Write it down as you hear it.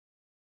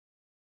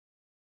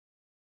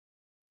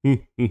Well,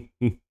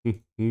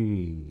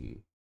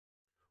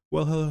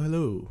 hello,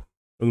 hello,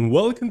 and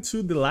welcome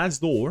to The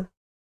Last Door,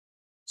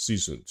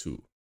 Season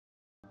 2.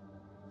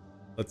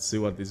 Let's see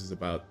what this is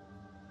about.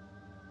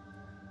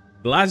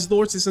 The Last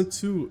Door Season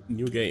 2,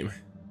 new game.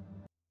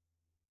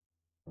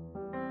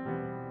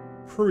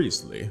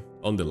 Previously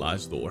on The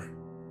Last Door,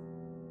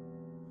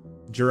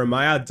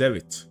 Jeremiah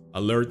Devitt,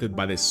 alerted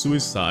by the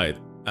suicide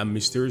and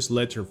mysterious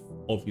letter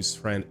of his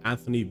friend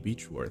Anthony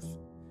Beechworth,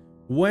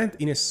 went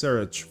in a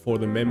search for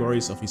the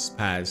memories of his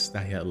past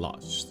that he had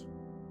lost.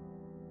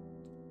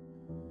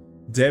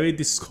 David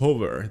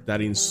discovered that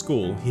in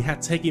school he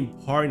had taken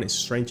part in a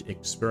strange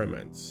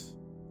experiment.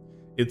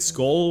 Its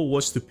goal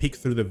was to peek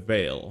through the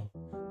veil,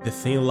 the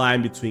thin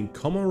line between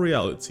common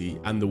reality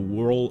and the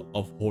world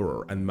of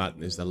horror and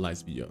madness that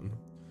lies beyond,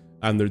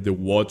 under the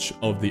watch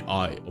of the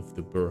Eye of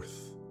the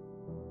Birth.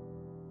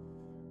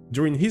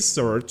 During his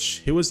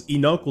search, he was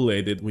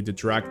inoculated with the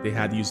drug they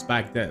had used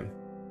back then.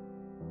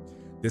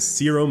 The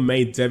serum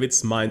made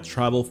David's mind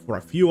travel for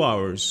a few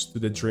hours to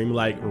the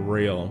dreamlike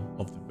realm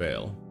of the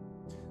veil.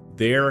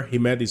 There, he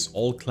met his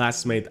old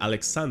classmate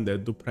Alexander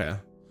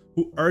Dupre,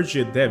 who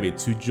urged David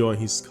to join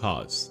his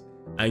cause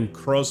and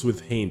cross with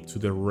him to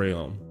the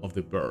realm of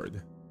the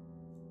bird.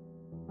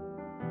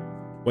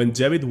 When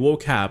David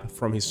woke up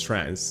from his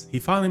trance, he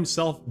found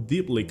himself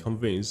deeply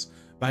convinced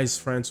by his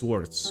friend's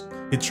words.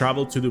 He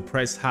traveled to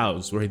Dupre's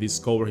house where he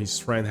discovered his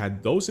friend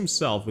had dosed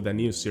himself with a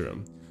new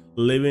serum,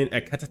 leaving a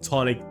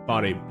catatonic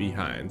body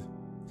behind.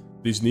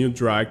 This new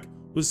drug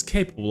was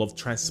capable of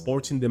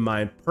transporting the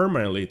mind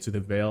permanently to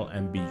the veil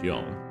and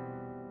beyond.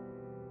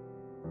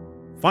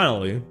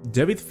 Finally,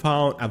 David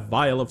found a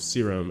vial of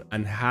serum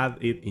and had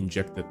it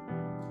injected.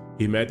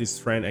 He met his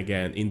friend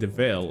again in the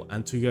veil,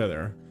 and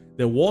together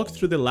they walked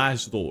through the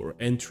last door,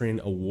 entering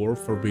a world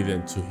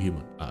forbidden to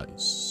human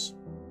eyes.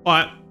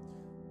 But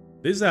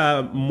this is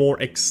a more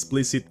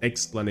explicit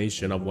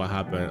explanation of what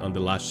happened on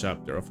the last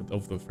chapter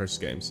of the first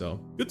game, so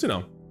good to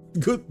know.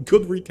 Good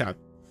recap.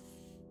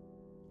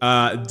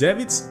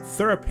 David's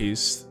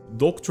therapist,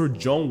 Dr.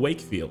 John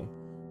Wakefield,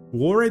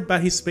 worried by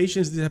his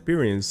patient's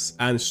disappearance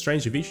and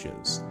strange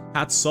visions,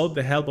 had sought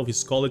the help of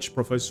his college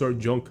professor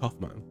John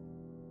Kaufman,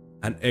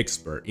 an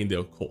expert in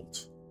the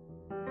occult.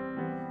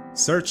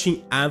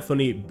 Searching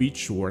Anthony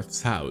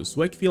Beechworth's house,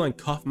 Wakefield and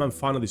Kaufman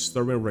found a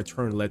disturbing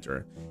return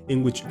letter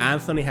in which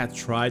Anthony had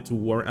tried to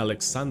warn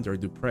Alexander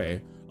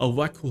Dupre of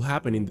what could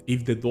happen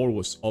if the door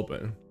was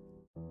open.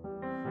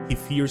 He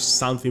fears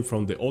something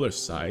from the other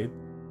side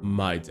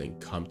might then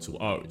come to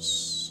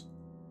ours.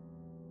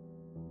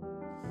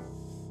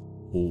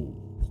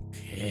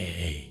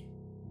 Okay.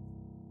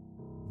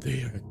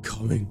 They are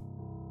coming.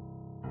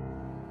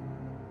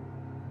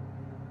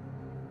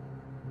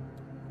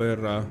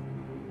 But,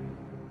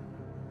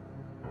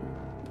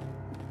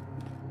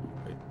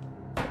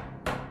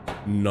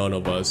 none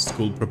of us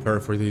could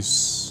prepare for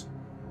this.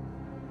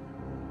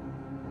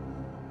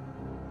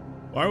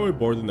 Why are we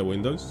boarding the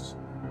windows?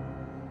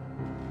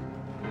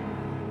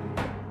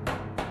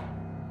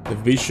 The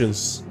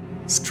visions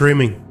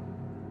screaming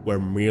were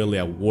merely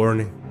a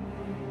warning.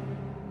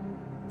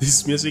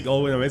 This music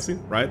always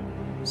amazing, right?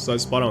 So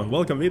spot on.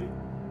 Welcome, it.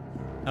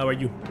 How are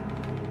you?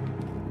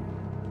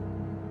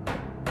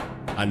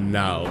 And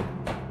now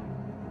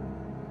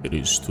it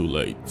is too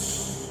late.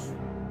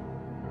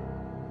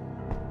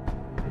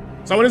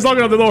 Someone is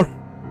knocking on the door.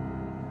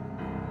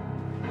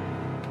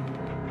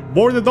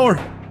 Board the door.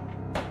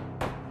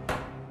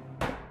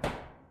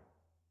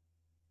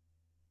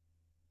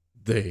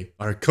 They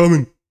are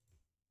coming.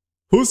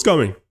 Who's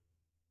coming?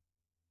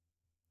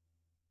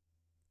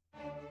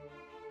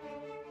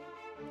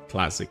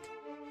 Classic.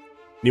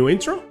 New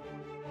intro?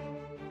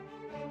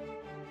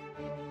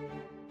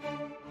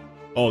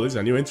 Oh, this is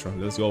a new intro.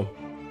 Let's go.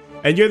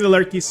 Enjoy the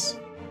lurkies.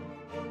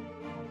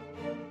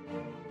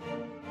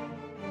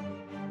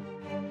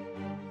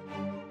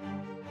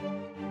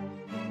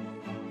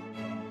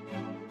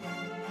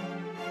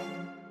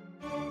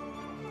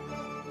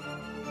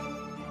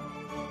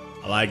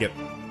 I like it.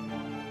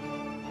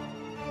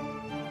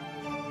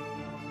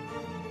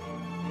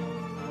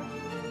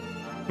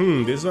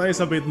 This one is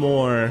a bit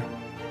more...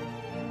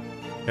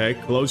 Okay,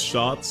 close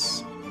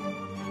shots.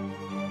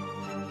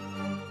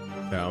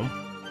 Yeah.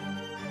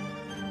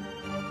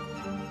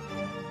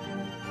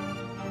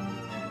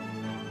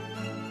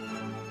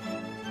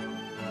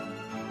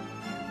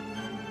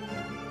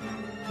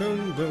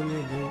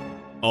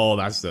 Oh,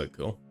 that's so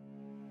cool.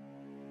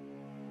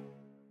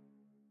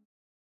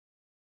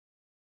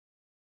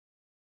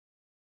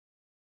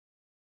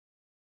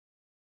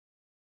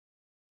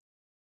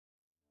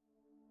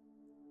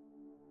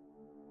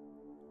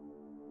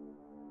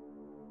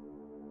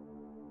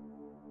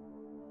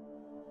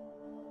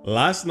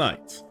 Last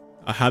night,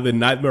 I had a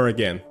nightmare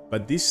again,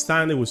 but this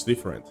time it was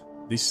different.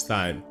 This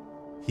time,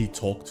 he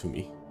talked to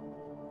me.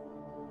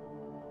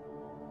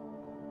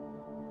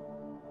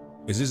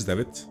 Is this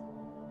David?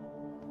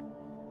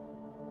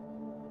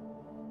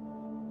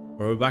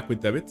 Are we back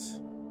with David?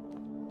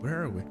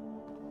 Where are we?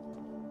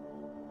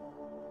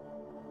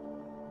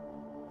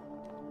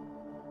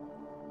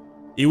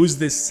 It was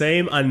the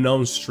same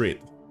unknown street,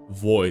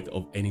 void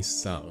of any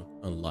sound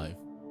and life.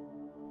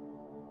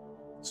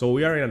 So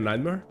we are in a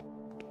nightmare?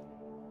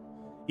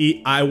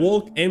 I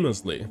woke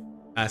aimlessly,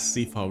 as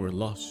if I were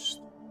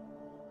lost.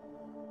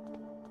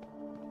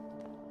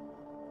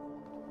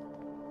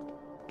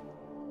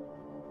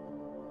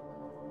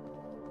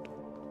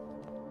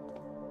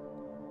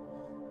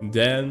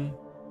 Then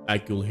I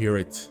could hear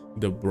it,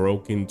 the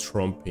broken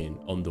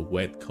tromping on the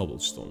wet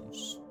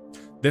cobblestones.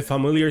 The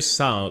familiar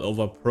sound of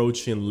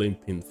approaching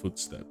limping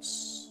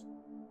footsteps.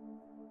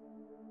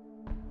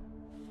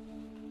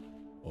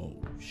 Oh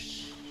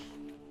shit.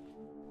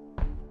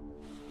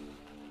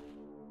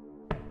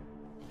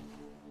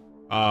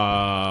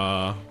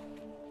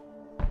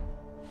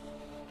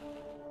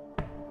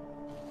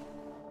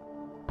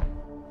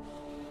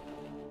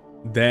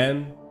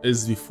 Then,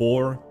 as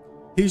before,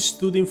 he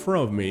stood in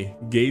front of me,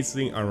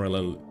 gazing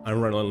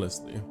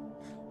unrelentlessly,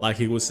 like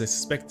he was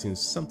expecting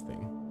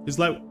something. He's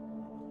like,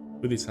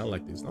 would it sound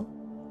like this, no?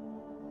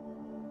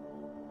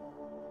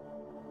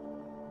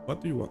 What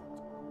do you want?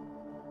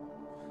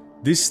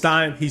 This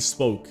time he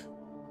spoke.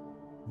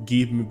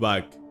 Give me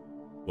back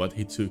what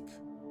he took.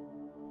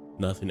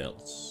 Nothing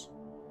else.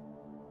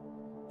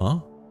 Huh?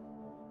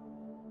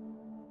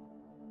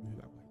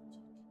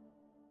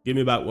 Give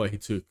me back what he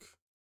took.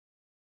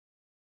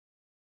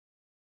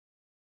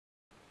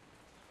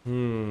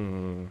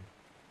 Oh,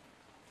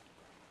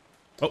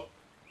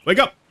 wake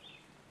up!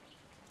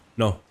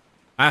 No,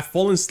 I have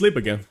fallen asleep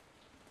again.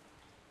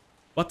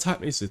 What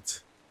time is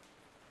it?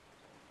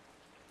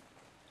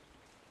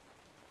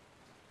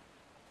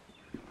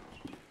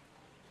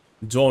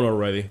 Dawn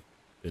already.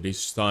 It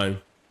is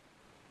time.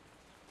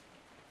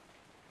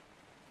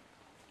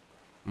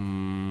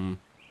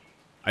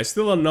 I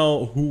still don't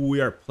know who we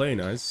are playing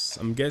as.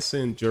 I'm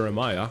guessing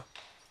Jeremiah.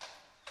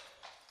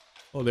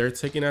 Oh, they're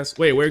taking us.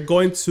 Wait, we're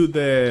going to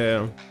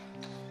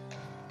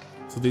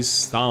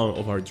this town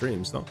of our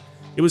dreams, no?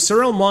 It was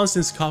several months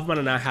since Kaufman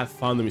and I had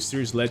found the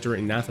mysterious letter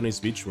in Anthony's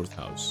Beechworth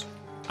house.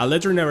 A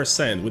letter never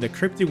sent, with a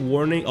cryptic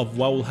warning of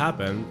what will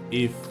happen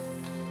if...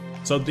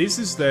 So this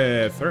is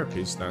the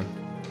therapist then.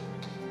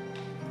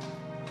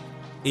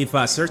 If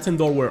a certain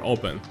door were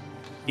open,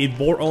 it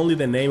bore only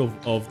the name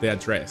of the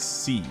address,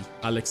 C.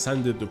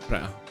 Alexander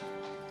Dupre.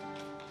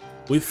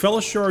 We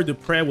felt sure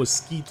Dupre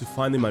was key to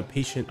finding my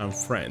patient and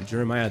friend,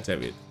 Jeremiah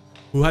David,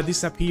 who had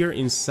disappeared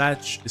in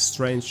such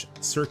strange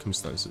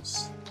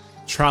circumstances.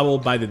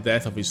 Troubled by the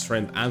death of his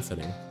friend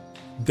Anthony,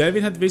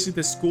 David had visited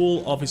the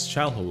school of his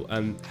childhood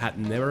and had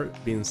never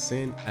been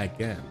seen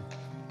again.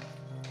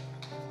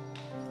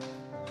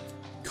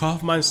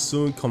 Kaufman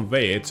soon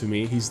conveyed to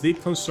me his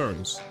deep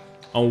concerns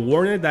and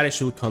warned that I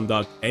should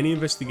conduct any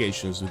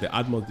investigations with the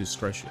utmost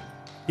discretion.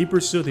 He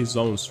pursued his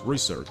own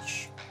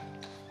research,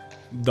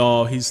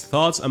 though his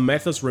thoughts and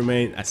methods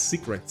remained a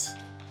secret.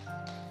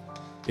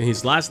 In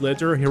his last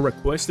letter, he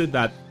requested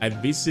that I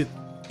visit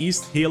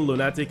East Hill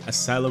Lunatic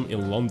Asylum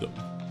in London.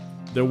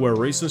 There were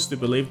reasons to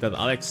believe that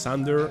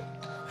Alexander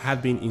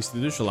had been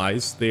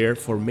institutionalized there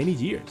for many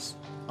years.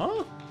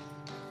 Huh?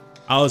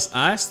 I was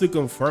asked to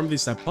confirm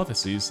this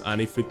hypothesis and,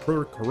 if it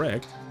proved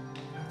correct,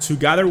 to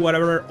gather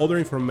whatever other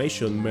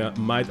information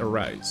might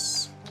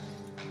arise.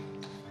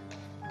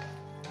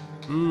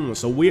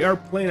 So we are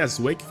playing as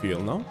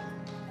Wakefield, no?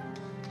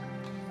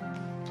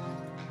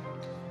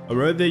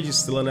 Or are they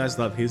just telling us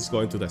that he's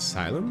going to the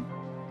asylum?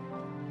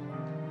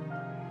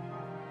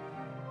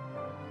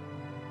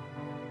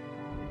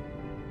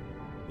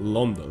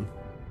 London.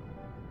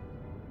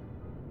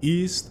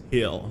 East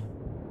Hill.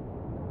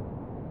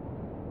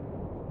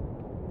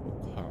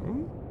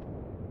 Okay.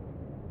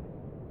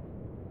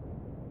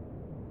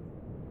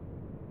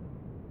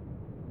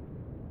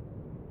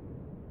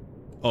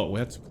 Oh, we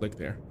had to click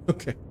there.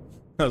 Okay.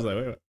 I was like,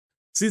 wait.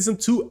 Season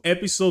 2,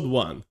 Episode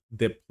 1.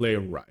 The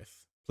Playwright.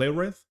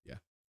 Playwright? Yeah.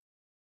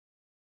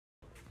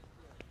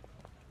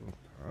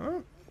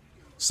 Okay.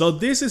 So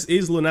this is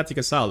East Lunatic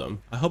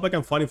Asylum. I hope I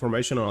can find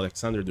information on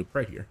Alexander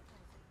Dupre here.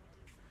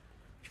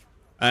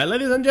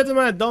 Ladies and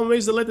gentlemen, don't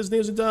miss the latest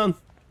news in town.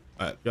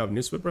 You have a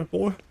newspaper,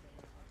 boy?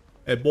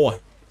 Hey, boy.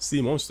 Sea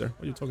Monster.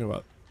 What are you talking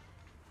about?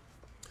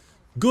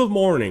 Good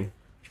morning.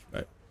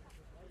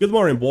 Good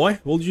morning, boy.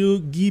 Will you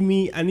give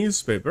me a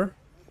newspaper?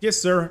 Yes,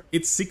 sir.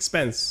 It's 6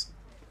 pence.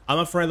 I'm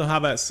afraid I don't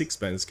have a 6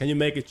 pence. Can you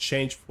make a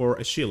change for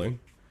a shilling?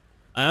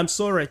 I'm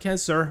sorry, I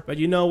can't, sir. But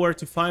you know where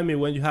to find me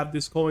when you have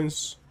these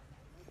coins.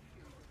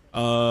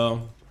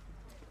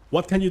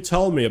 What can you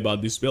tell me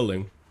about this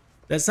building?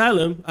 The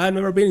asylum? I've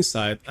never been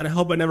inside, and I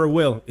hope I never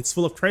will. It's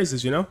full of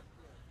traces, you know?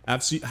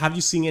 Have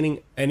you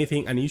seen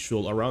anything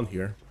unusual around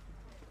here?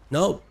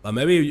 No, but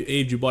maybe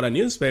if you bought a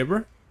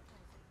newspaper.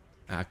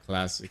 Ah,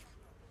 classic.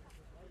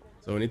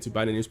 So we need to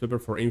buy the newspaper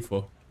for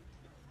info.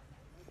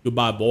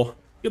 Goodbye, boy.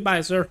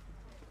 Goodbye, sir.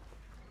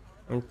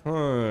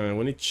 Okay,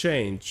 we need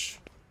change.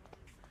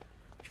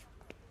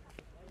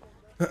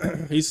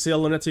 He's still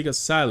Lunatic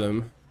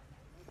Asylum.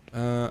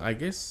 I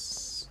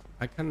guess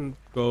I can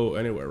go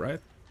anywhere, right?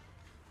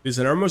 This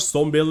enormous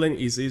stone building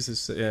is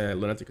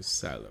Lunatic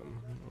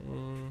Asylum.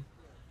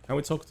 Can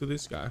we talk to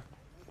this guy?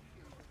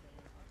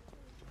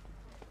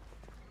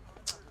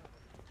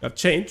 Got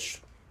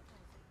change.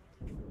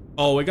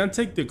 Oh, we can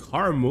take the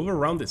car and move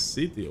around the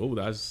city. Oh,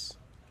 that's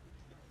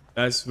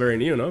very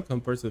new, no?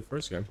 Compared to the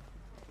first game.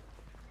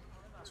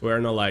 So we're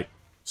not like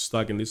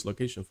stuck in this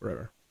location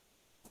forever.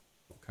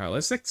 Okay,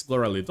 let's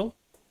explore a little.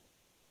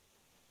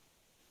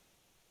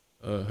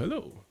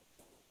 Hello.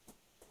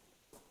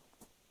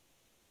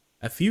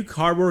 A few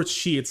cardboard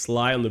sheets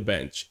lie on the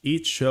bench.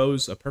 Each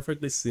shows a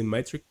perfectly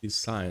symmetric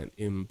design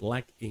in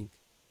black ink.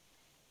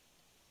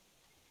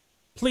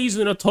 Please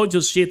do not touch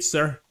those sheets,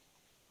 sir.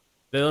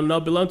 They do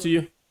not belong to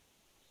you.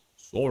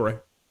 Sorry.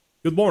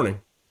 Good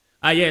morning.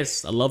 Ah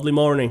yes, a lovely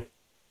morning.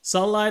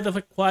 Sunlight of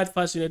a quite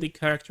fascinating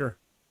character.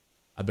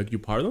 I beg your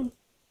pardon?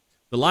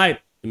 The light,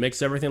 it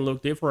makes everything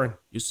look different.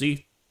 You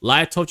see,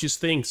 light touches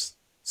things,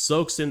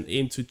 soaks it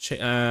into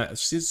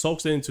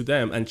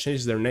them and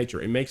changes their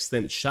nature. It makes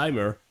them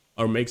shimmer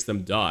or makes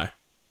them die.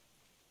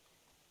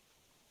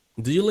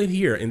 Do you live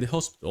here in the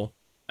hospital?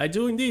 I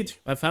do indeed.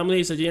 My family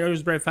is a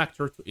generous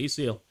benefactor to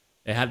ECL.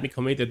 They had me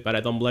committed, but I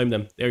don't blame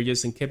them. They're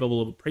just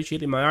incapable of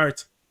appreciating my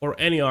art, or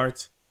any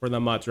art for that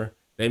matter.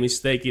 They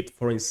mistake it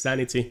for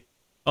insanity.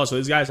 Oh, so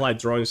this guy's like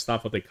drawing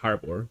stuff on the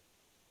cardboard.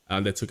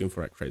 And they took him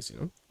for a crazy,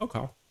 you know?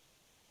 Okay.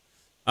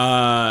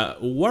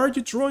 What are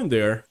you drawing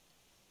there?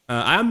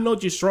 I'm not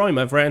just drawing,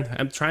 my friend.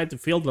 I'm trying to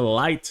feel the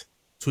light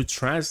to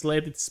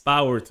translate its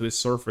power to the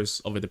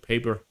surface of the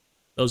paper.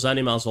 Those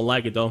animals don't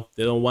like it though.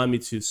 They don't want me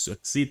to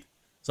succeed.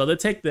 So they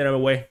take them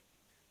away.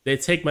 They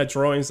take my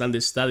drawings and they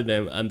study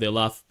them and they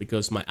laugh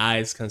because my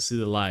eyes can see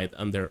the light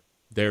and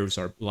theirs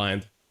are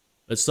blind.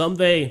 But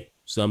someday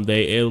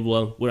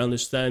everyone will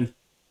understand.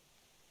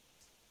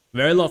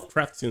 Very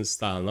Lovecraftian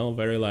style, no?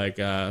 Very like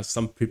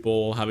some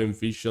people having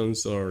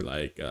visions or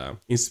like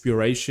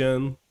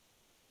inspiration,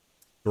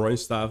 drawing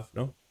stuff,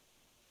 no?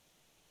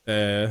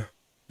 The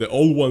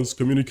old ones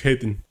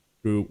communicating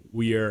through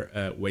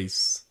weird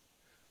ways.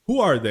 Who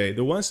are they?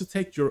 The ones who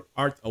take your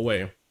art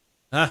away.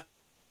 Ah,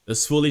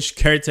 those foolish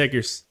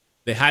caretakers.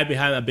 They hide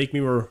behind a big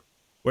mirror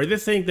where they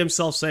think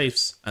themselves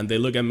safe. And they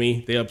look at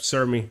me, they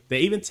observe me,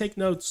 they even take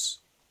notes.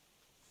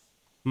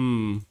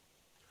 You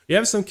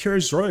have some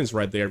curious drawings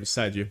right there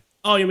beside you.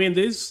 Oh, you mean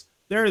this?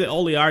 They're the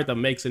only art that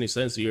makes any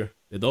sense here.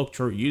 The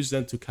doctor used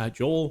them to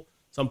cajole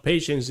some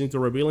patients into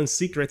revealing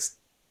secrets,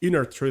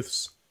 inner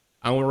truths.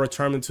 I will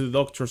return them to the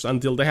doctors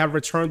until they have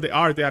returned the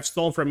art they have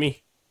stolen from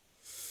me.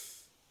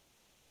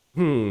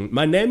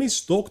 My name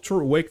is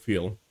Dr.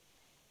 Wakefield.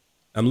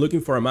 I'm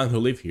looking for a man who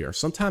lived here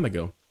some time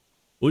ago.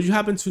 Would you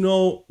happen to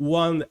know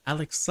one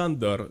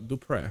Alexander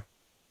Dupre?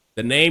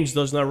 The names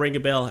does not ring a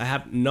bell. I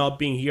have not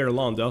been here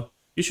long though.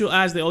 You should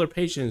ask the other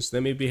patients. They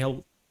may be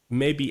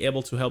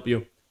able to help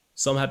you.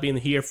 Some have been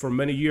here for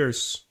many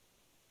years.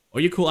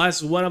 Or you could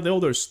ask one of the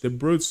others, the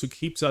brutes who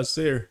keeps us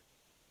here.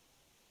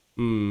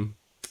 Would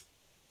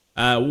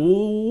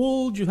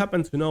you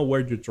happen to know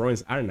where your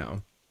drawings are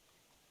now?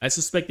 I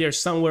suspect they are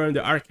somewhere in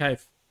the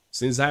archive,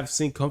 since I have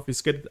seen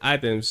confiscated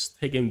items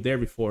taken there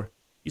before.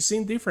 You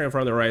seem different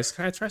from the rest.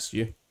 Can I trust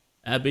you?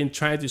 I've been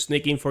trying to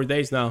sneak in for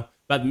days now,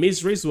 but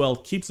Miss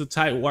Riswell keeps a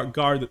tight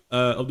guard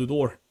of the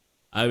door.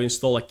 I've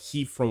installed a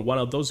key from one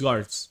of those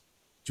guards.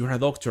 You're a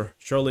doctor.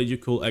 Surely you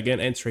could again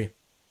entry.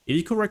 If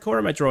you could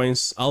record my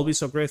drawings, I'll be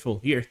so grateful.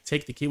 Here,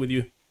 take the key with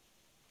you.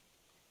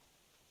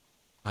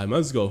 I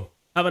must go.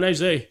 Have a nice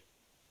day.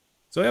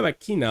 So I have a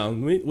key now.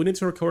 We need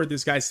to record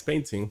this guy's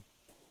painting.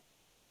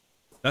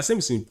 That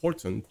seems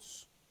important.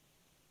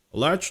 A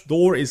large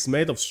door is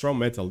made of strong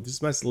metal.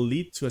 This must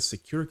lead to a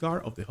secure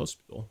guard of the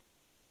hospital.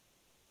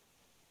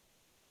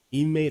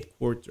 Inmate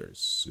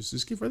quarters. Is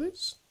this key for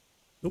this?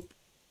 Nope.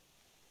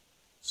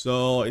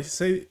 So he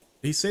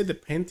said the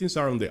paintings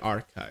are on the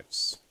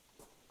archives.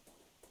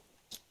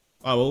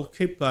 I will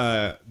keep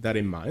that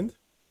in mind.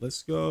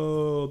 Let's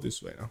go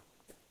this way now.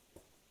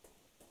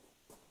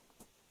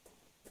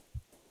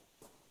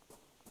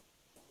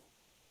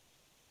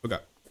 Okay.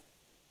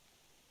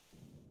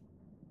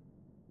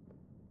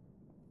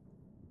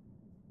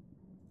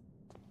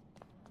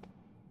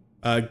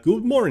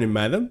 Good morning,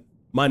 madam.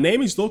 My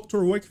name is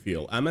Dr.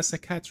 Wakefield. I'm a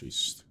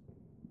psychiatrist.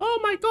 Oh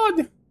my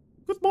god!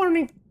 Good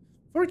morning.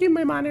 Forgive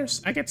my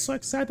manners. I get so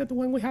excited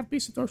when we have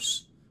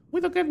visitors. We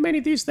don't get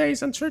many these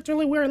days, and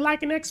certainly we're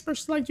lacking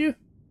experts like you.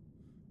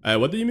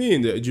 What do you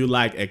mean, you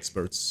lack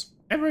experts?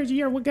 Every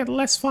year we get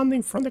less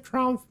funding from the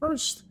crown.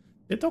 First,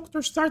 the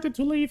doctor started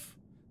to leave.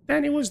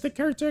 Then it was the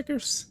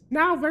caretakers.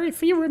 Now very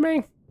few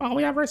remain. But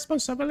we have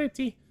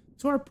responsibility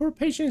to our poor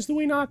patients, do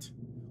we not?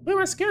 We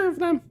must care of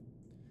them.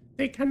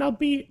 They cannot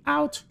be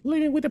out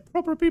living with the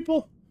proper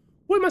people.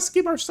 We must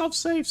keep ourselves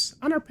safe,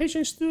 and our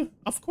patients too,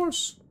 of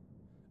course.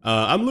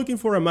 I'm looking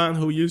for a man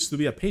who used to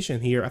be a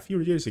patient here a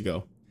few years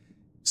ago.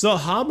 So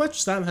how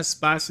much time has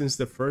passed since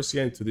the first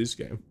game to this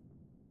game?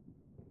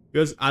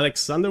 Because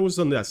Alexander was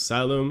on the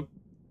asylum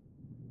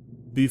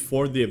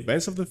before the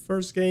events of the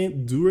first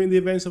game, during the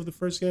events of the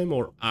first game,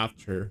 or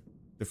after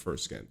the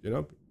first game, you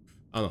know?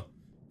 I don't know.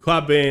 Could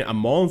have been a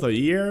month, a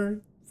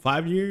year,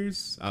 5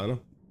 years, I don't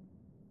know.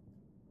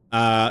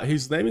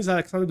 His name is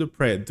Alexander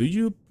Dupre. Do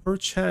you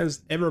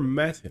perchance ever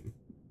met him?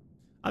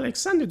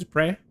 Alexander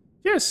Dupre?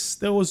 Yes,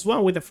 there was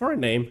one with a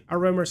foreign name. I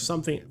remember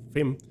something of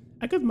him.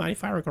 A good man,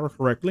 if I recall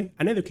correctly.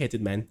 An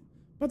educated man.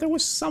 But there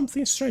was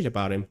something strange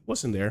about him,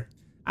 wasn't there?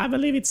 I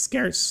believe it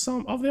scared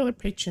some of the other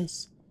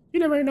patients. You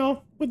never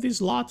know, with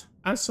this lot.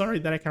 I'm sorry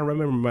that I can't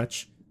remember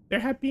much. There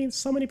have been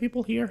so many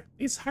people here.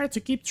 It's hard to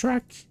keep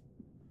track.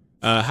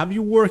 Have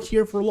you worked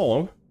here for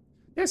long?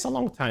 Yes, a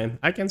long time.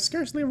 I can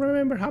scarcely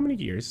remember how many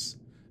years.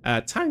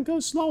 Time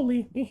goes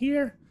slowly in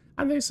here,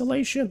 and the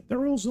isolation, the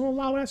rules don't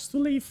allow us to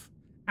leave.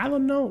 I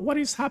don't know what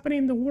is happening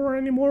in the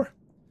world anymore.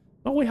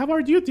 But we have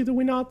our duty, do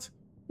we not?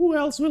 Who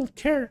else will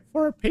care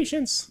for our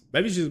patients?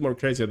 Maybe she's more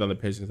crazy than the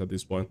patients at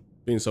this point.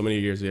 Been so many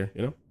years here,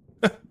 you know?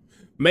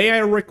 May I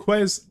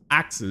request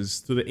access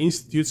to the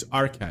Institute's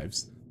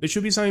archives? There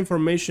should be some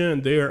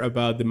information there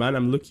about the man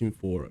I'm looking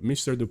for,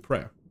 Mr.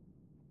 Dupre.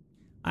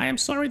 I am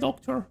sorry,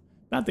 Doctor,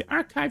 but the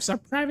archives are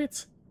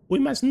private. We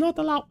must not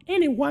allow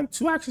anyone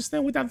to access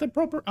them without the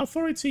proper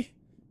authority.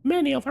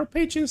 Many of our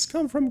patients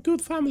come from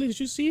good families,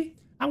 you see,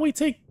 and we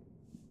take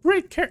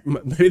great care.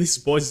 Maybe this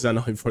voice is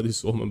annoying for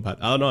this woman,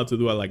 but I don't know how to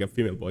do it like a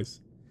female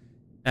voice.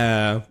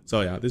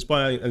 So yeah, at this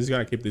point I'm just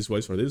gonna keep this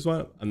voice for this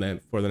one, and then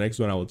for the next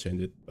one I will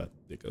change it. But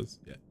because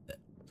yeah,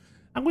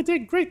 and we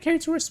take great care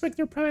to respect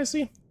your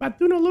privacy. But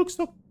do not look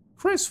so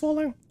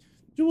crestfallen.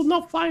 You will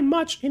not find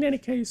much in any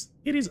case.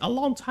 It is a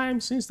long time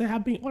since they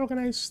have been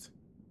organized.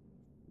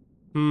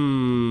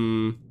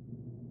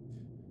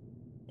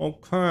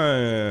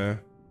 Okay.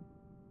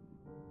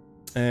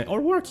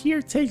 Our work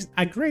here takes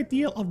a great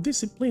deal of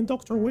discipline,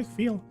 Dr.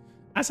 Wakefield.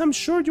 As I'm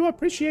sure you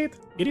appreciate,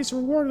 it is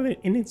rewarding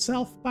in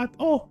itself, but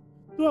oh,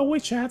 do I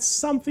wish I had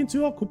something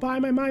to occupy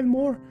my mind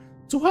more,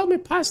 to help me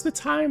pass the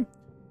time.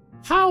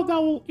 How that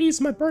will ease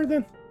my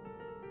burden.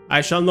 I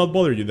shall not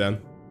bother you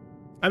then.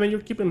 I mean, you're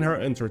keeping her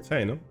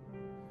entertained, no?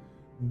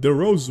 The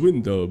rose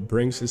window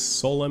brings a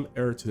solemn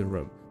air to the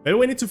room. Maybe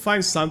we need to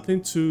find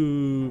something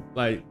to,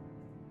 like,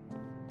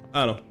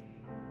 I don't know,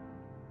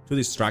 to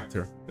distract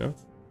her, you know?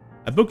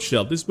 A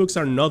bookshelf. These books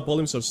are not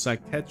volumes of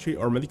psychiatry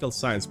or medical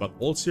science, but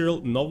all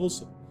serial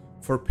novels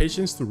for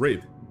patients to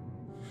read.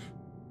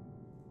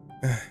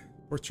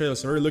 Portrait of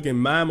a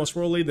very-looking man, most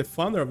probably the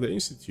founder of the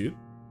institute.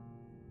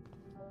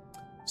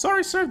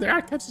 Sorry, sir, the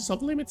archives is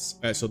off limits.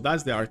 So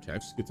that's the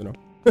archives. Good to know.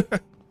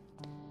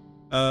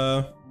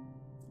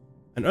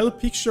 An early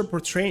picture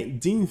portraying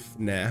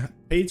Dinfna,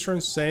 patron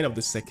saint of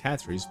the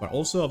psychiatrists, but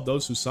also of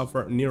those who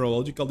suffer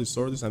neurological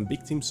disorders and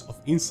victims of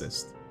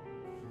incest.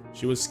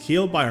 She was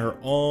killed by her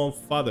own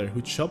father,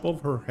 who chopped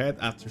off her head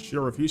after she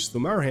refused to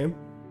marry him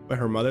when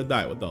her mother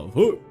died. What the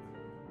fuck?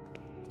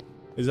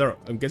 Is there?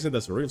 I'm guessing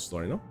that's a real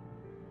story, no?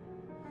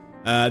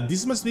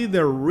 This must be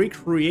the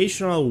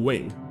recreational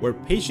wing, where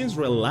patients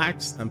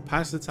relax and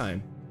pass the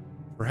time.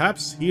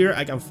 Perhaps here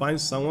I can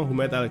find someone who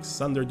met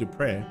Alexander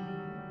Dupre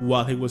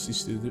while he was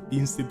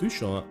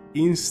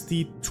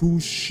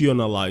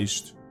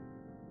institutionalized.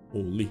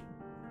 Holy.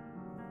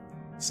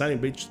 Sunny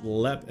beach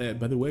left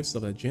by the waves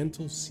of a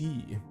gentle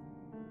sea.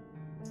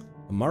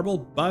 A marble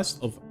bust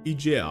of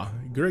Igea,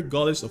 great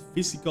goddess of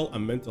physical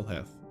and mental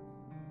health.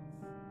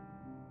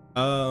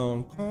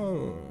 So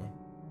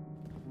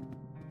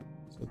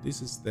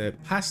this is the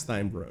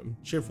pastime room.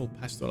 Cheerful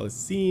pastoral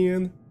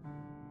scene,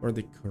 where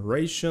the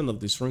decoration of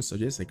this room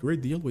suggests a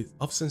great deal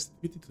of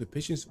sensitivity to the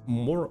patient's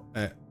moral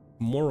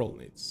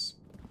needs.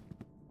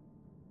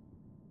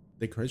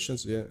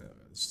 Decorations, yeah,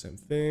 same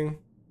thing.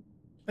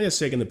 I just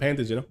taking the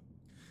paintings, you know.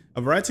 A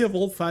variety of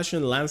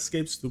old-fashioned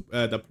landscapes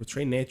that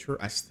portray nature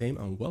as tame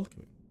and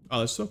welcoming. Oh,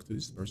 let's talk to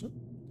this person.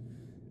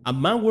 A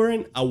man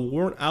wearing a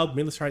worn-out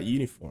military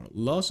uniform,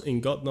 lost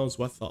in God knows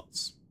what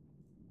thoughts.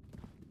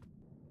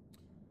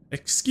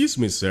 Excuse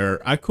me,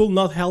 sir. I could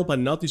not help but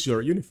notice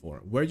your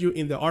uniform. Were you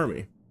in the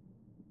army?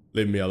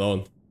 Leave me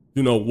alone.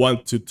 Do not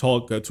want to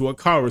talk to a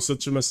coward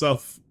such as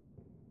myself.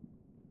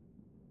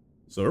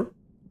 Sir?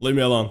 Leave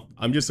me alone.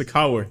 I'm just a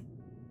coward.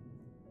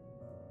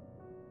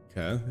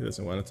 Okay, he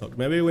doesn't want to talk.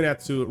 Maybe we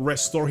have to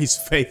restore his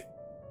faith.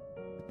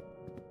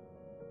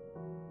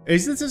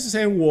 Is this the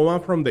same woman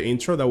from the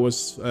intro that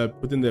was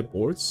putting the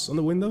boards on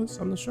the windows?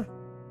 I'm not sure.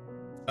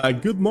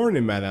 Good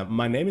morning, madam.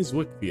 My name is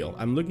Wakefield.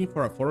 I'm looking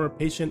for a former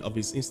patient of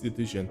his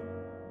institution.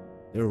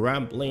 They're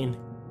rambling.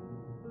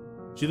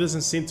 She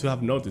doesn't seem to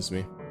have noticed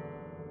me.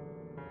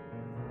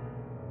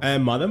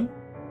 Madam,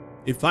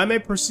 if I may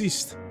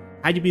persist,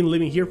 had you been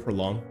living here for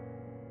long?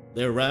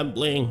 They're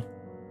rambling.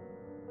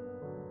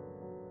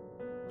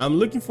 I'm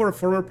looking for a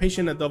former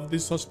patient of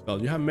this hospital.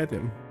 You have met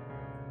him.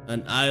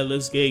 An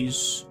eyeless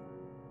gaze.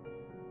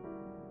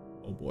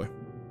 Oh boy.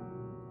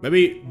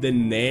 Maybe the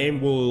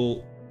name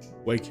will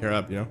wake her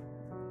up, you know?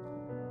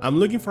 I'm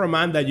looking for a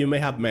man that you may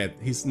have met.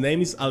 His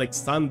name is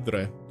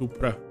Alexandre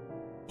Dupre.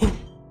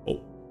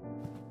 Oh.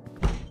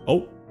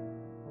 Oh.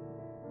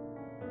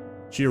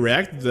 She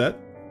reacted to that.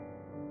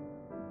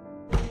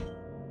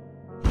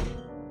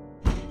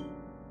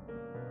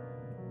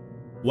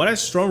 What a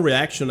strong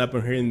reaction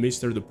upon hearing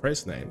Mr.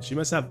 Dupre's name. She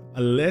must have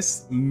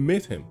less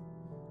met him.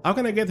 How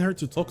can I get her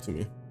to talk to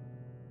me?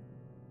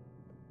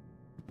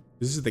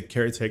 This is the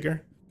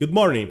caretaker. Good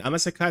morning. I'm a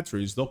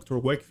psychiatrist, Dr.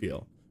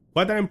 Wakefield.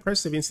 Quite an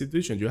impressive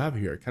institution you have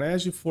here. Can I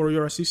ask you for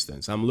your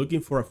assistance? I'm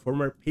looking for a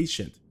former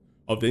patient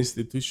of the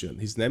institution.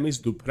 His name is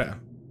Dupre.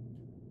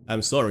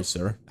 I'm sorry,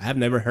 sir. I have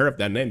never heard of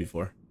that name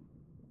before.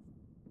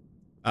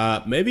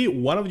 Maybe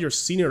one of your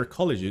senior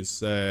colleges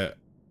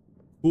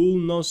who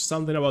knows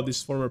something about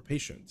this former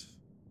patient.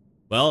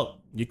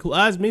 Well, you could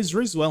ask Miss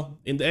Riswell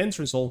in the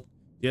entrance hall.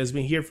 She has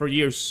been here for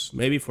years,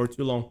 maybe for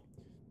too long.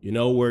 You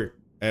know where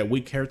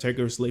we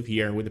caretakers live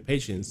here with the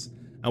patients,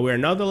 and we are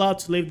not allowed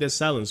to leave the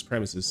asylum's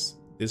premises.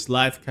 This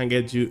life can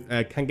get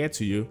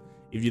to you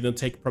if you don't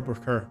take proper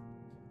care.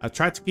 I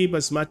try to keep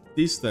as much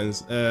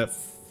distance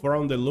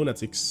from the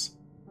lunatics.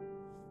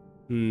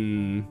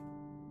 The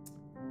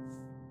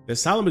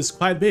asylum is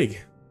quite big,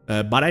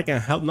 but I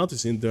can't help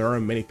noticing there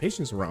aren't many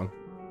patients around.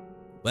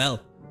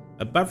 Well,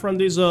 apart from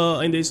this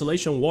in the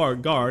isolation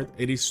ward guard,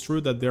 it is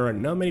true that there are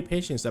not many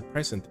patients at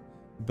present,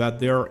 but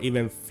there are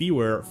even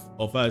fewer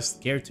of us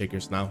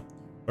caretakers now.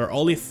 We're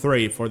only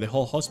 3 for the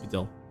whole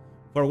hospital.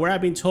 For what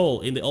I've been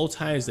told, in the old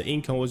times the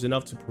income was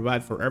enough to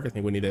provide for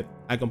everything we needed.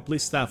 A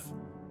complete staff,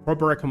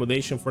 proper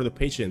accommodation for the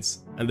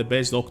patients, and the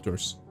best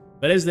doctors.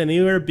 But as the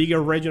newer,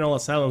 bigger regional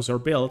asylums are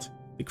built,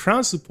 the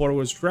Crown support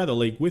was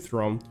gradually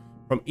withdrawn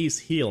from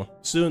East Hill.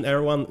 Soon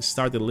everyone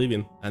started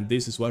leaving, and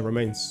this is what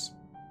remains.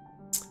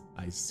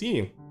 I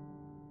see.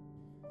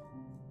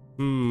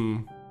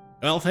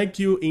 Well, thank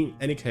you in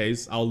any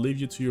case. I'll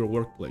leave you to your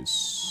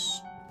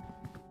workplace.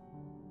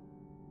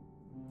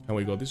 Can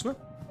we go this way?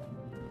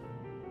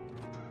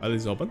 That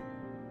is open.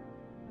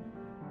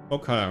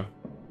 Okay.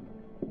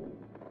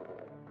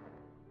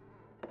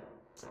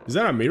 Is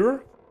that a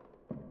mirror?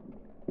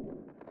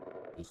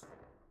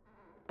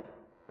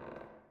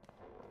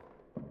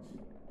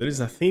 There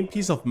is a thin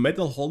piece of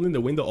metal holding the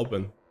window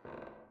open.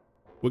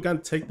 We can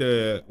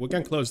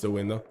close the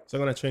window. It's not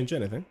gonna change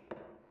anything.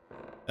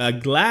 A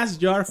glass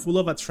jar full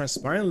of a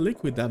transparent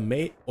liquid that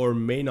may or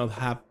may not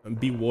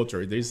be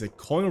water. There is a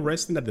coin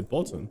resting at the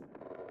bottom.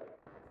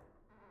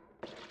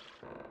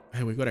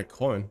 Hey, we got a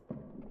coin.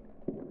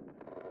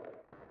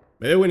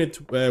 Maybe we need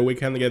to, we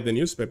can get the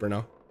newspaper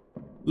now.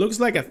 Looks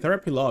like a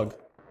therapy log.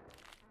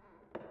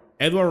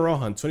 Edward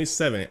Rohan,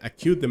 27,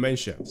 acute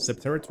dementia,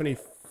 September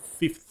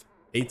 25th,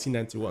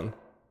 1891.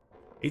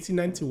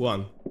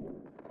 1891.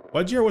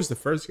 What year was the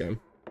first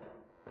game?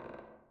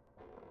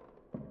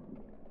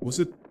 Was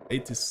it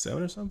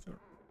 87 or something?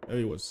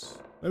 Maybe it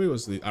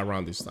was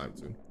around this time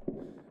too.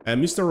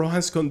 And Mr.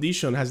 Rohan's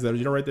condition has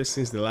deteriorated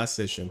since the last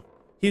session.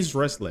 He's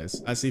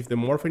restless, as if the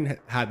morphine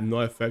had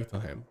no effect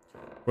on him.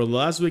 For the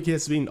last week he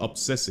has been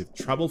obsessive,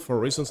 troubled for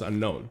reasons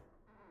unknown.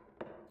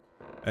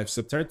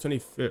 September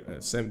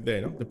 25th, same day,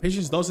 no? The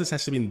patient's doses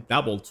has been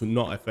doubled to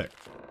no effect.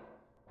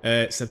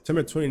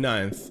 September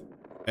 29th,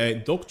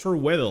 Dr.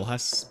 Weddell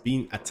has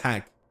been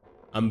attacked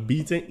and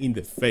beaten in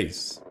the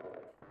face.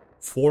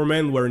 4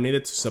 men were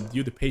needed to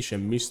subdue the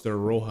patient, Mr.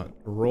 Rohan.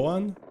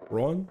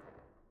 Rohan?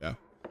 Yeah.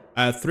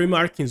 3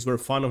 markings were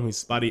found on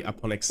his body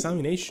upon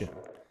examination.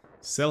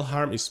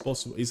 Self-harm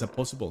is a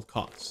possible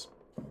cause.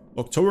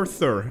 October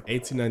 3rd,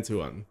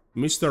 1891.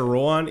 Mr.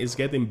 Rohan is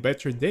getting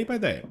better day by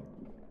day,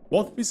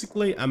 both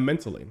physically and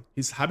mentally.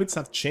 His habits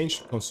have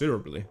changed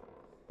considerably.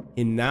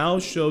 He now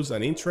shows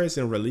an interest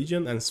in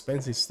religion and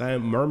spends his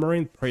time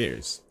murmuring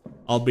prayers,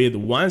 albeit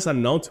ones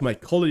unknown to my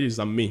colleagues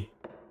and me.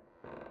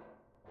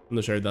 I'm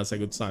not sure if that's a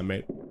good sign,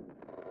 mate.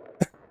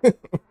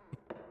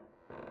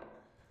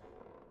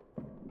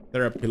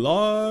 Therapy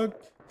log.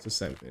 It's the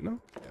same thing, no?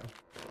 Yeah.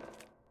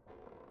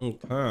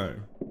 Okay.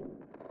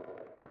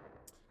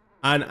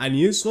 An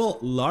unusual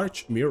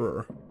large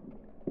mirror.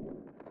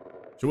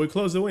 Should we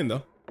close the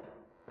window?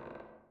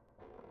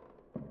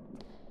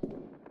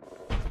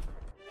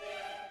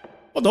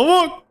 What the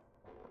fuck?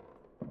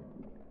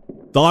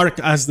 Dark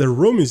as the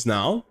room is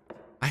now,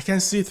 I can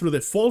see through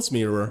the false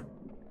mirror.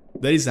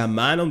 There is a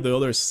man on the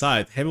other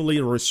side,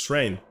 heavily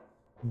restrained,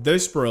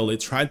 desperately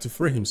trying to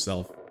free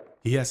himself.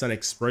 He has an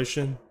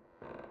expression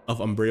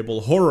of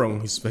unbearable horror on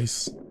his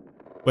face.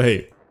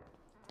 Wait.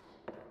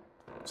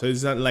 So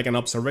is that like an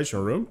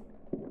observation room?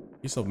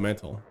 Piece of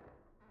metal.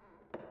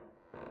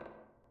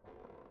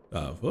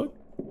 Fuck?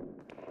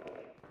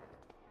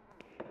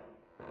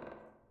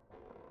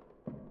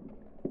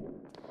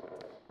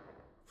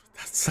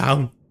 That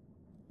sound.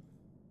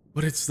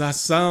 What is that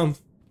sound?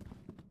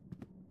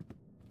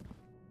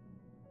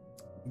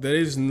 There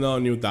is no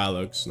new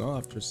dialogues, no,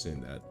 after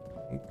seeing that.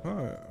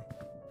 Okay.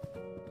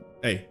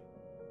 Hey.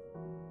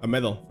 A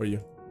medal for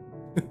you.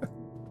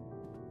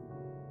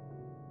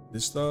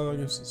 This dog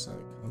is a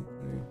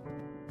company.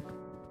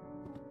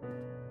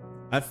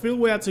 I feel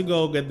we have to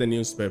go get the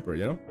newspaper,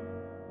 you know?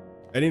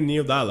 Any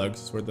new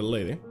dialogues for the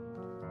lady?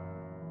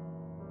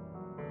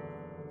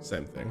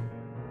 Same thing.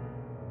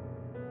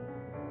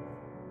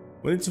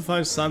 We need to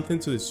find something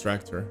to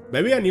distract her.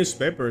 Maybe a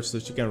newspaper so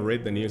she can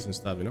read the news and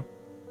stuff, you know?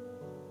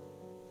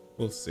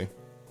 We'll see.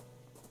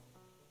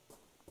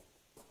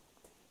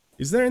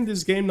 Is there in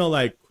this game no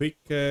like quick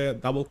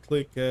double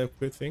click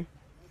quick thing?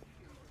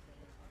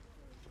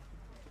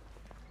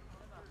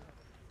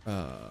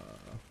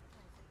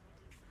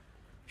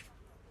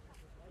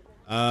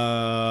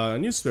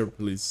 Newspaper,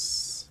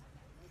 please.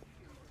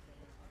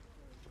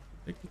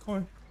 Take the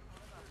coin.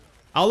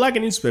 I'll like a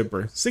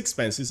newspaper. 6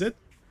 pence, is it?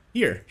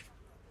 Here.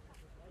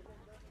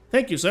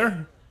 Thank you,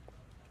 sir.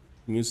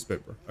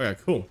 Newspaper. Okay,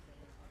 cool.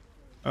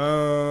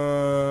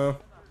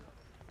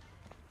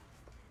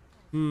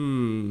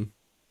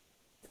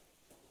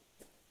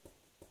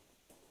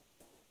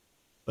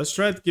 Let's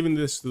try giving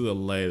this to the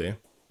lady.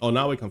 Oh,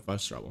 now we can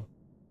fast travel.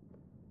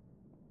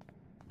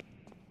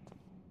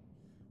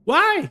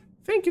 Why?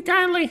 Thank you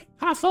kindly.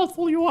 How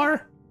thoughtful you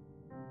are.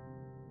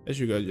 There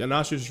you go. And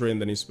now she's reading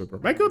the newspaper.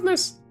 My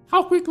goodness,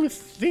 how quickly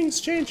things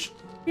change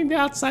in the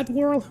outside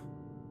world.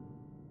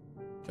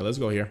 Okay, let's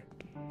go here.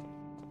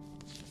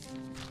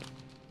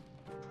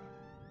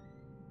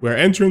 We're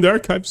entering the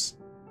archives.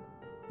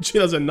 She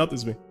doesn't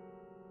notice me.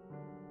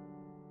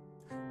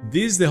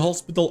 This is the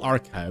hospital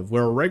archive,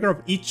 where a record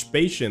of each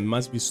patient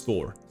must be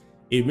stored.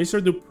 If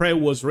Mr. Dupre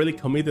was really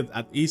committed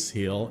at East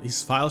Hill,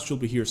 his files should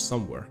be here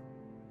somewhere.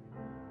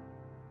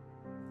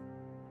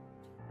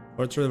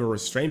 Portrait of a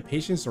restrained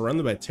patient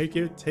surrounded by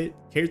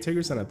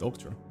caretakers and a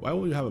doctor. Why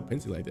would you have a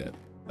painting like that?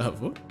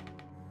 What?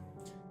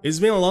 It's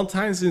been a long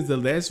time since the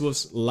desk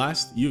was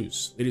last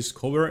used. It is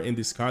covered in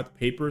discarded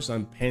papers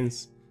and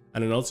pens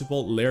and a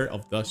noticeable layer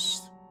of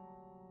dust.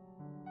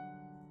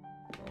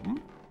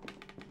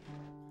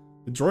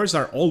 The drawers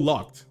are all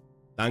locked.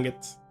 Dang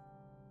it.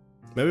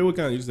 Maybe we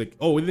can use the...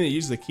 Oh, we didn't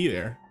use the key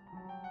there.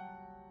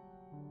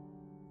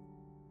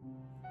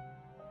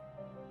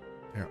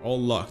 They're all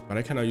locked, but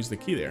I cannot use the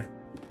key there.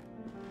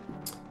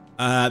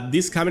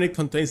 This cabinet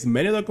contains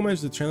many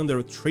documents detailing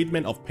the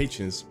treatment of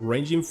patients,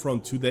 ranging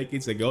from 2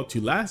 decades ago to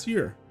last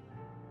year.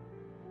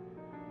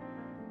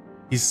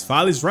 His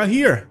file is right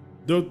here.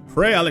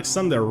 Dupre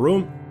Alexander,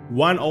 room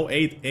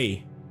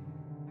 108A.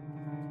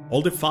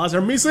 All the files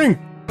are missing.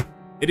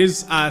 It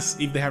is as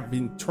if they have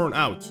been torn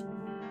out.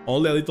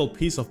 Only a little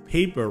piece of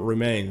paper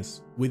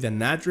remains, with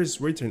an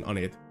address written on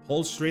it,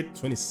 Paul Street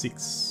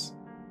 26.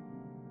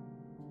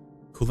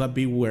 Could that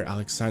be where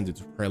Alexander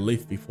Dupre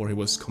lived before he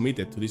was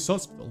committed to this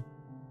hospital?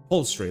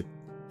 Paul Street.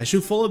 I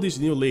should follow this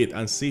new lead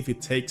and see if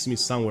it takes me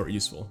somewhere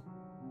useful.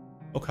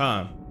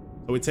 Okay,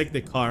 so we take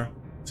the car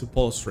to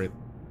Paul Street.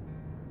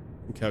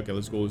 Okay,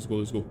 let's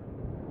go.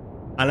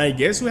 And I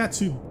guess we had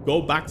to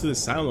go back to the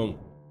salon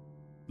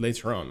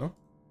later on, no?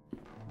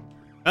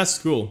 That's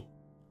cool.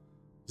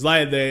 It's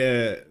like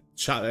the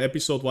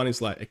episode 1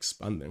 is like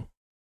expanding.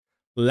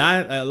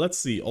 Let's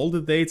see. All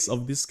the dates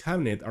of this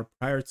cabinet are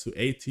prior to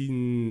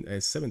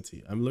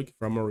 1870. I'm looking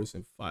for a more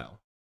recent file.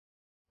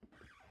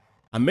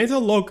 A metal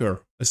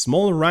locker. A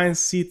small Ryan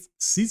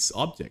seats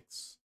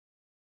objects.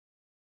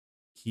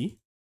 Key?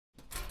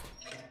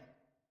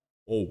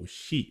 Oh,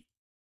 shit.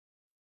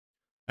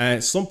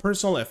 Some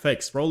personal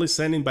effects, probably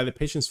sent in by the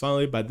patient's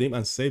family, by them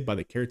and saved by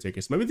the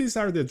caretakers. Maybe these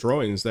are the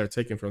drawings they're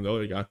taken from the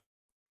other guy.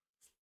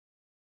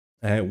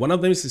 One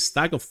of them is a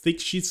stack of thick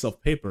sheets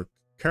of paper,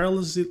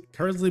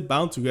 carelessly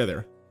bound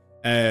together,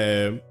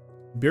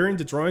 bearing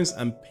the drawings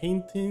and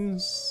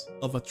paintings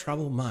of a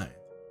troubled mind.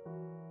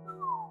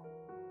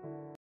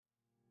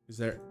 Is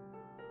there...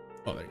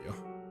 Oh, there you go.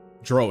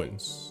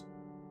 Drawings.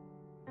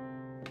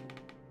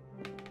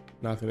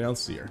 Nothing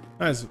else here.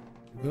 Nice.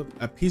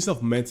 A piece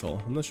of metal.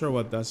 I'm not sure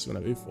what that's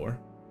gonna be for.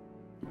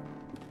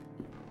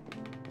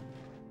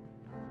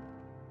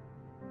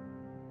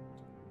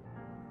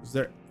 Is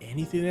there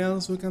anything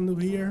else we can do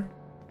here?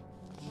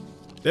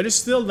 There is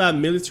still that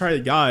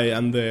military guy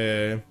and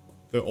the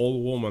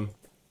old woman.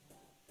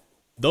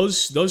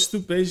 Those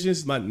 2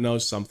 patients might know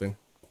something.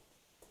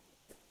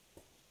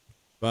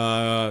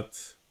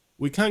 But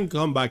we can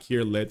come back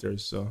here later,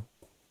 so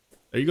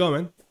there you go,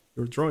 man.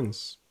 Your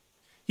drawings.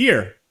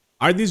 Here,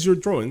 are these your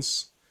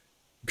drawings?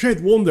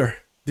 Great wonder,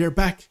 they're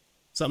back.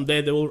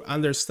 Someday they will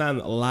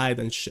understand light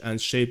and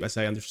shape as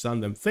I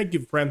understand them. Thank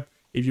you, friend.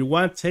 If you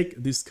want,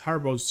 take these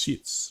cardboard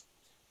sheets.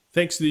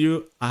 Thanks to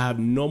you, I have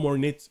no more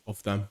need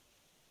of them.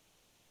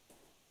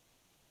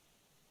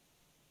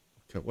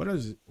 Okay, what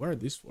are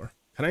these for?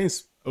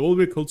 It will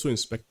be cool to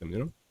inspect them, you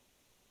know?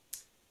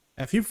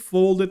 A few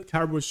folded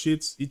cardboard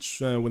sheets, each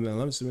with an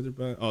 11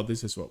 centimeter. Oh,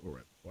 this is what we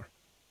read before.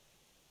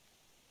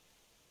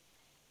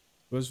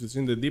 It was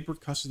within the deeper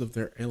causes of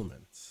their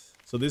ailment.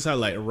 So these are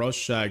like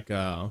Rorschach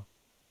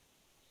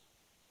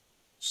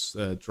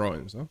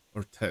drawings, huh?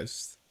 Or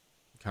tests.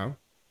 Okay.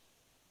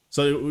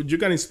 So you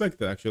can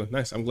inspect it actually.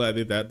 Nice. I'm glad I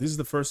did that. This is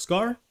the first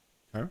scar.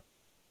 Okay.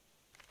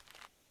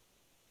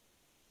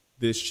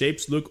 The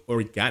shapes look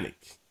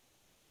organic.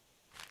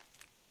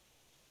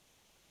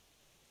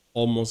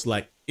 Almost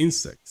like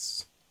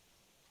insects.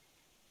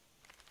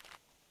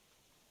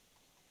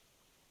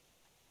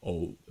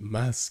 Oh, the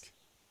mask.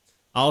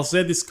 I'll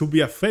say this could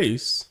be a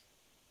face.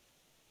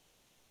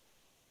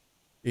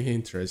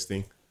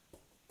 Interesting.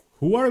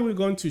 Who are we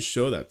going to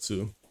show that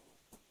to?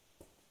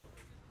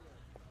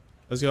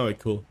 That's gonna be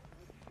cool.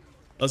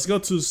 Let's go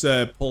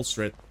to Paul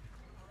Street.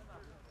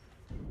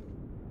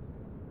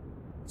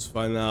 Let's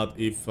find out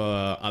if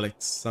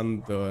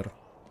Alexander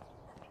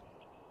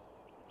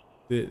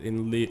did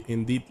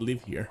indeed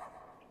live here.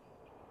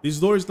 This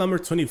door is number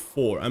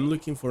 24. I'm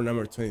looking for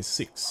number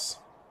 26.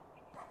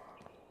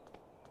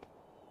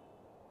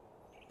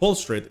 Paul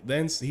Street,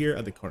 then it's here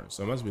at the corner,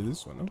 so it must be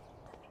this one, no?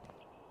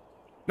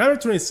 Number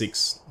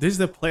 26. This is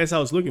the place I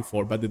was looking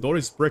for, but the door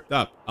is bricked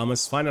up. I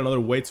must find another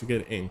way to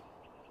get in.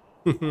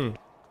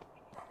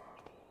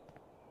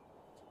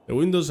 The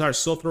windows are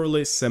so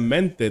thoroughly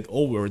cemented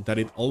over that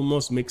it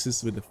almost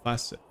mixes with the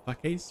facade.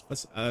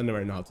 I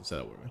never know how to say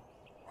that word.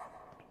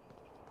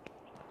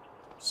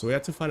 So we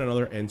have to find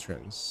another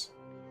entrance.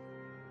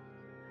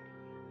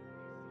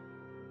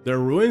 The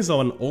ruins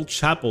of an old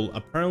chapel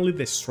apparently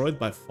destroyed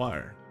by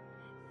fire.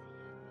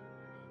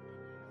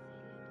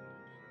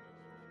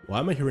 Why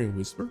am I hearing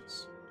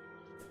whispers?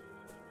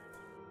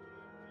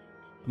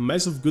 A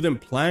mess of wooden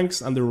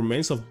planks and the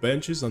remains of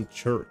benches and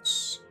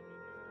chairs.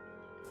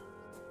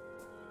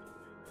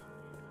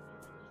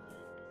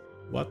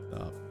 What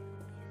the?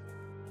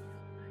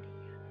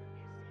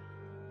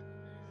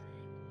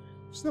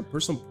 Is that a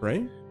person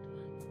praying?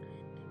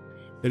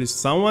 There is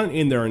someone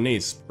in their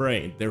knees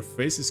praying. Their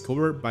face is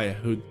covered by a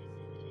hood.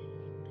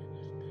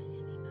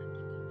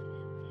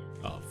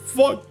 Oh,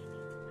 fuck!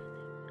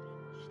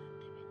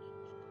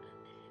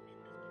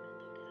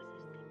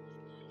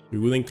 The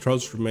wooden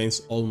cross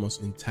remains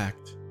almost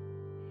intact.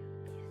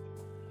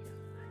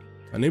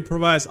 An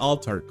improvised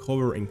altar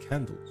covered in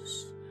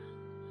candles.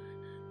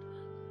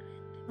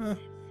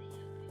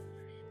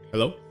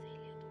 Hello?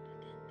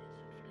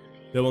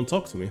 They won't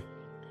talk to me.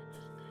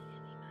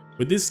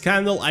 With this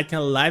candle, I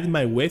can light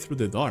my way through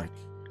the dark.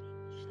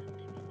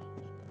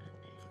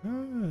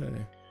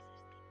 Okay.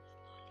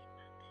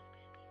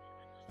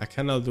 I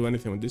cannot do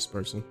anything with this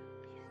person.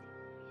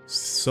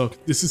 So,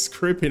 this is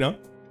creepy, no?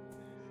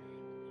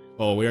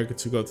 Oh, we are going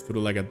to go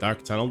through like a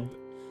dark tunnel.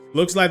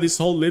 Looks like this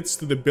hall leads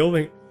to the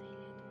building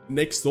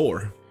next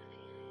door.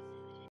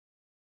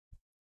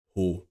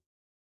 Oh.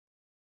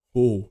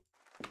 Oh.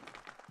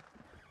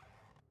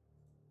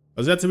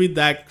 Does it have to be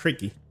that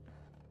creaky?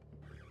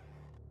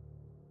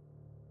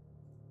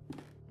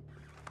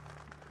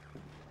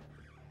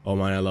 Oh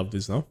man, I love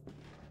this now.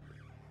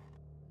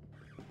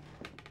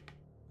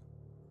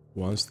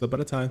 One step at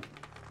a time.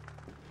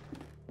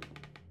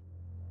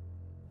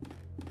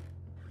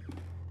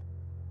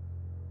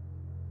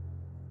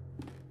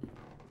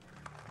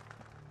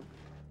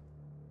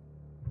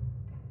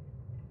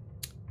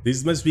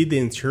 This must be the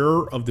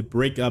interior of the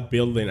break-up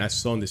building I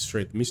saw on the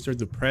street. Mr.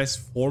 Dupre's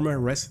former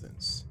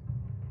residence.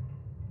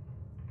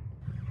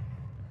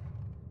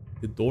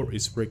 The door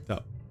is bricked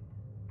up.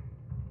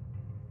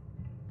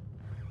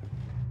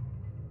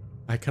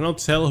 I cannot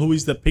tell who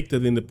is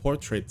depicted in the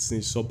portrait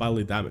since it's so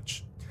badly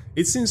damaged.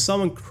 It seems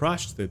someone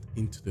crushed it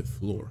into the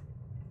floor.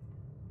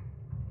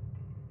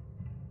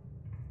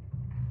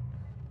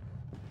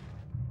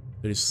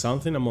 There is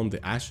something among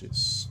the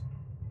ashes.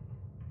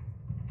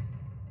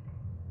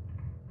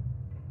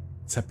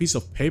 It's a piece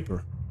of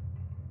paper.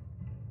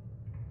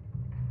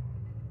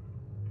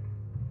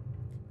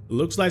 It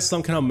looks like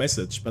some kind of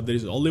message, but there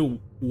is only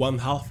one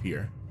half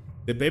here.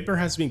 The paper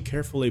has been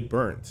carefully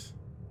burnt.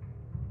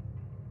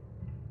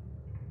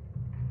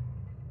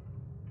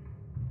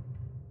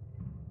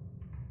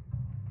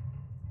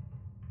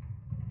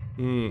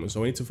 So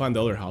we need to find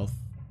the other half.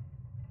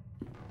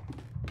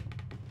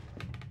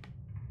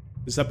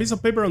 There's a piece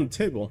of paper on the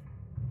table.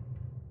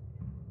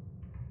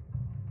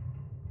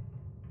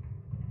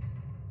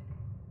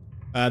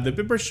 The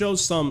paper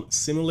shows some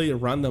seemingly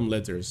random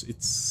letters.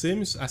 It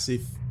seems as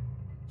if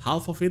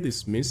half of it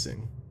is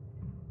missing.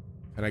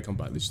 Can I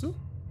combine these two?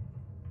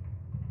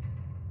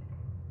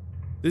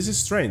 This is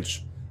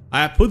strange.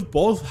 I have put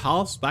both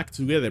halves back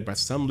together, but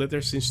some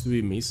letter seems to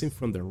be missing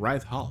from the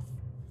right half.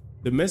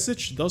 The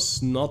message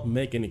does not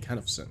make any kind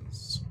of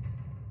sense.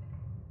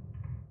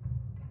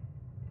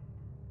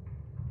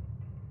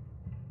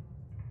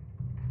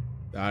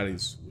 That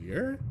is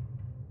weird.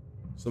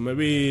 So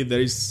maybe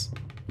there is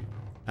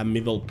a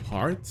middle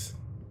part.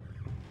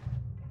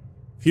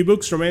 Few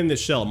books remain in the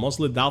shell,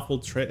 mostly doubtful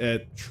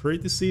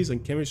treatises on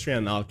chemistry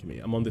and alchemy.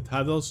 Among the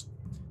titles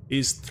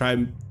is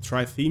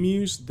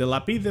Trithemius de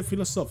Lapide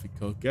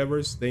Philosophico,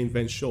 Geber's De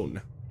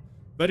Inventione,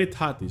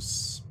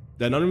 Veritatis,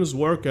 the anonymous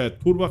work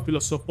Turba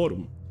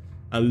Philosophorum,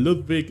 and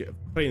Ludwig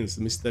Prince,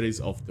 Mysteries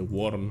of the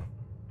Worm.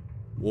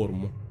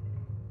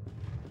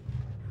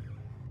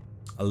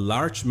 A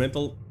large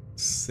metal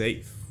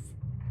safe.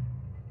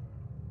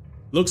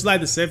 Looks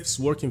like the safe is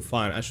working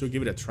fine. I should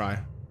give it a try.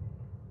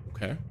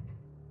 Okay.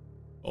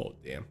 Oh,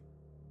 damn.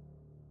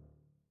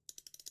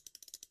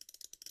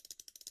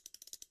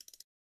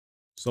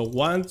 So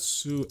 1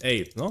 to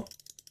 8, no?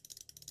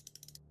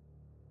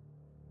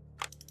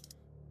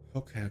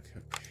 Okay.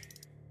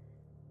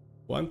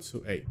 1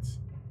 to 8.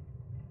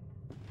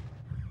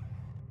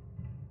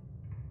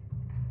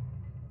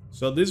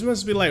 So this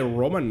must be like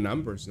Roman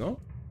numbers, no?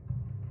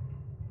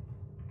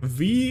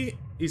 V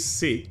is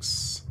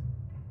 6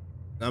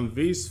 and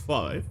V is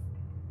 5.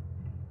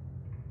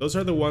 Those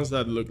are the ones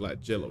that look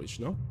like yellowish,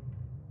 no?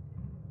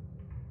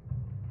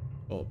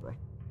 Oh, bro.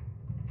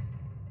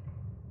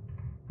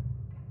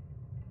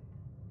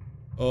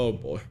 Oh,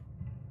 boy.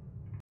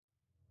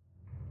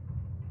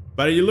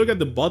 But if you look at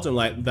the bottom,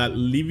 like that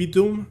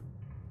Lividum,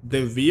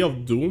 the V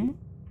of Doom,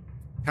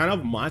 kind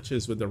of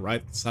matches with the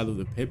right side of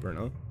the paper,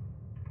 no?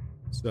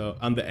 So,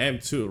 and the M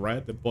too,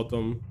 right? The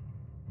bottom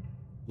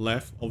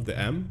left of the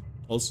M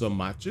also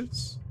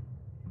matches.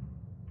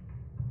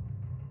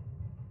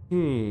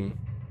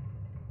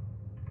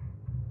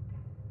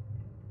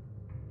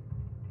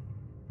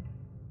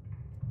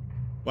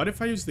 What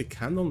if I use the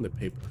candle on the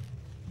paper?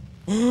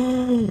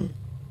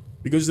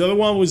 Because the other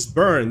one was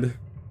burned.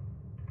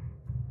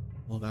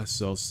 Well, that's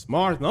so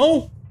smart,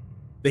 no?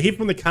 The heat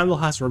from the candle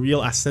has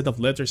revealed a set of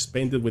letters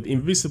painted with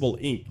invisible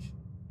ink.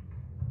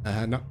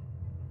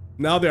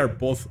 Now they are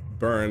both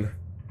burned.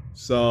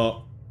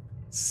 So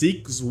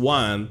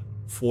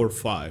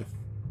 6145.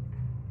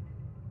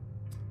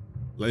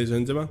 Ladies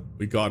and gentlemen,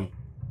 we got him.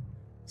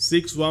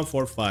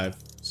 6145.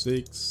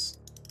 6.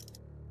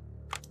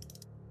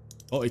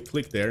 Oh, it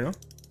clicked there, no?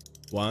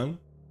 1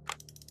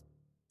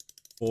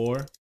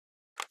 4.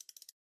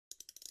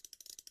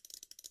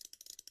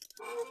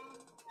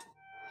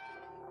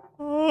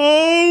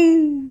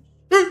 Oh,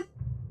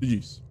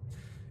 jeez.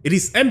 It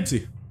is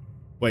empty.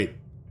 Wait,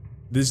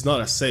 this is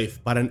not a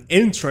safe, but an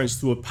entrance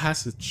to a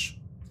passage.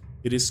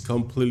 It is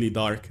completely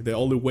dark. The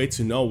only way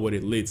to know where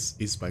it leads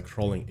is by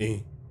crawling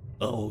in.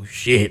 Oh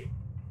shit.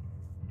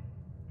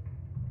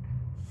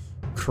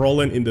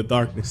 Crawling in the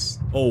darkness.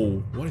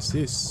 Oh, what is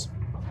this?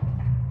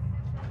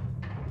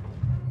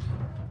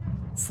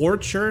 4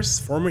 chairs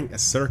forming a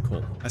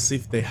circle, as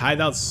if the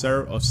hideout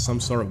serve as some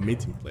sort of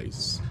meeting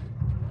place.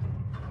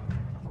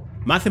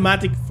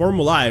 Mathematic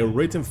formulae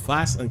written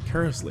fast and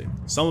carelessly.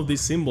 Some of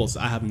these symbols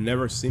I have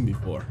never seen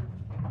before.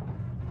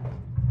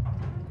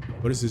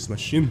 What is this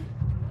machine?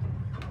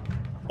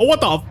 Oh,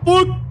 what the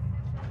fuck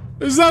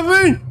is that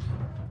thing?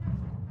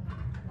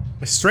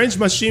 A strange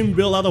machine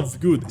built out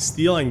of wood,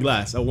 steel, and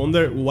glass. I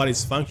wonder what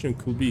its function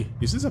could be.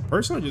 Is this a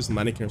person or just a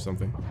mannequin or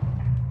something?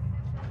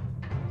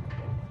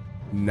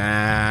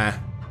 Nah.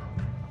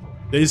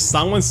 There's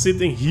someone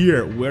sitting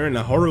here wearing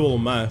a horrible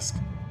mask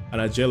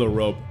and a yellow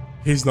robe.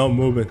 He's not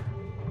moving.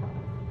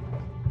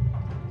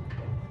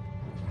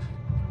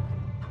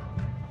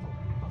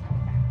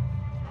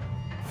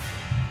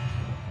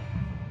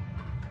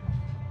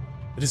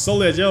 It is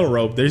only a yellow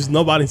robe. There is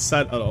nobody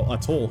inside at all.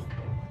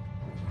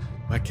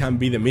 What can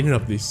be the meaning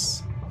of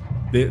this?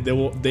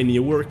 They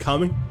knew we were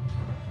coming.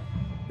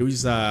 It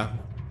was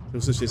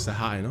just a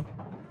high, no?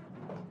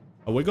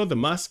 Oh, we got the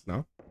mask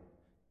now.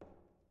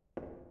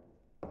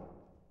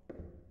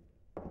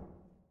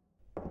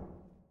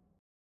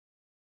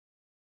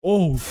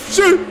 Oh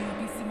shit!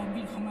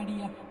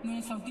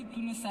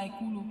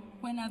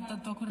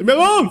 Leave me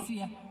alone!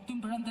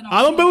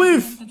 I don't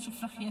believe!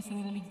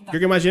 Creo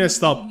que imagine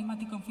stop.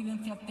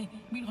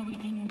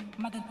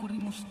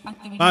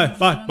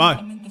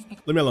 Bye.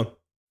 Leave me alone.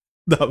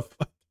 The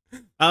fuck?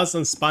 I have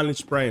some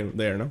Spanish brain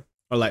there, no?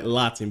 Or like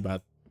Latin,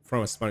 but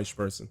from a Spanish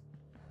person.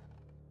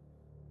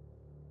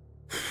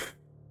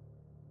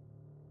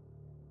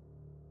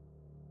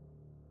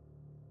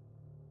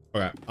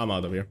 Okay, I'm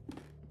out of here.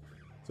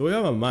 So we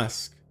have a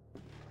mask.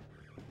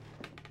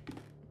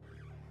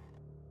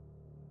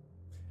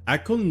 I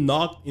could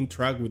not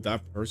interact with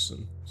that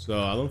person, so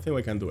I don't think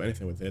we can do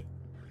anything with it.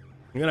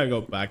 I'm gonna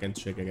go back and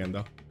check again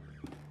though.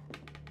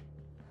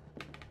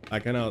 I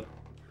cannot.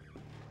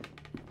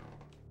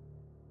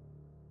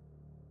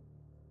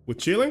 We're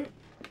chilling?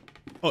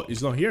 Oh,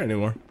 he's not here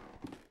anymore.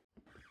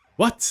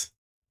 What?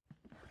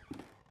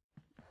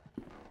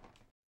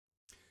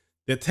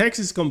 The text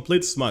is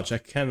complete smudge. I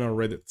cannot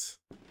read it.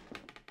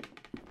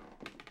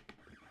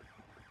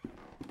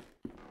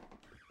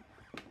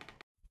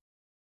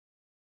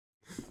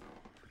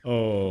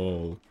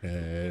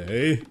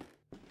 Okay.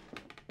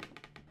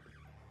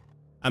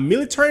 A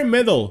military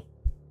medal.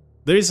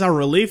 There is a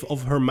relief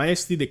of Her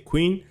Majesty the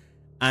Queen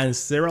and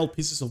several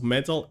pieces of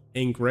metal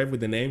engraved with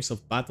the names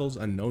of battles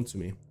unknown to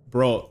me.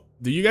 Bro,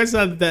 do you guys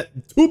have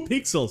that? 2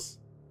 pixels.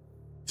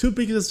 2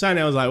 pixels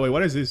shiny. I was like, wait,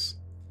 what is this?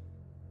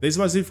 This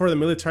must be for the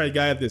military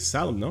guy at the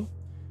asylum, no?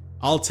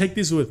 I'll take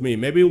this with me.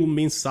 Maybe it will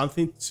mean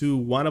something to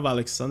one of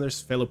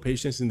Alexander's fellow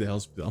patients in the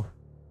hospital.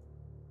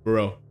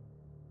 Bro.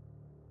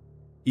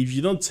 If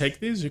you don't take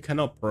this, you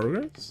cannot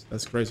progress?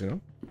 That's crazy,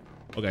 no?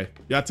 Okay,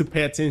 you have to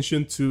pay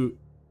attention to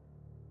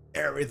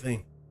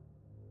everything.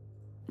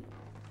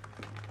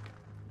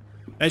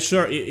 And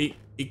sure, it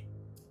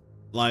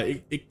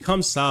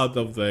comes out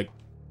of the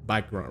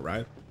background,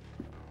 right?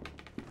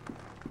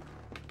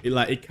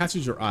 It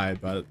catches your eye,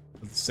 but at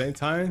the same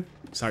time,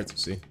 it's hard to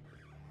see.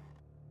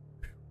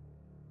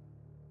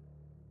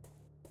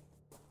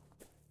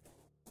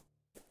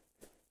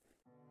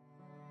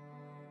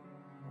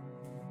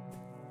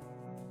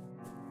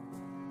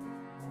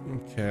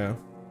 Okay,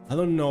 I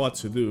don't know what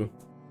to do.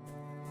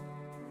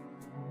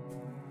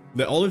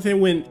 The only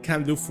thing we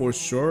can do for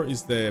sure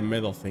is the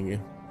metal thingy.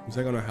 Is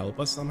that gonna help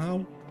us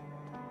somehow?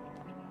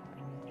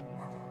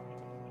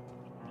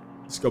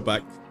 Let's go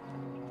back.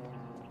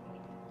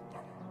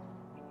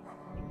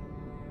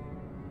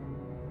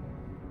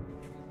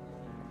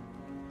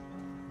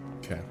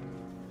 Okay.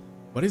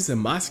 What is the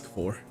mask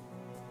for?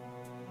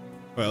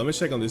 Well, let me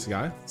check on this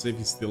guy, see if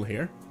he's still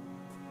here.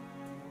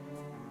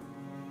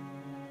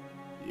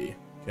 Yeah,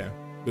 okay,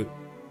 good.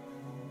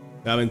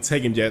 I haven't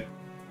taken him yet.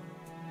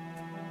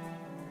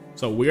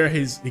 So where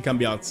he can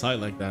be outside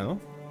like that, huh?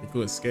 He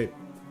could escape.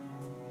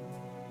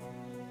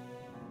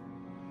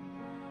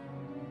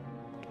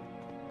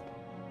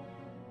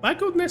 My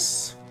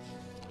goodness.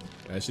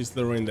 Yeah, she's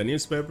still reading the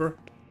newspaper.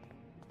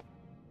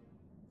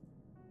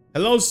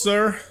 Hello,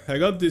 sir. I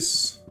got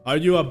this. Are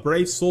you a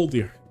brave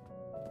soldier?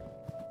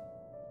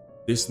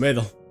 This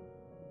medal.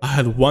 I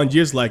had one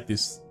just like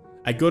this.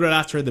 I got it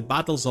after the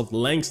battles of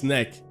Laing's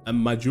Neck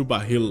and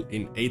Majuba Hill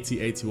in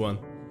 1881.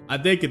 A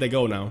decade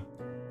ago now.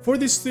 For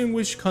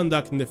distinguished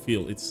conduct in the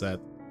field, it said.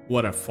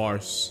 What a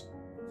farce.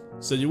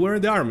 So you were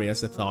in the army,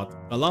 as I thought.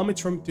 Allow me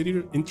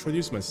to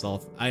introduce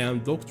myself. I am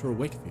Dr.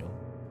 Wakefield.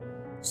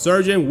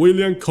 Sergeant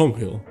William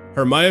Conghill,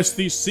 Her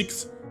Majesty's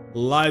 6th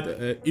Light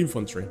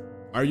Infantry.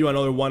 Are you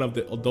another one of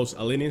those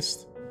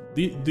alienists?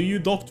 Do you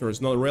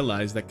doctors not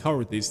realize that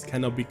cowardice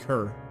cannot be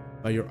cured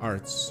by your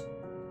arts?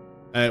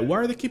 Why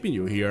are they keeping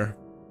you here?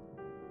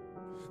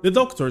 The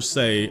doctors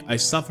say I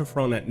suffer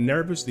from a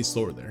nervous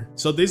disorder.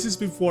 So this is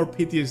before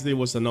PTSD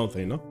was a known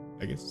thing, no?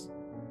 I guess.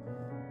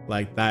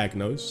 Like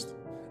diagnosed.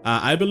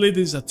 I believe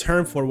this is a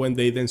term for when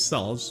they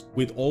themselves,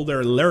 with all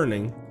their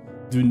learning,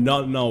 do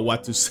not know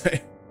what to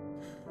say.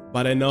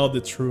 But I know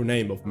the true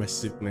name of my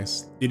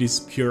sickness. It is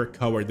pure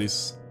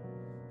cowardice.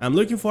 I'm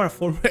looking for a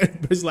former...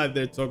 It's like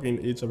they're talking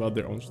each about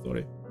their own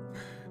story.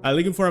 I'm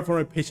looking for a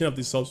former patient of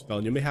this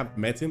hospital. You may have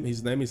met him.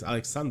 His name is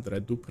Alexandre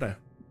Dupré.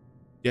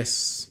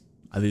 Yes,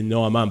 I didn't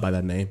know a man by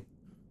that name.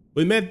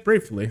 We met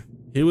briefly.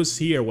 He was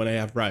here when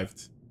I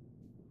arrived.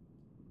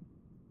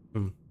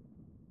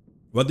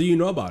 What do you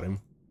know about him?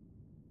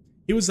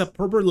 He was a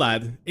proper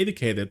lad,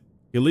 educated.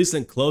 He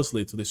listened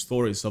closely to the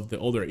stories of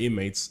the other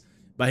inmates,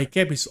 but he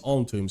kept his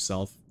own to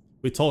himself.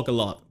 We talk a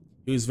lot.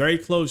 He was very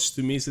close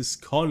to Mrs.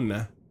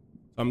 Conne.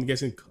 I'm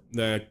guessing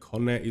the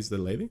Conne is the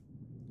lady?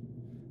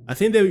 I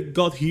think they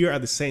got here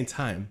at the same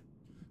time,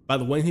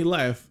 but when he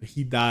left,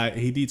 he died.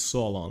 He did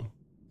so alone.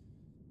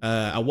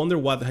 I wonder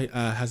what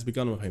has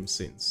become of him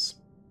since.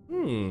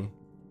 Who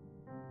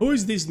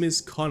is this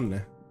Miss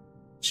Conne?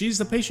 She's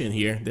the patient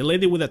here, the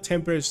lady with a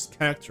temperate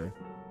character.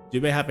 You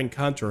may have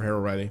encountered her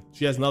already.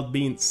 She has not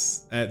been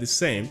the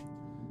same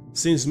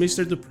since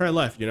Mr. Dupré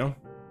left, you know.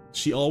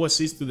 She always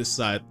sits to the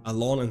side,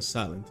 alone and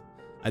silent.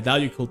 I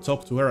doubt you could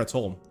talk to her at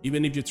all.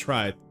 Even if you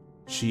tried,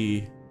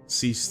 she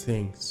sees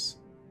things.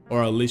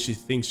 Or at least she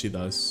thinks she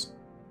does.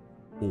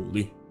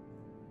 Holy.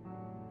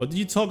 What did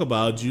you talk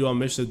about, you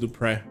and Mr.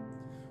 Dupré?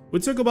 We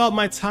talk about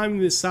my time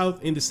in the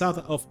south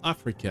of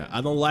Africa.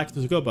 I don't like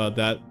to talk about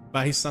that,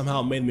 but he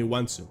somehow made me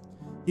want to.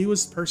 He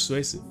was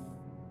persuasive.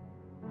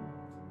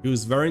 He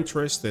was very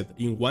interested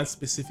in one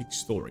specific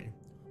story,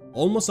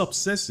 almost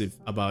obsessive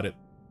about it.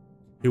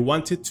 He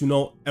wanted to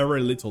know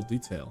every little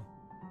detail.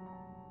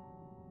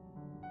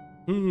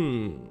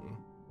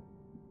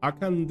 How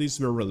can this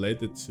be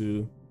related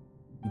to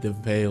the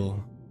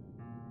veil?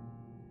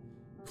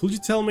 Could you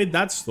tell me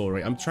that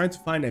story? I'm trying to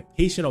find a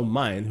patient of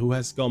mine who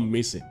has gone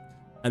missing,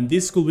 and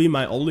this could be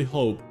my only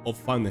hope of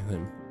finding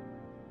him.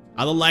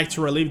 I don't like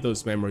to relive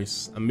those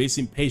memories. A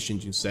missing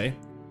patient, you say?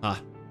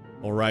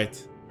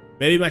 Alright.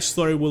 Maybe my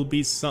story will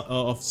be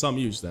of some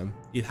use then.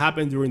 It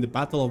happened during the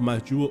Battle of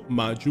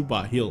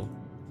Majuba Hill.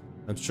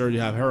 I'm sure you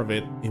have heard of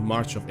it, in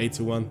March of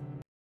 81.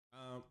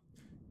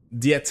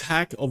 The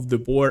attack of the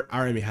Boer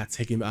army had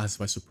taken us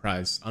by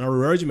surprise, and our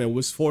regiment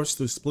was forced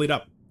to split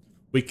up.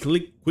 We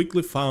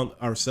quickly found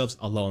ourselves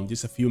alone,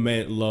 just a few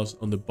men lost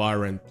on the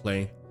barren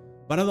plain.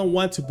 But I don't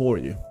want to bore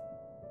you.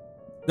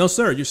 No,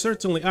 sir, you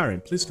certainly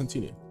aren't. Please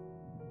continue.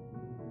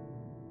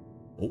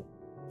 Oh.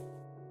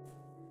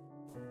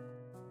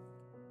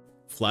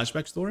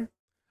 Flashback story?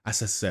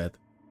 As I said,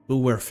 we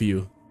were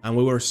few, and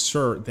we were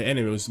sure the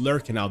enemy was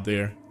lurking out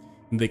there.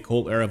 In the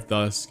cold air of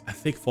dusk, a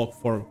thick fog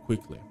formed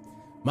quickly,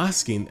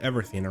 masking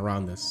everything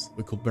around us.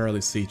 We could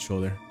barely see each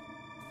other.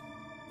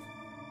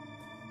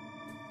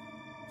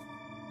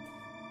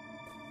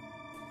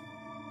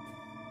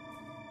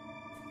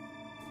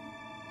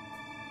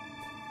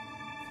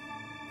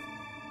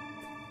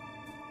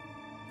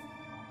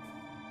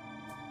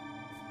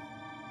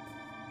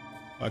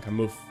 I can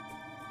move.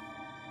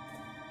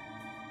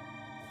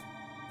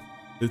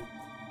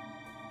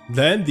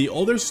 Then the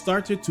others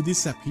started to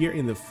disappear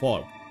in the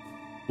fog,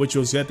 which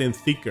was getting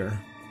thicker.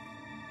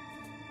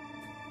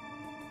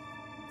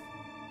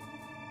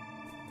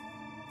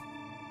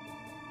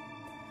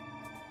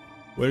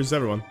 Where's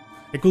everyone?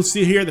 I could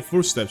see here the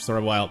footsteps for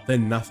a while,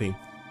 then nothing.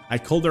 I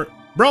called her.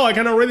 Bro, I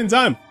cannot read in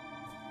time!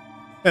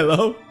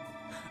 Hello?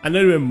 I'm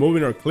not even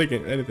moving or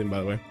clicking anything,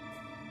 by the way.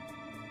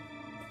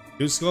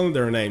 He was calling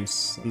their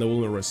names, and they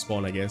wouldn't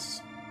respond, I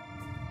guess.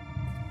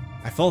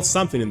 I felt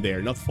something in there,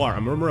 not far,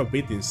 a murmur of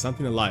beating,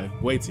 something alive,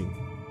 waiting.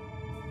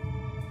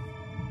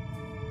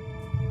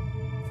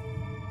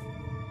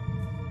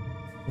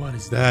 What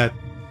is that?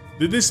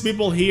 Did these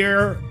people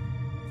here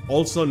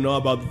also know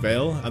about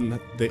Veil and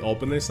they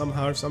opened it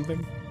somehow or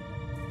something?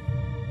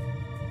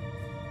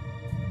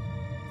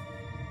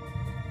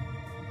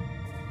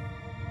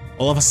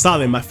 All of a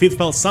sudden, my feet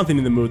felt something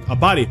in the mood. A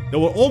body. They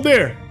were all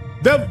there.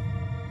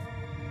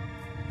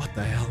 What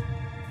the hell?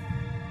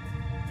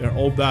 They're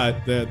all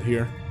dead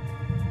here.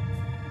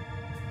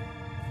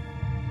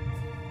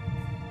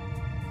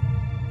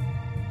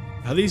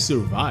 How did he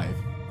survive?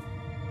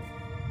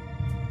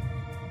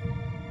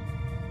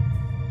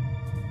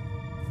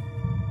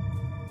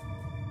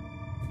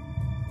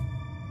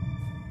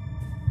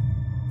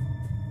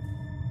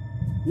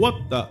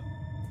 What the?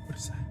 What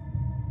is that?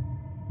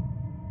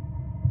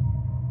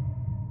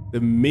 The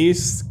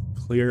mist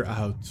clear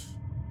out.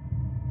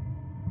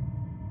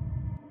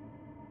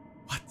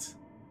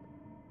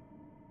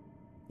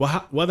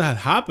 What had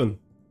happened?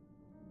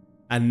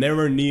 I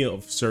never knew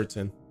of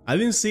certain. I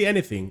didn't see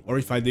anything, or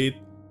if I did,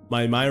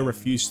 my mind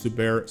refused to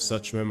bear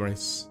such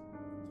memories.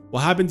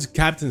 What happened to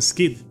Captain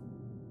Skid?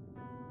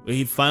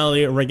 He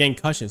finally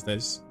regained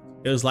consciousness.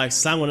 It was like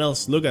someone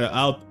else looking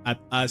out at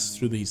us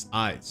through his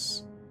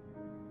eyes.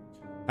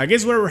 I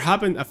guess whatever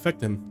happened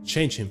affected him,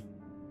 changed him.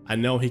 I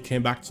know he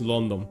came back to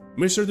London.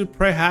 Mr.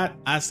 Dupree had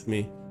asked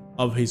me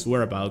of his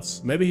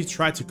whereabouts. Maybe he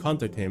tried to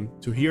contact him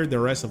to hear the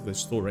rest of the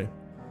story.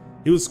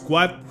 He was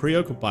quite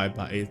preoccupied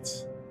by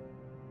it.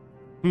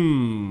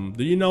 Do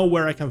you know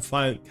where I can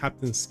find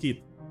Captain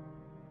Skid?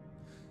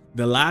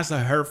 The last I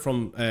heard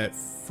from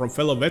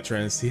fellow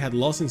veterans, he had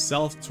lost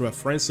himself through a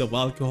frenzy of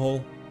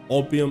alcohol,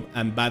 opium,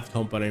 and bad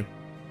company.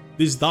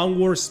 This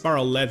downward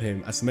spiral led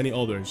him, as many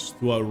others,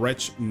 to a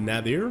wretched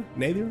nadir?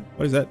 Nadir?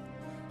 What is that?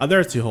 A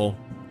dirty hole,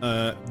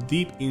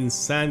 deep in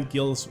St.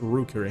 Giles's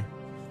Rookery,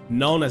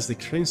 known as the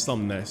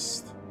Crimson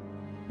Nest.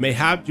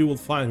 Mayhap you will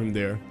find him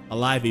there,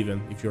 alive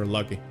even, if you're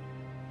lucky.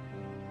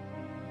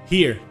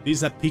 Here, this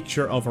is a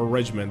picture of a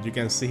regiment. You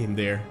can see him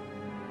there.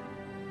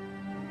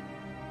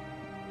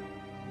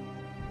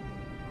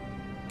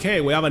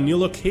 Okay, we have a new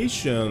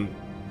location.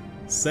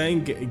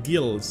 St.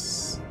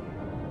 Giles.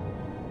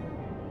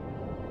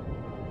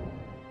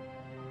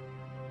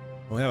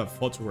 We have a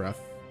photograph.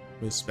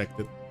 We inspect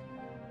it.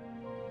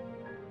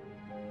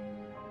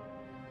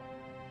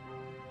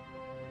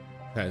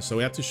 Okay, so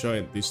we have to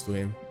show this to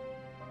him.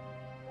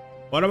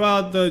 What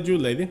about you,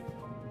 lady?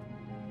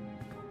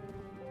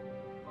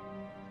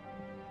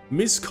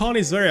 Miss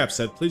Connie is very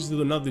upset. Please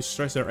do not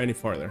distress her any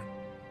further.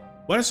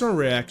 What is her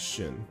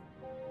reaction?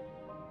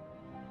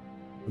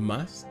 The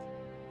mask?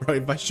 Bro,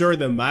 if I show her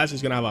the mask,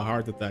 she's gonna have a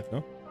heart attack,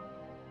 no?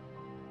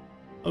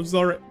 I'm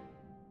sorry.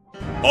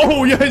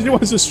 Oh, yeah, she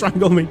wants to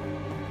strangle me.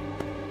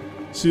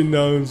 She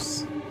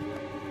knows.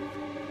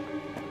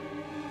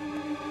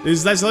 This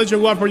is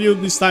Isolation 1 for you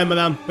this time,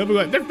 madam. Here we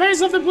go. The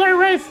face of the Blair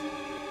Wraith!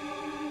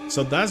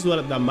 So that's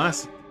what the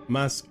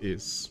mask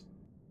is.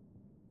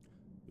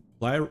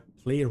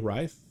 Play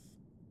Wraith?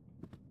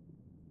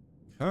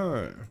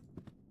 Huh.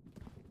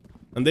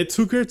 And they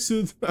took her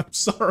to... I'm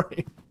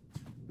sorry.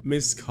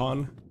 Miss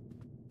Con.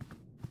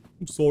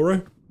 I'm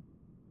sorry.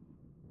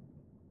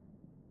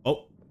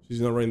 Oh,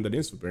 she's not reading the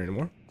newspaper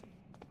anymore.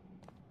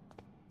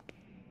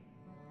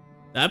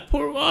 That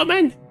poor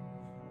woman!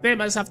 They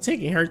must have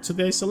taken her to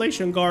the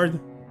isolation guard.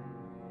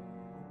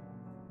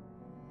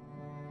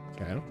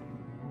 Okay.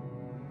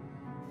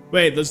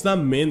 Wait, does that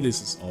mean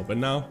this is open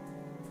now?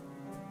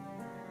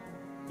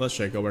 Let's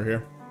check over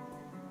here.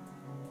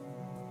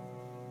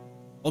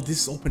 Oh,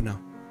 this is open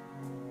now.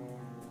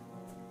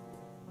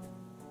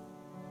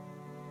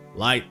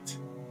 Light.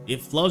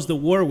 It flows the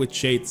war with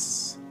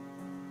shades.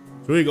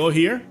 Should we go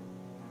here?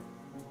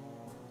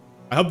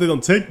 I hope they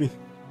don't take me.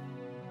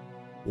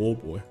 Oh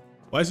boy.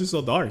 Why is it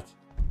so dark?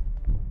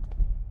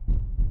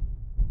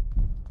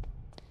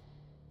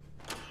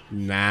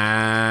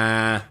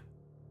 Nah.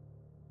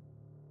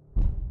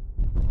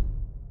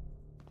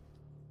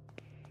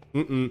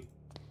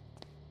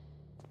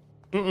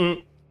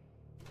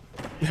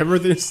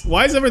 Everything's...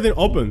 Why is everything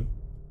open?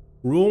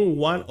 Room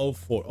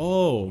 104.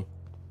 Oh.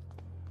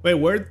 Wait,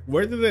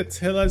 where did they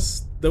tell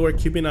us they were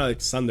keeping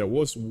Alexander? It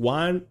was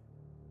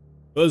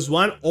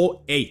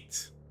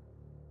 108.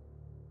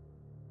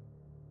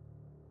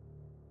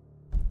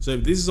 So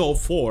if this is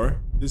 04,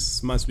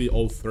 this must be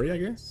 03, I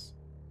guess.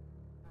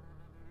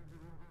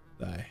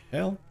 The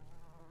hell?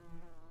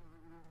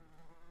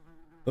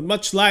 Not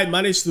much light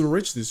managed to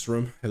reach this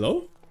room.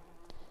 Hello?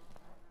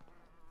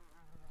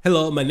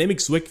 Hello, my name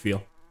is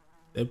Wakefield.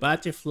 The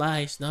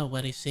butterfly is not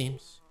what it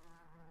seems.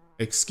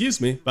 Excuse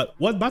me, but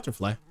what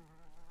butterfly?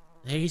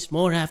 There is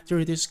more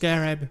after the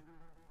scarab.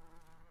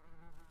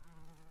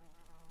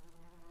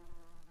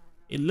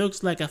 It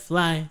looks like a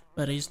fly,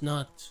 but it's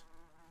not.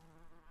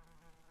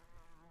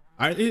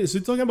 Is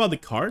he talking about the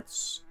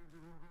cards?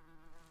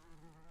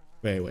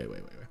 Wait.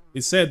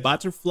 It said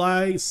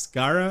butterfly,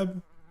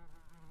 scarab.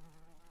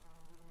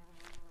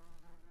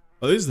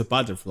 Oh, this is the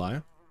butterfly.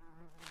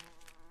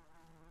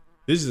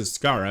 This is the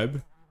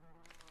scarab.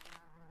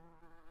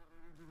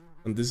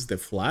 And this is the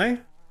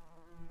fly.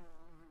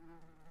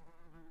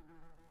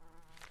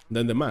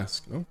 Then the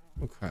mask, no?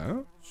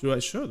 Okay. Should I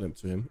show them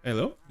to him?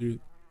 Hello?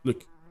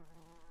 Look.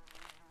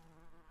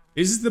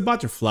 This is the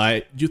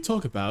butterfly you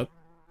talk about.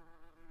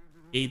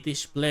 It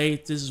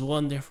displays these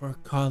wonderful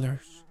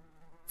colors.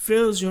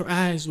 Fills your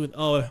eyes with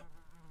awe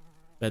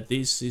But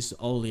this is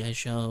only a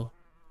show.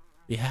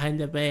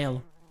 Behind the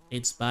veil,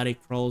 its body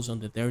crawls on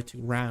the dirty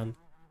ground,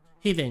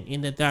 hidden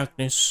in the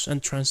darkness,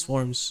 and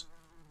transforms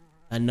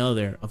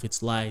another of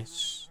its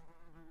lies.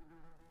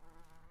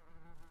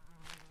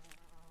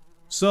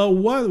 So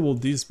what will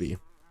this be?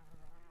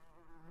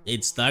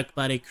 Its dark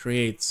body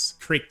creates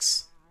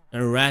creaks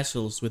and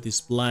wrestles with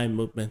its blind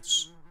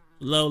movements.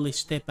 Slowly,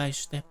 step by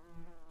step,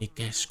 it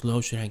gets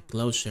closer and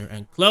closer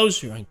and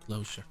closer and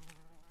closer.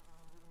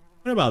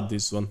 What about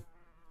this one?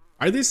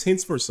 Are these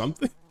hints for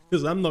something?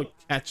 Because I'm not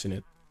catching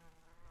it.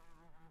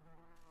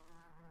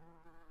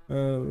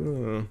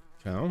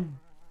 Come.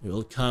 It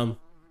will come.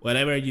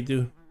 Whatever you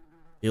do,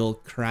 it will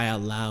cry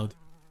out loud,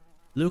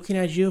 looking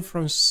at you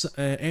from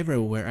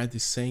everywhere at the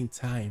same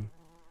time.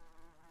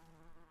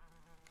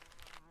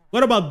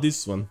 What about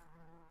this one?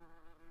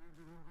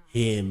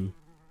 Him.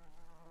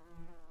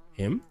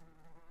 Him?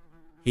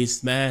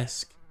 His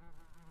mask.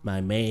 My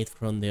mate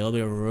from the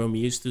other room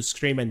used to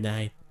scream at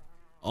night.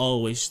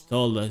 Always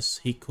told us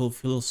he could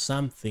feel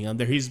something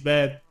under his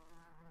bed.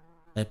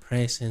 A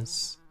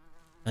presence.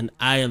 An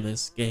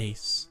eyeless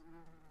gaze.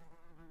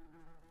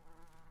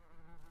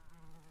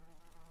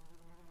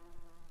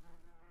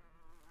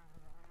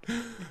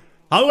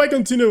 How do I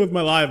continue with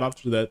my life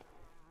after that?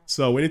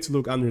 So we need to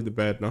look under the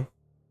bed now.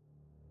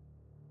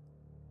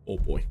 Oh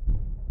boy.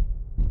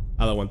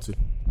 I don't want to.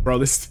 Bro,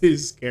 this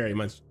is scary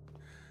much.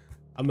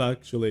 I'm not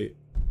actually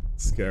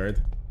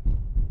scared.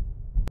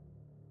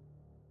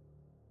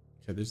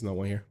 Okay, there's no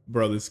one here.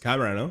 Bro, this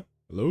camera, no?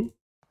 Hello?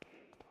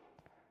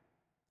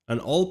 An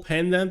old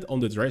pendant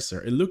on the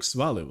dresser. It looks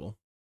valuable.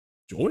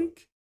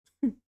 Joink?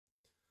 So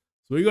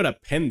we got a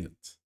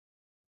pendant.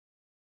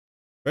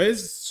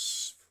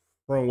 It's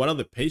from one of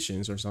the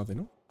patients or something,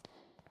 no?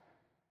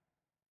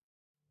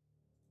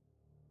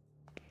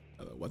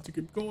 I don't want to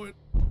keep going.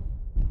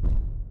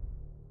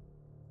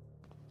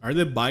 Are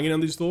they banging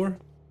on this door?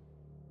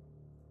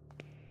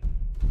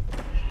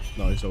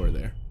 No, it's over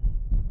there.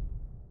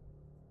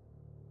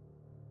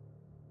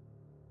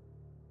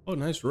 Oh,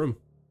 nice room.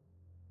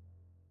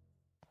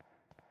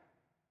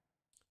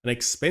 An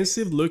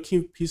expensive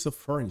looking piece of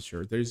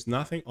furniture. There is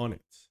nothing on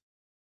it.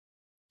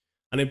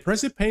 An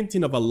impressive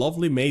painting of a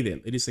lovely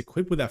maiden. It is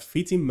equipped with a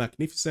fitting,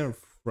 magnificent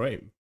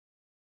frame.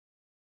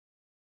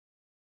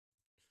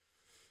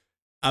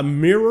 A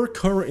mirror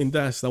covered in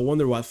dust. I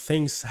wonder what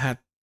things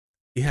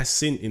it has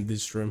seen in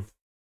this room.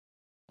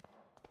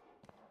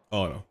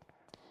 Oh no.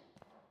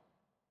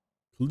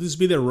 Could this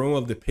be the room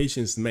of the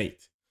patient's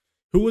mate,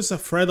 who was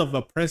afraid of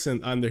a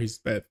present under his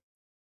bed?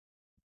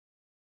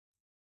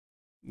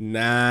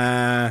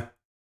 Nah.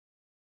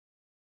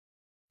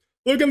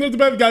 Look under the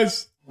bed,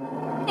 guys.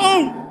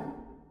 Oh!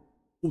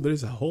 Oh,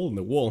 there's a hole in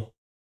the wall.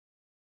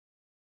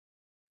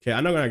 Okay,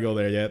 I'm not gonna go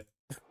there yet.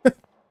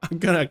 I'm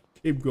gonna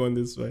keep going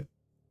this way.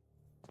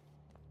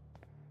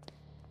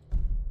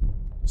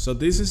 So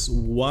this is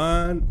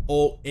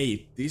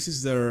 108. This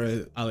is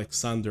the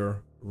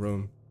Alexander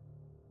room.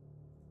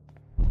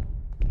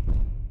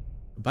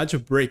 A bunch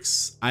of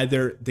bricks.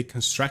 Either the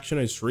construction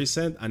is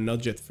recent and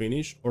not yet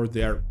finished, or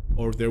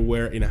they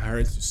were in a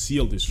hurry to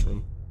seal this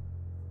room.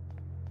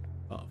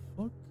 Oh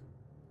fuck.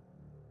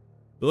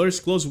 The door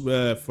is closed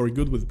for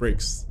good with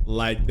bricks,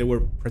 like they were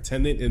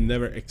pretending it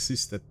never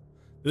existed.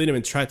 They didn't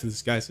even try to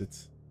disguise it.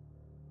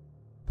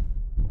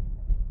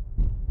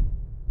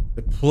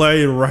 The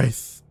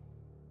playwright.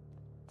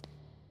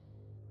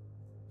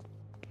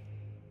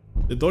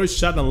 The door is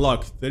shut and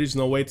locked. There is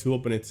no way to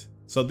open it.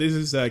 So this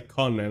is a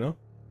con, you know?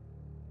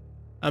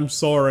 I'm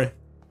sorry.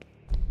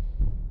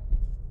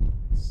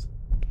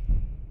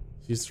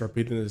 She's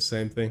repeating the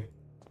same thing.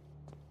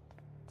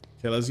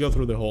 Okay, let's go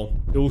through the hole.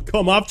 It will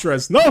come after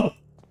us. No!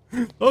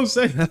 Don't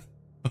say that.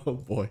 Oh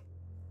boy.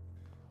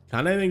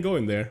 Can I even go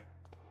in there?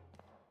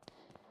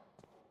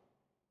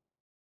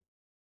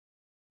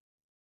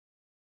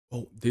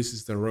 Oh, this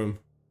is the room.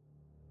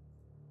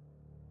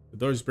 The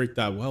door is bricked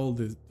out. Why will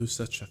they do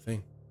such a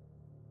thing?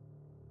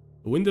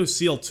 The window is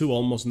sealed too.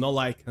 Almost no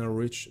light can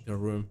reach the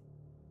room.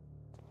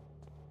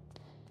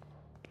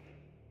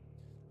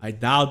 I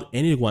doubt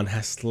anyone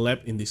has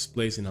slept in this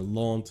place in a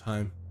long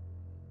time.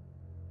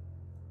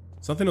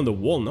 Something on the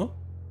wall, no?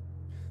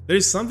 There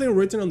is something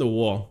written on the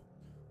wall.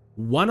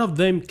 One of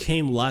them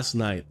came last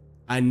night.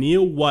 I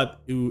knew what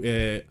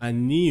it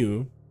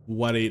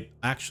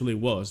actually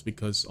was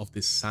because of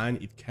the sign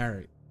it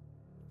carried.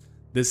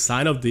 The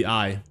sign of the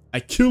eye. I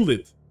killed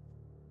it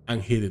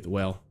and hid it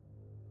well.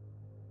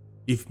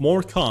 If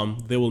more come,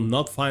 they will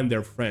not find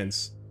their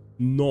friends,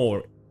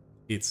 nor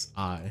its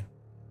eye.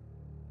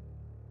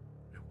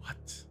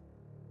 What?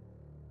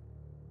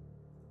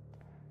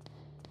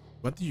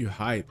 What do you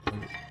hide?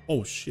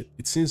 Oh shit,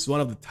 it seems one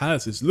of the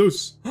tiles is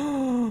loose.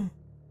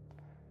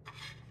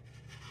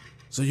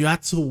 So you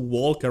had to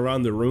walk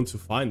around the room to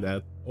find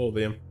that. Oh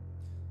damn.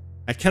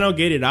 I cannot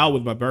get it out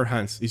with my bare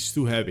hands. It's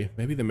too heavy.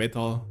 Maybe the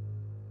metal.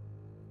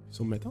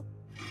 Some metal?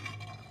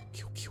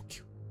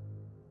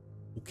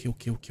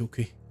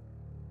 Okay.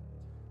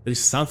 There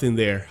is something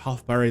there,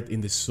 half buried in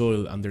the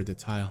soil under the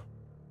tile.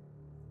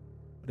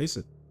 What is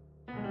it?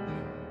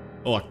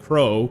 Oh, a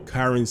crow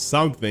carrying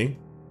something.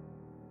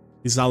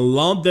 It's a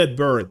long dead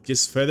bird,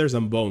 just feathers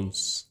and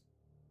bones.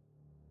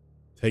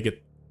 Take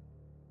it.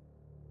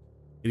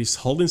 It is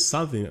holding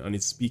something on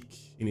its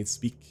beak, in its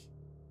beak.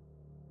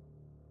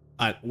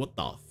 What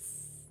the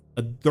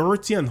a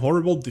dirty and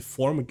horrible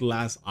deformed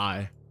glass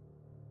eye.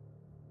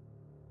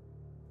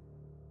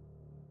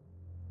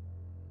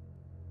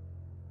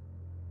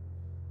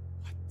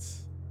 What?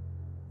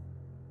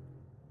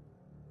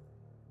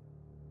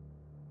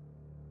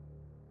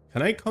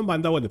 Can I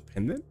combine that with a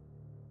pendant?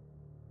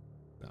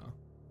 No.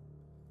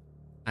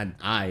 An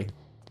eye.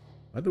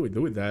 What do we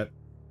do with that?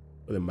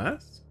 With a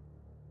mask?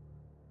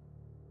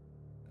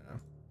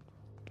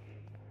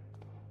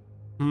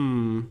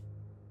 No.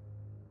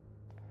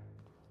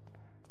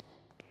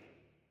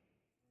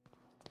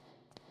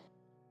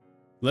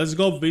 Let's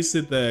go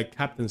visit the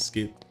captain's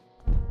kit.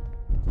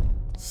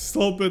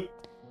 Stop it.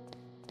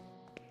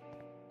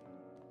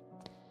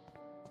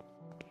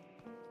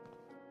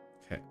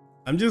 Okay.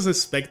 I'm just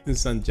expecting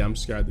some jump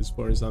scare at this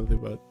point or something,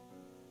 but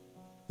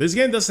this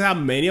game doesn't have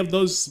many of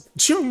those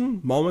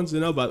moments,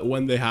 you know, but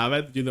when they have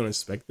it, you don't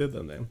expect it,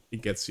 and then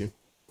it gets you.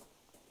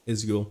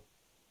 It's good.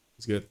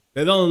 It's good.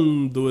 They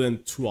don't do them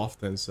too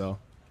often, so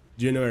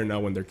you never know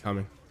when they're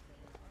coming.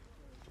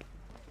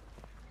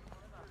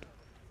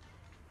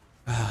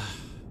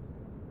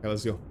 Okay,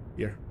 let's go.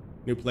 Here.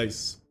 New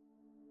place.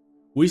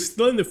 We're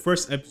still in the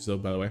first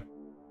episode, by the way.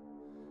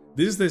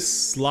 This is the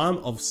slum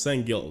of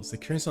St. Giles. The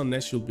Crimson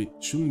Nest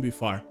shouldn't be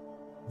far.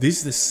 This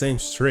is the same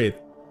street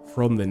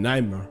from the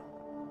nightmare.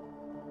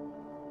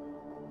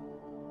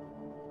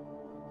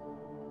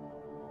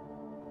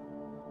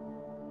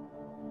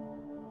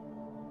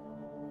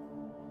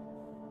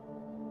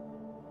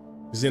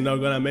 Is he not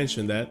gonna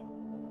mention that?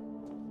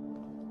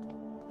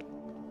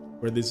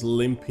 Where this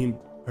limping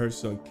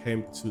person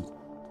came to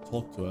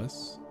talk to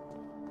us.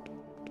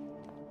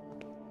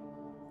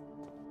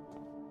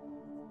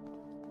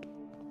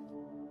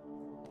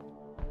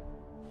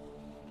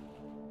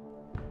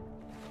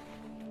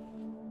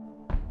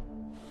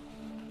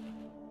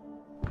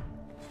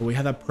 So we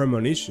had a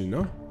premonition,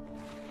 no?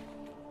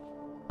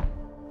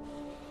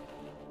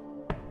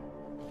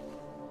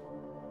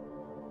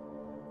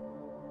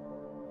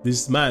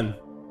 This man,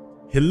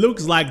 he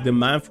looks like the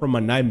man from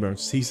a nightmare.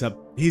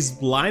 He's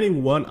blind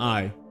in one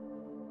eye.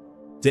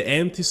 The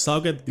empty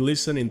socket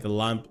glistens in the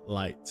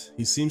lamplight.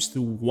 He seems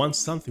to want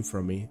something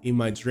from me. In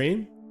my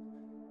dream,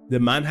 the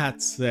man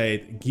had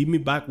said, "Give me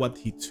back what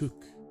he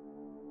took."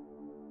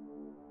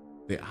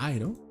 The eye,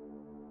 no?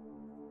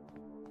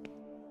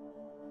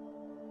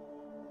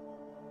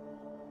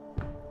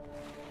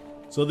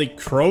 So the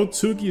crow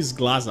took his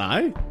glass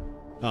eye?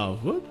 Oh,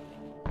 what?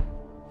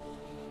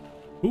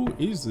 Who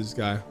is this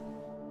guy?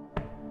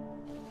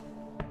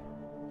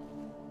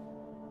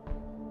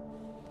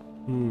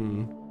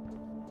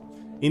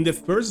 In the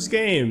first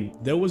game,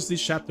 there was this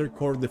chapter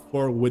called The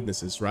Four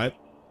Witnesses, right?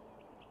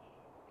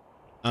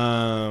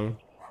 And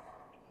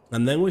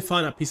then we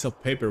found a piece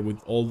of paper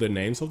with all the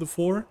names of the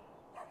four.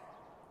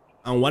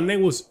 And one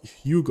name was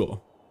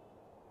Hugo.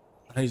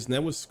 And his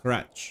name was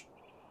Scratch.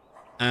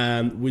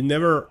 And we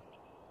never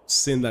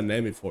seen that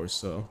name before,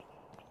 so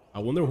I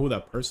wonder who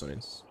that person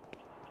is.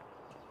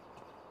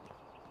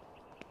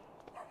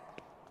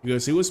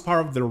 Because it was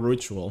part of the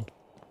ritual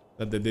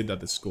that they did at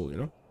the school, you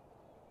know?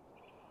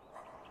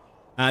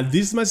 And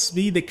this must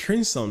be the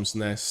Crimson's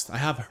Nest. I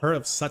have heard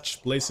of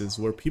such places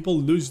where people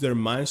lose their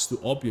minds to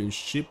opium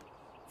shipped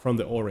from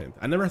the Orient.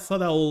 I never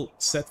thought I would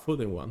set foot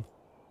in one.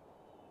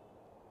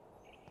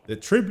 The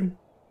Tribune.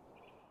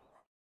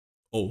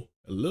 Oh,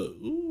 hello.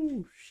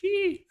 Ooh,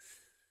 shit.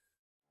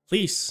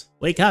 Please,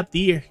 wake up,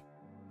 dear.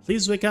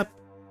 Please wake up.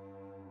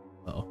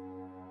 Uh-oh.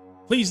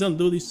 Please don't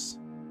do this.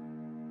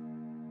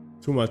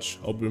 Too much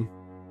opium.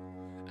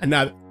 An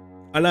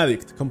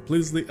addict,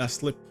 completely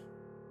asleep.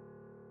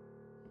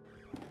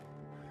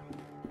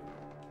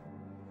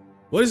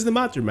 What is the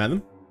matter,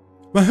 madam?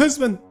 My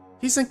husband,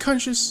 he's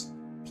unconscious.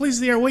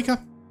 Please, dear, wake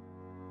up.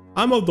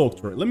 I'm a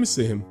doctor. Let me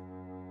see him.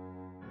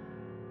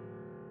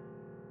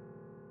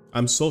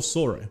 I'm so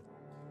sorry.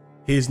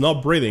 He is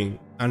not breathing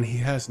and he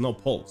has no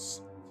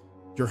pulse.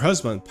 Your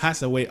husband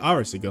passed away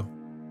hours ago.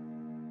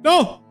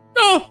 No!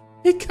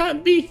 No! It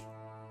can't be!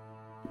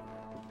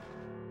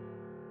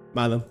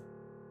 Madam.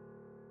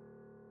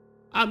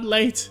 I'm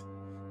late.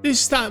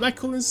 This time I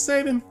couldn't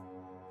save him.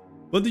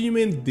 What do you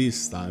mean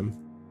this time?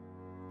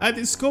 I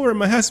discovered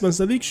my husband's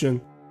addiction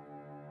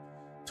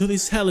to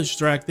this hellish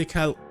drug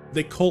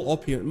they call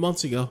opium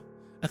months ago.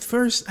 At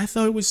first I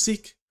thought he was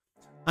sick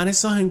and I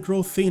saw him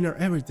grow thinner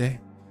every day.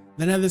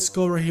 Then I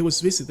discovered he was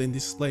visiting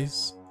this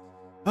place.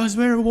 I was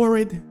very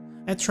worried.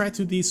 I tried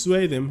to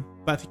dissuade him,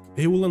 but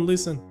he wouldn't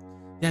listen.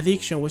 The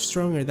addiction was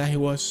stronger than he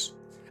was.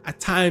 At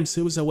times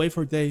he was away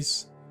for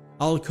days.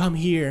 I'll come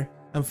here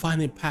and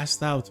find him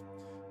passed out.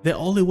 The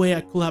only way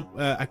I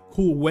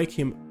could wake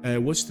him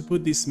was to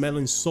put these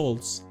smelling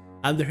salts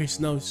under his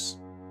nose.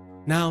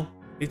 Now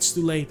it's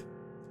too late.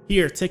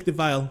 Here, take the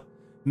vial.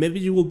 Maybe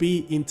you will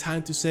be in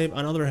time to save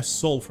another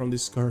soul from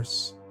this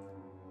curse.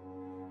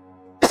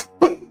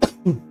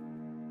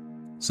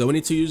 So we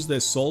need to use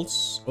the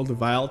salts of the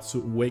vial to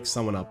wake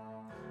someone up.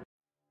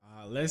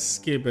 Let's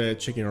keep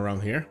checking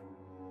around here.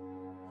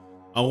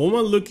 A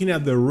woman looking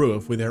at the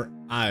roof with her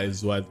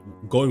eyes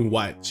going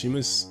white.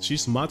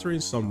 She's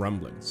muttering some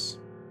rumblings.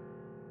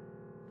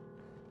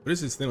 What is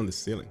this thing on the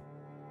ceiling?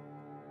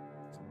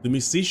 The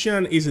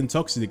musician is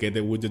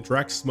intoxicated with the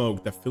dark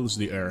smoke that fills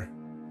the air.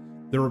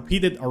 The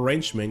repeated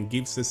arrangement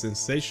gives the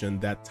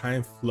sensation that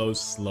time flows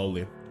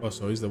slowly. Oh,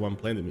 so he's the one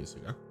playing the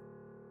music, huh?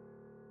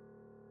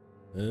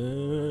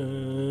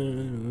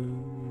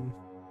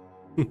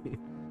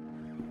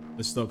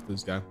 Let's talk to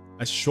this guy.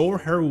 A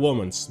short-haired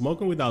woman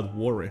smoking without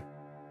worry.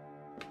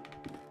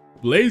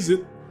 Blaze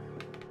it.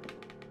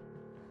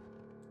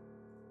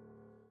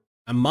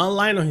 A man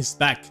lying on his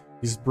back.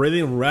 He's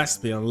breathing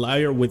raspy and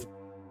layered with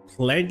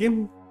plague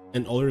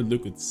and other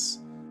liquids.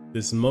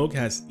 The smoke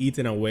has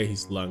eaten away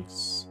his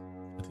lungs.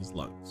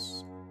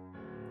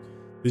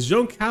 This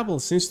young couple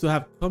seems to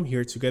have come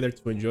here together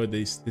to enjoy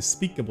this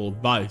despicable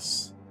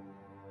vice.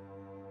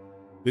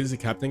 This is the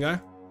captain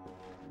guy.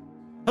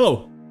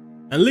 Hello.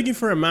 I'm looking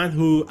for a man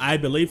who I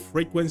believe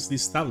frequents the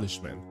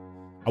establishment.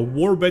 A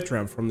war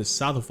veteran from the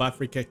south of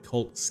Africa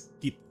called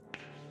Skip.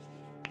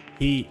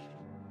 He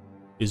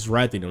is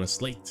writing on a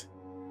slate.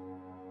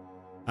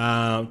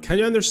 Can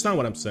you understand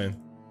what I'm saying?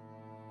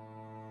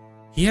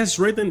 He has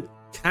written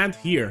 "can't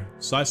hear,"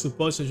 so I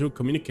suppose I should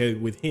communicate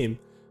with him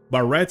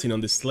by writing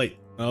on the slate.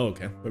 Oh,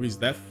 okay. Maybe he's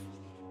deaf.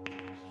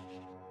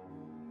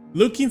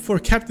 Looking for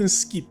Captain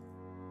Skip.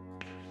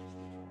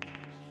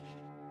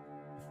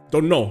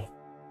 Don't know.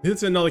 This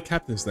is another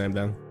captain's name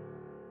then.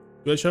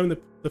 Do I show him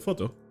the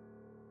photo?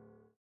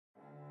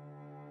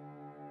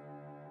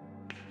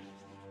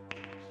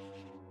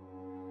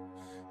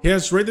 He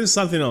has written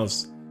something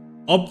else.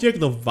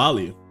 Object of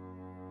value.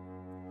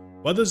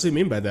 What does he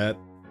mean by that?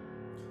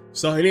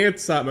 So he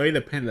needs maybe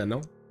the pendant,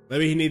 no?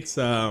 Maybe he needs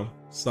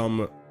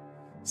some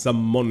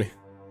money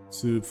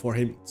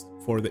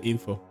for the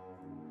info.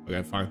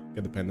 Okay, fine.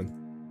 Get the pendant.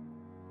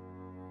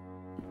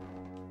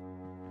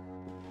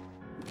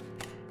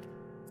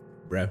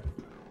 Bruh.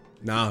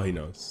 Now he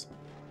knows.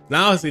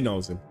 Now he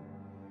knows him.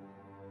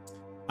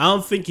 I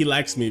don't think he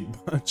likes me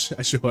much.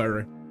 I should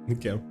worry.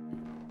 Okay.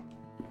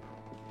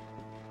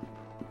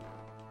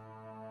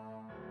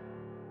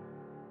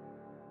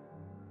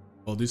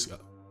 Oh, this guy.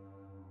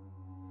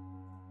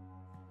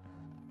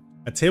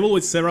 A table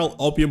with several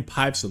opium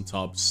pipes on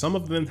top. Some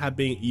of them have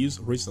been used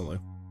recently.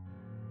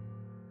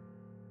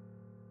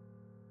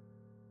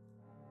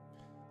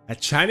 A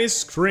Chinese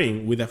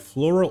screen with a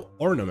floral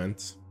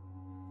ornament.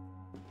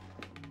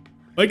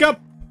 Wake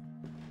up!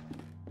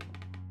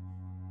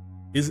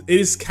 It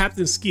is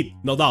Captain Skip,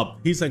 no doubt.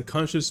 He's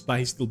unconscious, but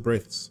he still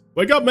breathes.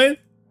 Wake up, man!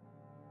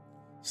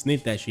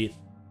 Sniff that shit.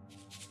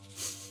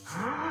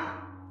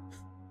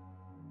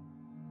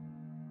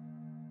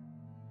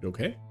 You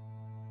okay?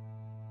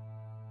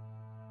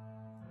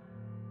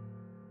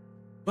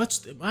 What's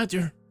the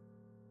matter?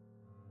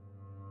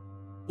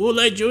 Who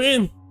let you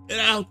in? Get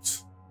out!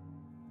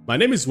 My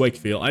name is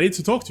Wakefield. I need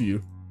to talk to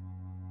you.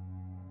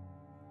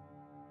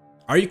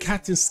 Are you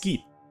Captain Skip,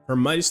 Her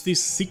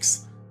Majesty's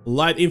 6th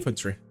Light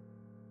Infantry?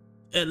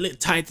 That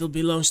title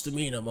belongs to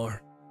me no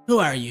more. Who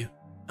are you?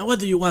 And what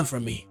do you want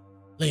from me?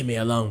 Leave me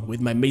alone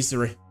with my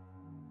misery.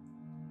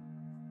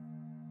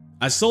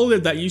 A soldier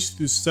that used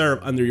to serve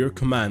under your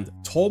command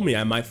told me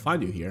I might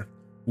find you here.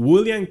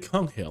 William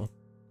Conghill.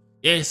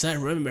 Yes, I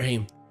remember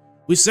him.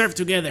 We served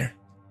together.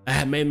 I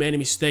have made many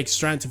mistakes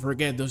trying to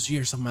forget those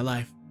years of my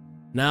life.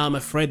 Now I'm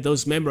afraid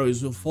those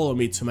memories will follow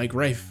me to my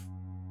grave.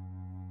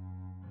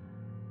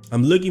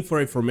 I'm looking for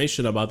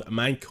information about a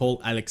man called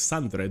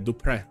Alexandre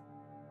Dupre.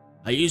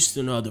 I used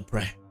to know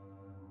Dupre.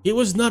 He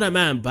was not a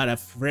man but a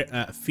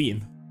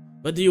fiend.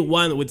 What do you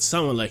want with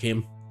someone like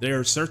him? There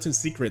are certain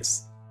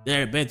secrets that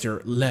are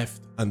better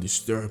left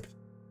undisturbed.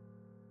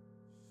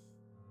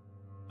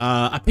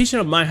 A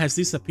patient of mine has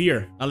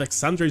disappeared.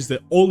 Alexandre is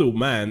the only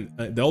one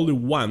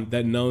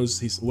that knows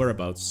his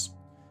whereabouts.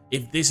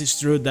 If this is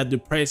true that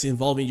Dupre is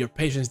involved in your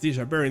patient's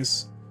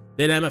disappearance,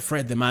 then I'm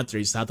afraid the matter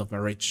is out of my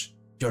reach.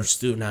 Yours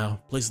too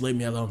now. Please leave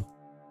me alone.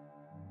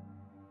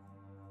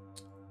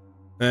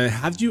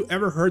 Have you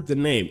ever heard the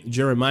name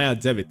Jeremiah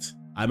Devitt?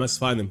 I must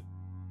find him.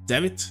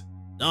 Devitt?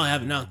 No, I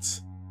have not.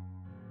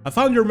 I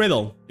found your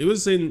medal. It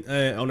was on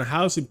a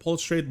house in Paul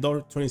Street,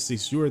 door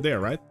 26. You were there,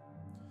 right?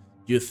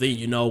 You think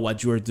you know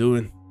what you are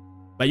doing,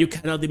 but you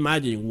cannot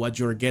imagine what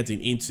you are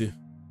getting into.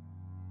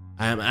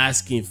 I am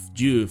asking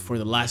you for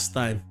the last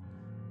time.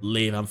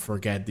 Leave and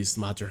forget this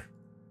matter.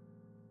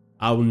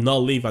 I will not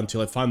leave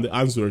until I find the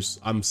answers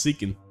I'm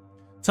seeking.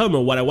 Tell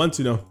me what I want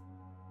to know.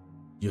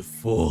 You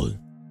fool.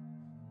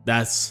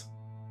 That's...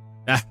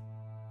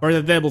 for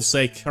the devil's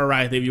sake.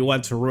 Alright, if you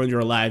want to ruin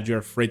your life,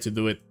 you're free to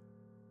do it.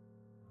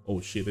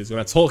 Oh shit, he's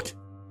gonna talk.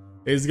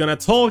 He's gonna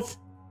talk.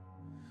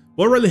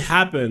 What really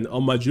happened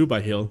on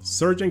Majuba Hill?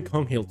 Sergeant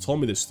Conghill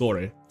told me the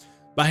story,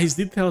 but his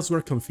details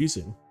were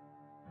confusing.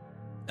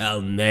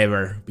 I'll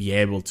never be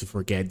able to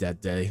forget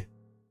that day.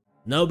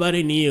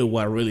 Nobody knew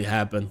what really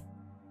happened.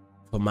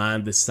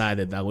 Command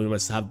decided that we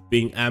must have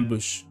been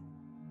ambushed.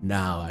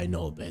 Now I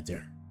know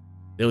better.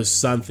 There was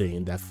something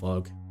in that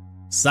fog.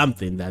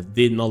 Something that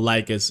did not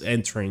like us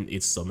entering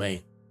its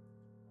domain.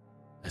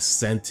 A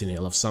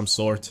sentinel of some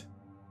sort.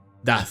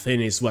 That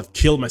thing is what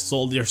killed my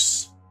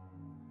soldiers.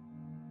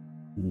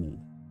 Ooh.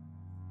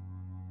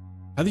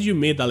 How did you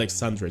meet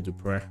Alexandre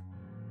Dupre?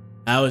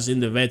 I was in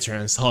the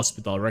Veterans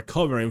Hospital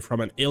recovering from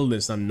an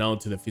illness unknown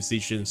to the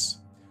physicians.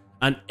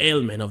 An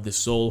ailment of the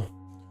soul.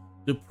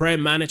 Dupre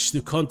managed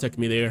to contact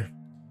me there.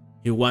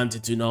 He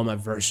wanted to know my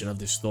version of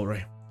the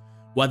story.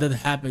 What had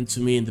happened to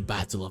me in the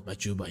Battle of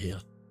Majuba Hill.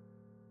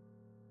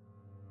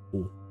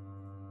 Ooh.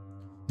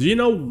 Do you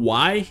know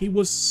why he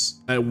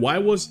was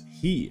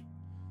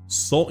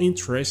so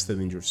interested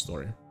in your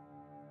story?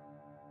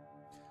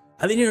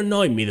 I didn't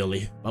know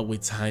immediately, but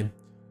with time,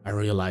 I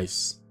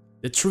realized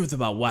the truth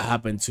about what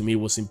happened to me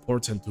was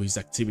important to his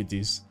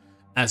activities,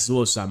 as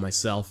was I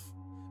myself.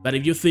 But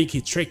if you think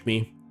he tricked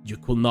me, you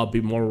could not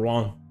be more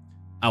wrong.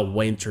 I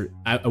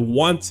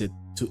wanted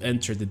to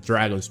enter the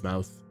Dragon's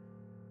Mouth,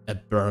 a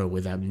bird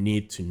without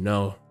need to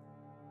know.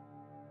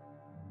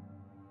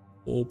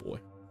 Oh boy.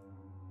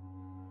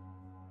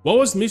 What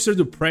was Mr.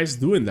 Dupre's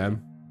doing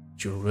then?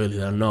 You really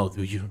don't know,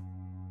 do you?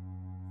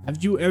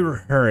 Have you ever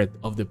heard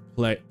of the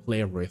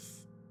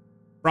Playrith?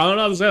 Bro, I don't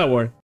know how to say that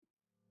word.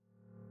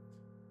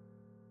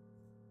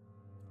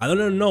 I don't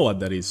even know what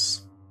that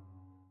is.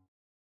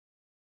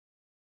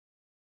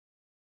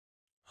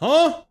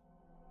 Huh?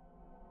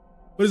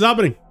 What is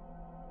happening?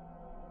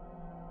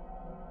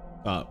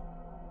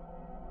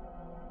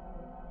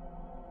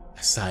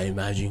 As I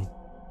imagine,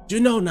 you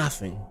know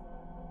nothing.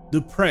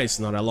 Dupre is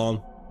not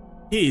alone.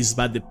 He is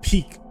but the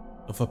peak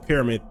of a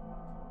pyramid,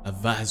 a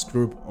vast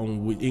group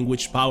in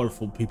which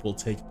powerful people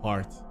take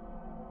part.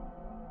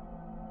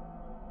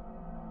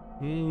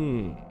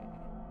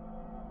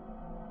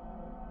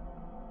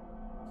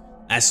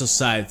 A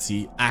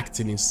society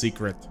acting in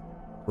secret,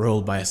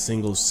 ruled by a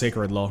single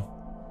sacred law.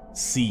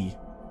 See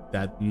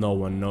that no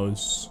one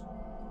knows.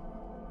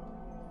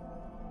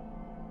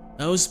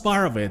 I was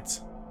part of it.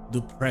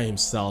 Dupre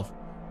himself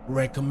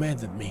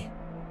recommended me.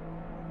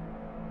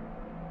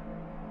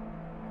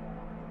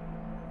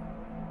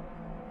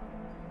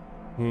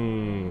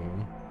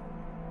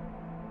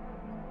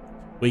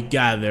 We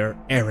gather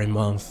every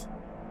month.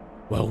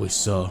 What we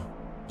saw,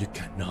 you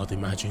cannot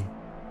imagine.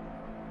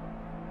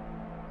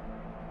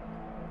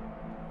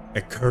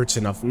 A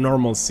curtain of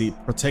normalcy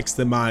protects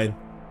the mind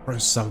from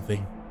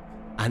something,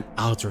 an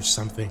outer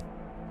something.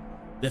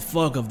 The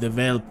fog of the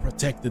veil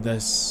protected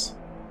us.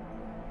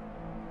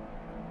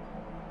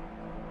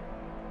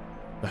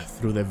 But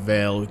through the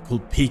veil, we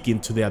could peek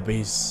into the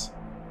abyss.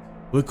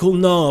 We could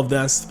know of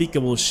the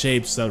unspeakable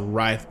shapes that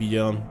writhe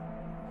beyond.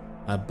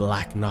 A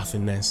black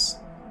nothingness,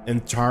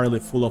 entirely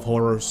full of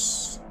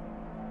horrors.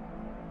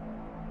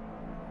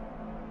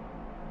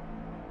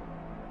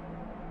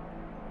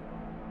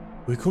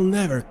 We could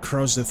never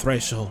cross the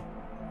threshold.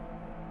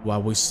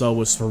 What we saw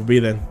was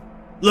forbidden.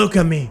 Look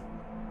at me!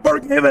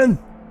 Forgiven!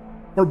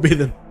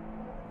 Forbidden.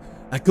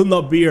 I could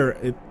not bear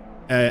it.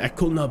 I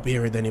could not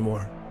bear it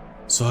anymore.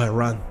 So I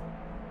ran.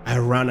 I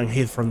ran and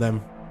hid from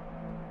them.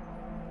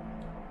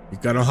 You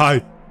cannot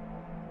hide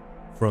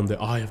from the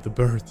eye of the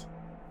bird.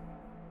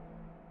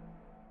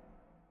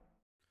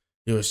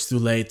 It was too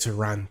late to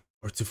run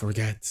or to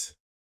forget.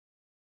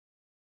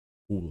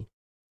 Ooh.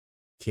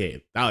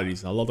 Okay, that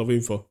is a lot of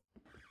info.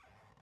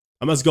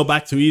 I must go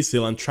back to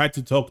Isil and try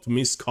to talk to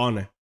Miss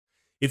Connor.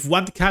 If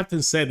what the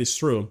captain said is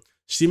true,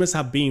 she must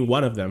have been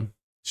one of them.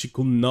 She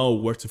could know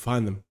where to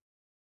find them.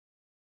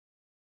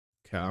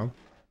 Okay.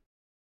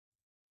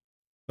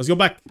 Let's go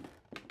back.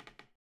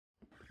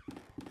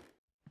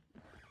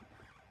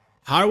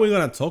 How are we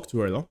gonna talk to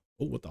her though?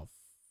 Oh, what the f...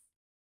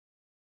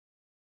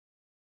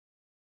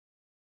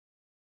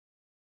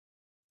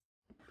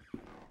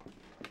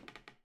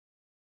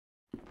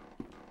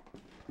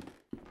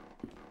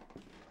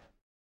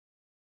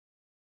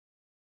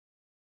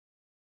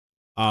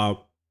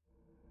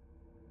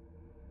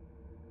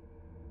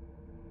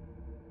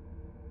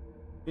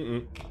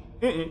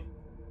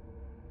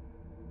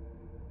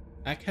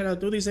 I cannot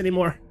do this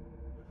anymore.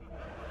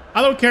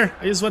 I don't care.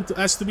 I just want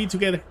us to be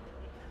together.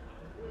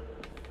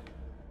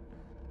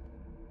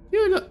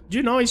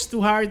 You know it's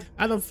too hard.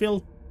 I don't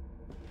feel...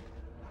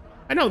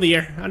 I know,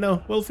 dear. I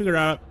know. We'll figure it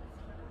out.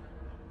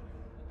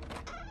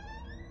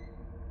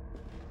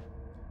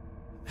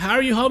 How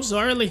are you home so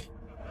early?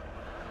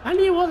 I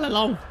knew all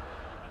along.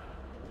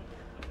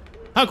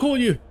 How cool are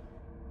you?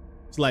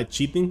 It's like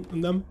cheating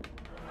on them.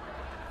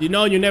 You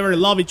know you never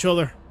love each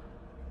other.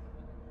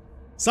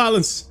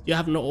 Silence. You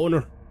have no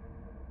honor.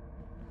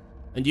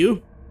 And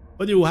you?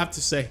 What do you have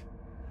to say?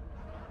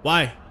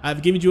 Why?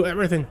 I've given you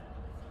everything.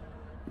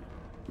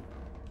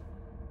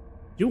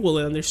 You will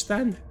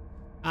understand.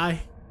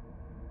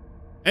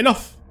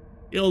 Enough!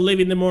 You'll leave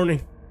in the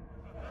morning.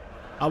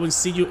 I will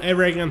see you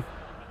ever again.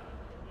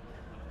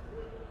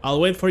 I'll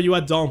wait for you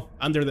at dawn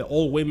under the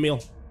old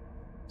windmill,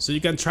 so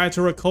you can try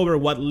to recover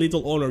what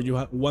little honor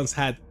you once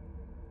had.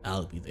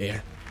 I'll be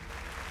there.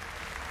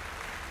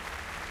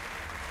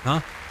 Huh?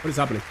 What is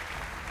happening?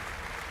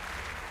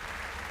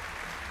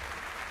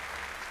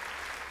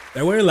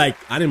 They were like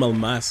animal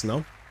masks,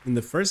 no? In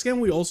the first game,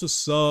 we also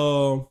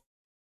saw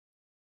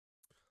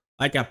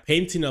like a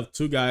painting of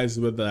two guys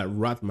with a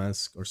rat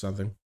mask or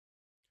something.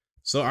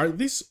 So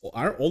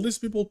are all these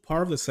people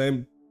part of the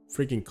same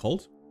freaking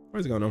cult? What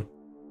is going on?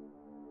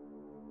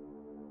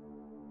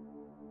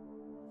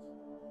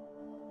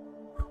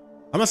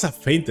 I must have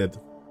fainted.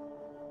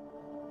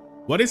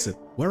 What is it?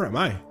 Where am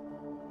I?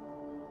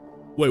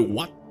 Wait,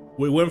 what?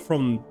 We went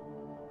from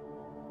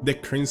the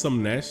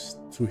Crimson Nest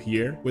to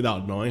here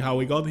without knowing how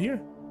we got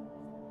here?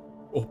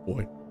 Oh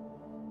boy.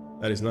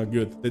 That is not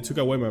good. They took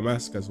away my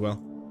mask as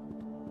well.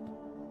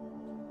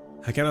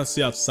 I cannot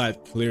see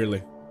outside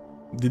clearly.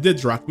 Did they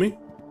drag me?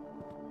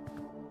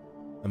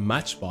 A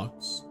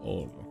matchbox?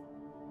 Oh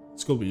no.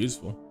 This could be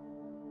useful.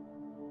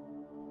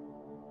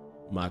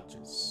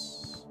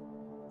 Matches.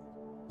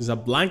 There's a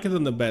blanket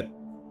on the bed.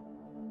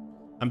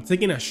 I'm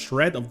taking a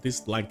shred of this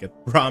blanket.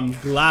 Bro, I'm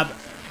glad.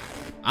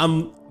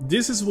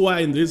 This is why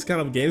in these kind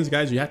of games,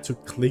 guys, you have to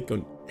click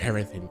on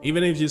everything.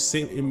 Even if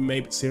it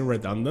may seem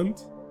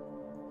redundant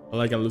or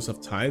like a loss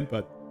of time,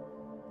 but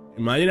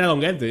imagine I don't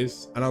get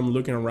this and I'm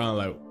looking around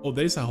like, oh,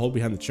 there's a hole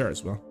behind the chair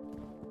as well.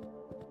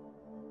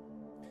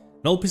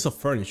 An old piece of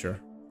furniture.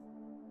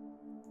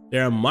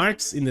 There are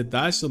marks in the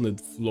dust on the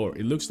floor.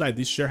 It looks like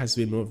this chair has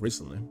been moved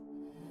recently.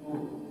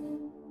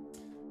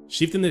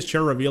 Shifting the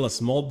chair reveals a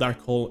small dark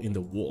hole in the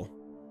wall.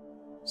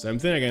 Same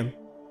thing again.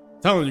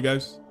 Telling you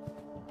guys.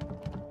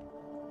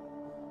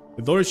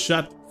 The door is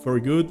shut for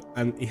good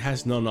and it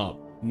has no knob.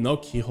 No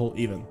keyhole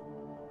even.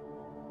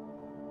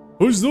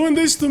 Who's doing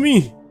this to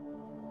me?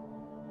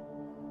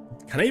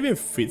 Can I even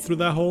fit through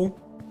that hole?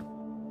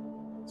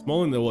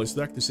 Small in the wall. It's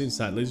dark to see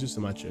inside. Let's use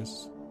the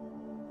matches.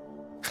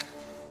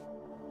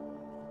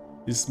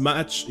 This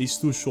match is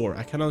too short.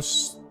 I cannot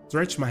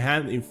stretch my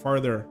hand in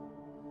further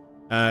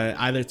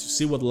either to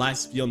see what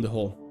lies beyond the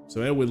hole. So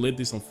maybe we lit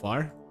this on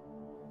fire.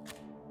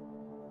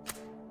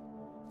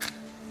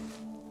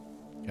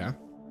 Okay.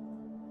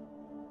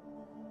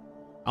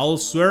 I'll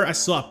swear I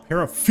saw a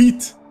pair of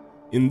feet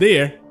in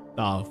there.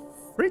 The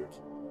frick?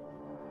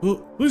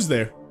 Who's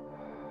there?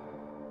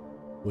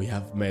 We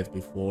have met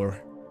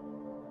before.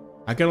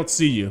 I cannot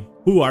see you.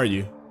 Who are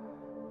you?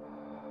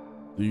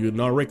 Do you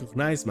not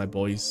recognize my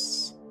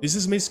voice? This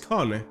is Miss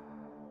Connie.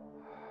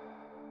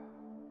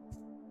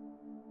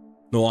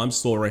 No, I'm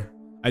sorry.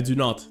 I do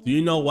not. Do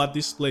you know what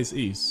this place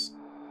is?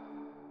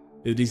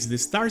 It is the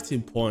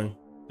starting point.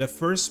 The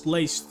first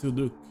place to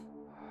look.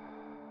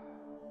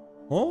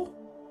 Huh?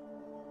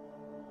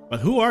 But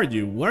who are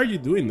you? What are you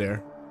doing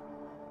there?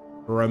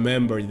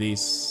 Remember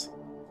this.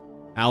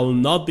 I will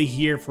not be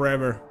here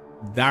forever.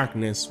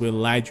 Darkness will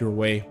light your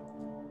way.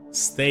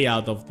 Stay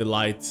out of the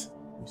light.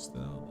 Stay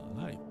out of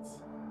the light.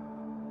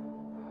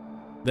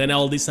 Then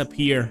I'll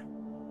disappear,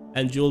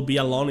 and you'll be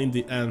alone in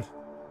the end.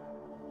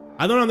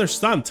 I don't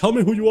understand. Tell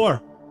me who you are.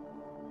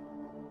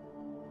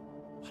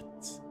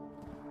 What?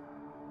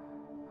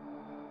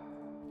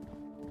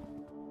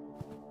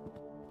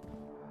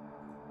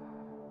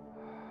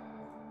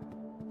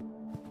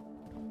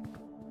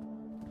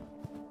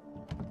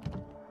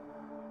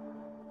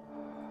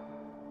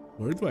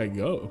 Where do I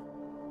go?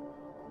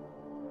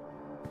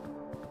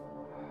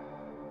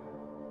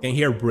 I can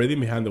hear breathing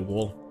behind the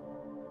wall.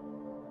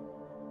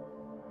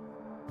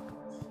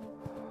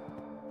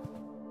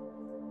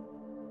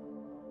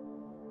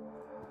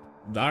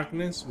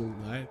 Darkness will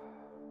light.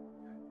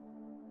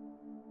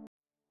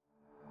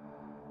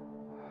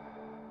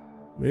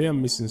 Maybe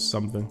I'm missing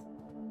something.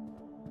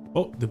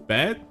 Oh, the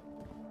bed?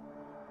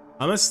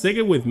 I must take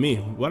it with me.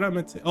 What am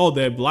I taking? Oh,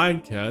 the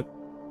blanket.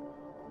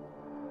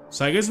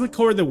 So I guess we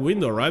cover the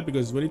window, right?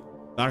 Because we need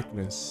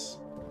darkness.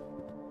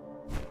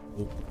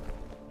 Oh.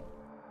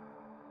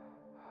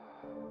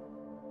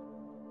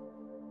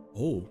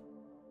 Oh.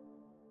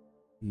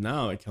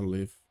 Now I can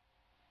leave.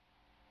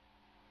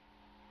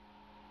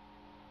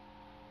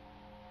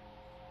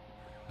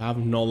 I have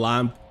no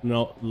lamp,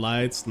 no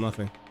lights,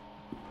 nothing.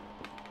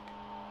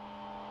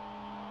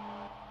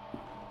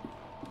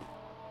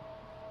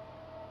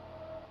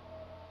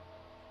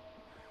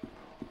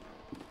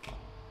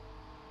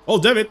 Oh,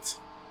 David!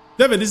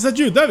 David, is that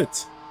you, David?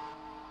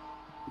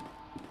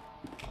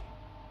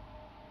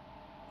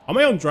 Am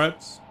I on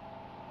drugs?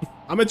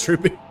 Am I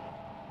tripping?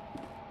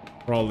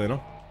 Probably,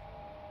 no?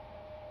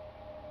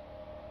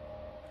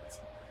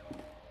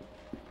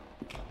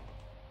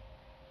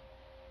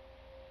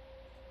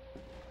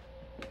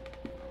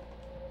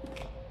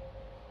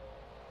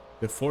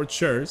 The 4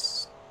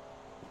 chairs.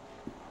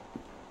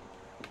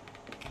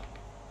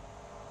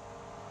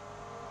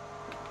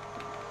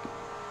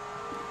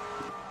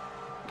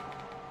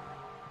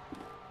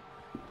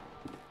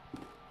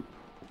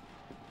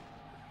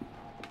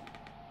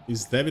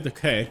 Is David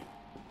okay?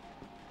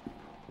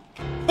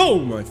 Oh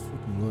my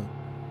fucking lord.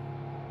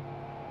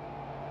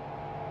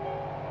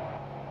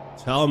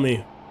 Tell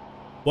me,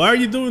 why are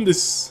you doing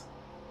this?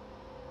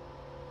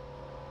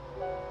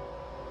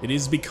 It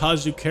is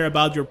because you care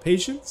about your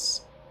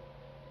patients?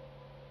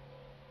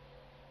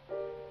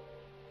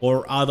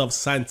 Or out of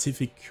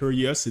scientific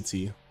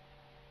curiosity?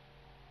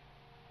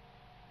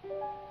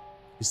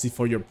 Is it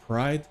for your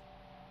pride?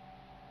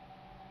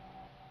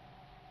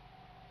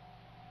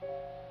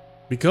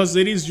 Because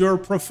it is your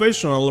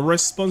professional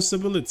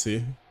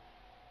responsibility.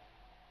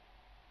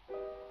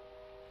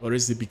 Or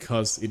is it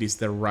because it is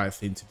the right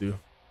thing to do?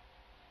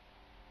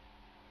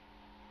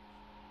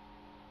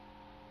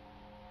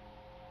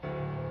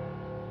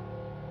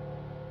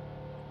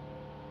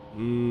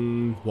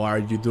 Why are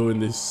you doing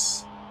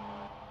this?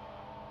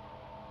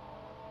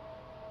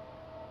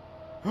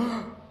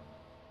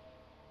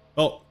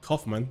 Oh,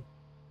 Kaufman.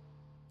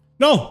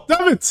 No,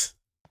 damn it!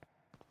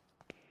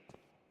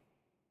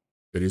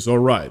 It is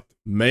alright.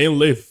 Main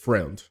live,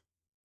 friend.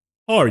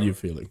 How are you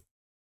feeling?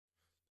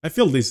 I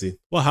feel dizzy.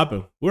 What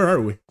happened? Where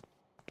are we?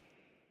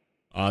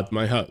 At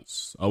my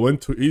house. I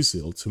went to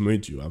Isil to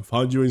meet you and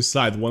found you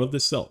inside one of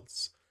the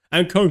cells.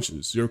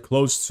 Unconscious, your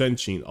clothes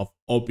stenching of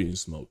opium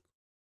smoke.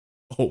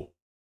 Oh.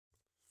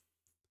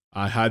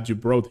 I had you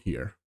brought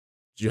here.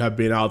 You have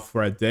been out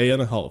for a day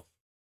and a half.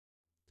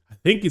 I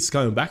think it's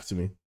coming back to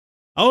me.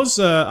 I was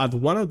at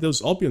one of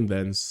those opium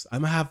dens. I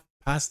might have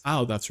passed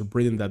out after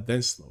breathing that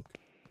dense smoke.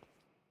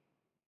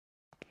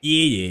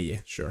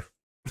 Yeah, sure.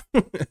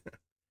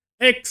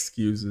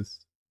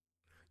 Excuses.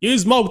 You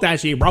smoked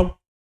that shit, bro.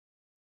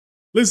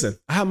 Listen,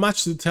 I have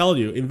much to tell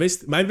you.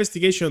 My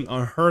investigation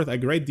unearthed a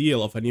great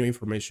deal of new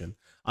information.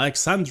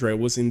 Alexandre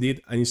was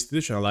indeed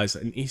institutionalized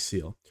in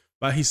Isil,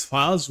 but his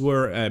files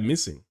were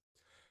missing.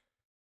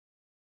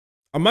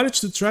 I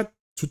managed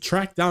to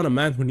track down a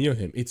man who knew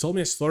him. He told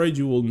me a story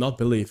you will not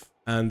believe.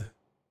 And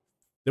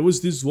there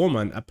was this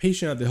woman, a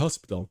patient at the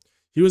hospital.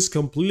 He was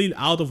completely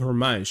out of her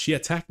mind. She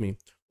attacked me.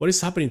 What is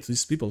happening to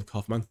these people,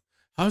 Kaufman?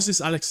 How is this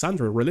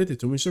Alexandra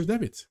related to Mr.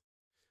 David?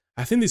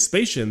 I think this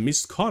patient,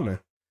 Miss Connor,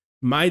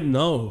 might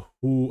know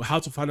how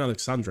to find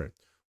Alexandra.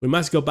 We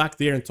must go back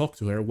there and talk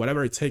to her,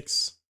 whatever it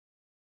takes.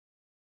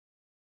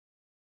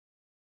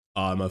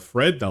 I'm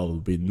afraid that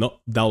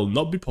will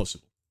not be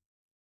possible.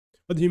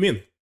 What do you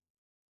mean?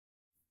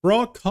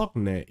 Frau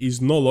Cockney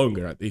is no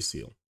longer at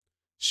Isil.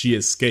 She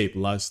escaped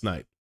last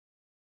night.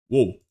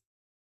 Whoa.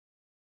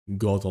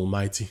 God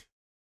almighty.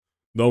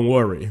 Don't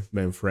worry,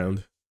 my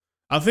friend.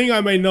 I think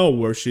I may know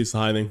where she's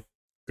hiding.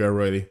 Get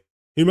ready.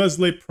 He must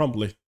leave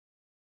promptly.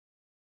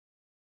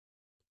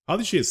 How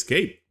did she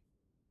escape?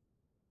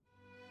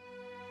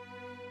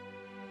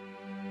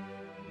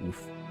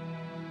 Oof.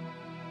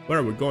 Where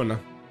are we going now?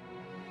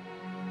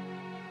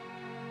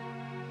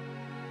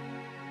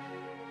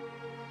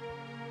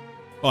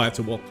 Oh, I have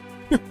to walk.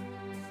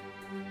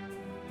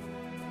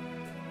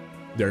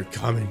 They're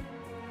coming.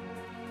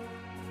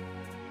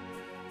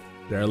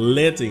 They're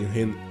letting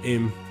him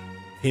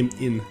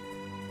in.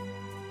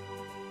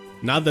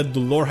 Now that the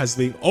door has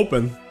been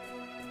opened,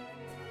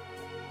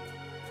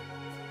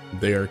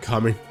 they are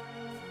coming.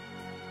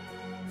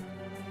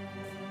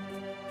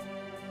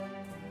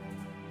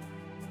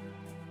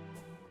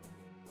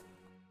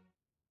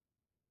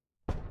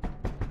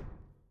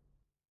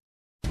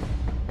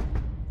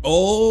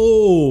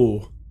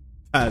 Oh,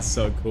 that's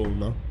so cool,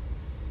 no?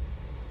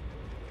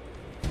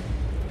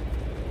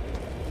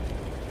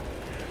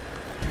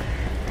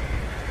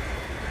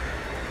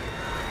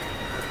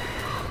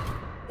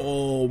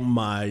 Oh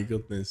my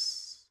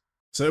goodness.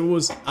 So it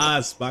was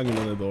us banging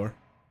on the door.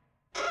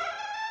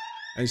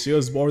 And she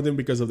was boarding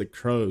because of the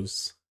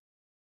crows.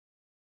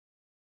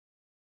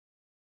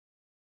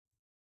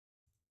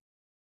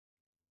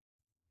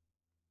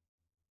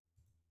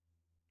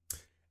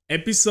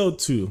 Episode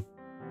 2.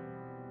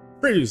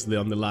 Previously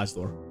on the last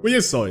door. We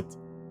just saw it.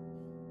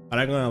 But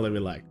I'm gonna leave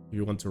it like, if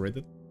you want to read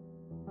it.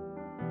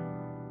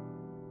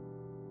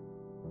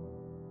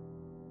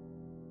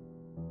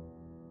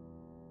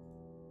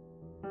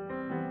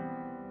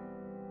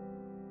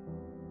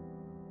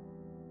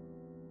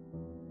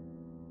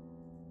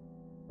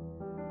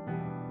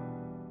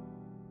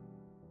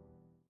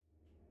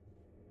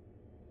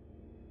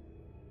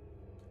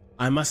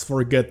 I must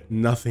forget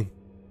nothing.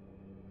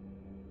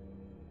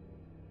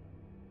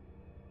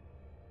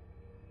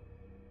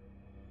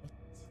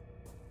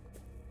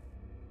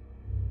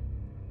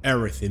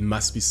 Everything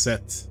must be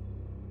set.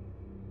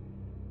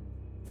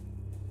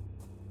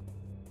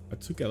 I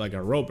took it like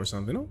a rope or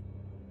something, no?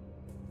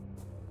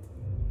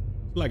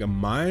 Like a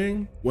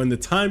mine. When the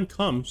time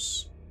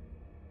comes.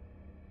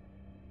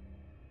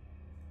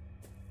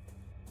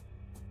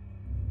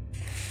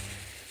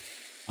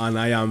 And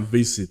I am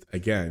visit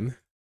again.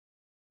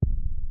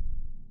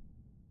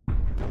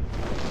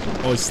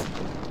 Oh,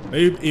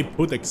 maybe it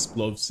put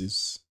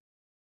explosives.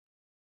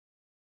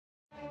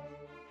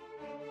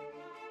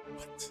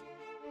 What?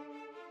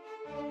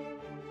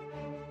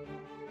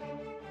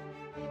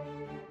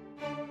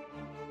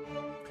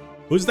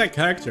 Who's that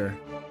character?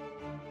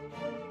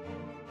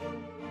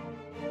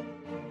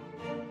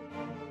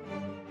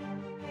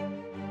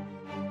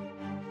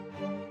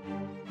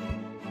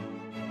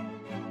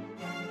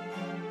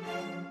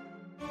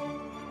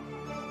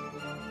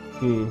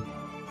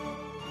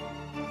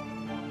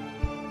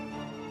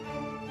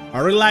 I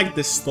really like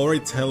the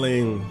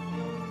storytelling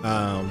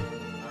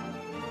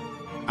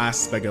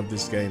aspect of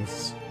these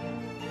games.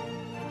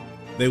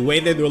 The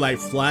way they do like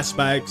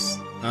flashbacks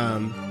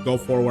and go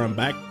forward and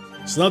back.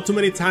 It's not too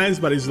many times,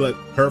 but it's like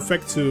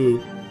perfect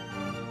to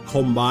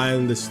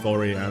combine the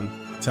story and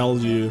tell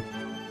you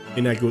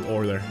in a good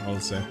order, I'll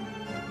say.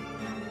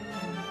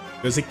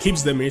 Because it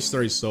keeps the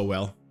mystery so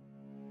well.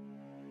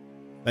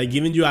 Like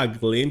giving you a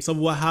glimpse of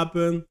what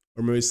happened,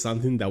 or maybe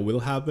something that will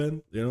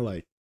happen, you know,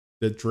 like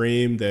the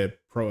dream, the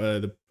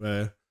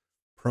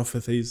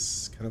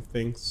prophecies kind of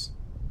things.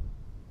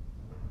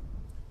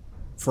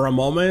 For a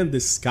moment, the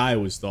sky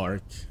was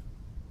dark.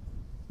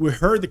 We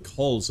heard the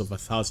calls of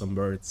 1,000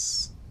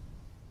 birds,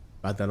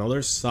 but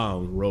another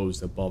sound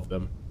rose above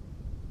them.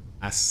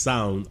 A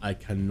sound I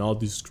cannot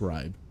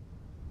describe.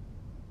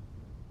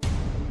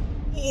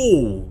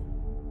 Oh!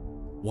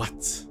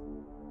 What?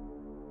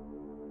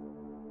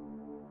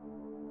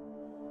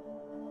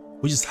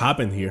 What just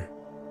happened here?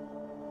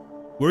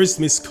 Where is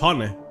Miss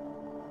Connie?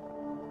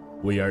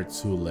 We are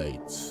too late.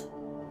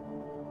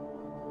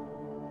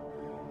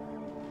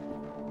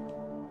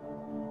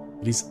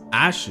 It is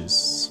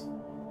ashes.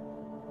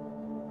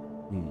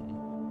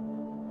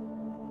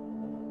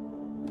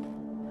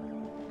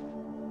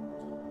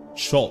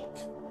 Chalk,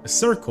 a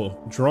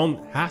circle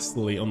drawn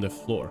hastily on the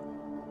floor.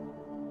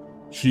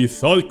 She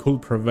thought it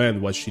could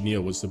prevent what she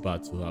knew was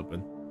about to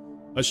happen,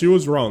 but she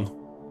was wrong.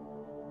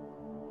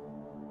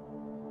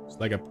 It's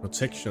like a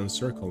protection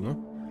circle,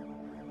 no?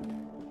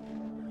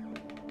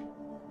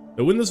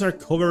 The windows are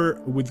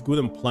covered with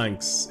wooden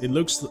planks. It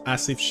looks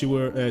as if she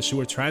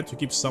were trying to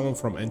keep someone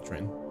from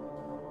entering,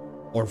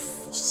 or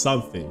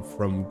something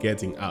from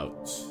getting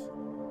out.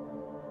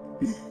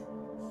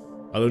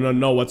 I do not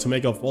know what to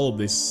make of all of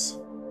this.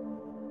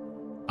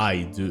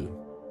 I do.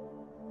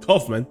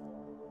 Kaufman,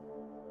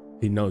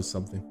 he knows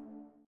something.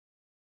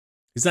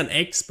 He's an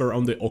expert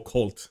on the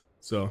occult,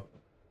 so.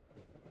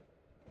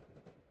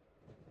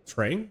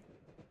 Train?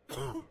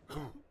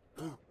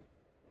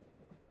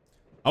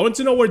 I want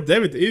to know where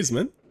David is,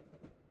 man.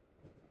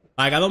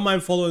 Like, I don't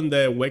mind following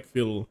the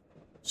Wakefield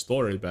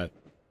story, but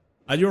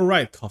you're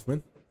right,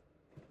 Kaufman.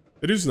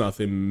 It is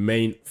nothing,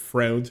 main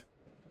friend.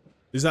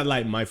 Is that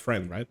like my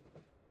friend, right?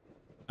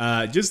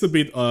 Just a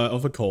bit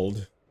of a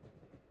cold.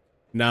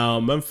 Now,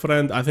 my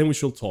friend, I think we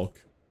should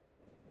talk.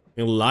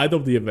 In light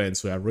of the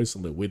events we have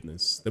recently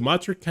witnessed, the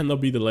matter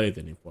cannot be delayed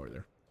any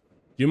further.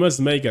 You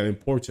must make an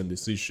important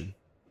decision.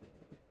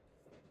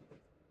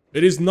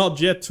 It is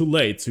not yet too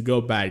late to go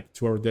back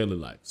to our daily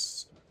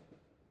lives.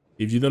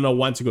 If you do not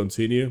want to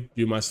continue,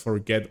 you must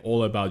forget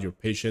all about your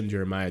patient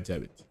Jeremiah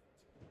David.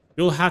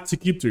 You'll have to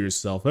keep to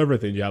yourself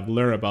everything you have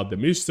learned about the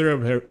mystery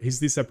of his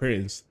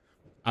disappearance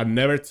and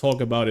never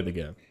talk about it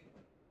again.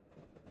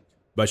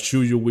 But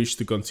should you wish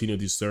to continue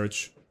this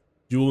search,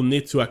 you will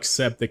need to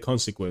accept the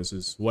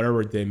consequences,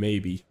 whatever they may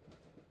be.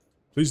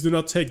 Please do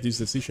not take this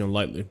decision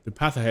lightly. The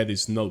path ahead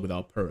is not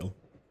without peril.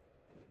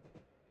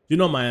 You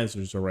know my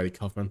answers already,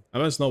 Kaufman. I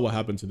must know what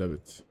happened to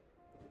David.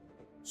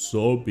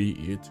 So be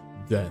it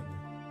then.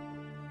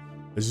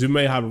 As you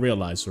may have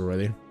realized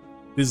already,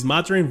 this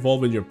matter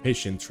involving your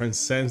patient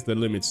transcends the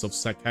limits of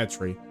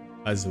psychiatry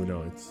as we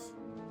know it.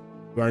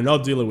 We are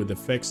not dealing with the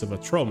effects of a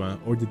trauma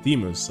or the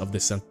demons of the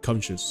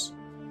subconscious.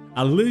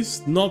 At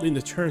least not in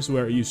the terms we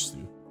are used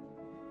to.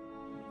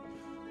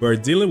 We are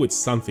dealing with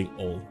something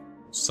old,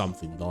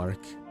 something dark.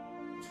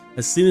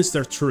 A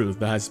sinister truth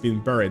that has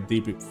been buried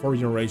deep for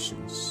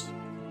generations.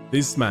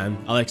 This man,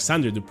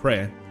 Alexander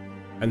Dupre,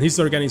 and his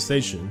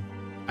organization,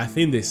 I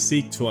think they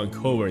seek to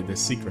uncover the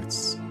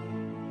secrets.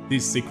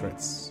 These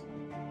secrets.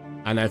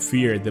 And I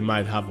fear they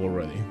might have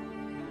already.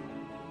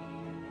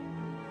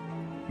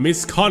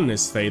 Miss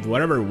Connie's fate,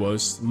 whatever it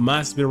was,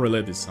 must be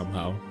related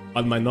somehow.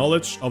 But my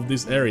knowledge of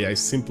this area is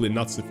simply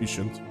not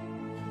sufficient.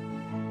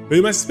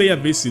 We must pay a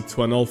visit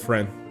to an old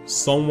friend,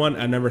 someone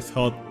I never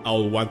thought I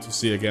would want to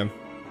see again.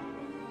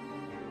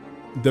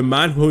 The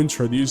man who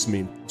introduced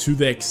me to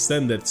the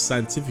extended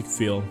scientific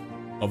field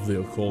of the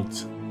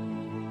occult.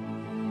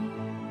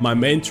 My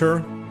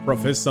mentor,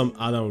 Professor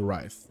Adam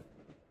Rife.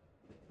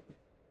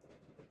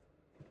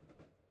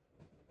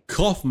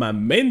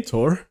 Kaufman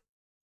mentor?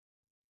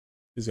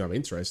 This is gonna be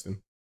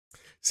interesting.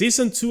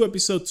 Season 2,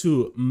 Episode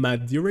 2, My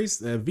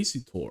Dearest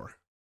Visitor.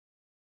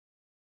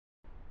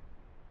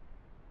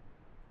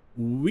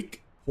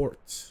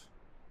 Wickport.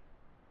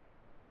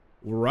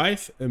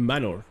 Rife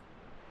Manor.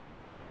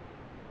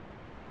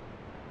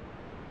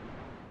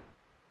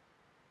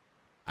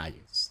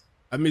 Yes.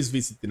 I miss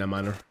visiting a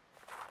manor.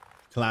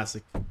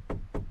 Classic.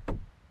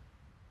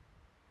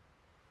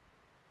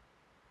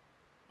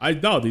 I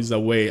doubt he's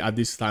away at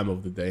this time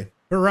of the day.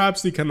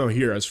 Perhaps he cannot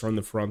hear us from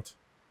the front.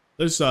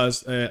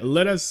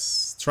 Let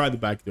us try the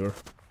back door.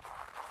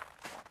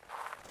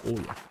 Oh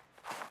yeah.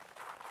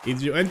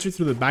 If you enter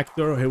through the back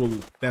door, he will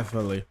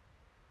definitely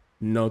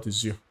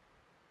notice you.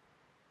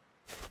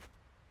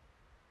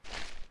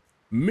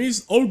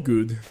 Miss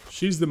Ogood,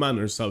 she's the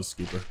manor's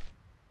housekeeper.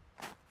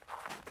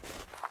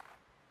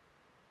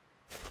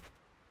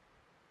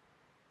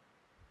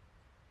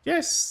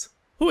 Yes,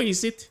 who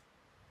is it?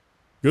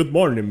 Good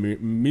morning,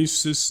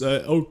 Mrs.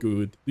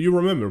 Ogood. Do you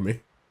remember me?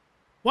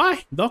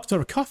 Why,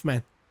 Dr.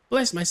 Kaufman.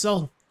 Bless my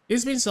soul.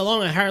 It's been so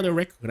long I hardly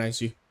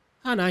recognize you.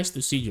 How nice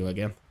to see you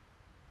again.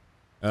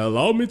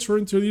 Allow me to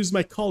introduce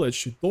my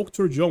colleague,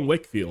 Dr. John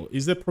Wakefield.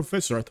 Is the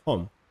professor at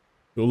home?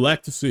 You'd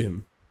like to see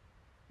him.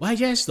 Why,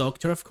 yes,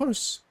 doctor, of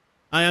course.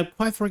 I am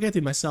quite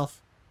forgetting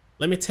myself.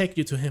 Let me take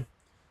you to him.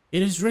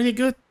 It is really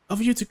good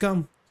of you to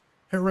come.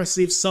 He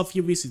receives so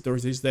few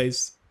visitors these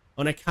days,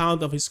 on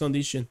account of his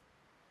condition.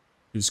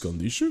 His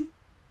condition?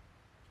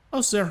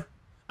 Oh, sir,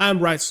 I am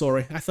right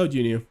sorry. I thought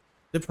you knew.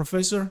 The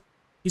professor,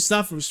 he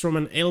suffers from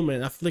an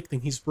ailment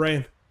afflicting his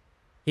brain.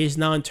 He is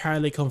now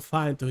entirely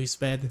confined to his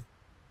bed.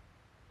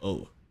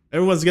 Oh,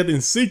 everyone's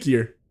getting sick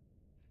here.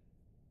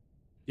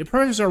 Your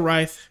parents are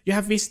right. You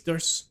have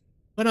visitors.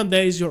 One of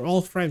them is your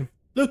old friend.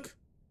 Look,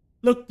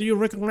 do you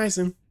recognize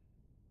him?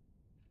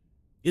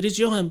 It is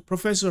Johan,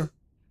 professor,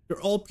 your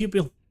old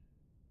pupil.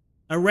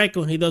 I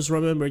reckon he does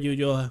remember you,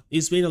 Johan.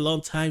 It's been a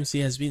long time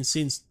since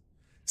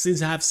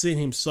I have seen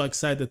him so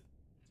excited.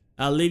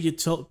 I'll leave you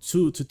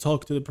to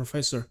talk to the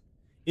professor.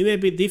 It may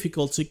be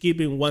difficult to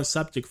keep in one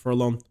subject for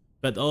long,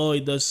 but oh,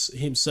 it does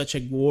him such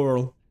a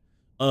world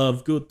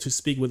of good to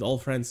speak with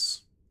old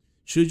friends.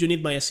 Should you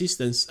need my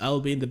assistance, I'll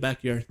be in the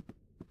backyard.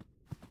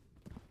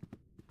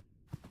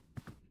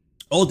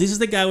 Oh, this is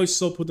the guy we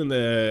saw putting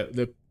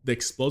the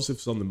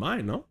explosives on the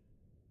mine, no?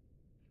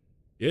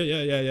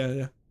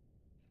 Yeah.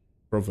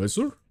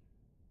 Professor?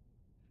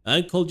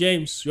 Uncle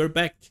James, you're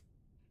back.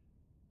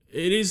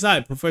 It is I,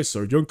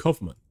 Professor John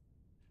Kaufman.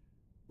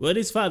 What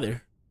is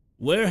father?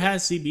 Where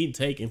has he been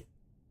taken?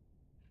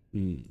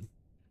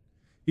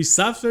 He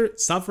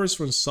suffers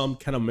from some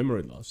kind of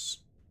memory loss.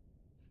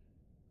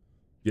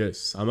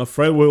 Yes, I'm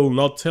afraid we will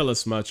not tell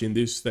us much in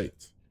this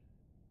state.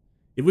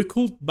 If we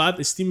could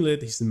but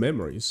stimulate his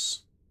memories,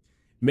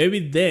 maybe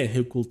then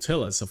he could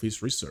tell us of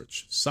his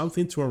research,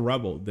 something to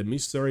unravel the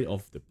mystery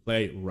of the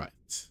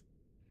playwright.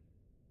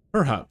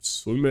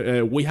 Perhaps.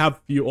 We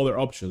have few other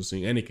options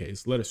in any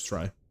case. Let us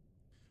try.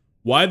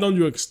 Why don't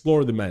you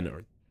explore the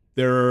manor?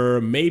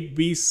 There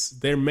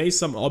may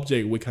some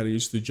object we can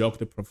use to jog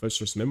the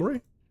professor's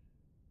memory.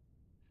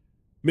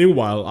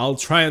 Meanwhile, I'll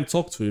try and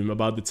talk to him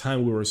about the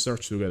time we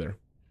researched together.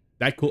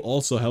 That could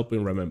also help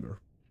him remember.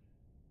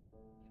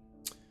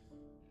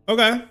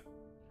 Okay.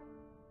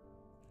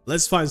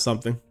 Let's find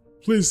something.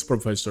 Please,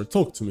 Professor,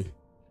 talk to me.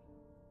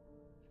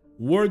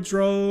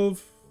 Wardrobe.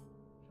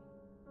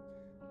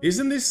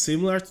 Isn't this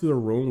similar to the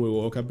room we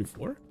woke up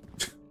before?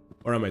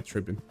 Or am I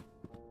tripping?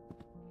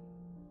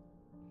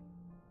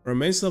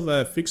 Remains of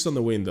a fixed on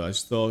the window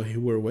as though he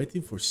were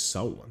waiting for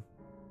someone.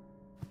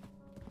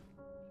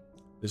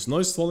 There's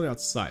noise falling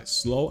outside,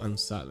 slow and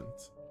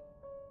silent.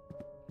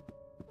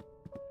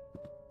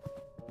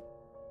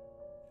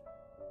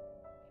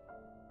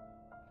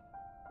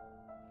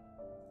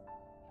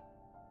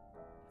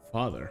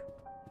 Father.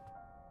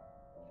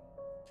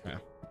 Okay.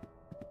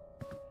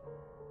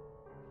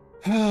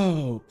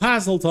 Oh,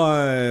 puzzle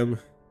time!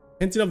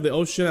 Hinting of the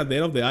ocean at the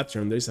end of the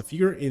atrium, there is a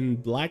figure in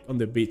black on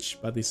the beach,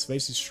 but his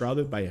face is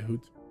shrouded by a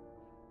hood.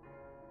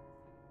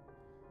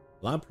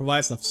 Lamp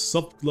provides a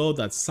soft glow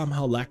that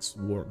somehow lacks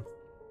warmth.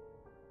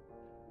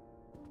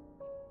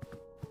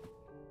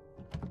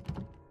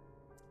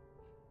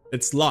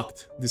 It's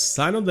locked. The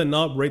sign on the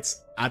knob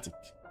reads attic.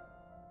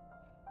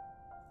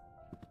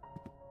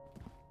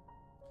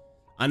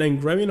 An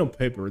engraving on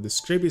paper. The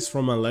script is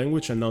from a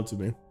language unknown to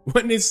me.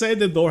 When it said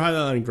the door had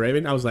an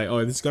engraving, I was like,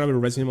 oh, this is gonna be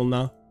Resident Evil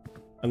now.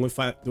 I'm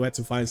gonna do I have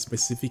to find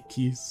specific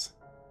keys?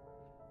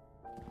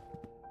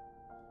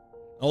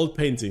 Old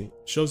painting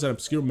shows an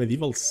obscure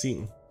medieval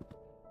scene.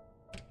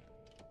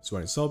 So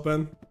when it's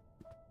open,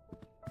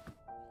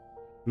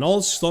 an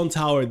old stone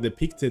tower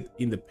depicted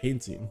in the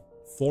painting.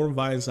 Thorn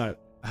vines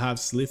have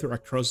slithered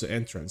across the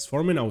entrance,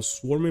 forming a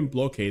swarming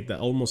blockade that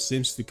almost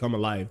seems to come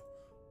alive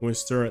when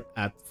stared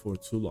at for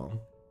too long.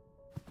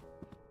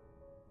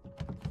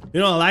 You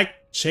know, I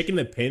like checking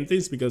the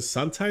paintings because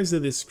sometimes they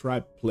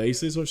describe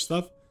places or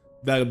stuff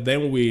that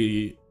then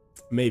we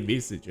may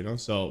visit, you know?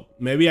 So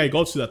maybe I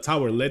go to the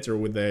tower later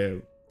with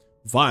the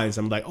vines.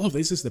 I'm like, oh,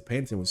 this is the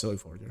painting we saw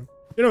before, you know?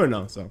 You never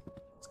know, so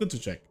it's good to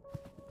check.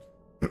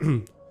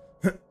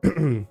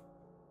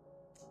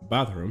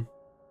 Bathroom.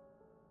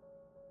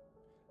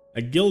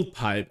 A gilt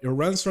pipe. It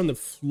runs from the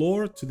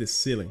floor to the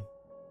ceiling.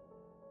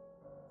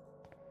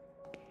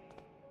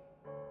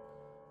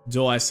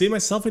 Though I see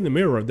myself in the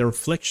mirror, the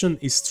reflection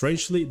is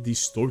strangely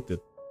distorted.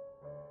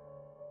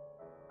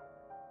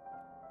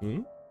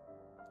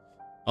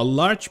 A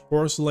large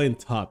porcelain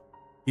tub.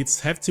 Its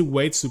hefty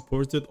weight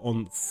supported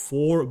on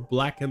 4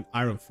 blackened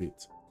iron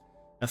feet.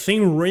 A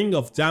thin ring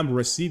of damp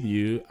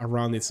residue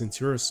around its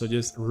interior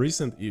suggests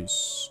recent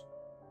use.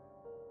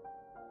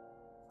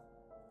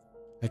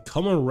 A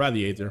common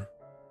radiator.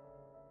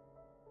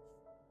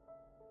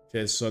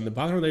 Okay, so in the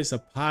bathroom there is a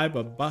pipe,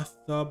 a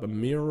bathtub, a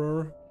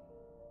mirror.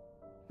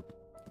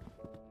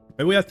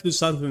 Maybe we have to do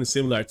something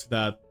similar to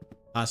that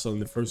puzzle in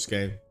the first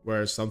game,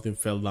 where something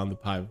fell down the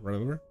pipe,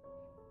 remember?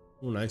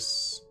 Oh,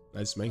 nice.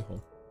 Nice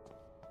manhole.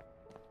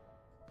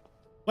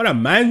 What a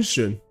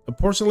mansion! A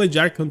porcelain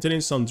jar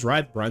containing some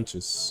dried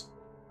branches.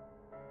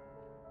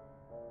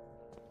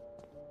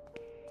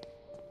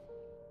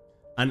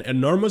 An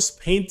enormous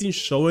painting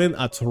showing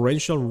a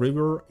torrential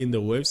river in the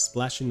waves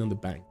splashing on the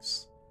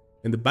banks.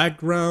 In the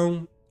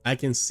background, I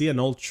can see an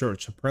old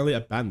church, apparently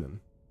abandoned.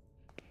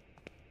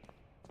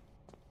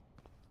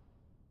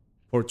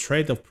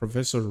 Portrait of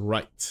Professor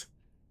Wright.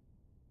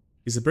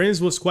 His appearance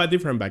was quite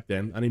different back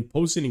then, an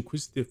imposing,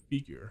 inquisitive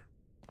figure.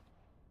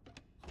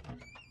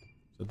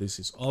 So this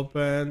is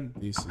open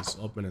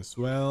as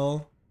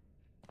well.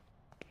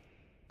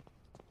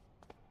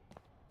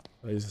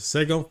 There's the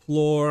second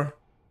floor.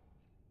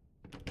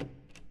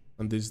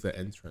 And this is the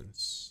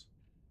entrance.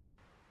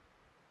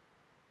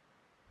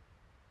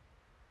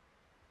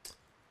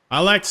 I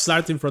like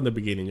starting from the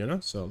beginning, you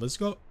know? So let's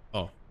go.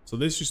 Oh, so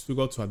this is to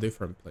go to a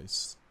different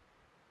place.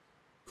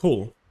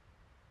 Cool.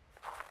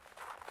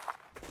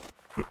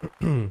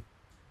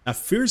 A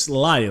fierce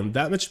lion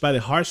damaged by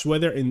the harsh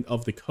weather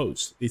of the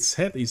coast. Its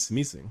head is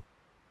missing.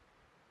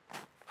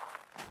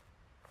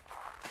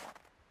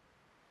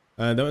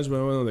 Damaged by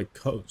one on the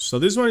coast. So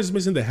this one is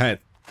missing the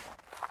head.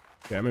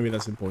 Okay, maybe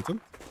that's important.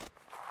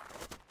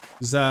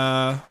 There's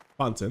a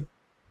fountain.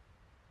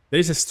 There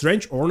is a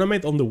strange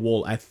ornament on the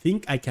wall. I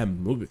think I can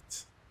move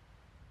it.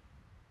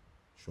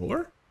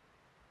 Sure.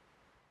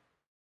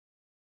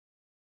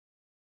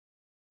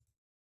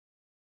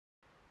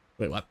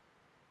 Wait, what?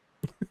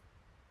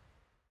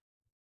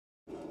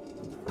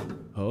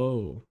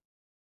 Oh.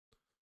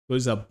 So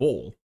it's a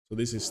bowl. So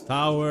this is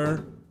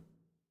tower.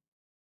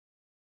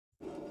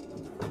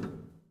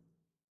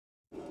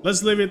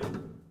 Let's leave it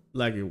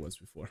like it was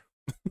before.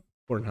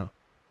 For now.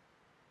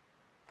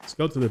 Let's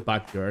go to the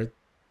backyard.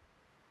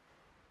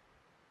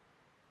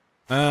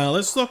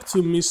 Let's talk to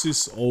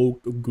Mrs.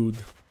 Oakgood.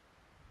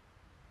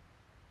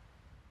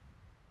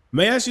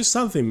 May I ask you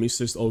something,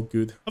 Mrs.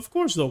 Oakgood? Of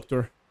course,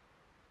 doctor.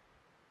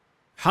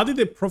 How did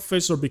the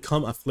professor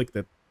become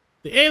afflicted?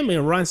 The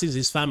ailment runs in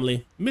his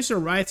family.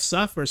 Mr. Wright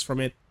suffers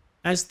from it,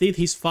 as did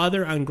his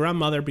father and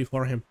grandmother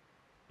before him.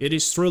 It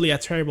is truly a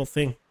terrible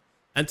thing.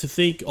 And to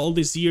think all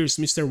these years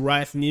Mr.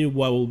 Wright knew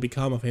what will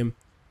become of him.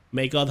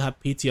 May God have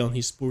pity on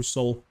his poor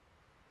soul.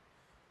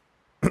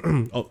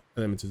 Oh,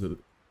 let me do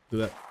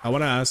that. I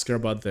want to ask her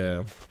about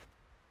the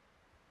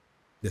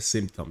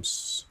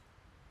symptoms.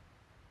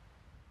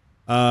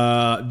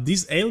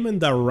 This ailment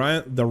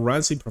that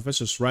runs in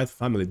Professor Wright's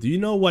family. Do you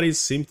know what its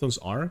symptoms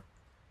are?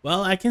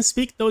 Well, I can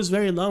speak those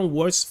very long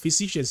words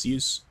physicians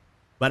use,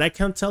 but I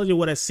can't tell you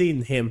what I see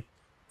in him.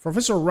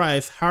 Professor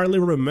Wright hardly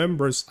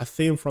remembers a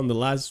thing from the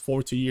last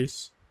 40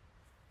 years.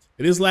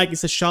 It is like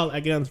it's a child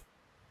again.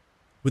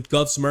 With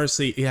God's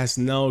mercy, it has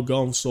now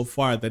gone so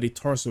far that it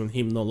turns on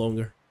him no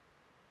longer.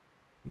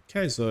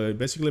 Okay, so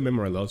basically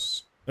memory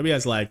loss. Maybe it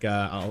has like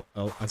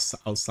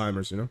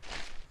Alzheimer's, you know?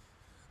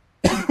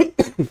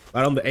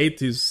 Around the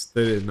 80s,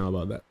 they didn't know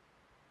about that.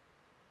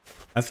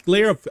 A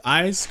layer of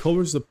ice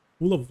covers the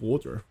pool of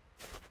water.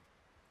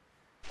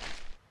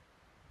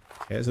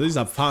 Okay, so this is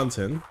a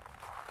fountain.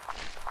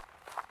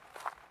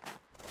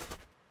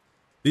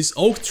 This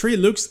oak tree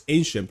looks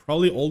ancient,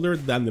 probably older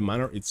than the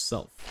manor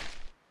itself.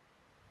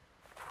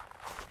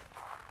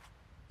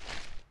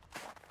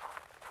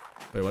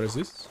 Wait, what is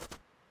this?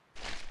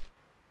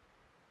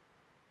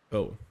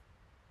 Oh.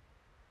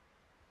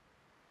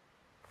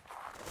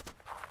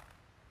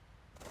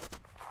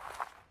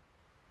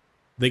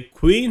 The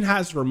queen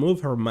has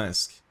removed her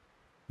mask.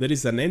 There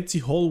is an empty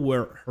hole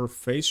where her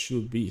face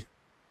should be.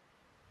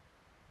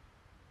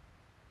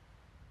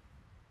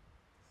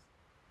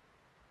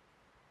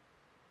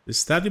 The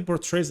statue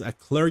portrays a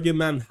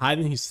clergyman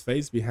hiding his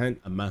face behind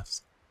a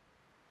mask.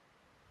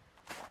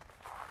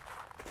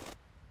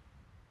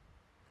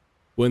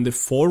 When the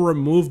four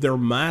remove their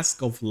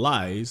mask of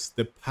lies,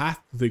 the path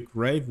to the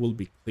grave will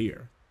be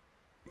clear.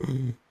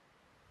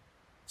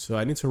 So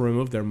I need to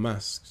remove their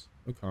masks.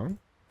 Okay.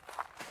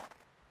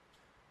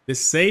 The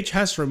sage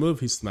has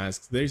removed his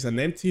mask. There is an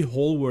empty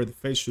hole where the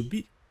face should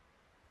be.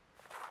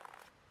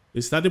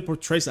 The statue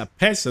portrays a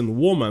peasant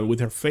woman with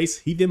her face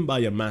hidden by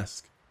a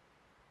mask.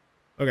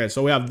 Okay,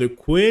 so we have the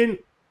queen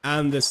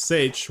and the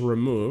sage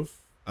removed,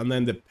 and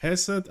then the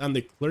peasant and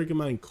the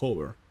clergyman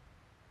cover.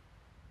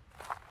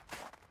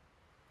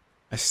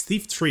 A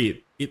stiff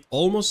tree. It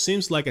almost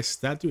seems like a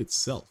statue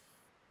itself.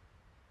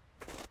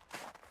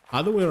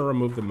 How do we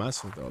remove the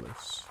mask of the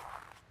others?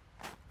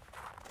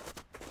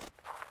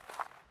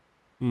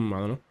 I don't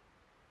know.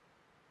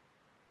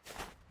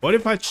 What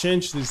if I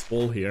change this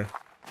ball here?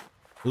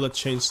 Will it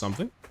change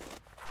something?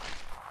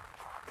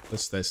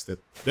 Let's test it.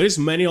 There's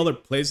many other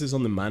places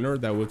on the manor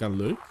that we can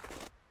look.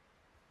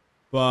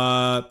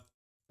 But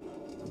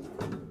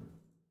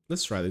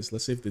let's try this.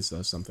 Let's see if this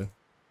does something.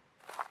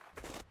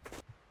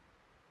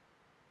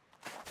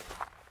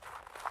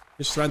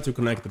 Just trying to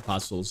connect the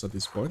puzzles at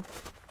this point.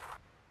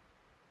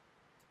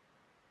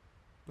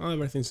 Oh,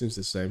 everything seems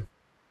the same.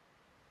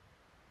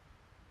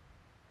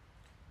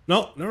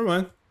 No, never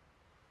mind.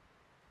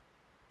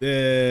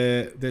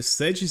 The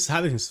stage is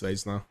hiding his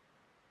face now.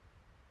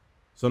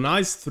 So now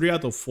it's 3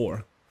 out of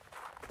 4.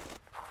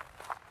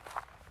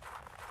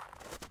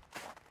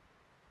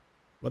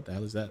 What the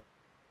hell is that?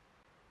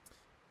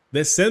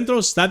 The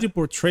central statue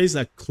portrays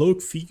a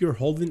cloaked figure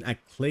holding a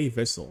clay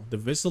vessel. The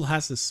vessel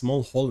has a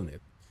small hole in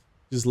it.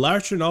 It is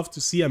large enough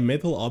to see a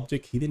metal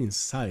object hidden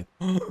inside.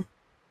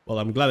 Well,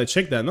 I'm glad I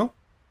checked that, no?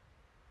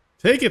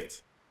 Take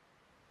it!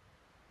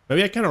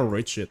 Maybe I cannot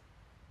reach it.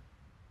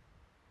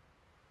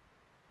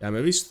 Yeah,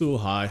 maybe it's too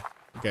high.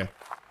 Okay.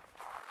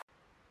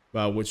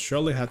 But we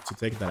surely have to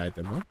take that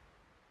item, no?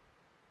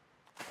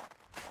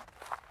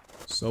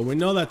 So we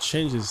know that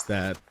changes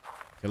that.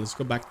 Okay, let's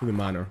go back to the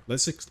manor.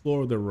 Let's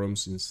explore the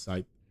rooms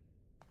inside.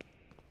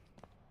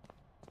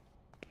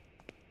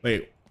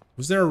 Wait,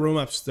 was there a room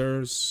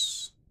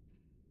upstairs?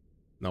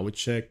 No, we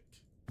check.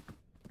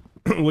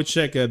 We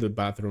check the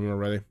bathroom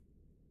already.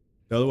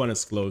 The other one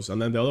is closed,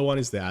 and then the other one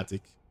is the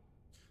attic.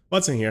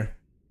 What's in here?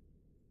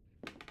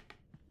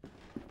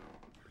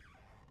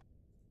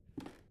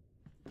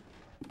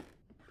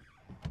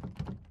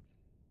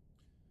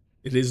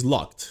 It is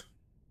locked.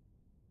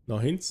 No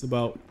hints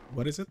about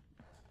what is it?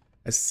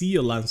 I see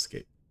a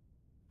landscape.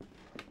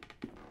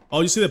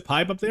 Oh, you see the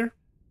pipe up there?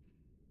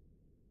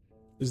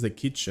 This is the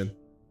kitchen.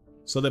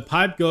 So the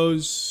pipe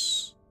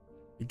goes...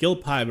 The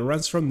guild pipe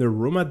runs from the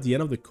room at the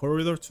end of the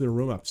corridor to the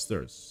room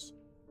upstairs.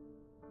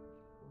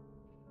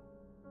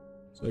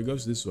 So it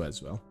goes this way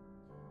as well.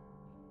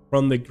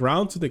 From the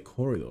ground to the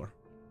corridor.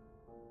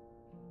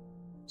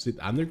 Is it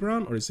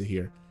underground or is it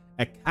here?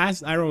 A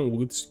cast iron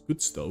wood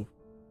stove.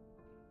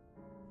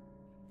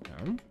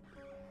 Yeah.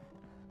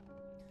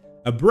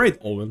 A bread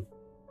oven.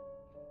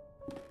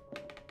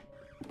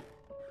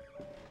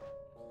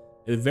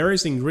 It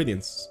varies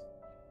ingredients.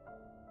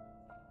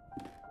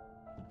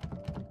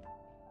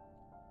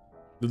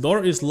 The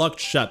door is locked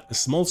shut. A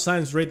small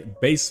sign read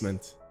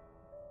basement.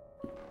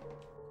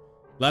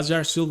 Glass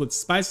jar filled with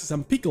spices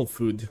and pickle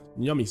food.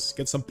 Yummies.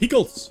 Get some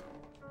pickles.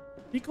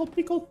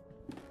 Pickle.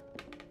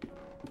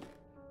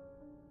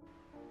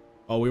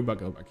 Oh, we're back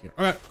here.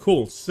 Alright,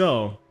 cool.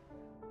 So,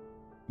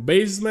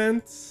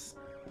 basement.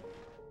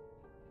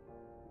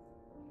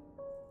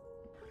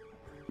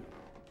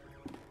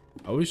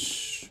 I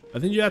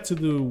think you have to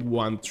do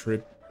one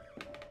trip.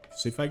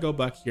 So if I go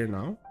back here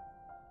now.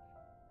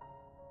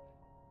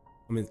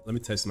 Let me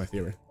test my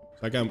theory.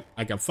 So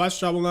I can fast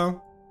travel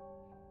now.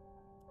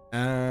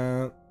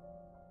 And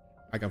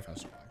I can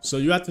fast travel. So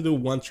you have to do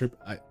one trip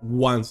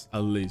once at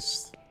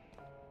least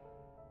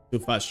to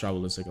fast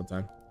travel the second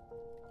time.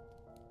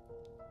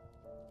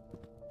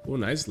 Oh,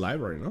 nice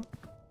library, no?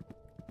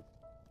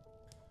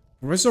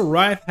 Professor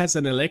Wright has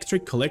an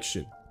eclectic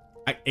collection.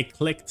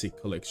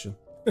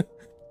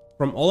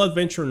 From all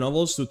adventure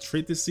novels to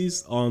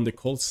treatises on the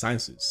occult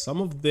sciences.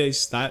 Some of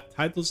these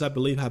titles, I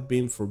believe, have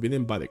been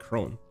forbidden by the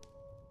Crown.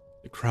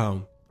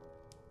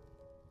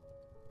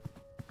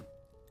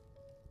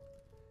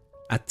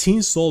 A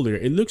tin soldier.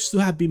 It looks to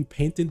have been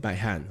painted by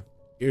hand.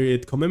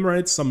 It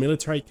commemorates some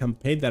military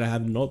campaign that I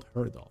have not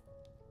heard of.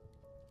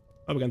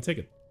 Oh, we can take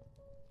it.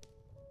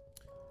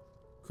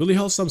 Could it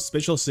hold some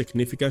special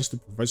significance to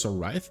Professor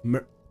Wright?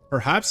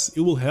 Perhaps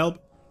it will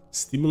help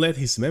stimulate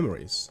his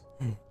memories.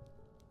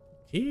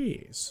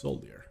 Okay,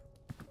 soldier.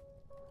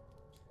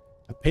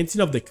 A painting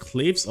of the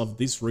cliffs of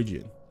this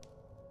region.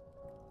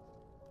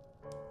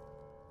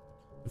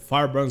 The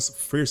fire burns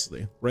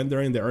fiercely,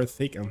 rendering the earth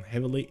thick and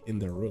heavy in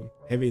the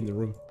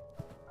room.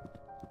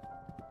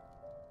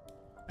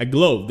 A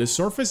globe. The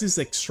surface is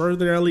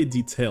extraordinarily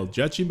detailed.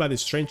 Judging by the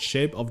strange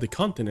shape of the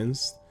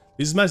continents,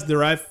 this must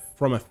derive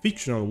from a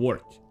fictional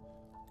work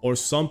or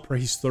some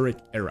prehistoric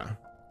era.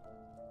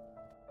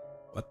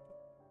 What?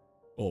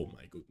 Oh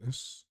my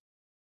goodness.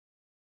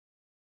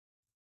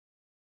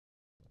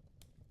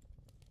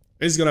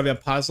 It's gonna be a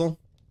puzzle.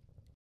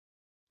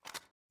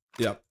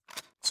 Yep.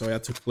 So I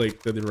had to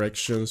click the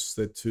directions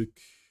they took.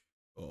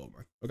 Oh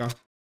my. Okay.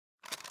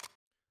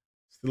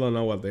 Still don't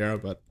know what they are,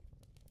 but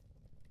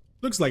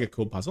looks like a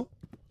cool puzzle.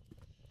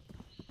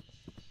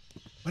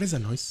 What is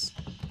that noise?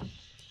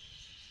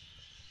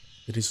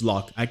 It is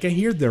locked. I can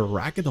hear the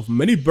racket of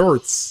many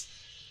birds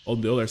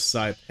on the other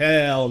side.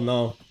 Hell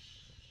no.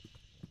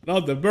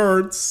 Not the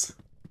birds.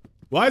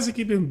 Why is he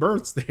keeping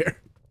birds there?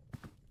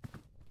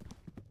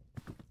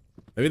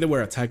 Maybe they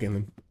were attacking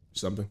him or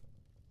something.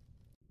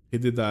 He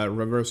did that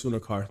reverse Uno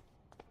card.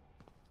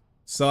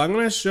 So I'm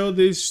gonna show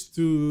this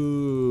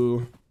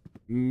to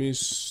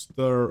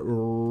Mr.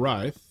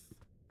 Wright.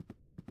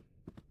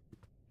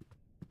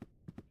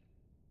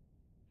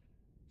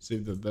 See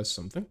if that does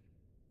something.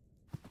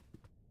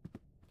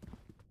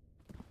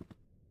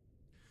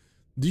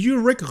 Do you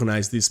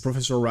recognize this,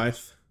 Professor Wright?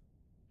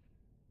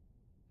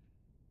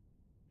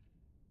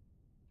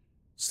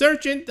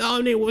 Sergeant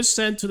Downey was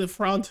sent to the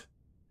front.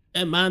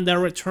 A man that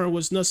returned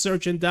was not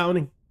Sergeant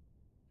Downey.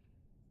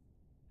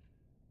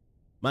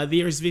 My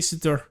dearest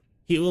visitor,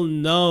 he will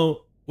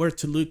know where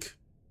to look.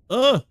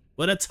 Oh,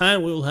 what a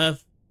time we will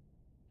have.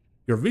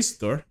 Your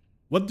visitor?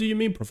 What do you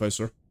mean,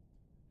 Professor?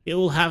 He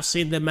will have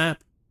seen the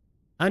map,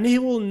 and he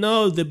will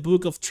know the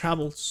Book of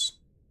Travels.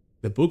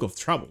 The Book of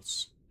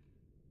Travels?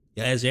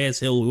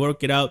 Yes, he'll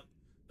work it out.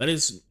 But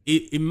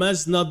it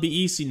must not be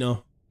easy,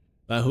 no.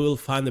 But he will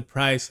find the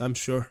prize, I'm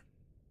sure.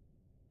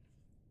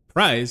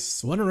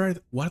 Prize? What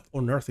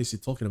on earth is he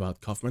talking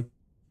about, Kaufman?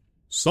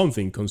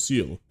 Something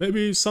concealed.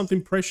 Maybe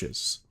something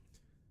precious.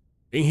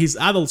 In his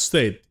adult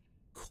state,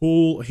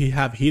 could he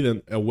have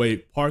hidden away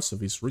parts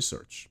of his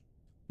research?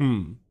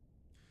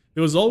 He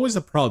was always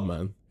a proud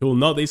man. He will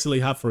not easily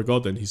have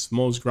forgotten his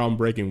most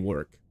groundbreaking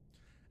work.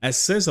 A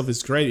sense of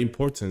its great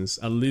importance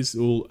at least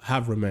will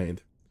have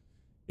remained.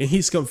 In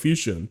his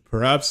confusion,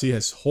 perhaps he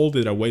has hid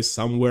it away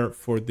somewhere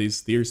for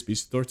this dear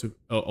visitor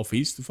of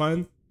his to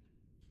find.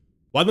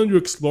 Why don't you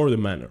explore the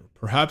manor?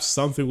 Perhaps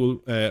something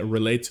will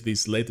relate to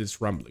these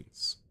latest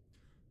ramblings.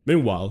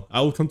 Meanwhile,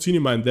 I will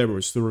continue my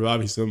endeavors to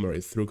revive his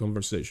memory through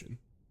conversation.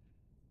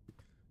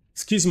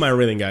 Excuse my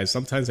reading, guys.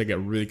 Sometimes I get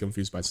really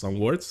confused by some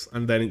words,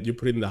 and then you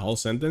put it in the whole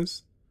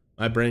sentence.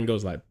 My brain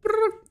goes like,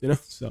 you know,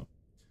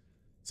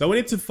 so we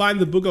need to find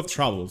the Book of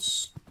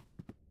Travels.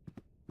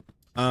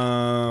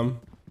 I'm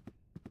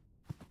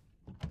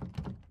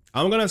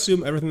gonna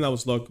assume everything that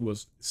was locked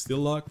was still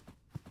locked,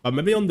 but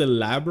maybe on the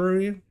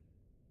library.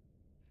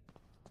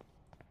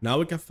 Now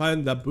we can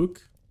find that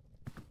book.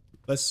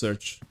 Let's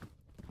search.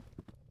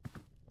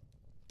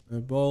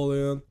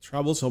 Napoleon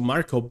Travels of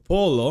Marco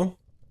Polo.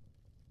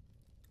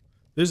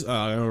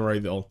 I don't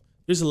write it all.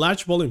 There's a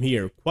large volume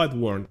here, quite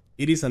worn.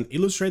 It is an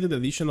illustrated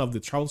edition of the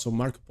Travels of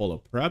Marco Polo.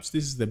 Perhaps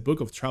this is the Book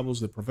of Travels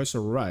the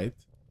Professor Wright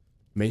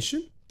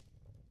mentioned?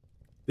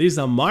 There is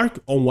a mark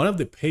on one of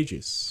the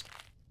pages.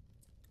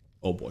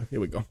 Oh boy, here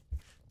we go.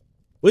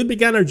 We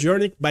began our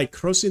journey by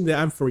crossing the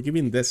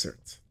unforgiving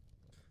desert,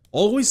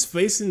 always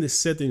facing the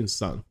setting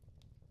sun.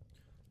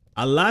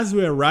 At last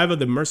we arrived at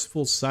the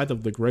merciful sight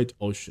of the great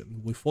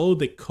ocean. We followed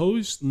the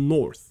coast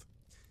north,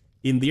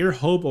 in the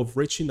hope of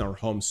reaching our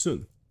home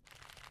soon.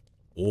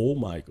 Oh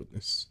my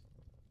goodness.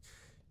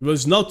 It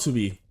was not to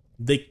be.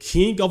 The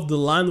king of the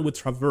land we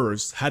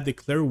traversed had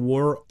declared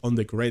war on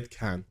the Great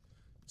Khan,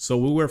 so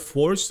we were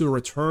forced to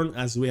return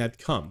as we had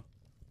come.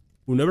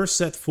 We never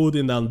set foot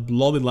in that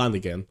bloody land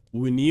again.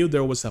 We knew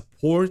there was a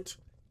port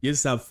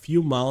just a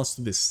few miles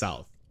to the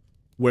south,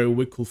 where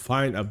we could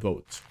find a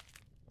boat.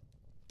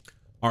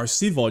 Our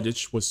sea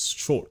voyage was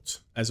short,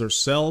 as our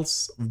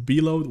sails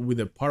billowed with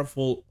the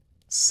powerful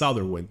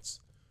southern winds.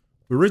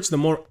 We reached the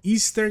more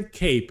eastern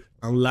cape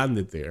and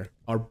landed there,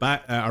 our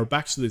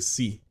backs to the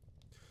sea.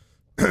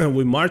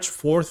 We marched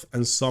forth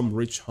and some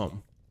reached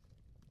home.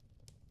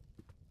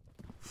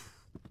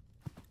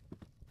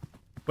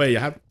 Wait,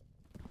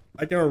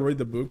 I cannot read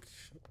the book.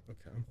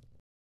 Okay.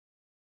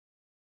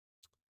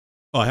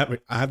 Oh,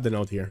 I have the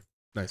note here.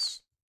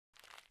 Nice.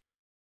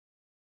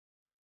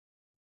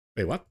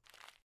 Wait, what?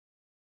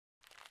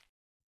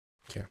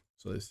 Okay,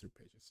 so there's 3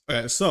 pages.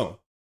 Okay, so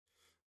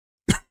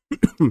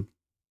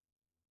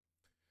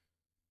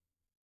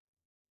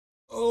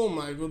oh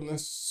my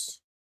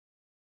goodness.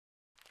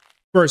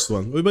 First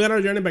one. We began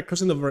our journey by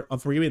crossing the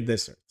unforgiving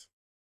desert,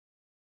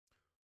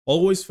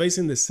 always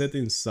facing the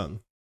setting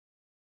sun.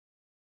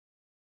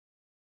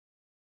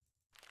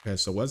 Okay,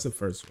 so what's the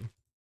first one?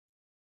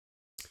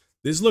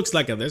 This looks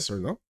like a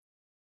desert, no?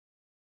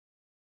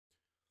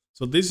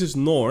 So this is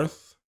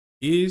north,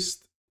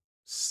 east,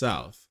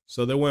 south.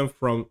 So they went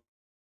from...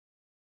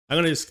 I'm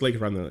gonna just click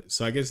randomly.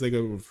 So I guess they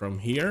go from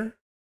here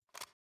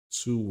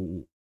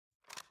to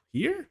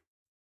here?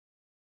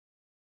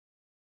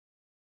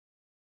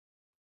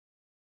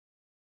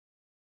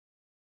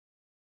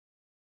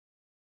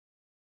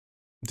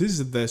 This is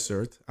a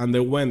desert, and they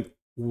went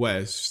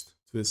west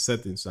to the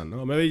setting sun.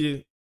 No,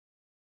 maybe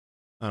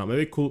I don't know.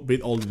 Maybe it could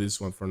be all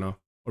this one for now,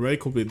 or maybe it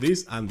could be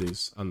this and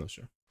this. I'm not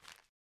sure.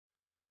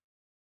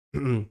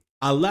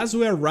 At last,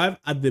 we arrived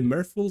at the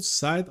mirthful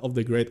side of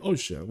the great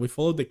ocean. We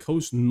followed the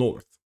coast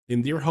north,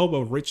 in the hope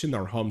of reaching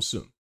our home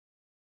soon.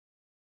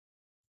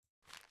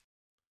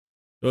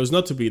 It was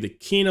not to be. The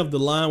king of the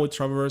land we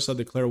traversed had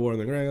declared war on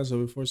the Great, so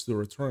we forced to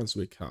return as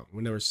we come.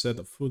 We never set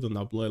a foot on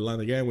that bloody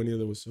land again. We knew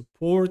there was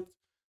support.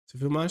 So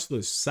if we marched to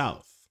the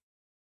south,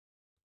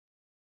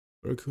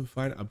 where we could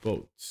find a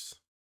boat.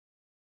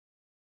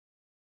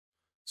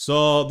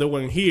 So they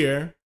went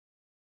here,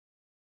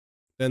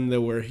 then they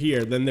were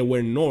here, then they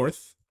went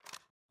north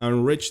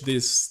and reached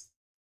this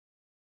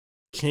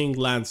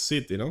Kingland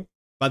city, you know?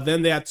 But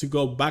then they had to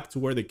go back to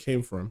where they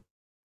came from,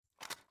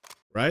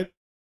 right?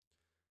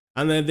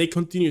 And then they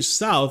continue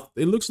south.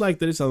 It looks like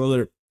there is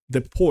another, the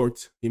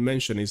port he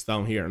mentioned is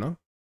down here, no?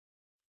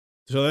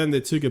 So then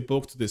they took a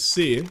boat to the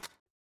sea.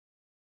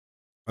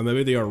 And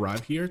maybe they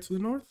arrive here to the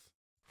north?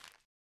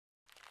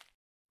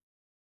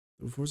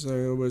 Before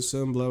I was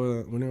blah,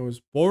 blah, when it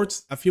was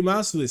ports a few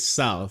miles to the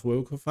south where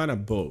we could find a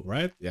boat,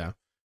 right? Yeah.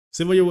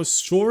 Savoy was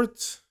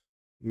short,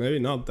 maybe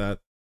not that.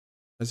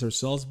 As our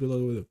sails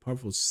below with the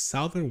powerful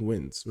southern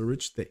winds, we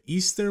reached the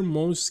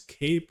easternmost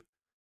cape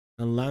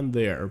and land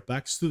there, our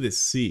backs to the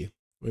sea.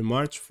 We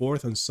marched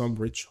forth and some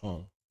reached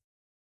home.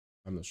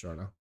 I'm not sure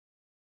now.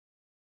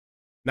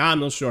 Nah,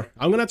 I'm not sure.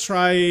 I'm gonna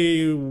try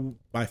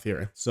my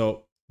theory.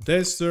 So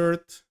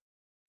desert,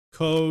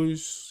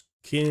 coast,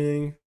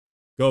 king,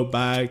 go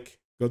back,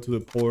 go to the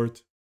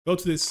port, go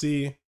to the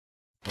sea,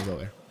 and go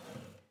there.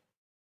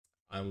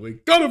 And we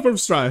got it from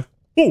Strive.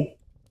 Oh!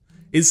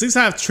 It seems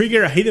I have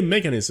triggered a hidden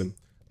mechanism.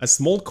 A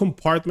small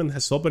compartment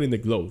has opened in the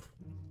globe.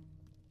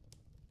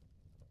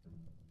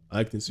 I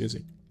like this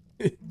music.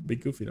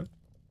 Big goofy, no?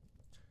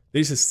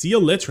 There's a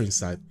sealed letter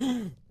inside.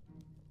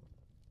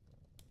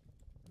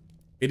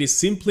 It is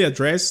simply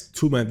addressed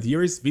to my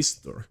dearest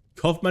visitor.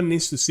 Kaufman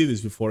needs to see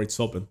this before it's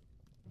open.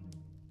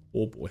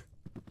 Oh boy.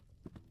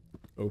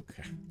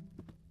 Okay.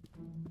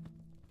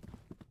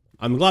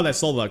 I'm glad I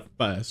solved that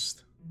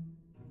fast.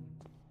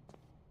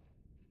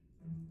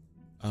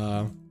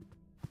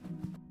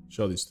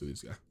 Show this to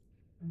this guy.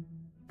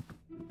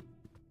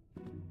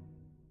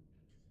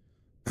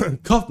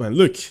 Kaufman,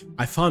 look,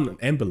 I found an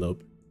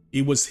envelope.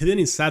 It was hidden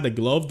inside the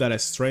glove that a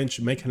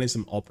strange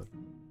mechanism opened.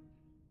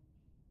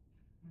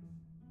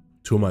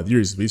 To my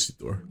dearest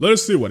visitor. Let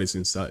us see what is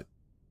inside.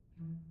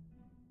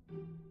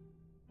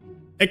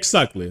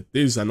 Exactly,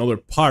 this is another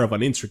part of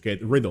an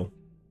intricate riddle.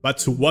 But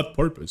to what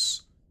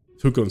purpose?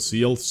 To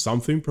conceal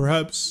something,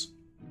 perhaps?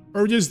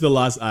 Or just the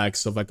last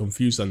acts of a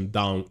confused and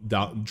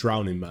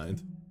drowning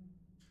mind?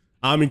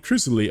 I'm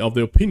increasingly of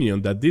the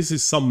opinion that this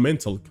is some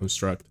mental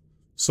construct,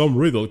 some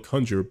riddle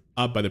conjured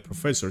up by the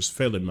professor's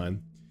failing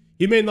mind.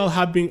 He may not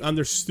have been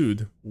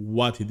understood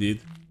what he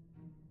did.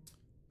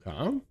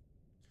 Okay.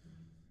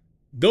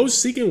 Those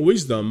seeking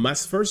wisdom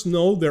must first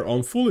know their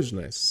own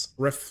foolishness.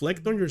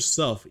 Reflect on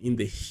yourself in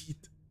the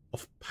heat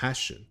of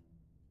passion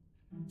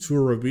to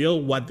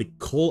reveal what the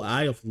cold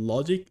eye of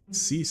logic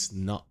sees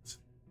not.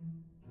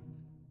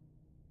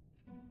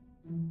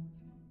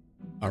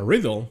 A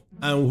riddle?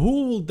 And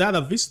who will that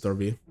a visitor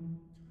be?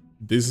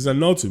 This is a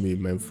no to me,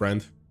 my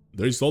friend.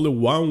 There is only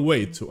one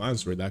way to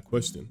answer that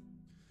question.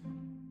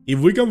 If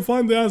we can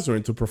find the answer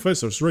to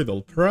Professor's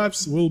riddle,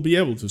 perhaps we'll be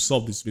able to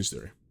solve this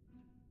mystery.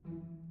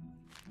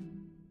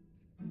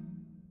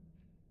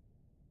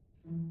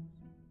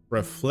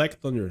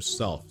 Reflect on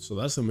yourself. So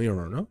that's a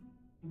mirror, no?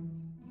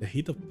 The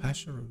heat of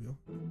passion reveal.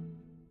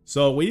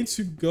 So we need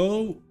to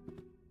go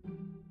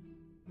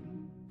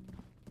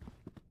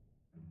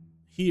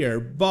here,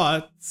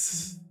 but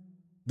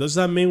does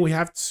that mean we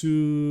have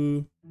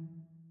to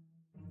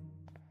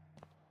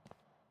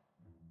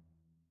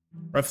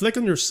reflect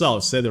on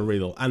yourself, said the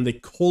riddle, and the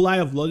cold eye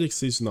of logic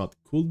sees not.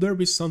 Could there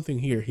be something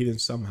here hidden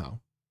somehow?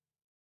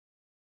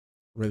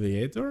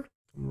 Radiator?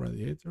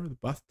 Radiator? The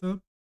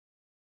bathtub?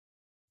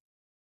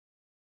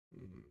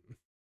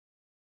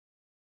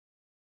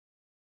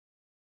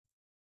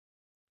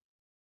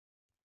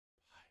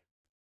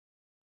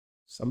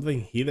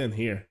 Something hidden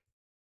here.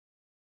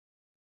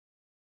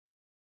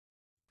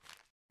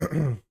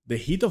 The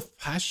heat of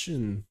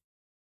passion.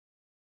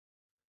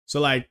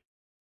 So like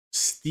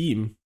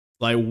steam,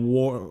 like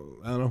war.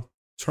 I don't know.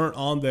 Turn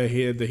on the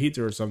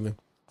heater or something.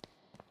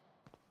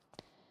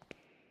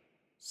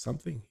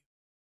 Something.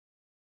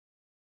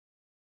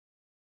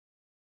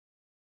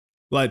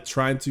 Like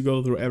trying to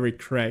go through every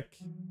crack.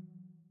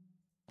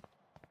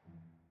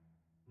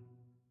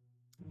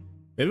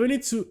 Maybe we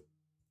need to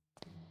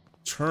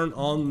turn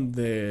on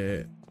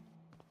the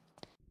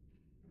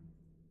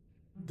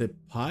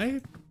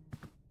pipe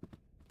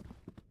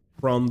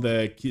from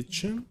the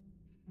kitchen.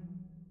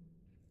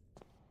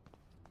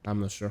 I'm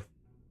not sure.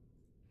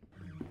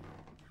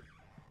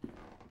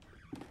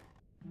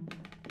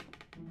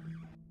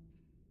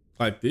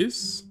 Like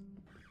this.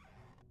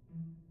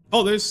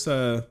 Oh, there's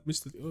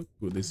Mr.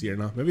 Oatgood is here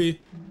now.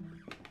 Maybe.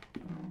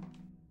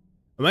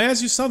 May I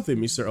ask you something,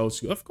 Mr.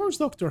 Oatgood? Of course,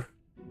 Doctor.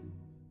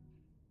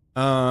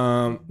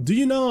 Do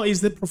you know,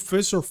 is the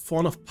professor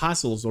fond of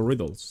puzzles or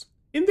riddles?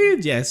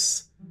 Indeed,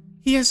 yes.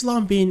 He has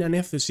long been an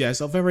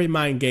enthusiast of every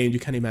mind game you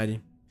can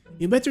imagine.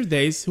 In better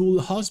days, he will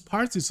host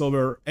parties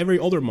over every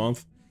other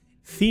month.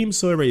 Theme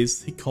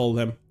soirees, he called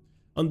them.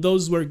 And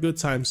those were good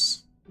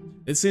times.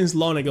 It seems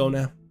long ago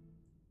now.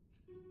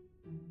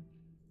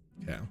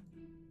 Okay.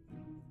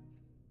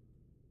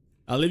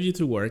 I'll leave you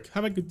to work.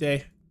 Have a good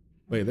day.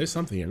 Wait, there's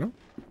something here, no?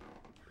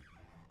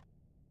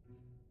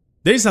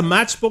 There's a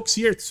matchbox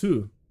here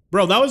too.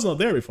 Bro, that was not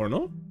there before,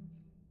 no?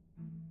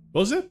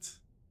 Was it?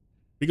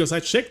 Because I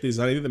checked this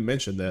and I didn't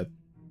mention that.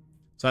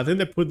 So I think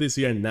they put this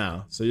here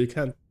now. So you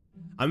can...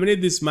 I'm gonna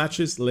need these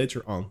matches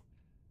later on.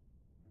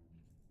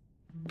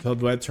 How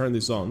do I turn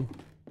this on?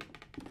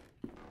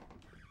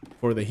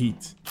 For the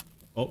heat.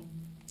 Oh.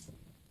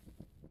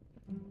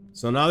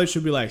 So now there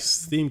should be like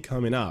steam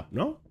coming up,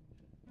 no?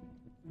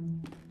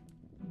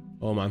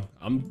 Oh man,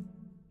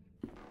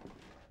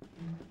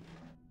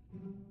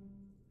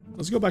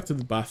 let's go back to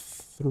the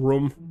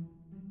bathroom.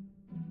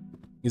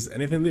 Is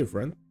anything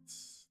different?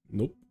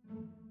 Nope.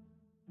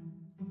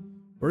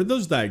 Where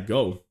does that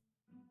go?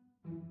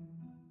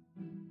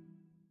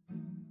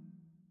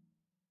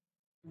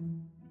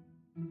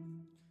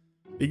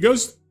 It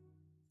goes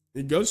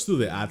to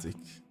the attic.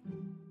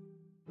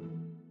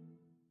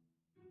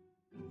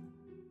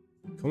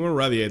 Come on,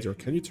 radiator,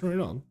 can you turn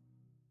it on?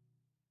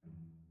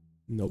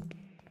 Nope.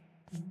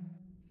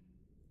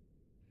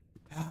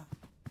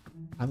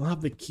 I don't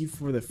have the key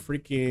for the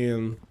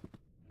freaking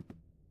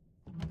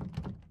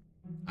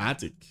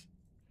attic.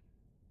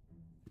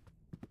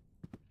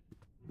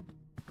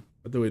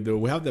 What do?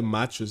 We have the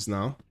matches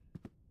now.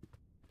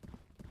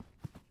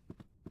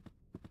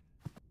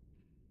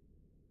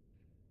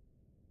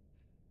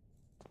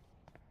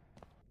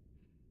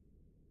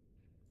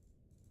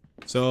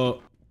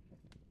 So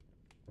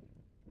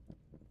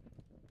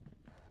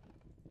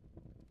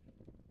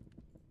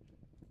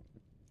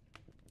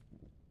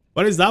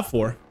what is that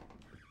for?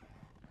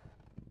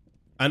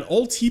 An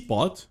old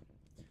teapot.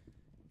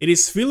 It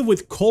is filled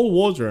with cold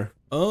water.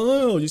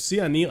 Oh, you see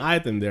a new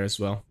item there as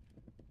well.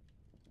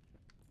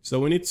 So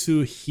we need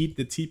to heat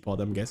the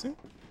teapot, I'm guessing.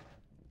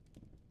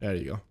 There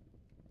you go.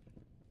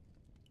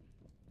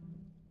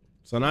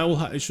 So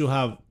now it should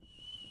have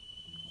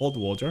cold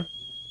water.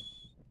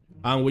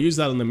 And we use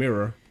that on the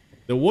mirror.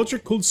 The water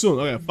cooled soon.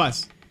 Okay,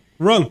 fast.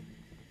 Run!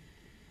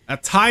 A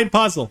time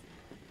puzzle.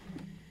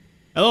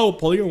 Hello,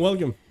 Polygon,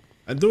 welcome.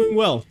 I'm doing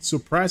well.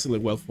 Surprisingly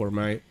well for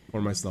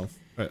myself.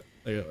 Right,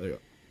 there you go, there you go.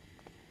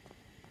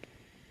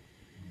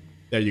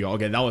 There you go.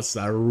 Okay, that was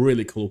a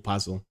really cool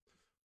puzzle.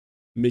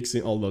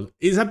 Mixing all those.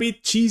 It's a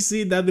bit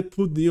cheesy that they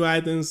put new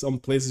items on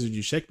places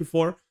you checked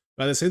before,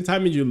 but at the same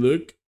time, when you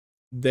look,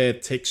 the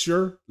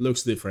texture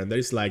looks different.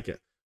 There's like,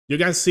 you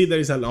can see there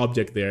is an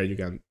object there you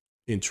can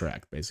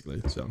interact, basically.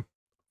 So,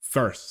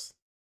 first,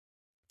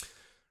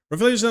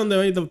 reflection on the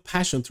way of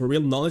passion to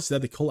reveal knowledge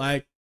that the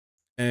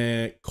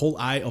cold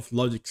eye of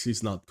logic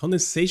sees not.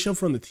 Condensation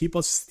from the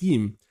teapot's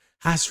steam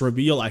has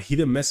revealed a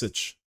hidden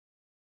message.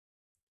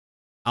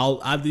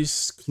 I'll add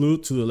this clue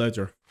to the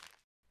ledger.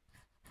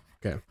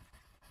 Okay.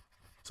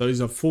 So it's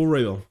a full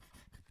riddle.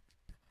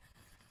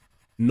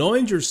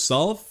 Knowing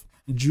yourself,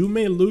 you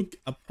may look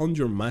upon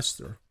your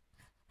master.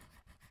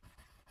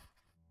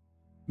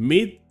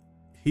 Meet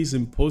his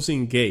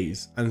imposing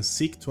gaze and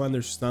seek to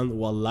understand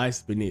what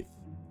lies beneath.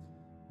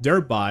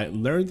 Thereby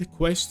learn the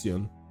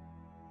question,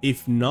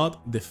 if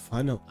not the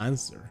final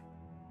answer.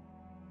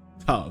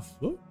 Tough.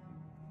 What?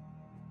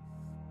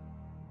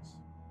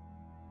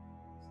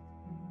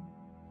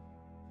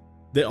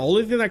 The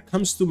only thing that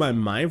comes to my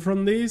mind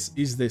from this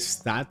is the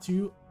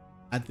statue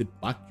at the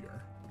backyard.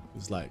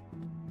 It's like,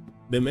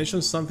 they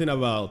mentioned something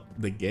about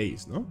the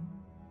gaze, no?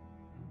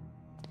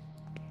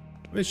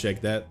 Let me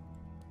check that.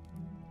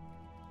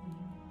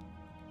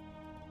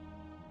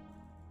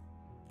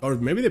 Or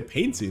maybe the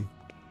painting.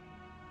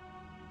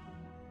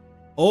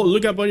 Oh,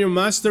 look upon your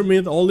master,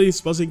 meet all these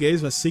supposed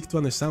gaze, but seek to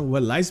understand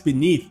what lies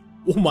beneath.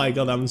 Oh my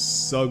god, I'm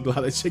so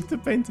glad I checked the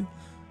painting.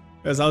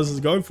 Because I was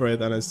just going for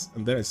it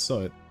and then I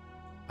saw it.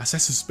 As I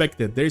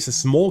suspected, there is a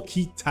small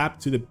key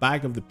tapped to the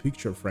back of the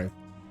picture frame.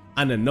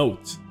 And a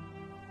note.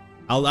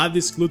 I'll add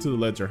this clue to the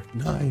ledger.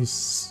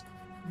 Nice.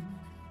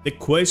 The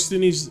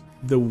question is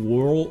the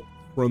world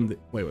from the...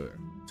 Wait.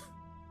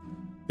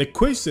 The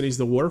question is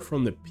the word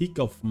from the peak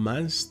of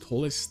man's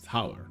tallest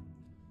tower.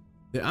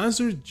 The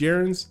answer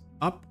yearns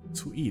up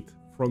to it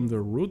from the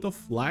root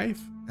of life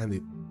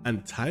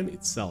and time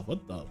itself.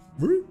 What the...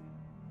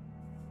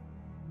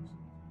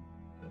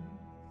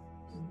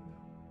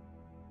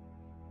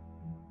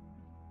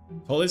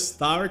 Tallest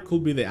tower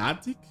could be the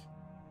attic.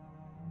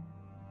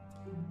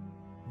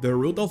 The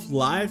root of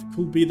life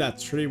could be that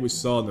tree we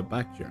saw in the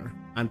backyard.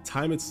 And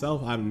time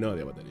itself, I have no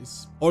idea what that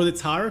is. Or the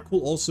tower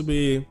could also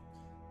be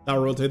that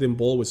rotating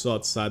ball we saw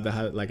outside that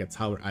had like a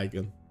tower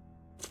icon.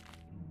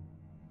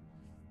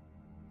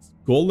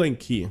 Golden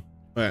key.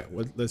 Alright,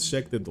 well, let's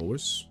check the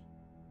doors.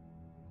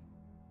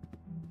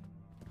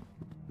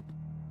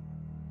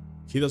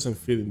 Key doesn't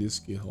fit in this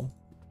keyhole.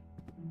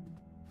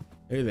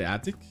 Maybe the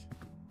attic?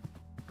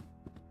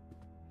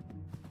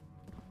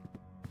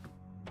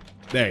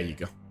 There you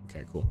go.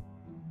 Okay, cool.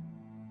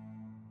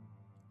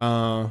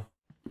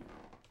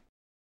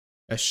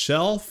 A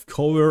shelf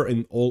covered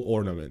in old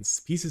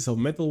ornaments, pieces of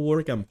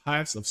metalwork and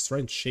pipes of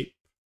strange shape.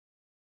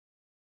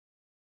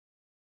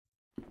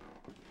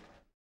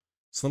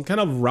 Some kind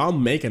of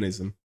round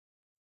mechanism.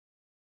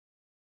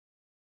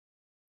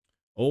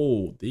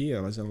 Oh,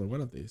 damn, that's another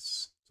one of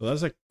these. So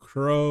that's a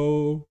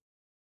crow.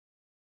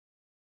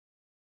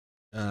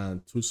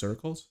 And two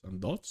circles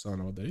and dots. I don't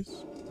know what that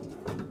is.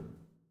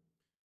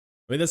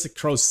 I mean, that's a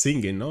crow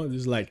singing, no?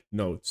 It's like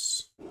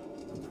notes.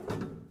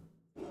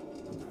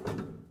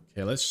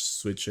 Okay, let's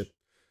switch it.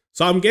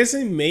 So I'm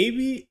guessing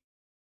maybe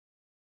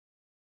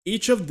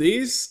each of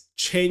these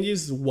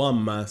changes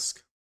one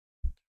mask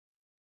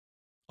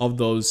of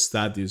those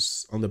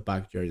statues on the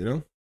backyard, you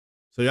know?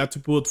 So you have to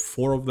put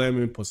 4 of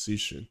them in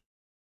position.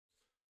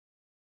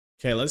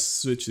 Okay, let's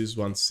switch this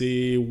one.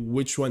 See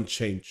which one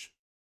changed.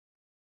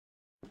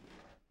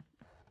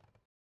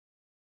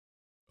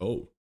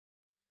 Oh.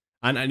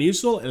 An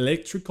unusual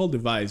electrical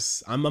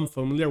device. I'm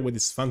unfamiliar with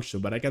its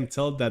function, but I can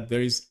tell that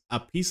there is a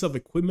piece of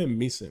equipment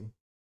missing.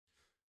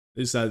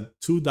 There's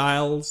 2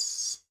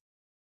 dials.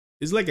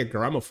 It's like a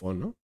gramophone,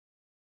 no?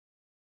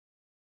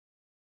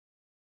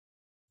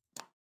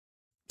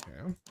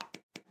 Okay.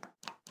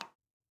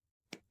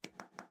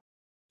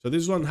 So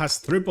this one has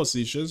 3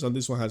 positions, and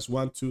this one has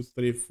 1, 2,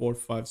 3, 4,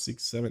 5,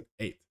 6, 7,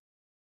 8.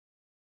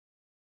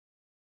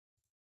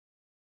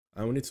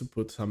 And we need to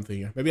put something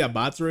here. Maybe a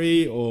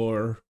battery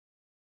or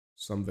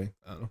something.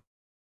 I don't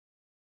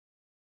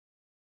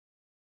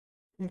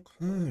know.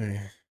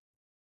 Okay.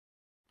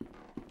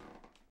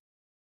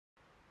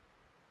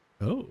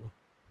 Oh.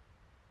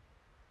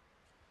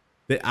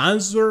 The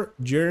answer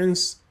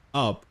yearns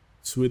up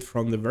to it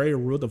from the very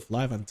root of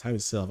life and time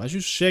itself. I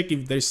should check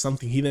if there's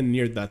something hidden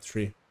near that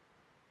tree.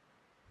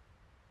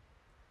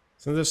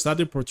 Since the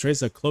statue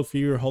portrays a cloak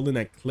figure holding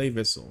a clay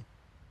vessel.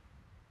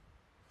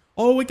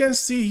 Oh, we can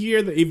see here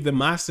if the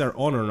masks are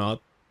on or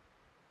not.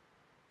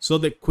 So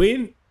the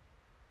queen,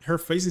 her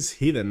face is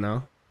hidden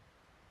now.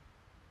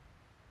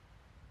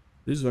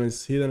 This one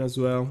is hidden as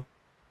well.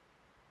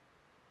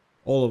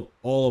 All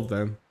of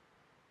them.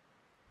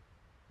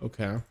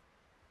 Okay.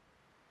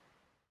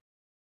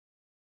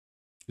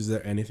 Is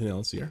there anything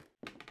else here?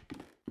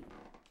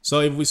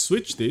 So if we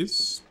switch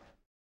this,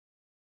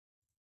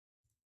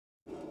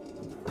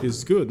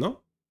 it's good, no?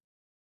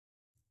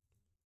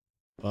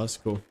 Oh, that's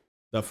cool.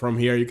 That from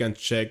here you can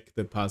check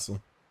the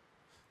puzzle.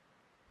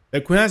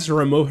 The queen has to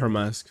remove her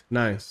mask.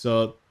 Nice.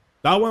 So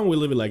that one we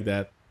leave it like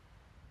that.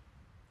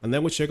 And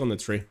then we check on the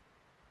tree.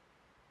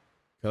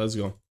 Okay, let's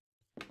go.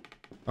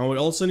 And we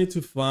also need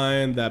to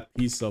find that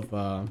piece of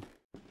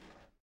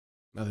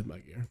nothing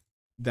back here.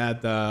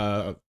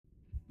 That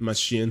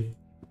machine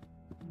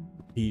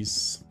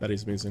piece that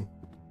is missing.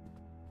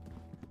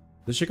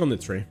 Let's check on the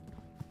tree.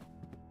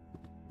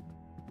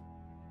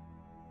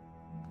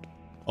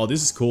 Oh,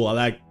 this is cool. I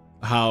like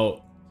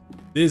how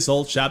this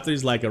whole chapter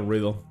is like a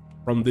riddle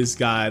from this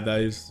guy that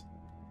is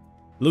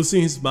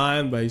losing his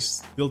mind, but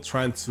he's still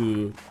trying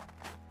to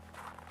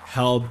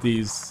help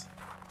this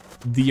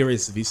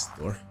dearest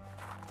visitor.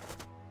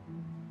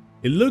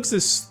 It looks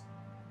as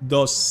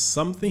though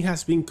something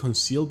has been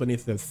concealed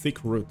beneath the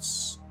thick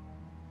roots.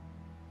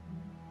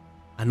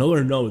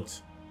 Another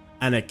note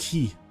and a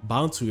key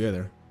bound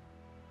together.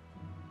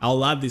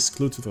 I'll add this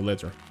clue to the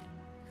letter.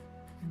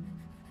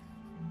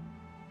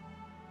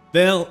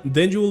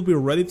 Then you will be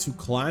ready to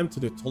climb to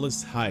the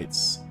tallest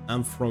heights,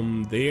 and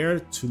from there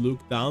to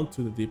look down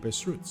to the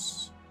deepest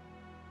roots.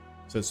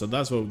 So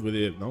that's what we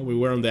did. No, we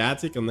were on the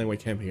attic and then we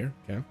came here.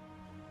 Okay.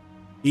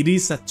 It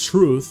is a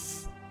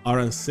truth our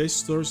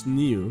ancestors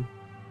knew,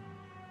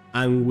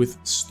 and with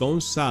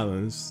stone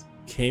silence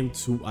came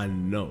to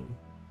unknown.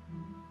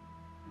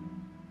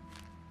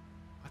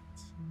 What?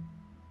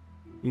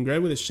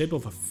 Engraved with the shape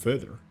of a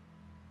feather.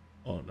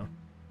 Oh no.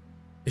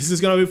 Is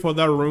this gonna be for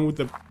that room with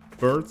the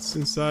birds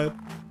inside?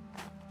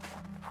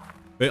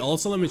 Wait,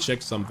 also let me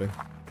check something.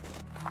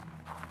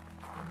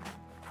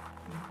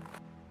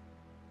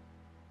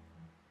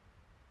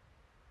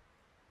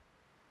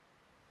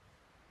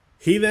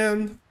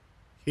 Hidden,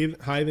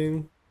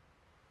 hiding,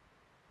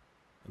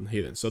 and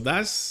hidden. So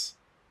that's...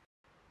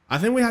 I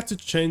think we have to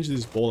change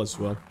this ball as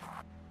well.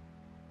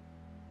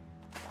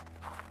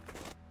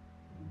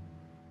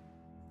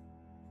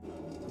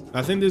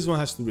 I think this one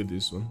has to be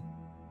this one.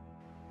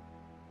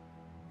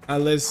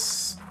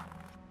 Unless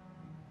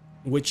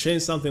we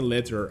change something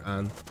later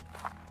and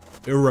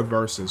it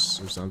reverses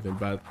or something,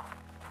 but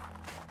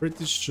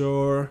pretty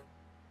sure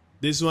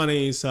this one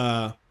is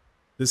the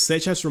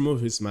sage has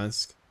removed his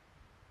mask.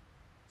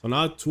 So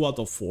now 2 out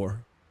of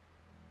 4.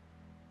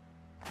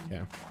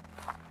 Yeah.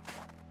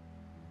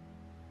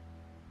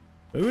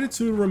 Maybe we need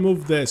to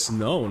remove the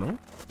snow, no?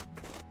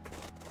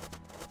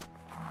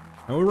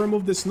 Can we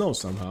remove the snow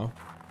somehow?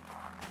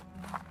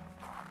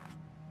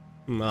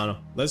 No.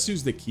 Let's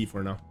use the key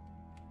for now.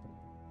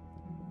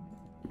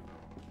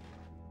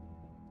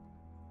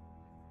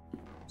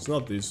 It's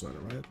not this one,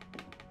 right?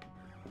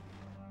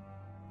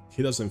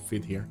 He doesn't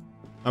fit here.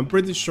 I'm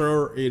pretty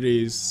sure it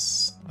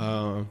is...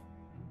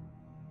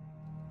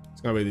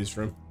 it's gonna be this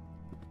room.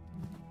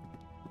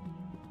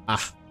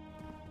 Ah.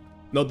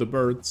 Not the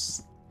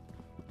birds.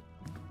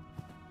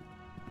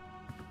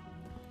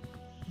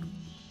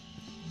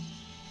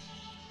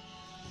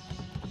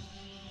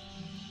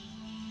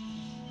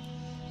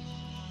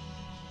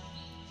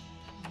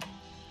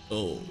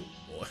 Oh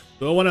boy.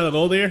 Do I want to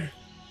go there?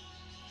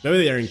 Maybe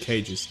they are in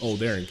cages. Oh,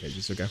 they're in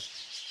cages, okay.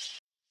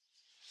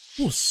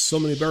 Oh, so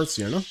many birds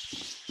here, no?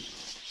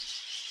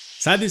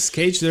 Inside this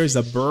cage, there is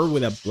a bird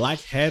with a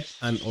black head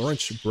and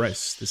orange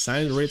breast. The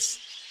sign reads,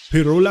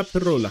 Pirula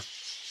Pirula.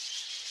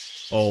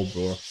 Oh,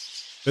 bro.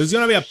 There's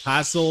gonna be a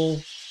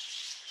puzzle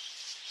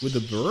with the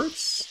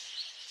birds?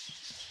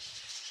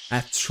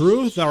 A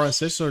truth our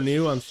ancestor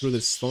knew and through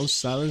the stone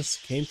silence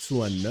came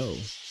to know.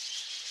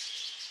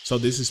 So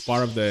this is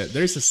part of the...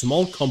 There is a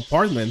small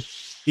compartment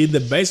in the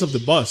base of the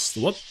bust.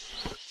 What?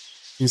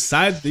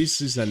 Inside this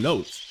is a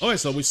note. Okay,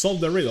 so we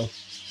solved the riddle.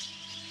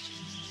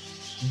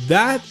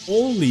 That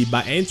only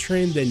by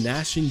entering the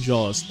gnashing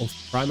jaws of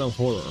primal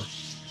horror.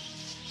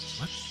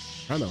 What?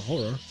 Primal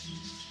horror?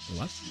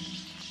 What?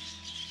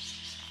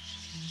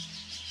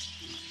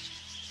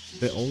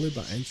 The only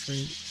by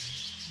entering...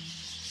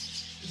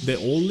 The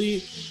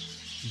only...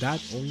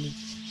 That only...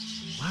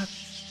 What?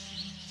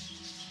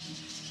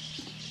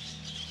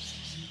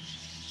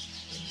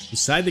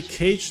 Inside the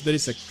cage, there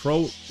is a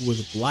crow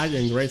with black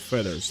and gray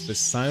feathers. The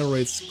sign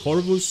reads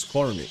Corvus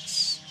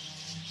Cornix.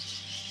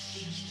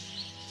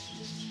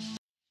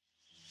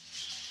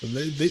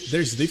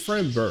 There's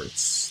different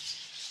birds.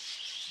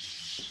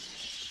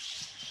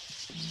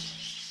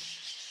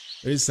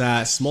 There is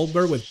a small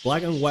bird with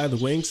black and white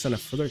wings and a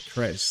feathered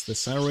crest. The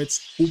sign reads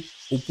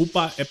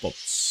Upupa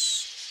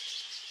epops.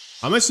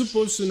 Am I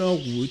supposed to know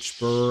which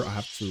bird I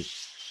have to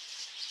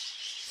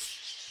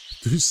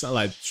do something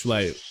like, should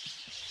I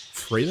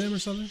free them or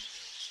something?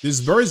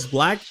 This bird is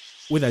black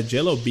with a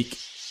yellow beak.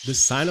 The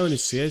sign on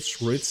its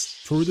edge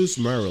reads Turdus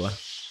merula.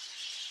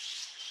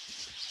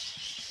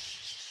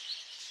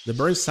 The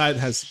bird inside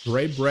has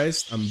gray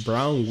breast and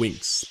brown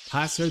wings.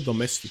 Passer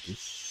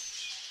domesticus.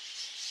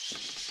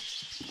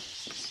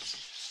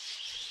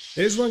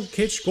 There's one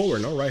cage cover,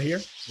 no? Right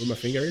here, where my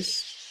finger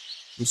is.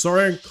 I'm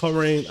sorry I'm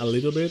covering a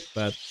little bit,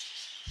 but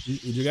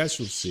you guys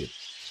should see it.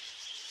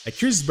 A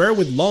curious bird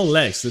with long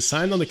legs. The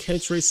sign on the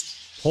cage reads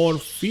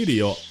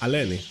Porphyrio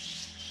aleni.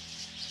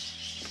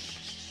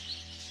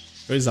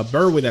 There is a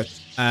bird with a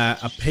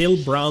pale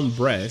brown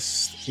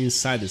breast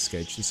inside this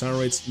cage. The sign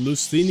reads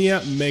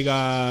Luscinia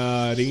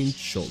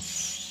megarinchos.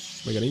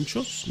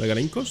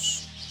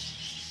 Megarincos?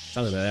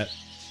 Something like that.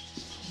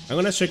 I'm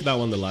gonna check that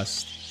one the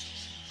last.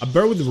 A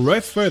bird with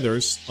red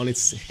feathers on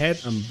its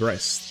head and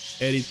breast.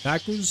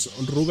 Erythacus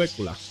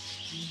rubecula.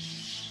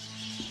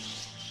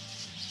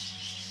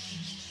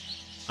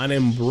 An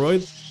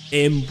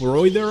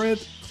embroidered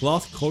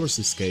cloth covers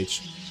this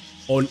cage.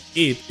 On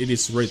it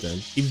is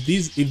written, if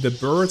the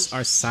birds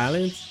are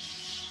silent,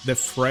 the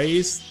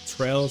phrase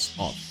trails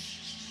off.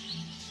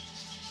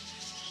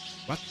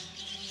 What?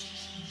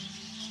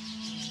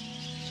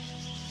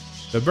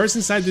 The birds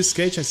inside this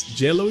cage has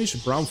yellowish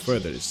brown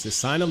feathers. The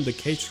sign on the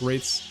cage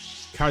reads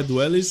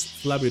Carduelis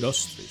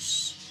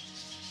flavirostris.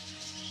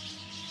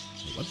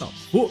 What the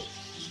fuck?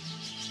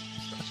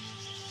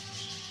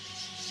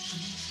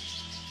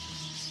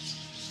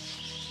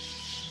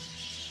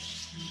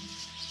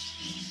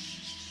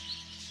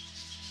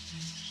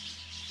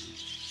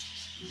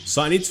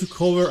 So I need to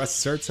cover a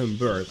certain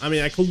bird. I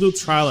mean, I could do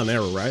trial and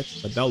error, right?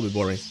 But that would be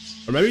boring.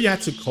 Or maybe you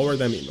have to cover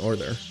them in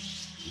order.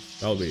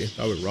 That would be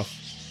rough.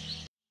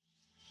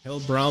 Pale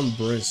brown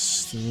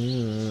breast.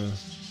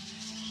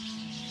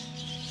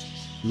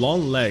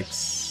 Long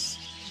legs.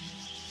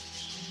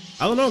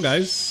 I don't know,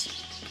 guys.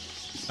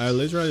 I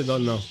literally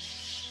don't know.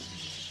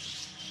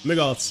 Let me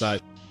go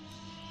outside.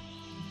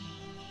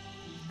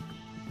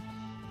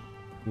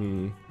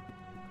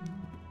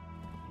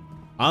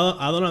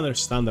 I don't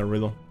understand that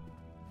riddle.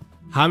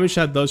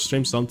 Hamisha does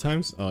stream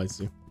sometimes. Oh, I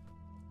see.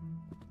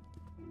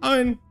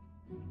 I mean,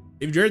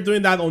 if you're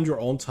doing that on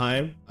your own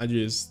time and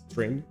you just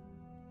stream,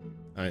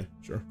 I mean,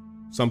 sure.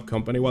 Some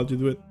company while you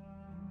do it.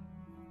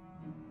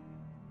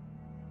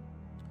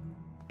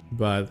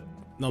 But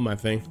not my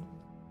thing.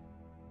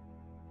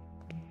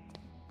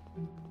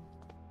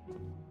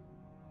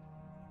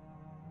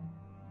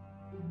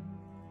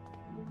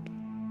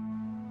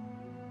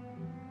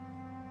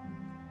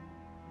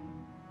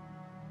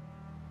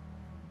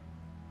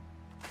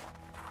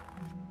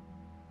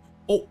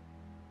 Oh,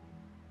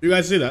 you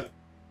guys see that?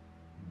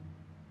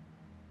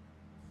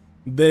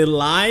 The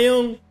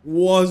lion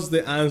was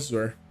the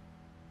answer.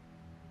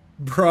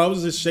 Bro, I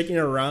was just shaking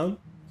around.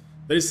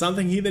 There is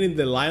something hidden in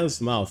the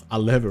lion's mouth. A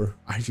lever.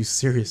 Are you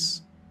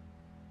serious?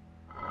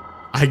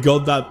 I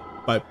got that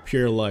by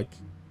pure luck.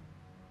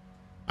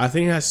 I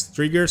think it has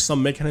triggered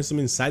some mechanism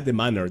inside the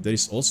manor. There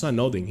is also a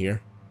note in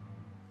here.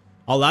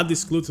 I'll add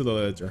this clue to the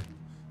letter.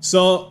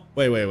 So,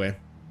 wait.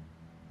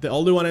 The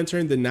only one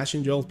entering the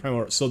National Joel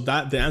Primary. So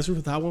that the answer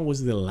for that one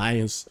was the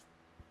lion's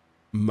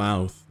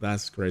mouth.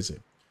 That's crazy.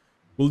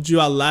 Would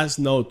you at last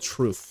know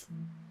truth?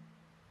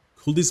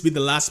 Could this be the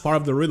last part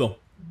of the riddle?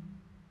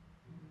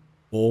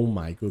 Oh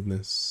my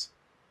goodness.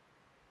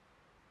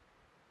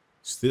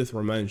 Still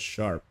remains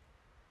sharp.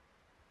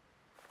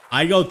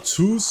 I got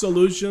 2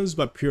 solutions,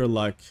 but pure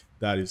luck.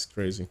 That is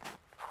crazy.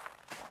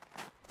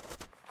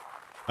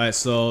 Alright,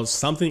 so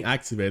something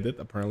activated,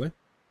 apparently.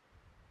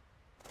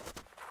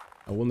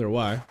 I wonder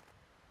why.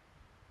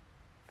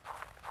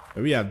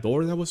 Maybe a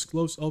door that was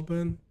closed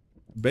open.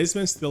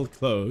 Basement still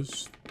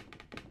closed.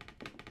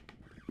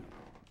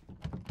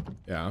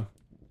 Yeah.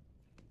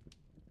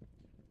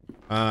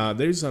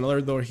 There's another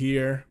door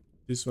here.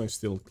 This one's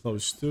still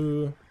closed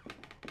too.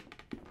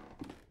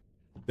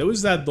 There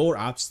was that door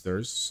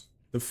upstairs.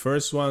 The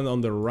first one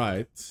on the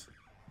right.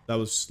 That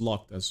was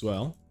locked as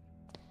well.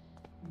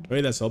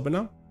 Wait, that's open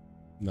now?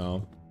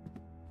 No.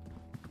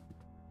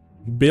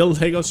 Build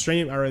Lego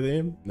stream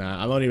already?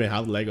 Nah, I don't even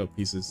have Lego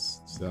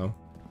pieces, so.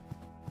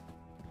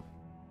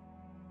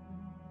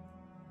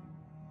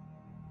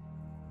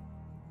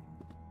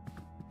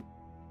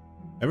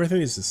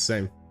 Everything is the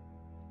same.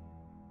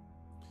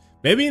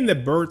 Maybe in the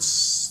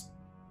bird's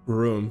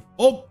room.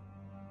 Oh!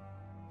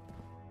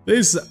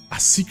 There's a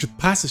secret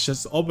passage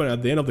that's open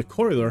at the end of the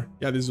corridor.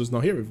 Yeah, this was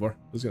not here before.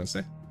 I was gonna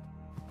say.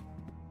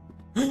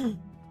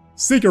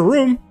 Secret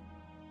room!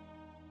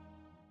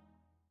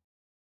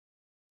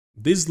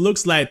 This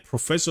looks like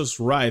Professor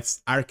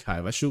Wright's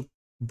archive. I should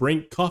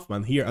bring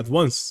Kaufman here at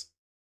once.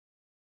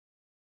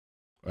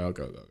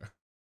 Okay.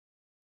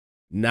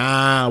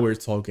 Now we're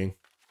talking.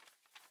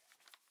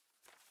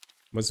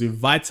 Must be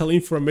vital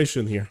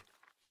information here.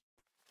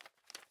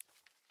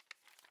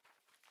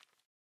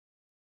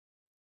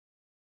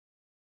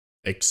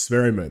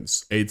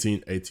 Experiments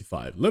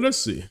 1885. Let us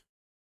see.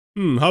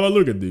 Have a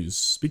look at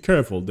this. Be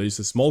careful, there is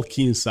a small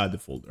key inside the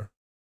folder.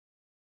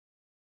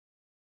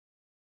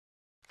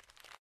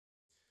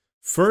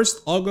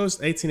 1st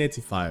August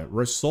 1885,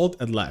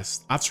 result at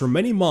last. After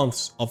many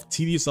months of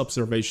tedious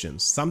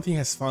observations, something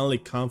has finally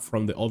come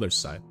from the other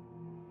side.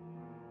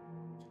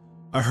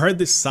 I heard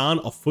the sound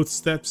of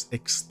footsteps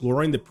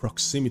exploring the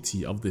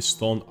proximity of the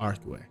stone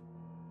archway.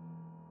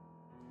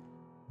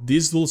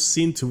 This will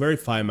seem to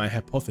verify my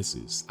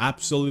hypothesis.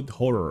 Absolute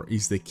horror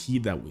is the key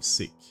that we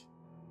seek.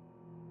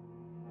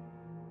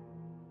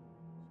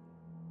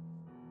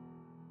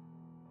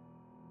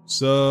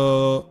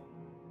 So,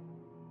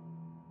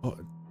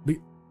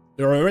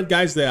 remember,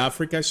 guys, the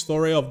Africa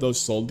story of those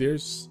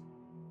soldiers?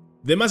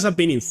 They must have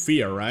been in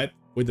fear, right?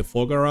 With the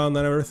fog around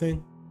and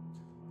everything.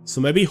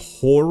 So maybe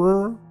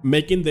horror,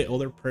 making the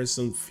other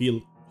person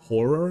feel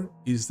horror,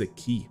 is the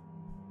key.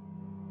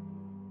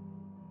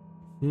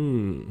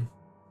 20th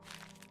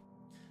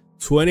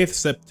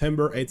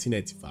September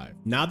 1885.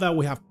 Now that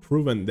we have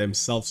proven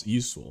themselves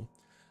useful,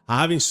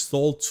 I have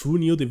installed 2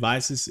 new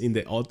devices in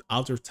the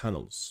outer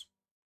tunnels.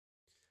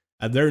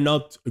 I dare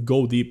not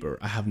go deeper.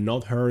 I have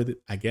not heard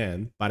it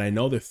again, but I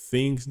know the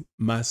things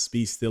must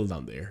be still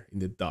down there in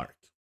the dark.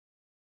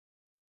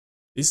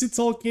 Is he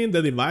talking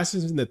the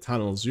devices in the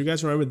tunnels? You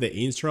guys remember the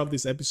intro of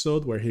this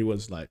episode where he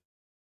was like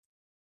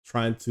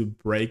trying to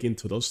break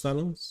into those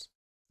tunnels?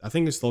 I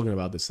think he's talking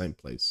about the same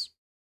place.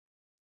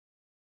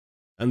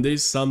 And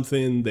there's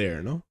something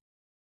there, no?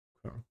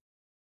 Okay.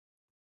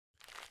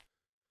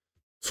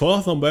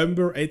 12th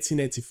November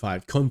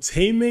 1885.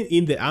 Containment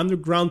in the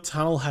underground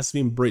tunnel has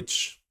been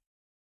breached.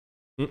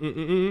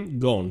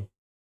 Gone.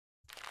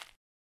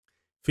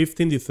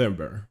 15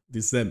 December.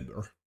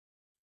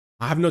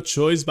 I have no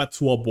choice but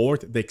to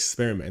abort the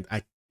experiment.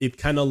 It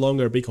can no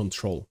longer be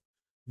controlled.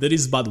 There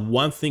is but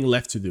one thing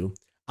left to do.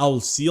 I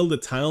will seal the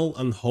tunnel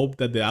and hope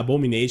that the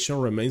abomination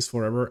remains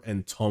forever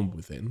entombed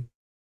within.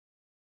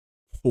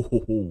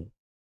 So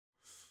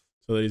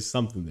there is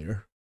something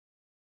there.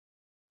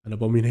 An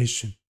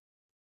abomination.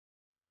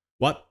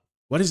 What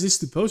is this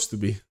supposed to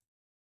be?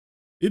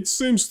 It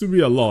seems to be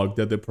a log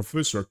that the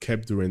professor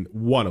kept during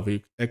one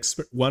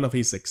of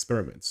his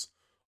experiments,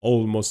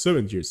 almost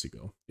 7 years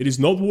ago. It is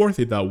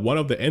noteworthy that one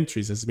of the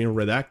entries has been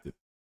redacted.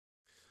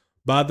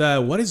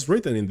 But what is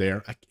written in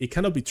there, it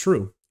cannot be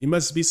true. It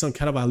must be some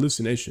kind of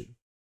hallucination.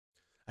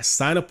 A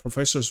sign of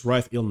Professor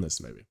Wright's illness,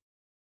 maybe.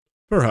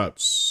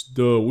 Perhaps,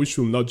 though we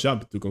should not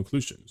jump to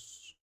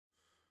conclusions.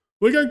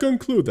 We can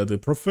conclude that the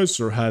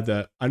professor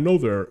had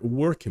another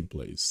working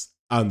place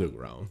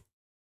underground.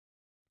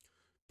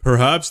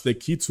 Perhaps the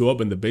key to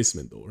open the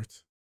basement door.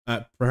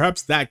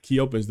 Perhaps that key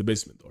opens the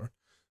basement door.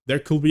 There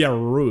could be a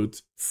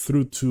route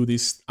through to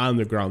this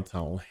underground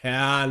tunnel.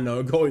 I'm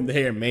not going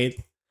there,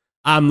 mate.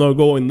 I'm not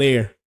going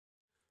there.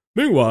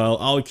 Meanwhile,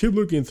 I'll keep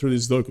looking through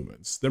these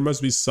documents. There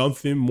must be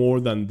something more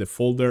than the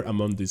folder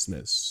among this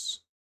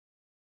mess.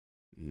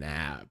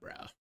 Nah, bro.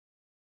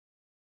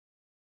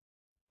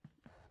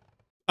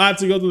 I have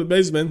to go to the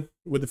basement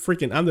with the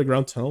freaking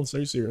underground tunnels. Are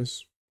you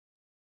serious?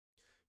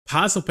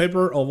 Piles of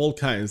paper of all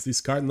kinds.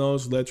 Discard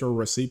notes, letter,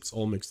 receipts,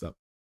 all mixed up.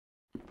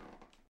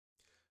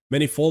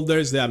 Many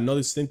folders, they have no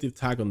distinctive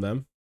tag on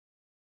them.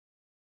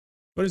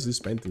 What is this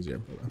paintings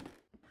here?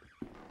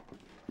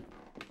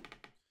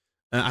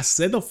 A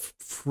set of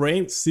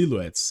framed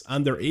silhouettes.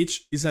 Under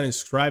each is an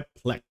inscribed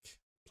plaque.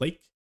 Plaque?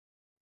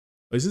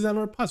 Oh, is this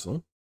another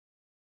puzzle?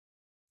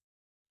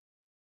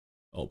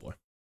 Oh boy.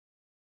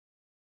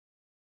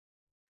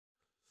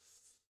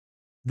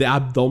 The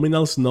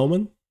abdominal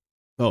snowman?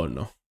 Oh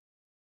no.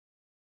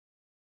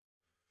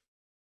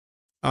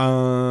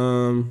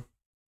 I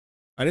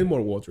need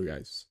more water,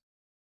 guys.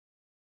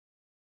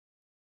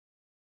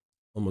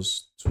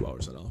 Almost 2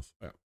 hours and a half.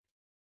 Yeah.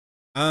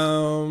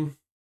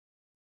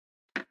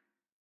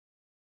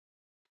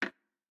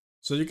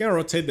 So you can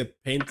rotate the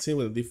painting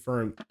with a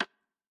different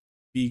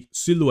big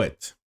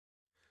silhouette.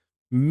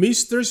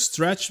 Mr.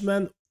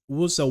 Stretchman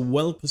was a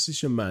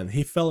well-positioned man.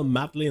 He fell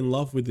madly in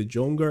love with the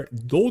younger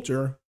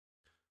daughter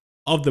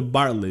of the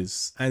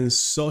Bartleys, and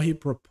so he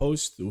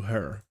proposed to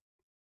her.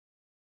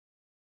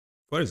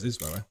 What is this,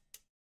 by the way?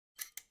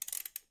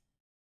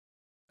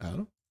 I don't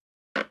know.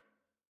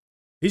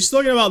 He's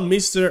talking about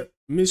Mr.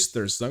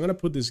 So I'm gonna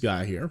put this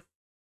guy here.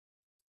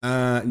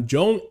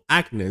 Joan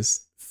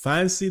Agnes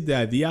fancied the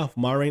idea of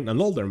marrying an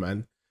older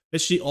man,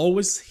 but she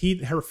always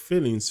hid her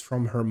feelings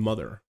from her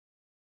mother.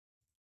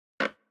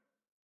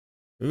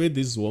 Maybe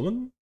this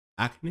woman,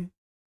 Agnes.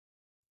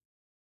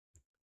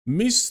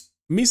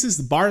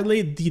 Mrs.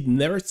 Bartley did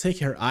never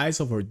take her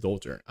eyes off her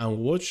daughter and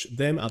watched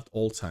them at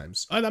all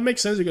times. Oh, that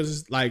makes sense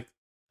because it's like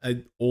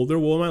an older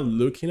woman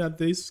looking at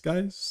these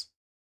guys.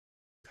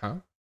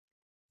 Huh?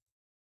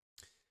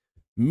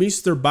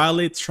 Mr.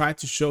 Bartley tried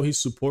to show his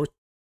support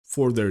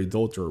for their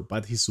daughter,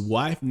 but his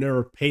wife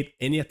never paid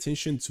any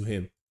attention to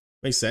him.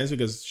 Makes sense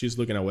because she's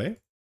looking away.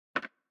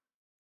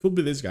 Could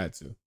be this guy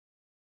too.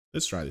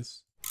 Let's try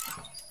this.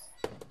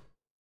 Did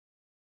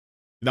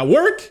that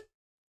work?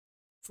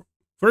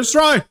 First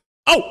try.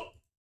 Oh!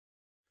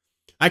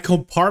 A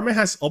compartment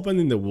has opened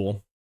in the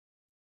wall.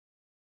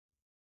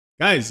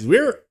 Guys,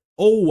 we're...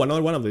 Oh,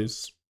 another one of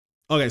these.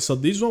 Okay, so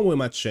this one we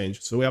might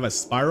change. So we have a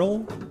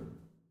spiral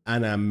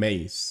and a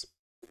maze.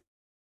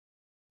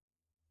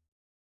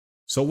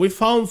 So we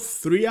found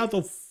 3 out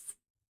of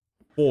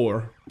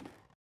 4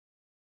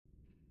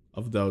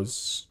 of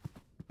those.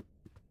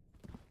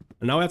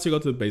 And now we have to go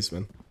to the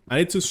basement. I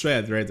need to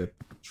hydrate it.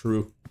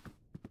 True.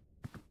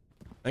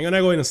 I'm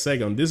gonna go in a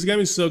second. This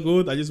game is so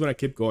good, I just wanna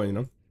keep going, you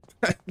know?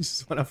 I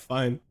just wanna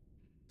find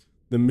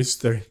the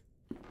mystery.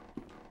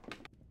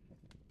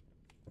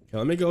 Okay,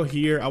 let me go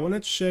here. I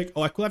wanna check...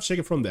 Oh, I could have checked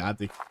it from the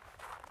attic.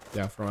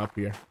 Yeah, from up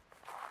here.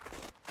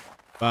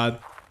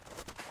 But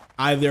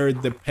either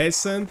the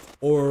peasant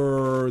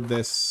or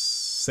the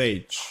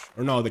sage.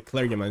 Or no, the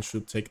clergyman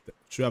should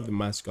have the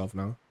mask off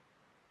now.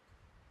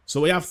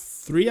 So we have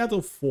 3 out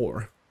of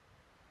 4.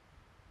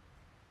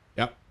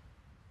 Yep.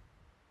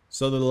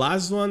 So the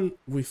last one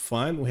we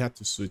find, we have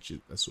to switch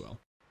it as well.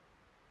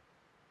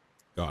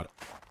 Got it.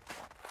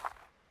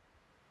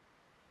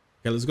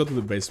 Okay, let's go to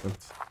the basement.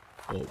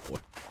 Oh boy.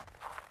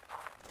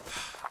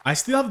 I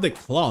still have the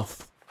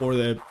cloth for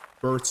the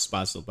bird's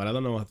puzzle, but I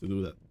don't know how to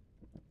do that.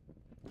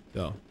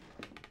 Yo.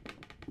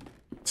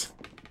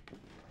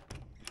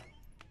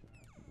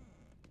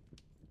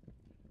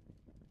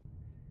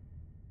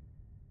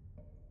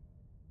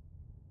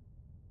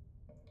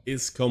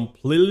 It's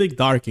completely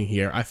dark in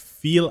here. I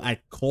feel a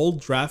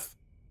cold draft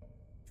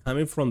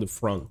coming from the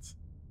front.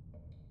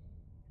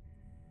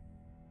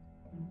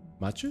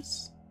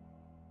 Matches?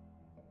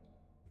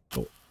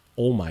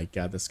 Oh my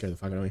god, that scared the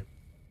fuck out of me.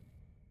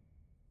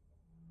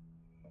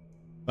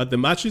 But the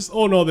matches,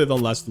 oh no, they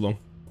don't last too long.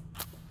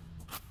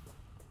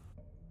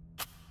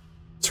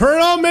 Turn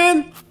it on,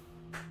 man!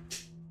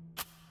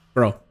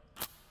 Bro,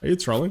 are you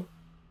trolling?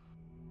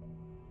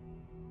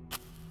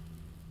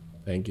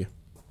 Thank you.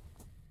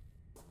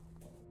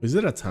 Is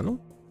it a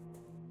tunnel?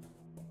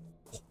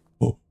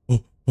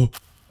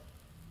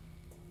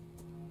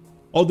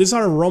 Oh, these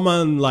are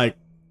Roman, like,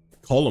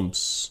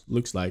 columns,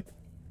 looks like.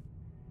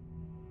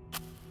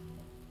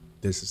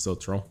 This is so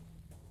troll.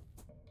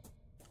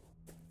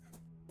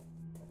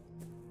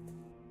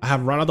 I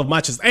have run out of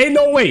matches. Ain't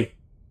no way!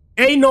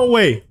 Ain't no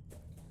way!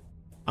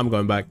 I'm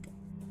going back.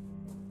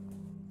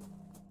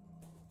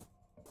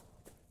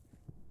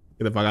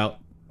 Get the fuck out.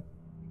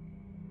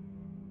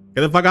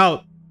 Get the fuck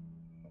out!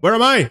 Where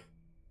am I?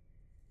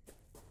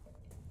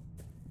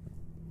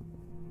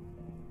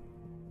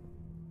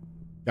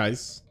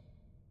 Guys.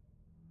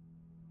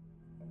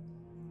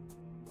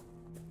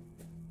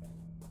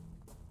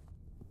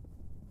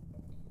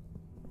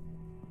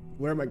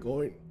 Where am I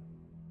going?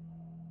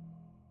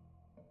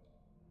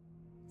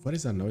 What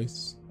is that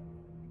noise?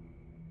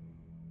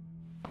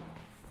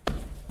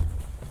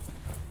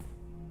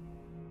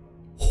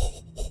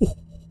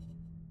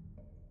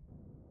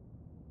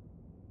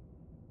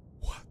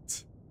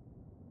 What?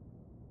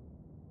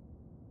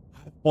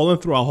 I've fallen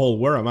through a hole.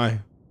 Where am I?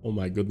 Oh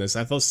my goodness.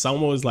 I thought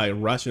someone was like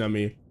rushing at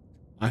me.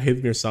 I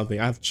hit me or something.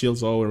 I have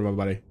chills all over my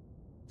body.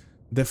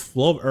 The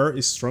flow of air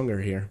is stronger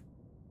here.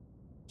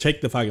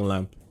 Check the fucking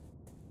lamp.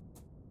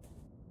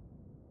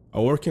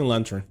 A working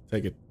lantern.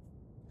 Take it.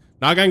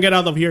 Now I can get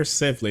out of here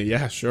safely.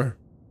 Yeah, sure.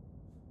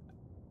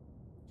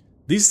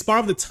 This part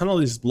of the tunnel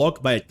is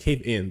blocked by a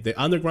cave-in. The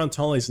underground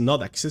tunnel is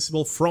not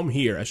accessible from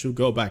here. I should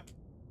go back.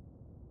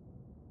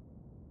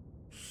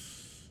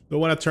 Don't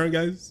want to turn,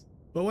 guys.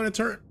 Don't want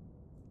to turn.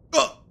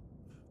 Oh!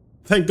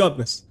 Thank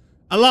goodness.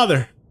 A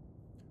ladder.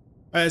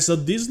 Alright, so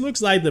this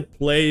looks like the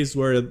place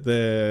where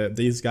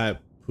this guy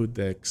put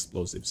the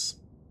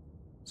explosives.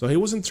 So he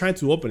wasn't trying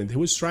to open it. He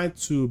was trying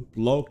to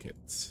block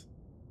it.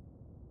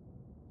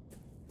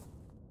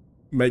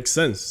 Makes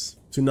sense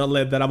to not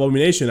let that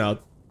abomination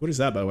out. What is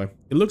that, by the way?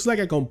 It looks like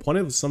a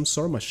component of some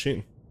sort of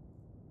machine.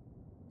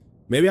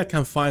 Maybe I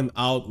can find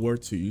out where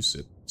to use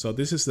it. So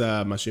this is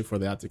the machine for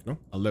the attic, no?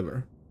 A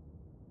lever.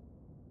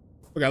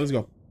 Okay, let's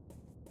go.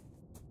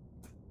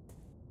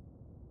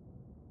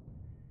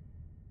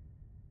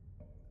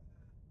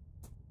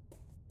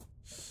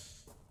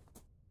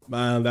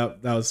 Man,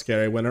 that was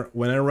scary. When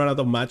I ran out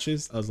of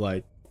matches, I was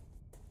like,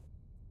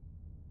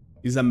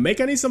 is a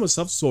mechanism of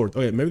some sort.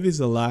 Okay, maybe this is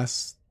the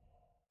last.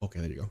 Okay,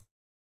 there you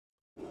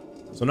go.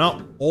 So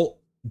now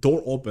all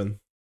door open.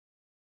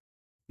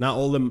 Now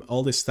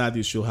all the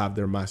statues should have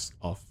their masks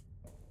off.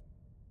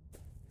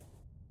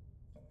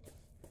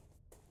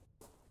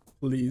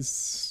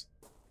 Please.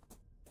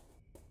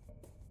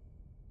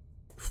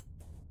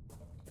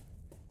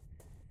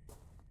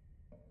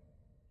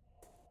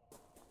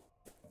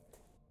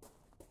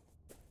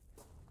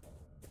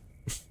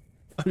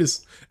 I'm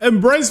just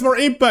embrace for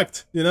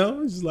impact, you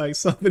know? It's just like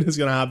something is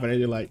gonna happen and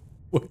you're like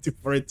waiting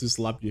for it to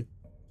slap you.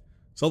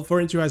 Salt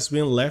furniture has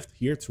been left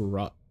here to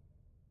rot.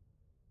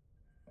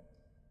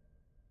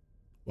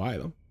 Why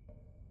though?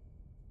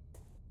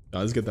 No,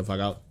 let's get the fuck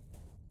out.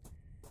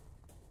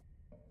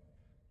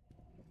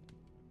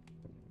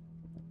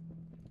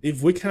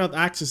 If we cannot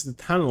access the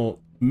tunnel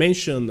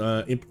mentioned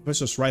in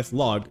Professor Wright's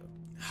log,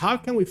 how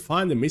can we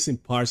find the missing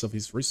parts of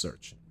his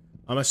research?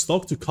 I must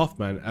talk to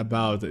Kaufman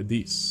about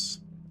this.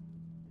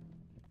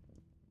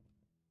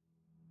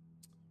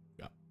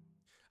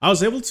 I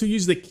was able to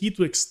use the key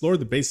to explore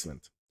the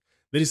basement.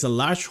 There is a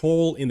large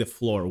hole in the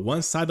floor.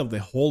 One side of the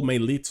hole may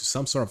lead to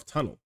some sort of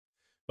tunnel,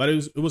 but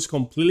it was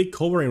completely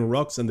covered in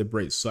rocks and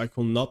debris, so I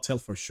could not tell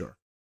for sure.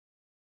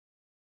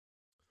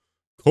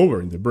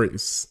 Covered in debris.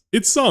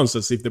 It sounds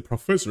as if the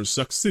professor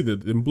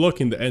succeeded in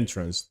blocking the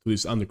entrance to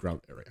this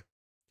underground area.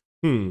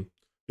 It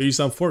is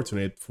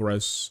unfortunate for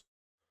us.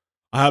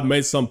 I have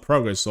made some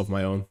progress of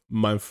my own,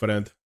 my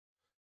friend.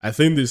 I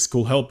think this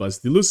could help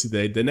us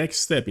elucidate the next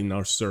step in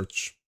our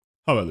search.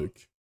 Have a look.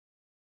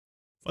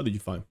 What did you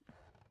find?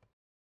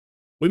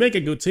 We make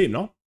a good team,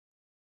 no?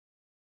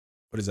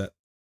 What is that?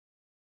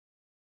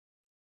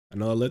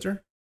 Another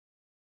letter?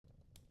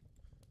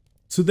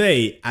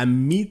 Today, a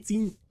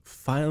meeting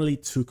finally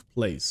took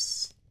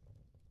place.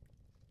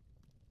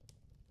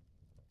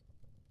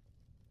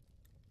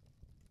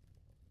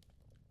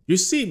 You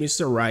see,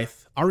 Mr. Wright,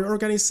 our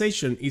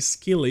organization is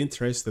keenly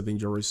interested in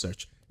your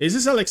research. Is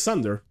this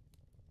Alexander?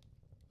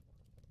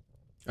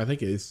 I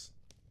think it is.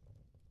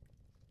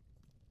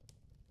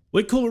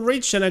 We could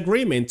reach an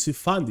agreement to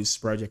fund this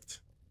project.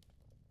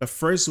 But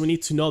first we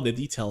need to know the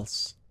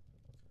details.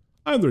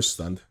 I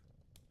understand.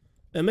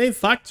 The main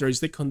factor is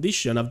the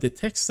condition of the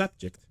test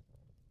subject.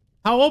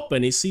 How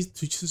open is he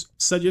to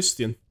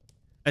suggestion?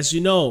 As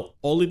you know,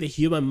 only the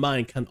human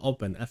mind can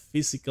open a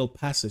physical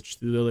passage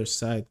to the other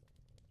side.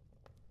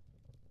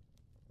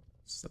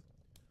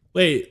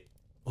 Wait,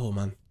 oh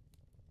man.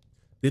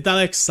 Did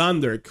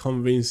Alexander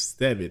convince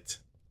David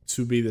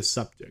to be the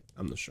subject?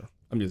 I'm not sure.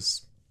 I'm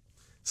just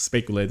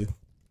speculating.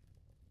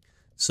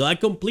 So a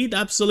complete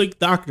absolute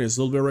darkness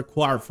will be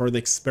required for the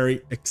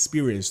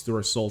experience to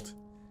result.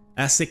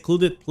 A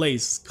secluded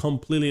place,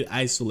 completely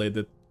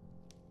isolated.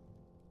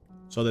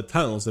 So the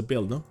tunnel's a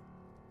build, no?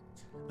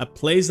 A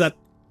place that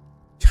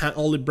can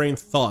only bring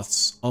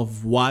thoughts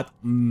of what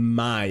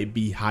might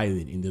be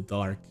hiding in the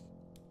dark.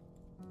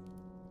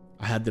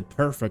 I had the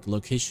perfect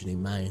location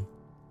in mind.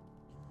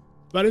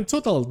 But in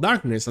total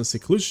darkness and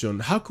seclusion,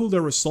 how could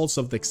the results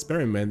of the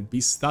experiment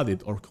be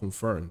studied or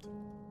confirmed?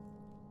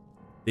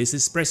 This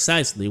is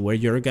precisely where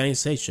your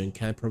organization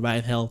can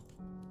provide help.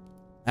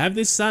 I have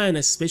designed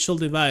a special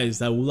device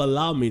that will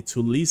allow me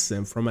to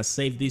listen from a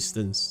safe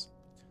distance,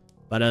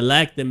 but I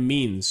lack the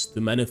means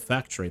to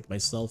manufacture it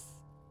myself.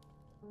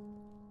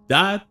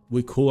 That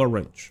we could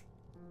arrange.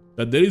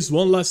 But there is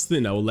one last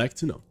thing I would like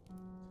to know.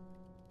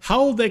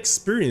 How will the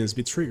experience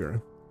be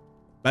triggered?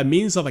 By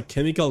means of a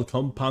chemical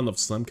compound of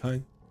some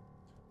kind?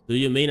 Do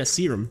you mean a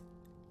serum?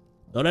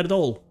 Not at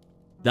all.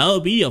 That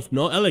will be of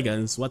no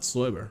elegance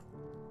whatsoever.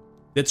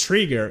 The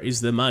trigger is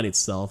the mind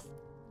itself,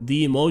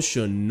 the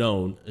emotion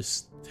known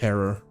as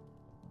terror.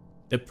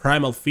 The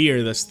primal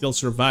fear that still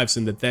survives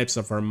in the depths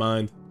of our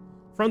mind,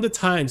 from the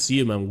times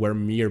humans were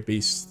mere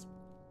beasts.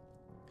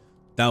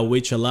 That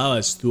which allows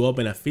us to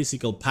open a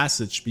physical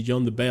passage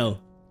beyond the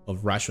veil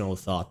of rational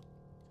thought.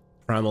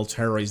 Primal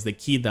terror is the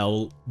key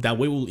that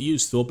we will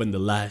use to open the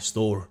last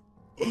door.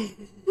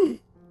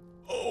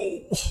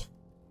 Oh.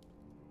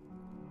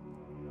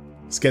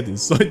 It's getting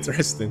so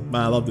interesting.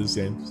 Man, I love these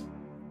games.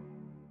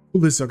 Who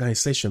will this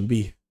organization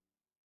be?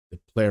 The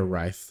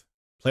playwright.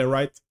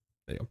 Playwright?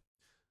 There you go.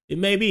 It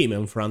may be him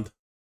in front.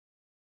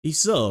 If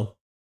so...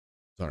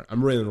 Sorry,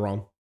 I'm reading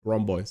wrong.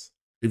 Wrong voice.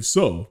 If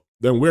so,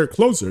 then we're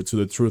closer to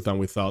the truth than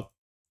we thought.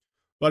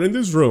 But in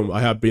this room,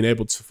 I have been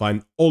able to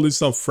find only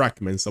some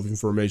fragments of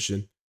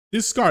information.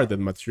 Discarded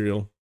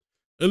material.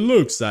 It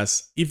looks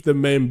as if the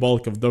main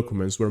bulk of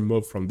documents were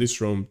moved from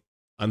this room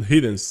and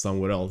hidden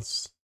somewhere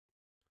else.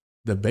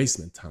 The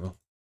basement tunnel.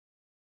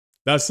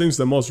 That seems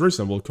the most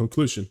reasonable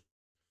conclusion.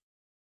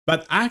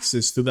 But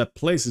access to that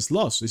place is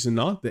lost, is it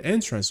not? The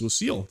entrance was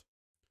sealed.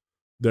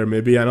 There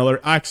may be another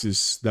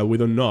access that we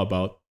don't know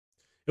about.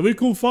 If we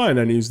could find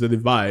and use the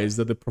device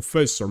that the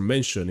professor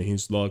mentioned in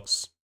his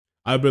logs,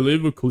 I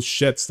believe we could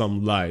shed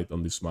some light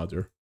on this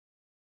matter.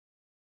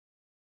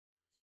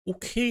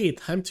 Okay,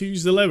 time to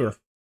use the lever.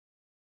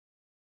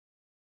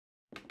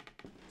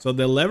 So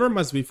the lever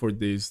must be for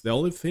this. The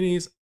only thing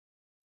is,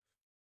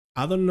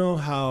 I don't know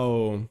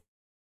how...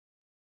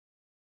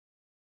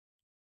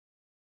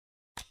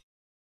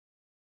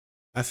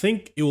 I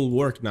think it will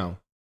work now.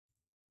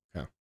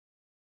 Okay.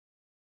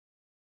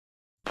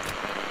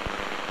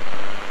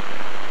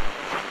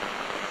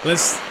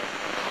 Let's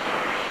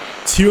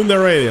tune the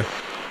radio.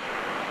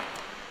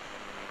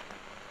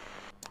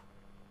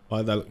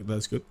 Oh,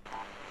 that's good.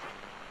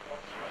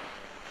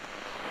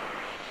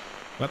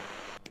 What?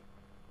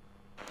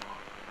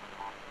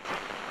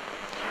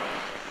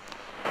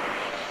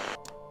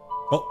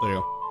 Oh, there you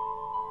go.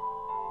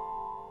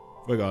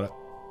 We got it.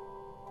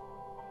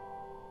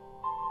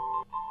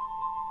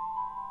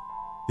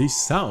 This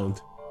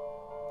sound.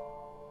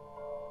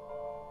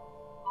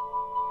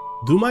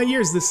 Do my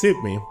ears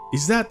deceive me?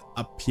 Is that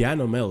a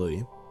piano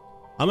melody?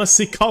 I must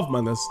see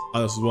Kaufman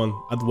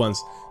at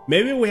once.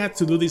 Maybe we had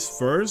to do this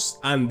first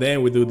and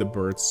then we do the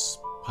birds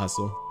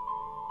puzzle.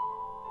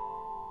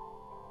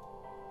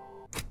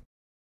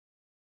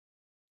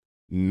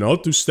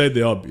 Not to state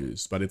the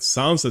obvious, but it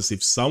sounds as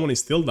if someone is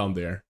still down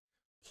there,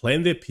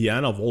 playing the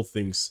piano of all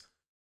things.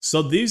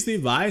 So this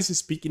device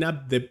is picking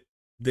up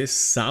the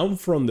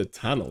sound from the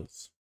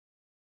tunnels.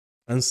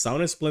 And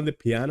sound is playing the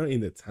piano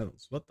in the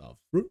tunnels. What the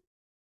fruit?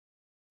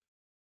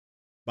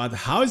 But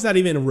how is that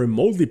even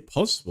remotely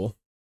possible?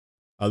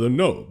 I don't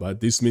know, but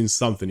this means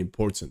something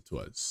important to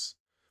us.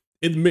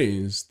 It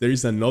means there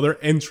is another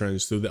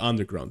entrance to the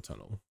underground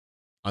tunnel,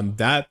 and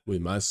that we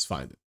must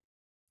find it.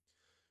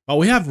 But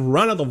we have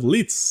run out of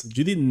leads.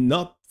 You did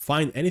not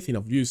find anything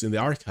of use in the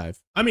archive.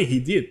 I mean, he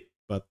did,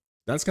 but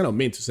that's kind of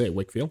mean to say,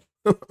 Wakefield.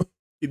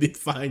 He did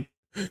find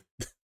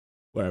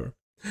whatever.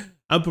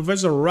 And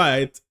Professor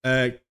Wright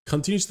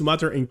continues to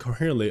mutter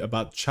incoherently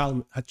about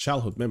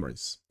childhood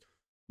memories.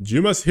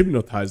 You must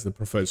hypnotize the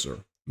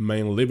professor,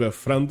 mein lieber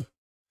friend.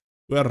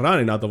 We are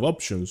running out of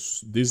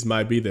options. This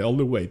might be the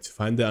only way to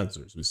find the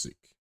answers we seek.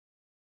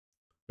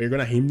 We're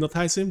gonna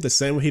hypnotize him the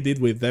same way he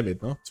did with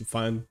David, no? To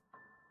find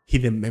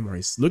hidden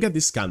memories. Look at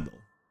this candle.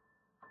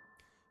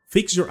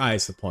 Fix your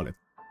eyes upon it.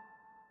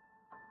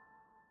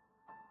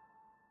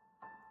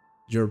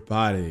 Your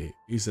body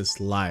is as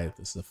light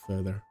as a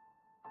feather.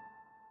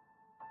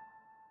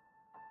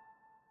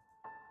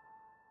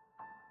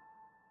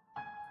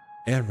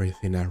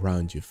 Everything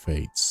around you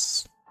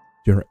fades.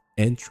 You're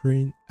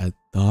entering a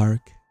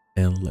dark,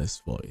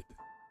 endless void.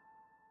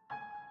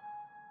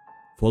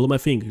 Follow my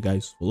finger,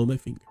 guys. Follow my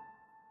finger.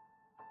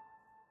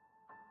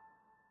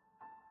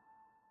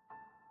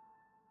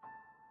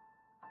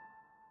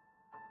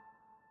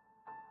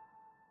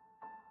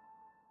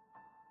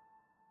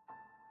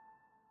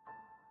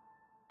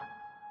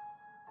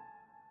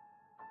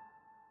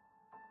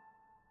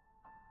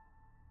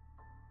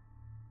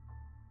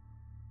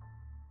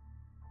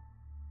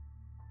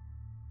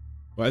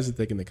 Why is it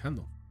taking the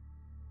candle?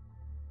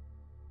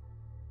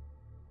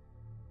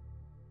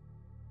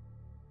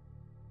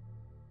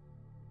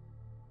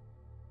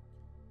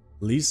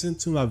 Listen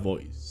to my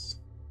voice.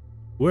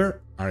 Where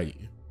are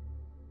you?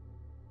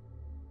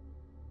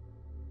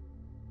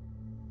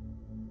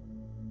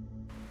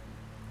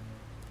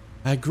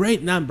 A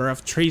great number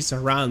of trees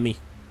around me.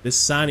 The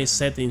sun is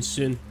setting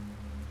soon.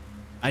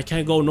 I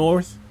can go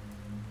north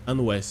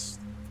and west.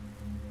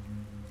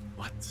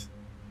 What?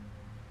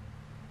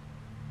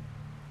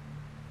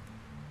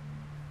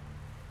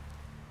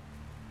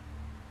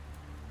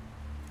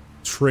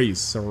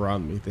 Trees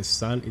around me. The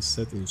sun is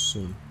setting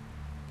soon.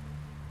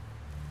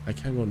 I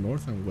can go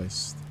north and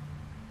west.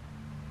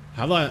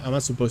 How am I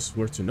supposed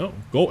to know?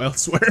 Go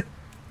elsewhere.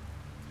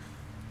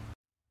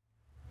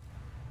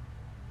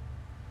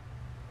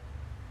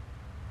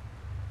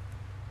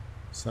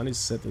 Sun is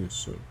setting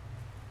soon.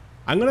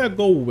 I'm gonna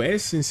go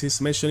west since he's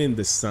mentioning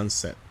the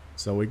sunset.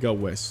 So we go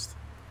west.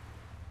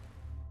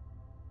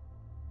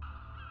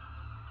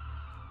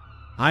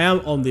 I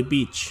am on the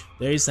beach.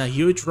 There is a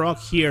huge rock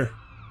here.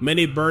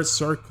 Many birds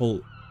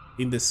circle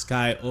in the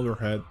sky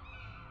overhead.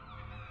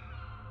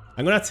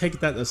 I'm gonna take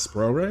that as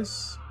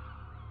progress.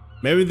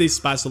 Maybe this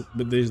puzzle,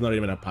 but this is not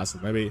even a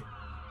puzzle. Maybe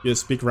you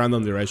speak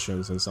random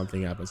directions and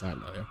something happens. I have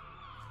no idea.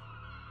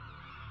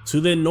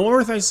 To the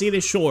north, I see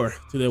the shore.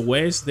 To the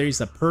west, there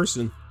is a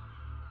person.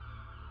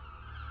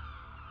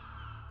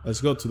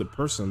 Let's go to the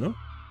person, no?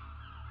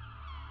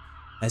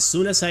 As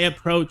soon as I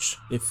approach,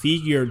 the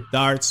figure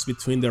darts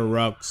between the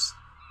rocks.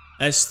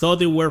 I thought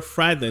they were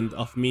frightened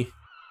of me.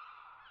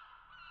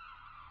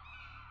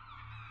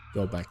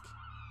 Go back.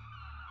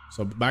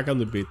 So back on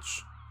the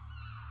beach.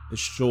 The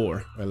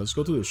shore. Alright, let's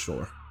go to the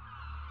shore.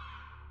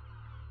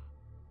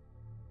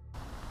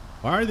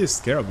 Why are they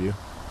scared of you?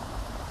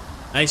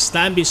 I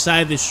stand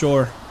beside the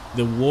shore.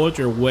 The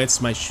water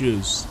wets my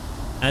shoes.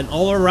 And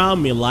all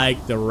around me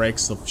like the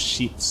wrecks of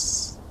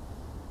ships.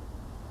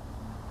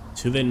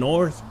 To the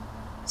north,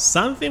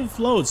 something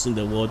floats in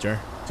the water.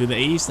 To the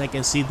east, I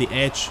can see the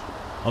edge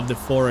of the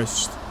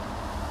forest.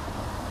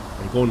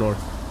 And go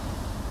north.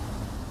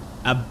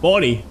 A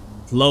body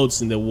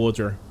floats in the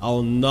water.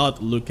 I'll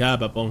not look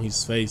up upon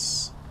his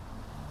face.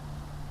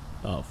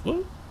 Oh,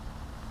 what?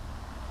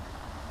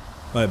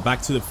 Alright,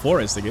 back to the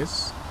forest, I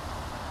guess.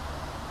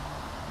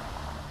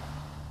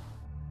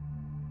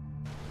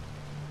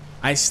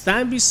 I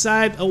stand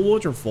beside a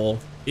waterfall.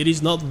 It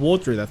is not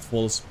water that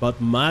falls,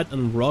 but mud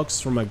and rocks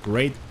from a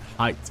great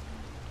height.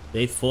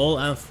 They fall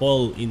and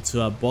fall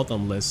into a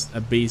bottomless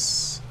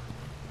abyss.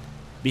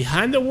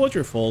 Behind the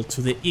waterfall,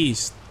 to the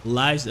east,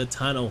 lies a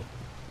tunnel.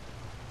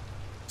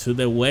 To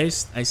the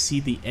west, I see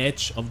the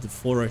edge of the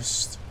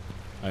forest.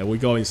 Alright, we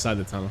go inside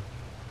the tunnel.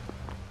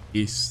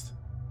 East.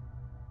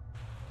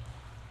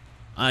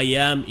 I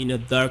am in a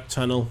dark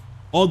tunnel.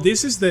 Oh,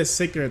 this is the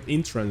secret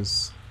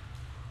entrance.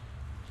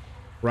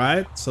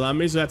 Right? So that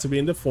means we have to be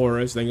in the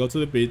forest, then go to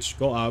the beach,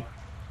 go up,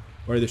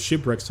 where the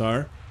shipwrecks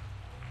are.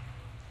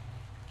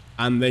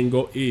 And then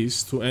go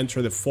east to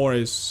enter the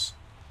forest,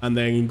 and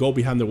then go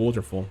behind the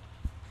waterfall.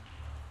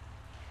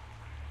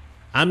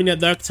 I'm in a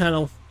dark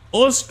tunnel.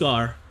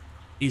 Oscar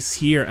is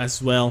here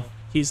as well.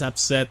 He's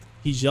upset.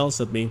 He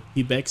yells at me.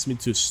 He begs me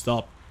to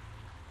stop.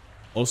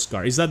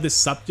 Oscar. Is that the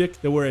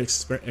subject that we're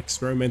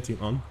experimenting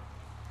on?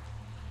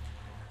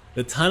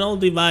 The tunnel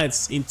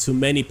divides into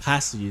many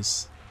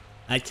passages.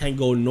 I can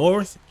go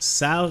north,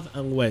 south,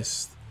 and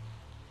west.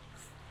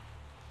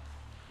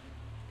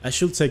 I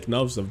should take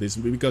notes of this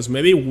because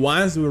maybe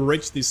once we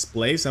reach this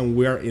place and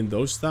we are in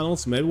those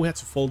tunnels, maybe we have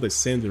to follow the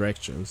same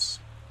directions.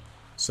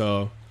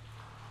 So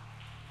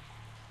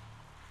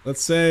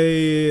let's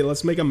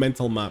make a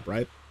mental map,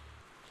 right?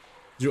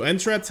 You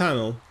enter a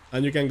tunnel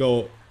and you can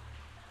go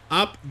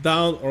up,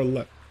 down, or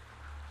left.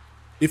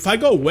 If I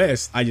go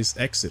west, I just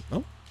exit,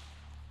 no?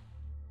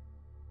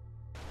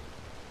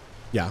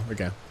 Yeah,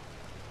 okay.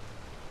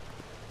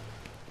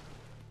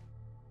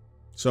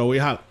 So we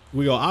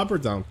go up or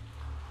down?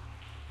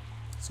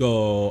 Let's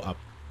go up.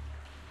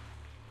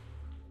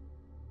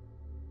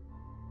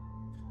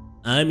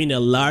 I'm in a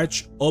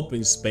large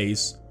open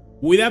space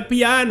with a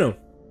piano.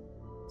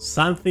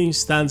 Something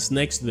stands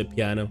next to the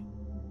piano.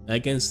 I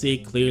can see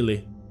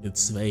clearly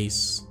its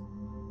face.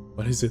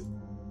 What is it?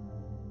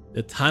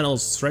 The tunnel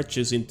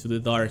stretches into the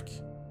dark.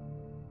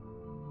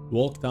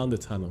 Walk down the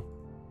tunnel.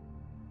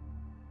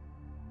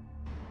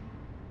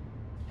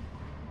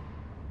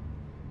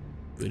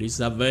 It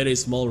is a very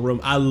small room.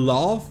 I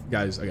love,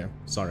 guys, again,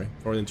 sorry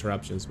for the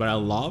interruptions, but I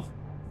love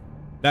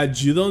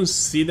that you don't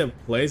see the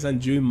place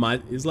and you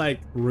might, it's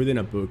like reading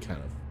a book kind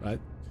of, right?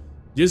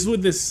 Just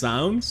with the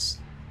sounds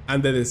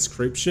and the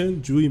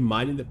description, you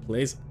imagine the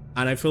place.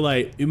 And I feel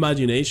like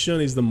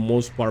imagination is the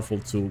most powerful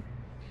tool,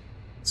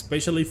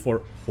 especially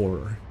for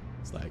horror.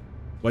 It's like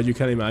what you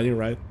can imagine,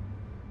 right?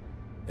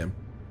 Yeah.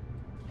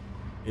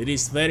 It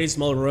is a very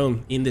small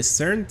room. In the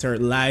center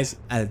lies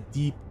a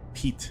deep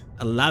pit.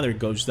 A ladder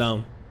goes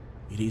down.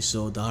 It is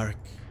so dark.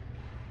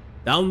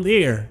 Down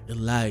there it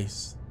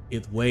lies.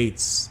 It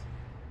waits.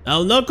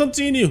 I'll not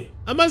continue.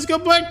 I must go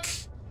back.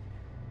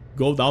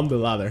 Go down the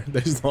ladder.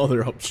 There's no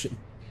other option.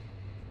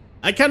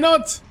 I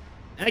cannot.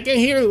 I can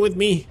hear it with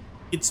me.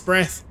 Its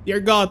breath. Dear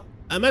God,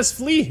 I must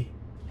flee.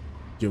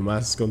 You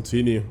must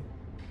continue.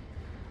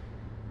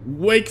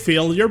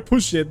 Wakefield, you're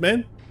pushing it,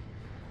 man.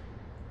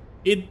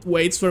 It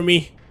waits for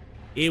me.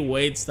 It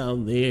waits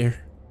down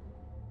there.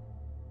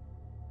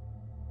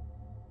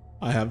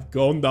 I have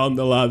gone down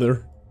the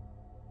ladder.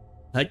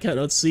 I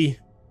cannot see.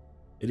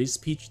 It is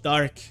pitch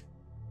dark.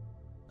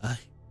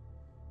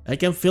 I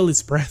can feel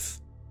its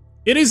breath.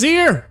 It is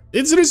here!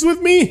 It is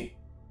with me!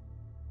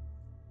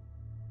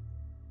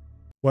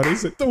 What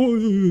is it?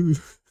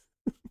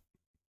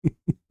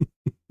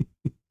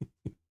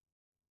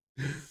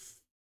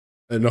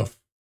 Enough.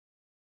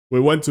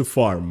 We went too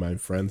far, my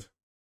friend.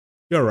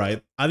 You're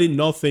right. I did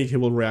not think he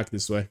will react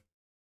this way.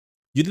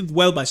 You did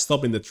well by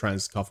stopping the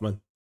trance, Kaufman.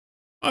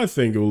 I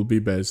think it will be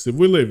best if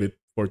we leave it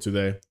for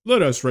today.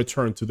 Let us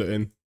return to the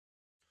inn.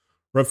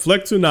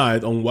 Reflect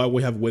tonight on what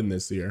we have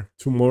witnessed here.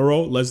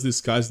 Tomorrow, let's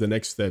discuss the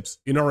next steps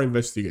in our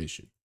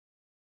investigation.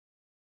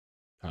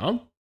 Huh?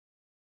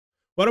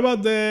 What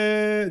about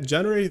the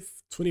January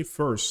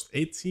 21st,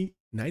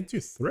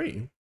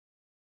 1893?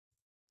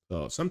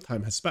 So, some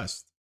time has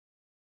passed.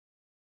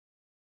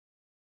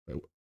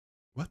 Wait,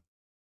 what?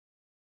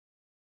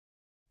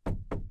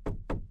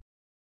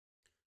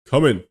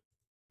 Come in.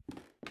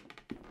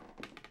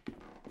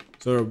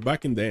 So we're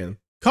back in the inn.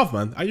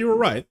 Kaufman, are you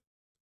alright?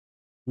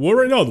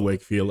 Worry not,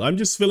 Wakefield. I'm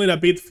just feeling a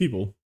bit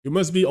feeble. It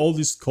must be all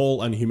this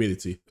cold and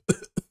humidity.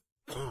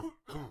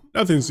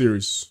 Nothing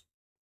serious.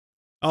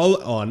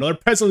 Oh, another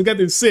person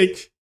getting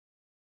sick.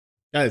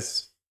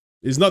 Guys,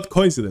 it's not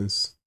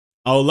coincidence.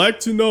 I would like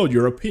to know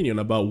your opinion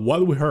about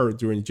what we heard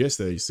during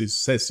yesterday's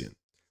session.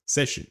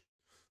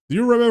 Do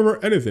you remember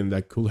anything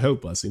that could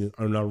help us in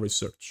our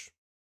research?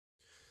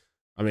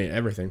 I mean,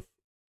 everything.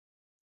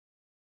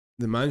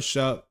 The man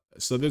shot.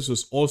 So this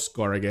was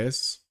Oscar, I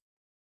guess.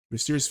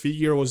 Mysterious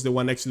figure was the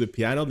one next to the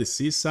piano, the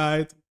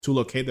seaside, to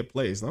locate the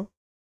place, no?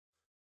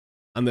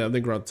 And the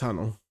underground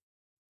tunnel.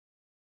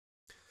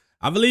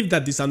 I believe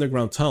that this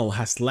underground tunnel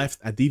has left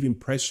a deep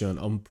impression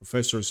on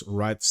Professor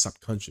Wright's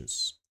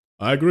subconscious.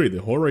 I agree,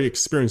 the horror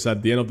experience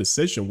at the end of the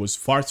session was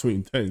far too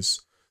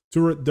intense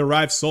to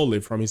derive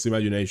solely from his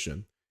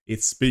imagination.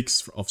 It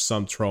speaks of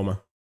some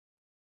trauma.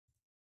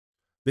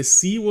 The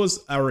sea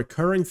was a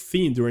recurring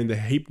theme during the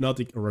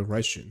hypnotic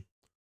regression.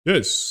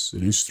 Yes,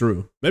 it is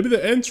true. Maybe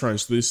the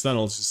entrance to these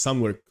tunnels is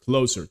somewhere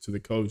closer to the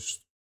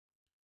coast.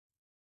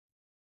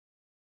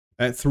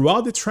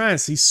 Throughout the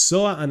trance, he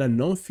saw an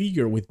unknown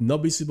figure with no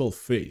visible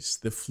face,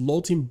 the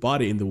floating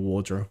body in the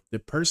water, the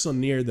person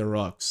near the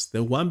rocks,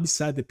 the one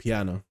beside the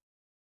piano.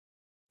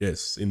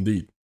 Yes,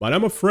 indeed. But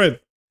I'm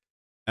afraid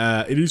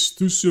it is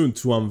too soon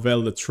to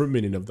unveil the true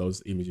meaning of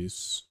those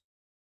images.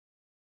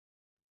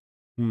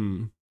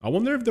 I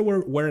wonder if they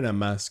were wearing a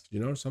mask, you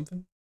know, or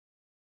something?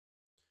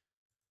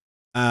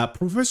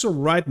 Professor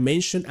Wright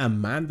mentioned a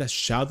man that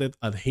shouted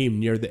at him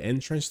near the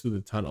entrance to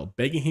the tunnel,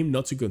 begging him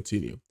not to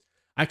continue.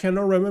 I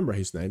cannot remember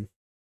his name.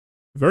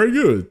 Very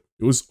good.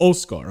 It was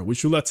Oscar. We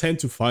should attempt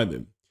to find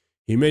him.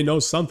 He may know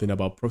something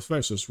about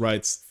Professor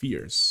Wright's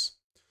fears.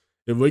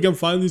 If we can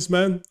find this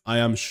man, I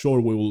am sure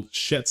we will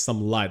shed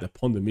some light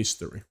upon the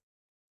mystery.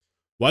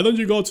 Why don't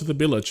you go to the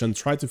village and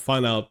try to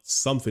find out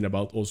something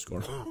about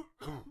Oscar?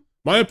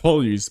 My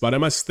apologies, but I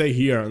must stay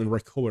here and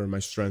recover my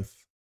strength.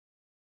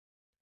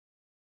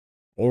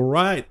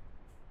 Alright.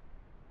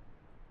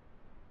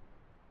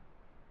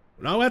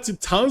 Now we're to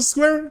Town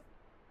Square?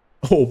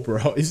 Oh,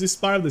 bro. Is this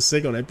part of the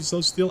second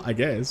episode still? I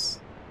guess.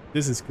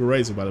 This is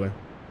crazy, by the way.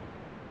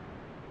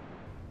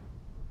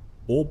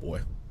 Oh, boy.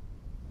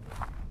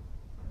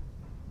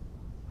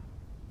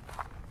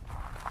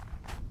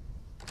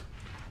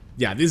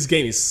 Yeah, this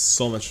game is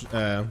so much...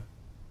 The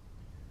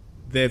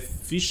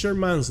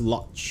Fisherman's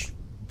Lodge.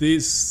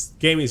 This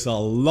game is a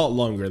lot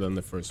longer than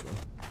the first one.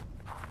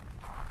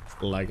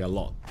 Like a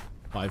lot.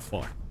 By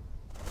far.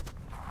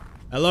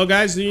 Hello,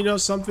 guys. Do you know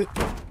something?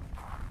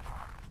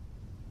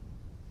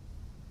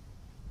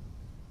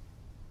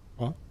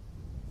 Huh?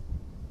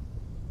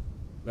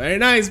 Very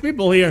nice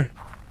people here.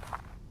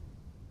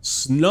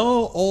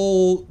 Snow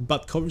all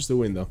but covers the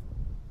window.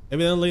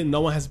 Evidently,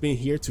 no one has been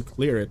here to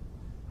clear it.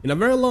 In a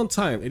very long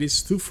time, it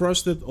is too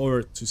frosted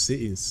or to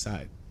see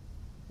inside.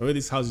 Maybe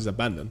this house is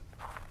abandoned.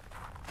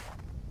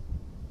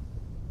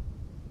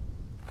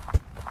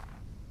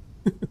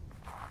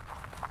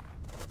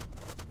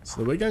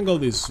 So we can go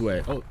this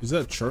way. Oh, is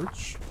that a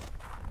church?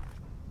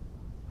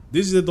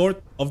 This is the door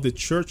of the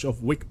Church of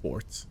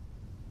Wickport.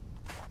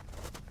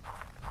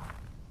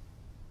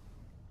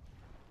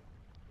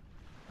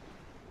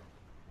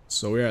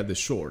 So we're at the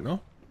shore, no?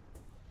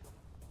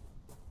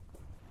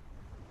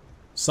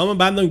 Some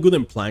abandoned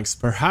wooden planks.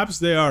 Perhaps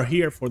they are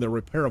here for the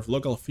repair of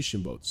local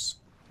fishing boats.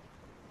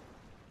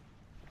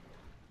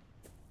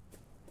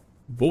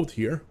 Boat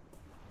here.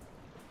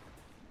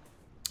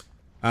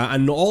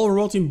 And all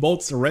rotting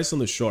boats rest on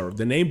the shore.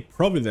 The name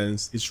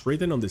Providence is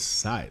written on the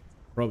side.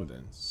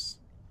 Providence.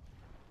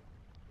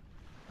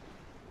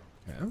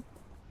 Okay.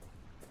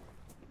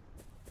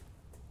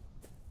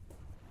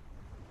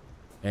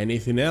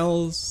 Anything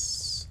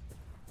else?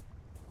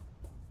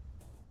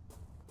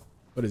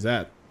 What is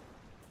that?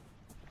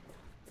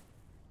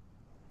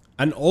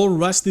 An old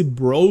rusty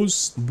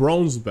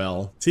bronze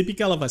bell,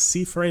 typical of a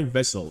seafaring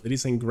vessel. It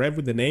is engraved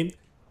with the name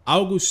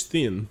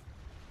Augustine.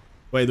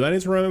 Wait, do I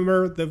need to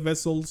remember the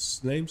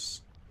vessels'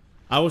 names?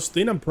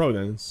 Augustine and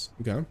Providence.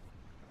 Okay.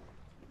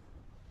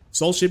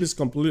 Soul ship is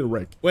completely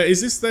wrecked. Wait,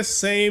 is this the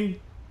same?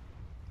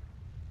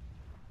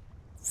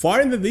 Far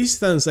in the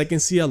distance, I can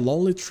see a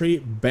lonely tree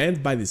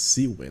bent by the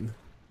sea wind.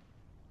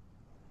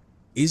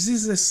 Is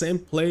this the same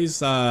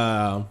place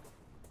in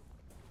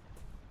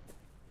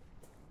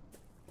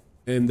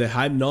the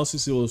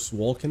Hypnosis it was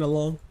walking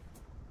along?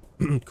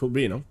 Could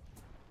be, no?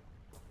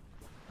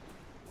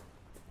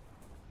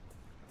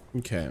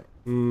 Okay.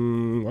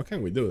 What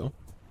can we do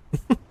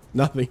though?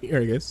 Nothing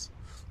here, I guess.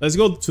 Let's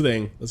go to the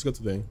inn. Let's go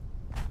to the inn.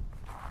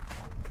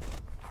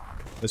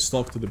 Let's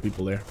talk to the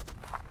people there.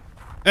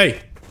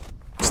 Hey!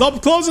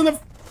 Stop closing the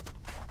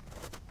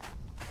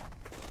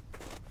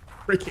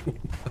freaking.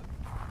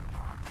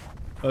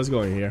 Let's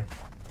go in here.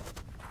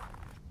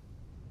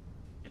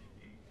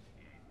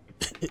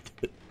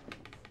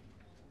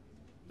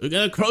 We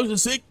gotta cross the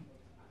sick.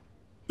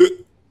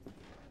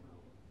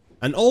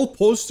 An old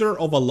poster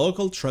of a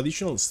local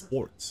traditional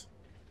sport.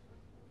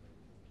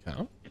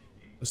 Okay.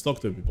 Let's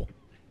talk to the people.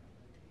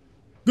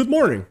 Good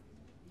morning.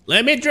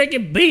 Let me drink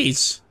in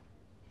peace.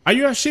 Are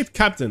you a ship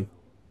captain?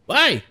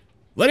 Why?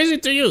 What is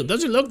it to you?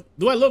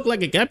 Do I look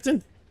like a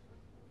captain?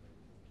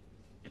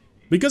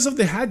 Because of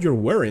the hat you're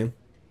wearing.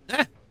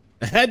 Ah,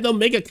 a hat don't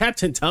make a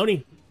captain,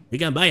 Tony. You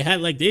can buy a hat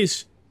like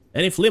this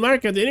any flea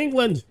market in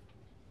England.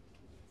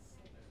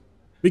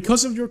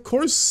 Because of your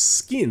coarse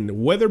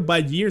skin, weathered by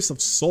years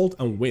of salt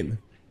and wind.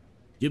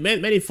 You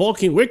met many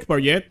folk in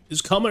Wickport yet.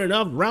 It's common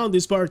enough round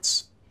these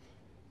parts.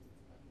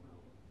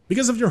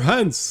 Because of your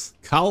hands,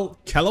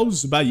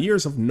 calloused by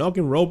years of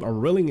knocking rope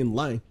and reeling in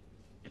line.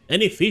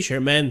 Any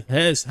fisherman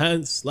has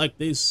hands like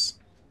this.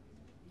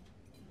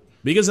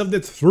 Because of the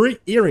 3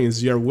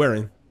 earrings you're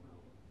wearing.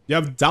 You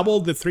have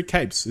doubled the 3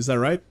 capes, is that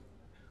right?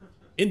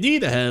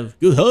 Indeed I have.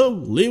 Good hoe,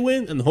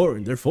 leewin, and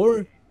horn.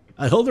 Therefore,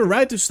 I hold the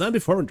right to stand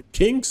before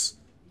kings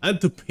and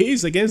to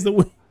piss against the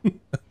wind.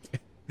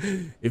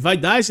 Okay. If I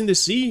dies in the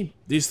sea,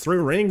 these 3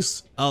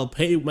 rings, I'll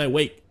pay my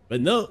wake.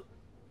 But no,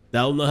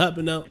 that will not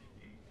happen now.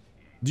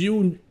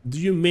 Do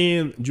you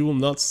mean you will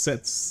not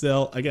set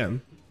sail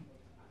again?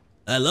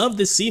 I love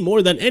the sea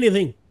more than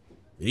anything.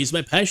 It is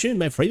my passion,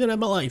 my freedom, and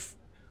my life.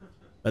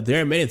 But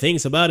there are many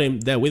things about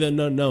him that we do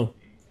not know.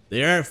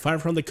 They are far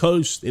from the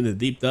coast, in the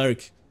deep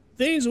dark.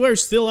 Things we're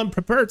still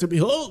unprepared to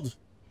behold.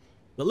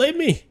 Believe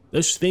me,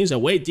 those things are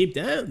way deep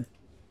down.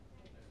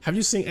 Have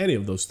you seen any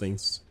of those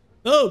things?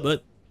 No,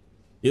 but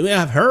you may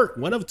have heard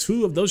 1 or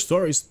 2 of those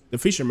stories the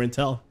fishermen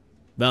tell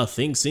about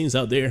things seen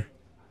out there.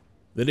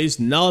 That is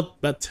not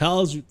but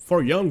tales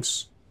for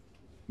youngs.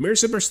 Mere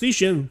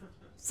superstition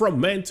from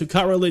men too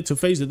cowardly to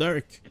face the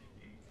dark.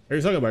 Are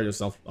you talking about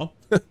yourself? Oh.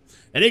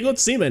 Any good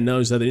seaman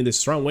knows that in the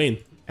strong wind,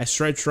 I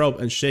stretch rope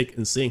and shake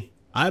and sing.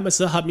 I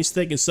myself have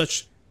mistaken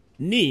such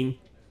kneeing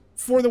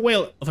for the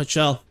wail of a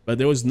child, but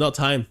there was no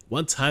time.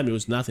 One time it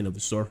was nothing of the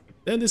sort.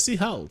 Then the sea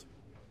howled.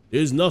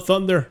 There was no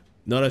thunder,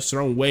 not a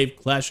strong wave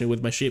clashing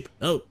with my ship.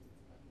 No,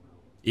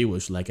 it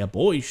was like a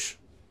voice.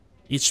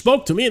 It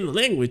spoke to me in a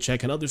language I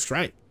cannot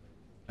describe.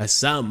 A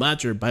sound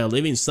mattered by a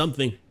living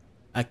something.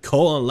 A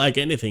call unlike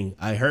anything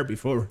I heard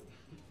before.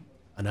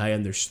 And I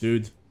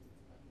understood.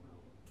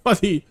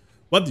 What do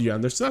you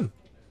understand?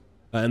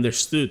 I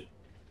understood.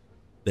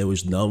 There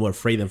was no more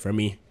freedom for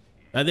me.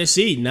 And the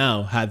sea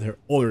now had her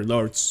other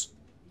lords.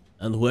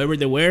 And whoever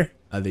they were,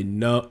 I didn't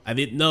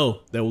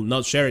know they would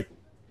not share it.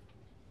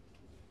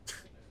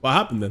 What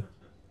happened then?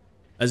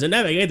 As I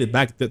navigated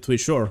back to the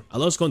shore, I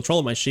lost control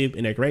of my ship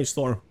in a great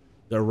storm.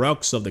 The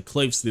rocks of the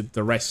cliffs did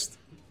the rest.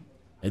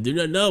 I do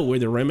not know where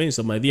the remains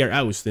of my dear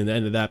Agustin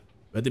ended up,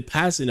 but the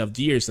passing of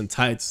years and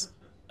tides.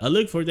 I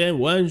looked for them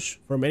once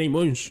for many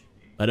moons,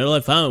 but all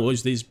I found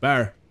was this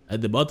bar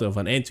at the bottom of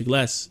an empty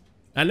glass.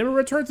 I never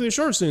returned to the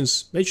shore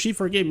since. May she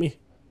forgive me.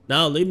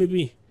 Now leave me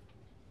be.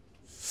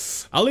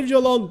 I'll leave you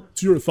alone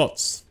to your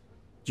thoughts.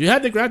 You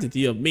had the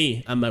gratitude of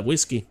me and my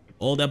whiskey.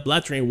 All that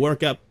blattering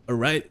work up a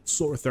right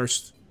sore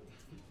thirst.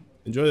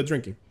 Enjoy the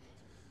drinking.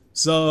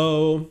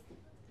 So,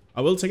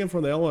 I will take him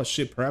from the Elma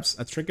ship. Perhaps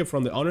a trinket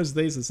from the honor's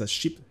days as a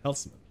ship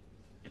helmsman.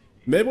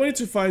 Maybe we need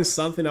to find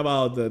something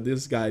about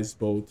this guy's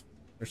boat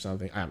or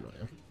something. I have no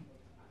idea.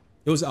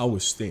 It was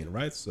Augustine,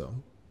 right? So,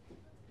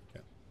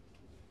 yeah.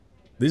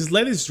 This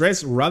lady's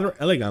dressed rather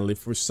elegantly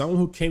for someone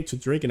who came to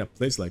drink in a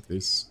place like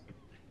this.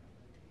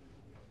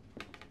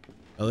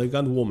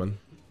 Elegant woman.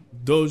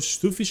 Those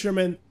two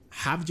fishermen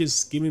have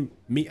just given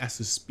me a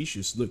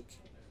suspicious look.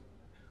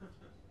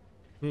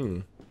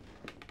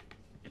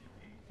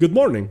 Good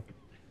morning.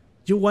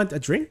 You want a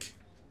drink?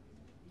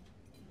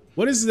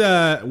 What is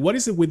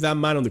it with that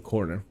man on the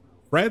corner?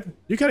 Fred?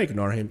 You can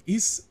ignore him.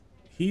 He's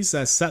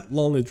a sad,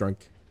 lonely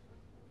drunk.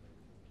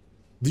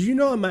 Do you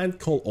know a man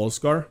called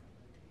Oscar?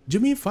 Do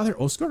you mean Father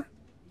Oscar?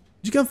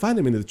 You can find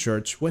him in the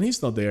church when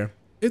he's not there.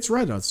 It's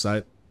right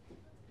outside.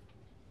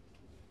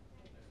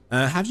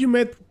 Have you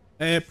met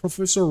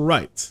Professor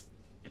Wright?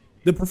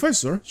 The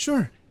professor?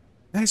 Sure.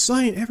 I saw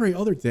him every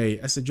other day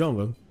as a young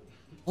one.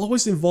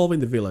 Always involved in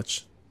the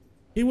village.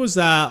 He was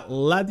a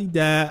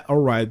laddie-da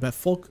alright, but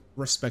folk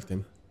respect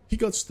him. He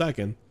got stuck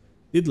in.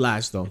 Did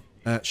last though.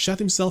 Shut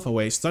himself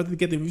away, started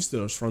getting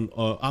visitors from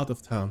out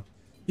of town.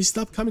 He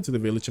stopped coming to the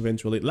village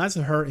eventually. Last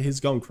I heard, he's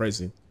gone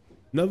crazy.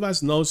 None of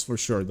us knows for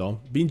sure though.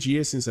 Been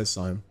years since I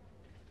saw him.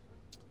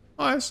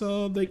 Alright,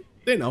 so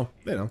they know.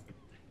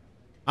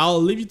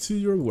 I'll leave you to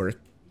your work.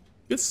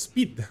 Good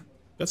speed.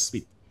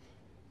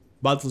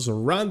 Bottles of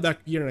rum,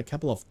 dark beer, and a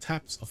couple of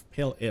taps of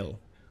pale ale.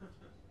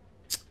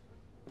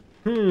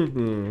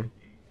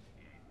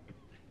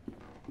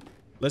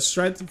 Let's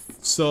try to...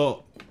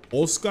 So,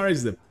 Oscar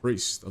is the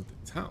priest of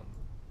the town.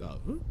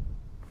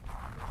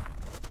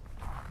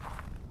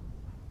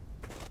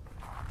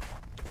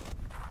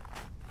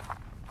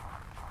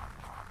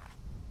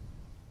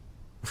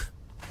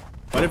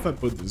 What if I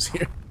put this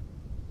here?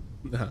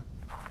 Nah.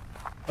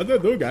 What do I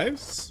do,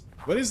 guys?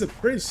 What is the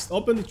priest?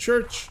 Open the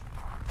church.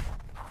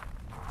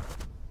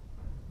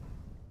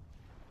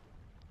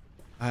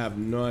 I have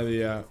no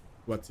idea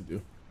what to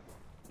do.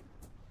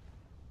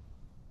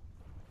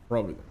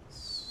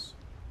 Providence.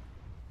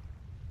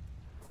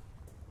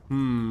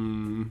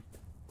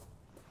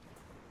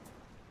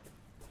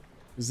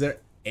 Is there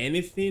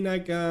anything I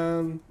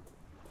can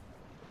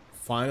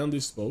find on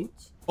this boat?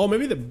 Oh,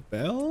 maybe the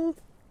bell?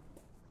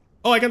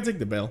 Oh, I can take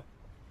the bell.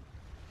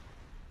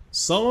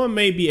 Someone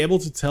may be able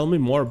to tell me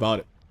more about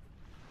it.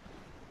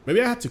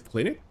 Maybe I had to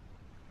clean it?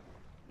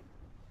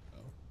 Oh.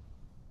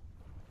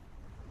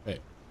 Hey.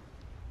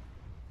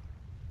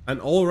 An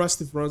old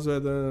rusty bronze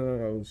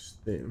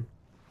Augustine.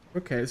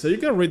 Okay, so you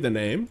can read the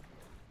name.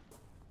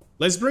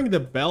 Let's bring the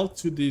bell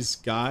to this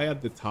guy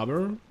at the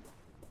tavern.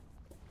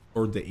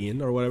 Or the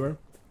inn or whatever.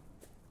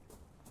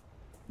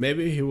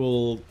 Maybe he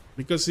will...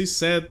 Because he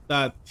said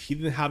that he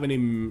didn't have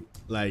any,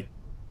 like,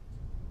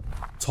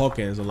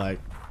 tokens or, like,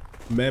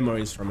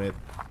 memories from it.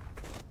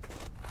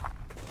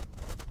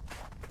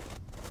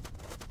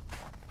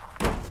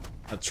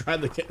 I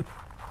tried again.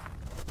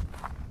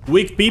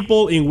 Weak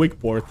people in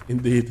Wickport,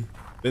 indeed.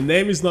 The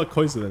name is not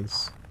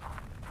coincidence.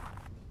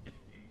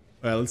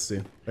 Alright, let's see.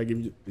 If I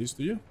give this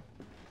to you.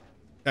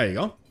 There you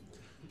go.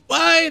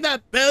 Why,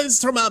 that bell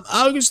is from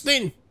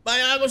Augustine.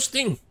 By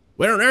Augustine.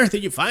 Where on earth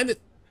did you find it?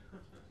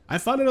 I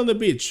found it on the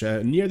beach,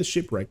 near the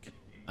shipwreck.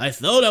 I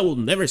thought I would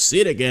never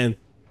see it again.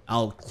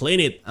 I'll clean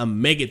it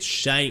and make it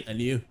shine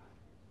anew.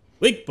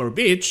 Wickport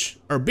Beach?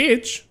 Or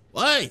beach?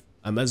 Why?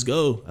 I must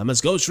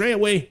go straight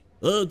away.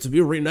 Oh, to be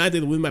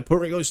reunited with my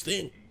poor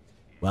Augustine.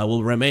 What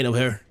will remain of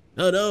her?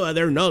 No, I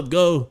dare not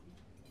go.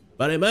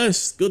 But I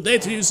must. Good day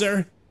to you,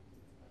 sir.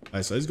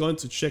 Alright, so he's going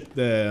to check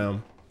the...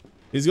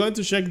 He's going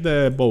to check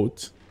the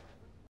boat.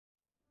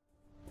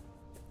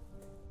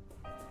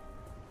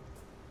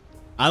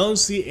 I don't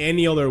see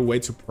any other way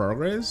to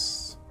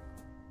progress.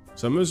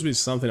 So there must be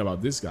something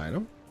about this guy,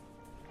 no?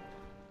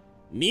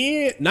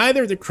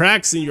 Neither the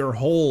cracks in your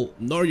hull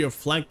nor your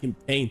flanking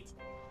paint.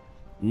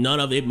 None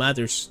of it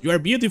matters. You are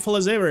beautiful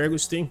as ever,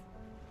 Augustine.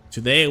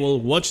 Today we'll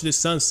watch the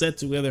sun set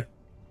together.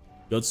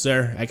 Good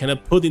sir, I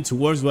cannot put into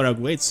words what a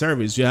great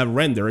service you have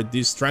rendered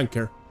this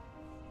tranker.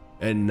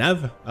 And I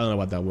don't know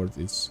what that word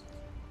is.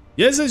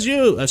 Yes, as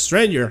you, a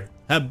stranger,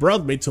 have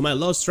brought me to my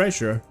lost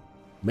treasure.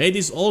 May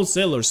this old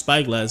sailor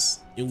spyglass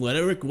in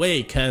whatever way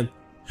it can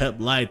help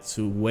light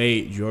to way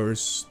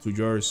yours to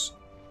yours.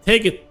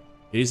 Take it.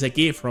 It is a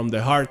gift from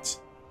the heart.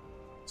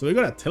 So we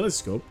got a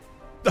telescope.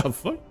 The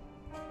fuck?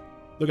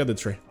 Look at the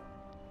tree.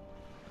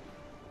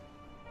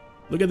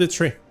 Look at the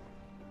tree.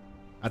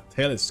 A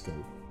telescope.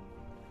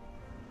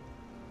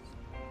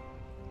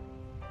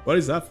 What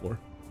is that for?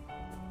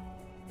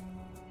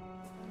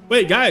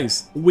 Wait,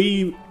 guys,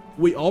 we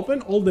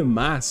opened all the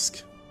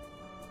masks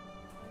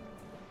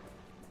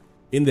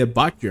in the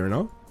backyard,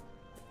 no?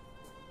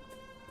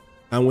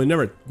 And we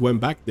never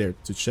went back there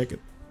to check it.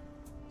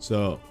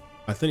 So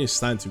I think it's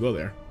time to go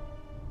there.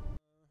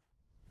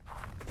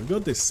 We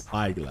got the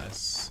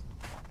spyglass.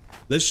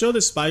 Let's show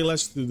the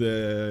spyglass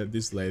to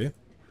this lady,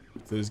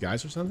 to these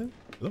guys or something.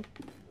 Hello?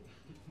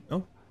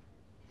 No?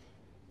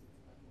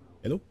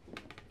 Hello?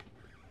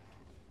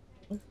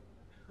 Oh.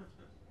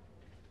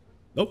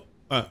 Nope.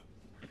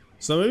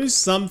 So maybe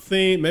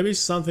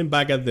something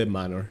back at the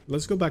manor.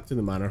 Let's go back to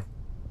the manor.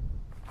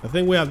 I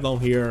think we have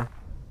down here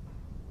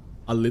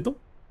a little.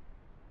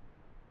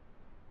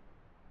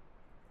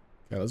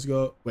 Okay, let's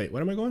go. Wait,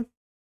 where am I going?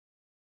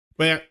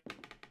 Where?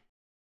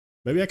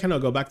 Maybe I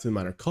cannot go back to the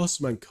manor.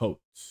 Costume and coat.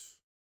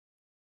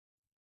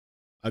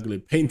 Ugly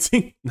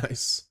painting.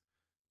 Nice.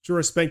 Should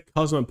respect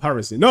costume and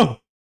piracy. No!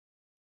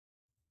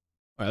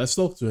 Alright, let's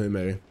talk to him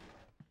maybe.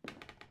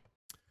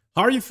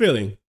 How are you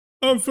feeling?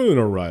 I'm feeling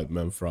alright,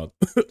 Manfred.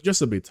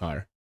 Just a bit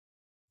tired.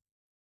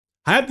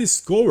 I have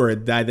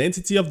discovered the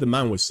identity of the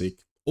man we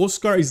seek.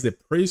 Oscar is the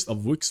priest of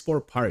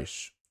Wixport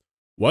Parish.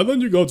 Why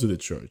don't you go to the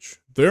church?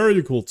 There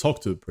you could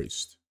talk to the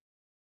priest.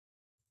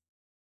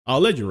 I'll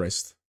let you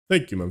rest.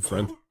 Thank you, my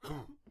friend.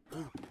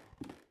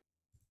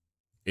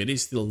 It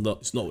is still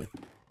not snowing.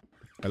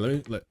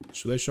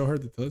 Should I show her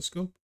the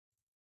telescope?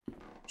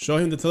 Show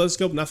him the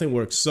telescope, nothing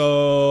works.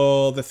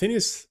 So the thing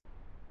is,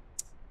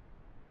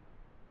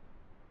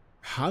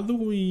 how do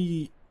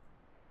we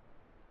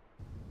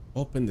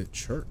open the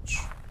church?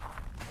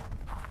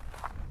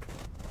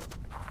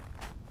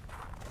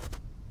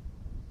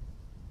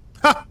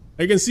 Ha!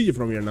 I can see you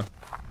from here now.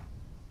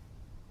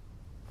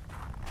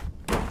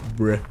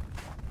 Bruh.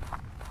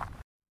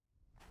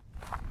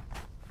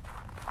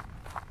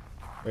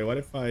 Wait, what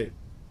if I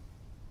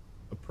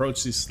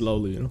approach this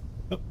slowly, you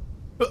know?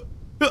 What?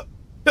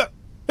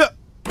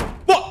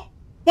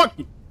 Fuck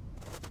you!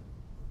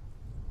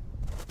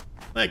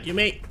 Thank you,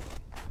 mate.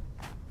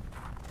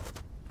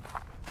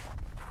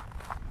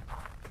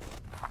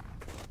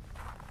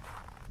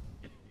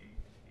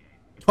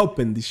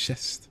 Open the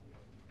chest.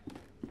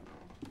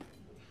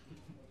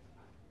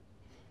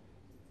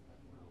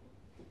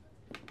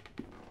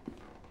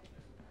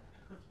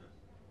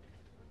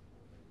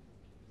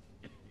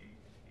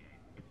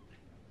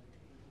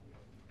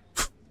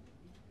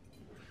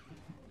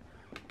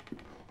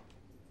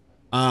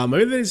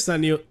 Maybe there is a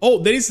new... Oh,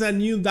 there is a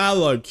new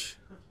dialogue.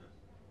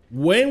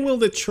 When will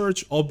the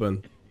church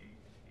open?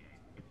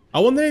 I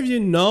wonder if you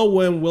know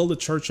when will the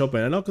church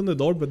open. I knocked on the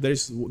door, but there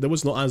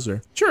was no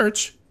answer.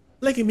 Church?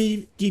 Let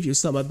me give you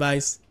some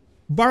advice.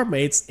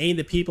 Barmaids ain't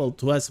the people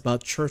to ask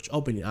about church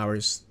opening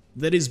hours.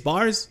 There is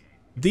bars.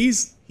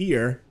 This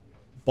here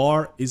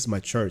bar is my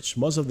church.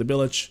 Most of the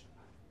village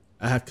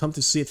I have come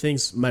to see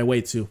things my way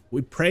too.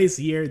 We praise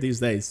here these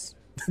days.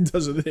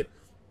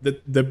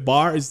 The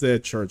bar is the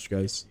church,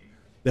 guys.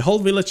 The whole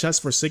village has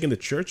forsaken the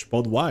church,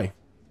 but why?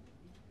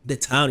 The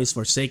town is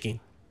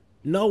forsaken.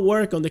 No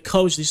work on the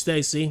coast these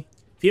days, see?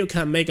 Few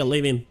can make a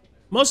living.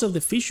 Most of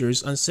the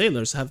fishers and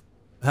sailors have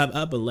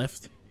up and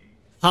left.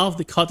 Half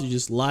the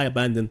cottages lie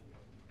abandoned.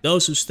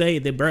 Those who stay,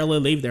 they barely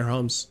leave their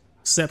homes.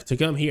 Except to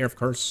come here, of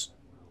course.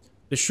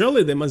 But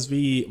surely there must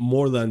be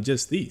more than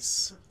just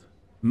these.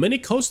 Many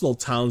coastal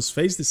towns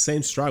face the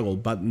same struggle,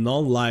 but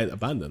none lie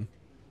abandoned.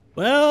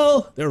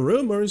 Well, there are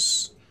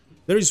rumors.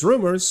 There is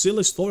rumors,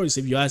 silly stories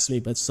if you ask me,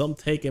 but some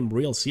take them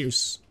real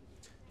serious.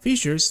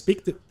 Fishers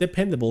speak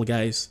dependable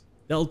guys.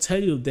 They'll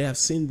tell you they have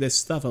seen this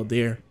stuff out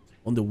there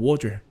on the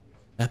water.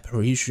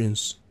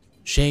 Apparitions,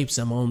 shapes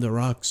among the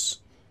rocks.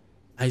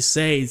 I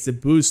say it's the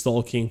booze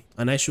talking,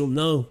 and I should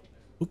know.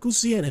 Who could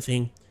see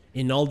anything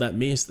in all that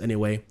mist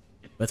anyway?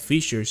 But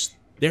fishers,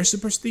 they're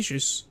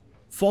superstitious.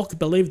 Folk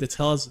believe the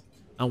tales,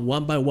 and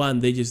one by one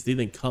they just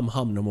didn't come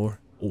home no more.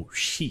 Oh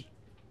shit.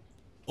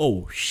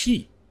 Oh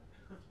shit.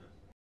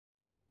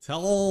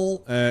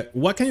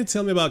 What can you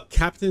tell me about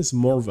Captain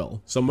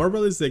Morville? So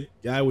Morville is the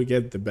guy we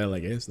get the bell, I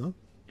guess, no?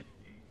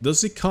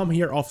 Does he come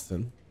here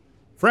often?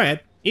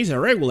 Fred, he's a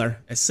regular,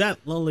 a sad,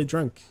 lonely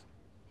drunk.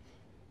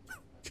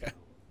 Okay.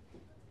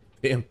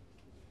 Damn.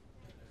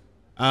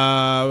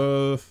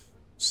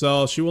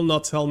 So she will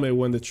not tell me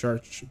when the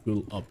church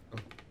will open.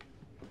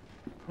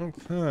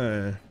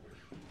 Okay.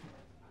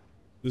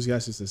 This guy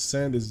is the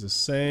same, this is the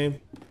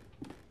same.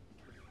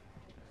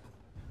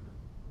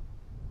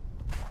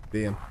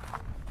 Damn.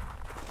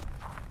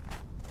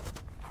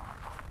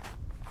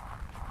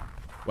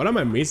 What am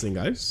I missing,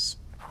 guys?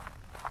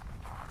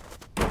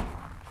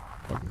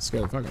 Fucking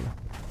scared the fuck out of me.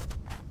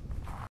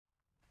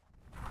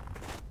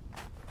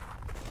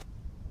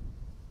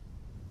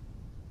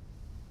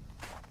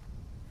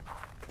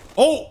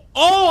 Oh,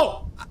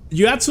 oh!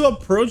 You had to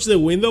approach the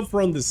window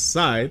from the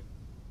side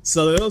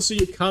so they don't see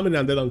you coming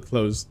and they don't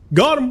close.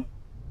 Got him!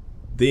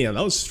 Damn,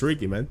 that was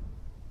tricky, man.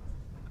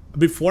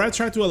 Before I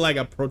tried to like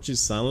approach it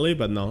silently,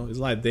 but no, it's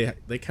like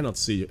they cannot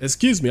see you.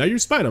 Excuse me, are you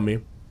spying on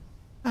me?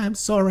 I'm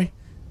sorry.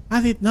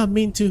 I did not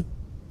mean to.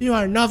 You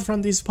are not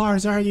from these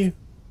parts, are you?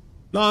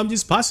 No, I'm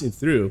just passing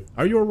through.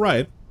 Are you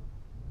alright?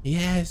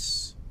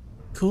 Yes.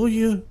 Could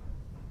you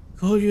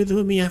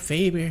do me a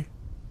favor?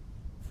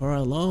 For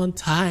a long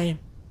time,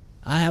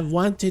 I have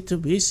wanted to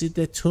visit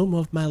the tomb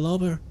of my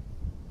lover,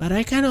 but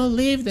I cannot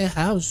leave the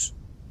house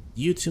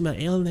due to my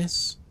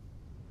illness.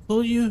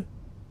 Could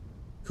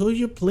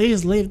you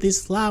please leave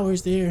these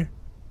flowers there?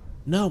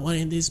 No one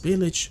in this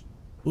village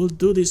will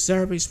do this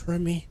service for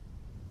me.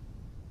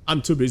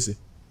 I'm too busy.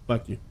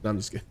 Fuck you. No, I'm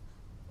just kidding.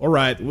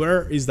 Alright,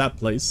 where is that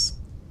place?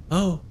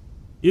 Oh,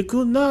 you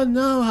could not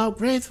know how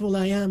grateful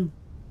I am.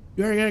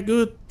 You are a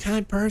good,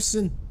 kind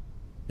person.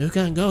 You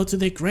can go to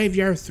the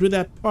graveyard through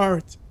that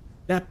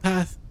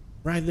path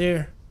right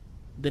there.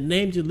 The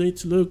name you need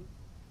to look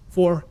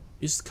for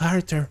is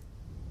Carter.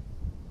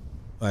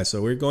 Alright,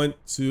 so we're going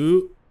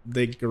to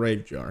the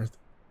graveyard.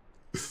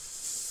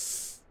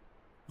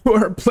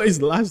 Where plays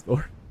the last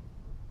door?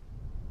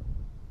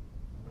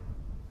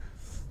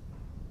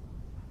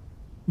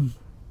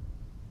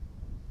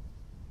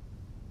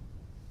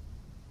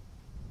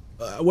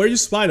 Where you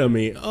spying on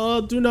me?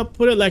 Oh, do not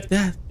put it like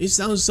that. It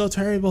sounds so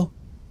terrible.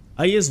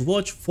 I just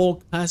watch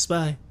folk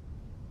passing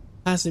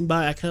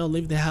by. I cannot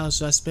leave the house,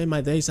 so I spend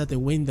my days at the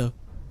window.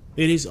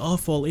 It is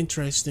awful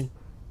interesting.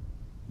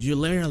 You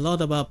learn a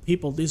lot about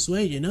people this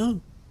way, you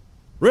know?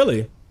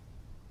 Really?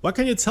 What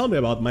can you tell me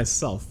about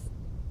myself?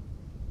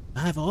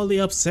 I have only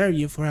observed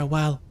you for a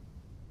while,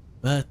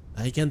 but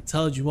I can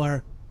tell you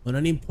are on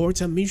an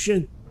important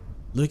mission,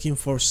 looking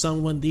for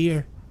someone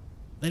dear.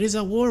 There is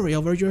a worry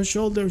over your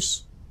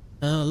shoulders,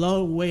 and a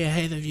long way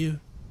ahead of you.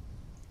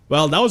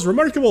 Well, that was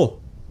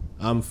remarkable.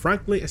 I'm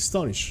frankly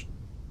astonished.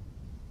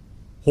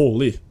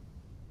 Holy.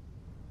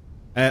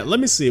 Let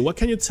me see. What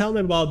can you tell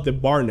me about the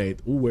Barnade?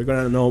 Ooh, we're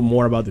gonna know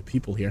more about the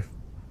people here.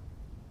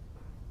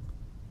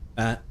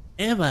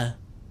 Eva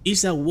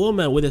is a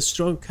woman with a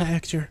strong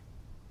character.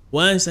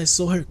 Once I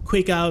saw her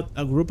quick out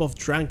a group of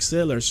drunk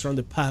sailors from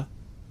the pub.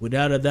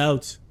 Without a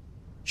doubt,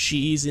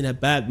 she is in a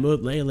bad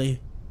mood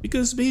lately,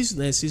 because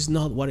business is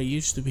not what it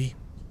used to be.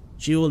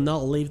 She will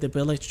not leave the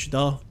village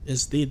though,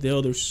 as did the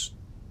others.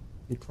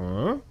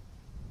 Okay.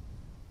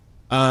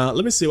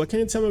 Let me see. What can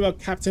you tell me about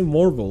Captain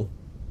Morvel?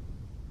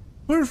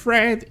 Poor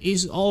Fred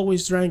is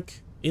always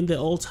drunk. In the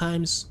old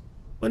times,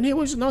 when he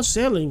was not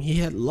sailing, he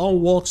had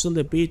long walks on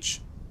the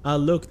beach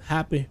and looked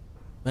happy.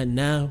 But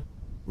now,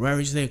 rare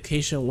is the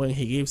occasion when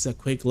he gives a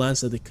quick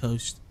glance at the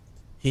coast.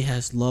 He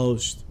has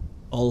lost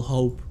all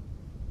hope.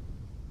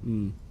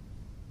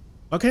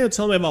 What can you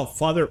tell me about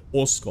Father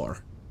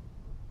Oscar?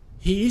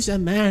 He is a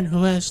man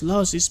who has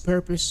lost his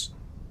purpose.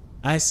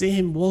 I see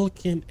him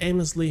walking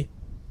aimlessly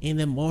in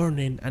the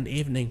morning and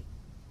evening,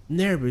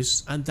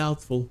 nervous and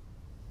doubtful.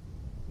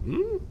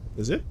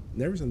 Is it?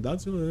 Nervous and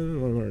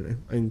doubtful?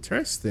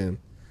 Interesting.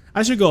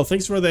 I should go.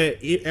 Thanks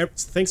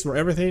for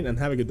everything and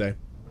have a good day.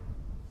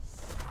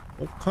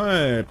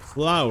 Okay,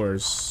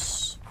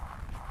 flowers.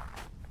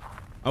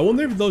 I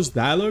wonder if those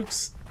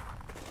dialogues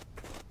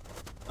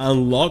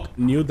unlock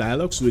new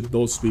dialogues with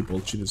those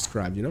people she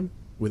described, you know?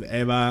 With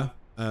Eva,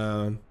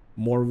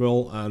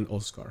 Morvel, and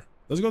Oscar.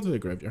 Let's go to the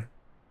graveyard.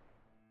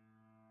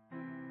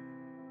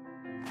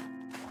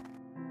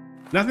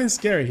 Nothing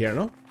scary here,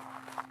 no?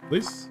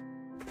 Please?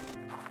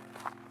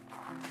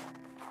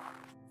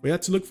 We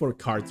had to look for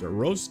Carter.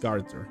 Rose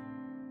Carter.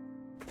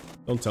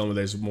 Don't tell me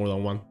there's more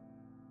than one.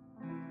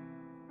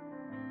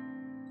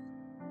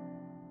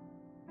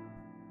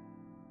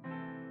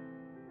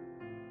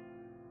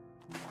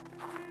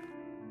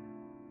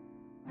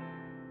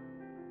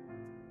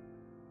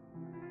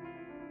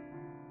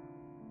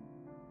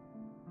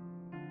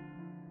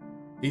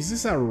 Is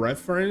this a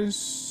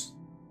reference?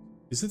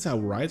 Is it a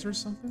writer or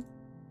something?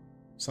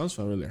 Sounds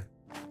familiar.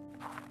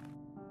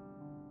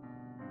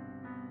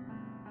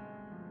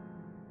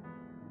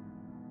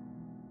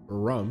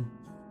 Rum.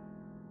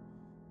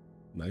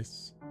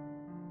 Nice.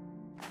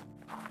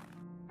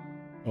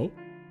 Oh.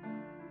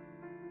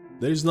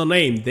 There is no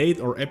name, date,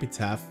 or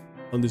epitaph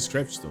on this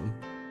gravestone.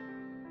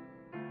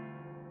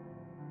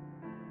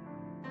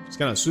 It's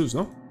kind of sus,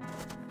 no?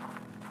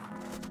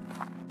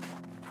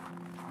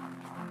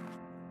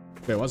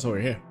 Okay, what's over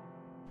here?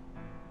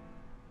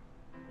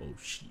 Oh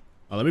shit.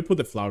 Oh, let me put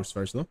the flowers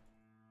first, no?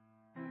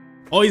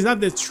 Oh, is that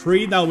the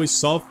tree that we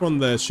saw from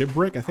the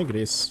shipwreck? I think it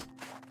is.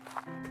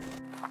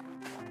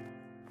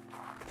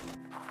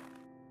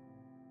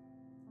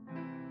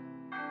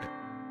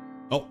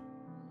 Oh.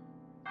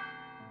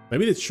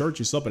 Maybe the church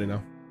is opening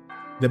now.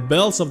 The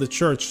bells of the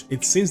church.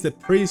 It seems the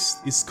priest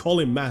is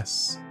calling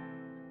mass.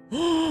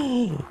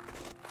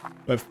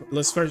 But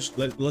let's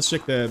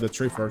check the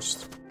tree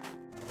first.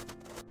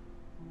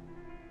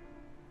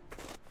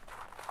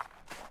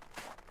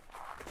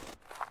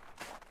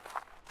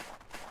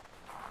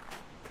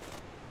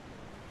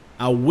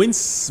 A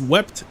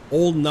wind-swept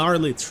old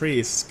gnarly tree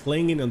is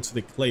clinging onto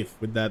the cliff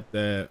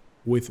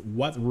with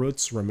what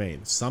roots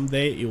remain.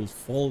 Someday it will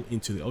fall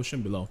into the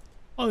ocean below.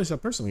 Oh, there's a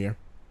person here.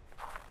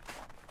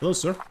 Hello,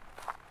 sir.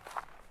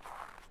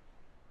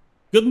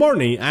 Good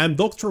morning, I'm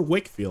Dr.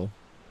 Wakefield.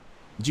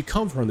 You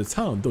come from the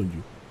town, don't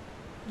you?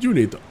 You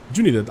need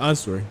an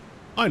answer.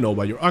 I know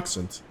by your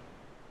accent.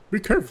 Be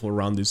careful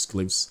around these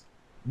cliffs.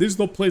 This is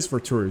no place for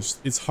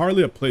tourists. It's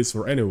hardly a place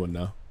for anyone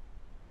now.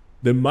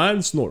 The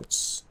man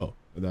snorts. Oh,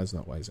 that's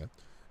not what I said.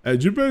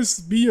 You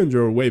best be on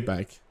your way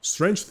back.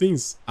 Strange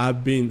things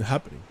have been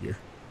happening here.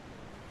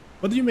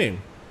 What do you mean?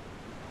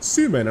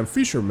 Seamen and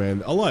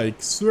fishermen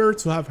alike swear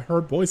to have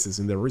heard voices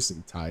in the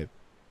recent tide.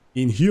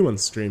 In human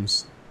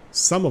streams,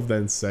 some of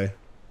them say.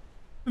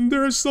 And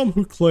there are some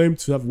who claim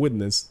to have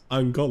witnessed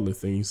ungodly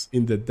things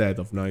in the dead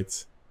of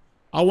night.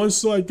 I once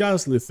saw a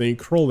ghastly thing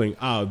crawling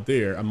out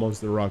there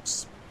amongst the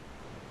rocks.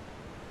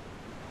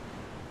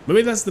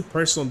 Maybe that's the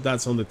person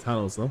that's on the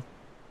tunnels, no?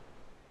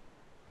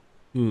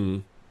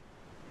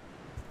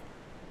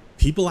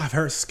 People have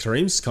heard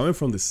screams coming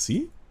from the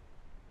sea?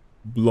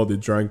 Bloody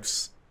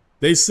drunks.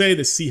 They say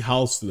the sea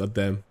howls at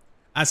them,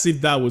 as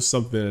if that was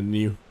something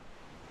new.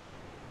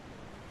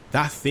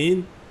 That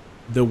thing?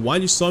 The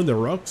one you saw in the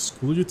rocks?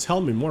 Could you tell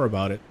me more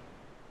about it?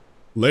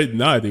 Late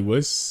night it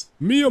was.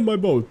 Me on my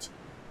boat.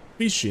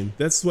 Fishing.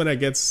 That's when I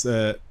get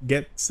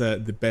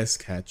the best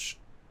catch.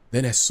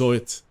 Then I saw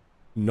it.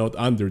 Not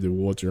under the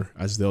water,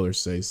 as the other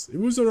says. It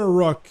was on a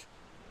rock,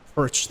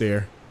 perched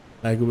there,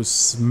 like it was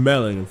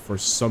smelling for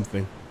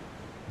something.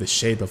 The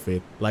shade of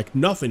it, like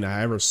nothing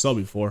I ever saw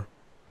before.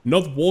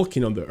 Not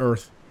walking on the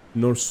earth,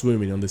 nor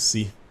swimming on the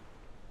sea.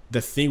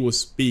 The thing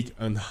was big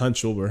and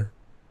hunched over,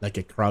 like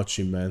a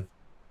crouching man.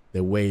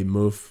 The way it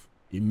moved,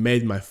 it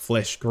made my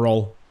flesh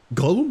crawl.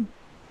 Gollum?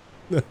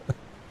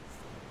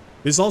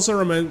 This also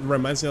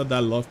reminds me of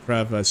that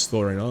Lovecraft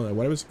story, no?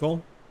 What was it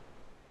called?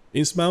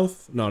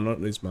 Innsmouth? No, not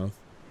Innsmouth.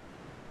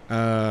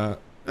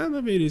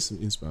 Maybe it is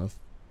Innsmouth.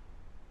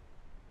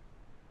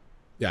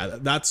 Yeah,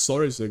 that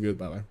story is so good,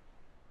 by the way.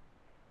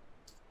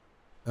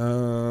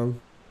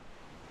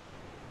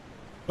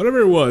 Whatever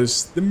it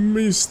was, the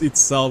mist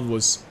itself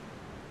was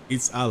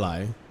its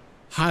ally,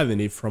 hiding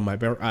it from my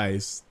bare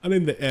eyes, and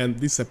in the end,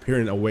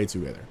 disappearing away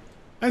together.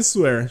 I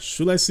swear,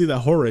 should I see that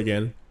horror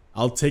again,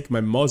 I'll take my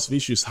most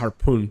vicious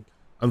harpoon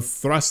and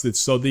thrust it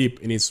so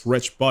deep in its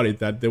wretched body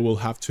that they will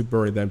have to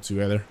bury them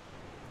together.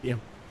 Yeah.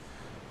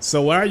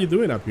 So what are you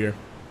doing up here?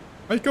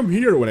 I come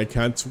here when I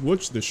can to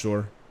watch the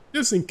shore,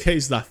 just in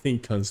case that thing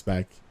comes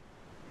back.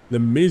 The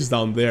mist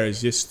down there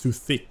is just too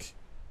thick.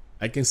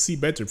 I can see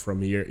better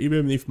from here,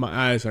 even if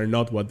my eyes are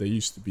not what they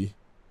used to be.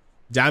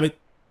 Damn it,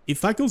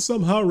 if I could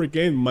somehow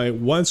regain my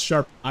once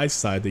sharp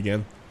eyesight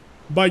again,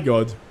 by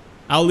God,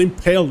 I'll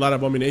impale that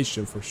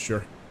abomination for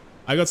sure.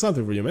 I got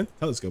something for you, man.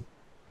 Telescope.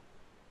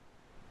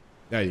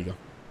 There you go.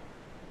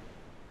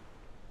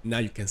 Now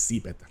you can see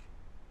better.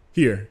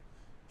 Here,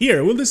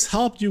 will this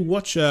help you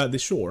watch the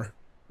shore?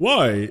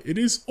 Why, it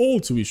is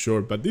old to be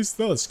sure, but this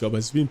telescope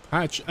has been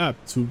patched up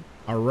to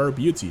a rare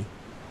beauty.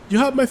 You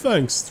have my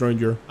thanks,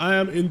 stranger. I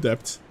am in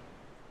debt.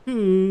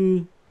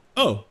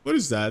 Oh, what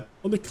is that?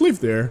 On the cliff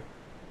there?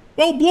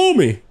 Well, blow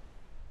me!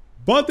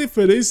 But if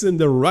it isn't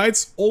the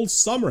Wright's old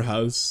summer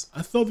house,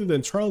 I thought it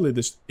entirely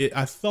destroyed.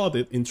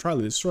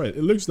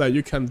 It looks like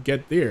you can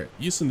get there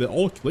using the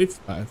old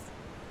cliff path.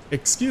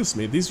 Excuse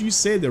me, did you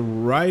say the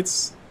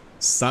Wright's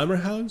summer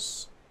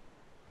house?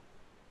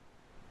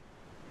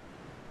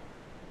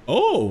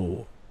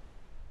 Oh!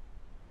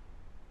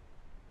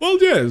 Well,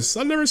 yes,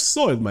 I never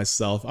saw it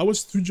myself. I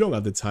was too young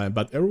at the time,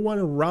 but everyone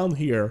around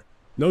here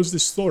knows the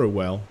story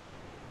well.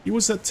 It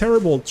was a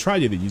terrible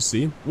tragedy, you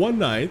see. One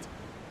night,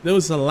 there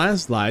was a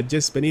landslide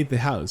just beneath the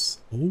house.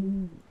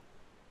 Oh.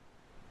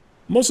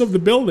 Most of the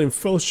building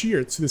fell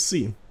sheer to the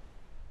sea,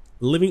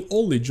 leaving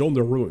only John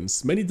the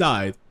ruins. Many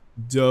died,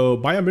 though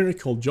by a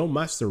miracle John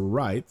Master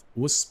Wright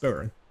was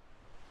spared.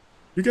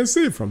 You can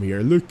see it from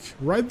here. Look,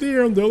 right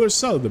there on the other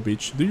side of the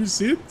beach. Do you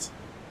see it?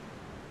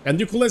 And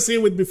you couldn't see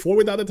it before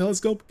without a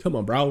telescope? Come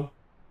on, bro.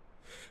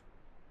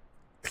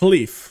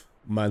 Cliff,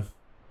 man.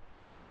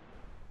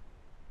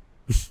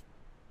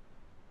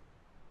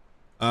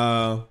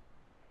 I'll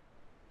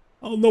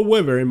not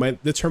waver in my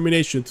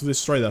determination to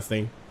destroy that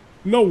thing.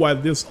 Know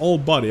what this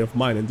old body of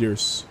mine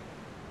endures.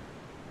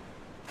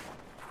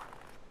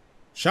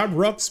 Sharp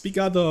rocks speak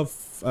out of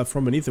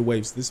from beneath the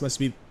waves. This must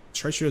be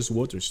treacherous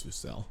waters to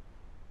sell.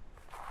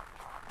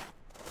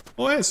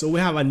 Oh yeah, so we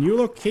have a new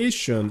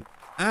location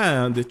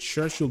and the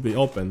church will be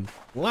open.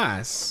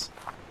 Plus,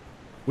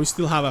 we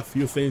still have a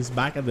few things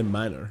back at the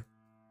manor.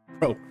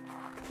 Bro,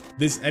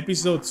 this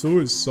episode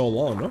 2 is so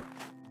long, no?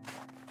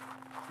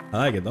 I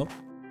like it though.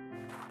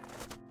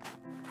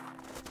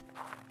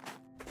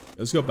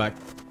 Let's go back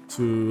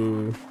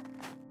to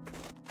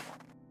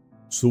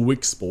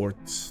Wicksport,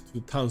 to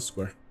the town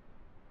square.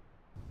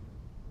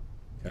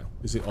 Okay,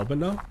 is it open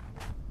now?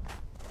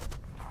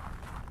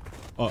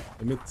 Oh,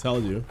 let me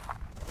tell you.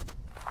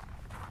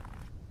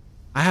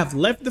 I have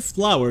left the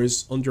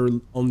flowers on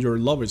your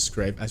lover's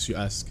grave as you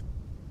ask.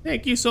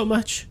 Thank you so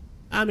much.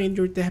 I'm in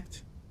your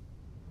debt.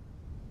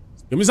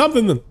 Give me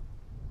something then.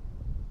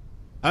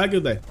 Have a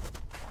good day.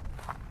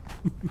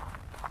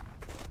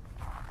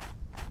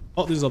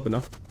 Oh, this is open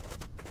now.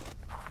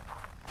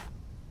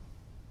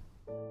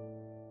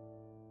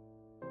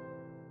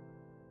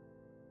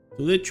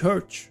 To the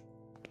church.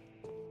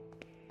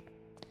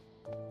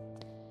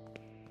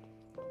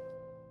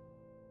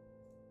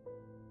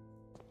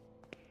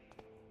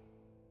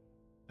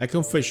 A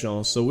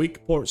confessional, so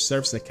Wickport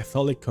serves a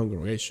Catholic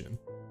congregation.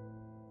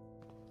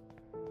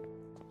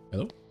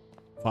 Hello?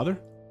 Father?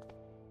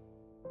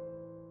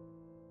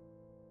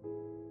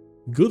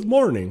 Good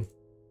morning.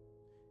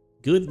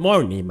 Good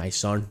morning, my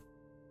son.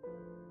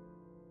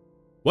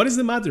 What is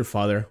the matter,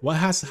 Father? What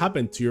has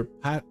happened to your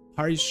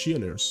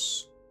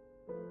parishioners?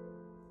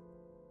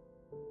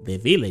 The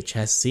village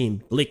has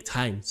seen bleak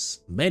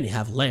times. Many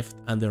have left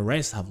and the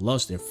rest have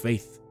lost their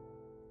faith.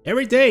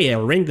 Every day I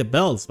ring the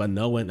bells but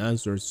no one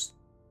answers.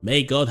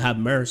 May God have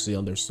mercy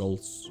on their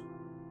souls.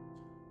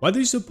 What do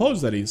you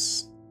suppose that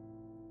is?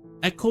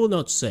 I could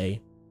not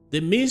say.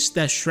 The mist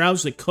that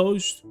shrouds the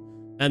coast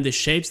and the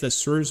shapes that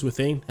surge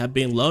within have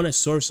been long a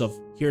source of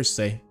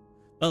hearsay.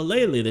 But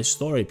lately the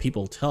story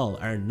people tell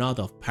are not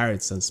of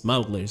pirates and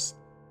smugglers,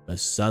 but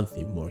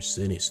something more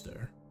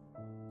sinister.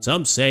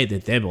 Some say the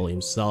devil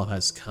himself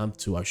has come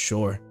to our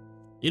shore.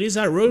 It is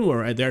a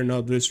rumor I dare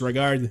not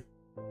disregard.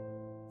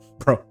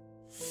 Bro,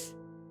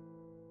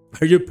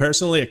 are you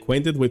personally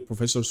acquainted with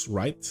Professor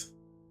Wright?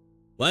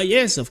 Why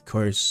yes, of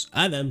course.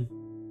 Adam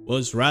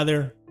was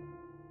rather...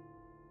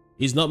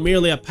 He's not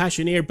merely a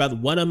passioneer but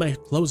one of my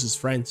closest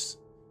friends.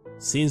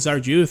 Since our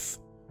youth,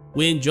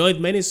 we enjoyed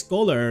many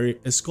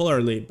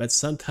scholarly but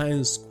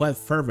sometimes quite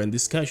fervent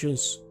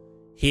discussions.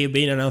 He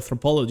being an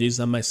anthropologist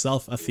and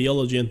myself a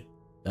theologian.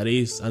 That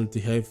is,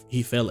 until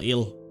he fell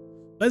ill.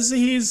 But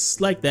since he's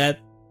like that,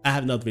 I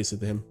have not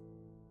visited him.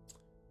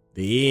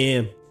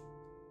 Damn.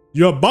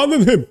 You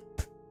abandoned him!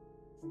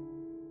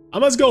 I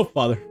must go,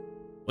 Father.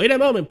 Wait a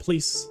moment,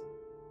 please.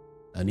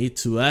 I need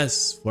to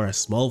ask for a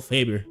small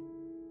favor.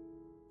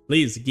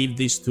 Please give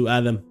this to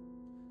Adam.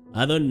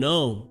 I don't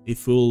know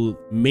if it will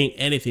mean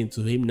anything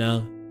to him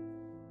now,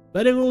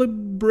 but it will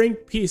bring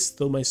peace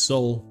to my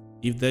soul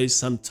if there is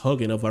some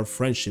token of our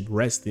friendship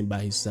resting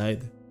by his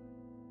side.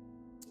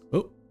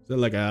 Oh, is that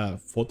like a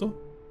photo?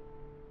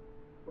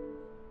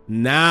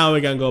 Now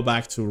we can go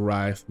back to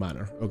Wright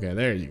Manor. Okay,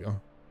 there you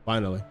go.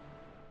 Finally.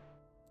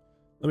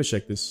 Let me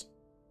check this.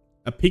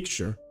 A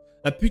picture.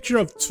 A picture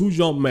of two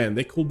young men.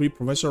 They could be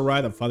Professor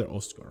Wright and Father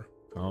Oscar.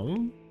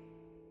 Come.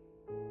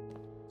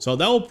 So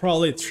that will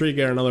probably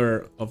trigger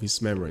another of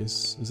his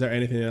memories. Is there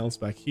anything else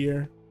back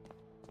here?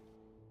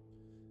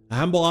 A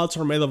humble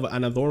altar made of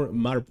unadorned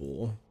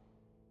marble.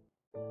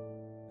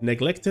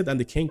 Neglected and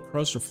decaying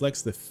cross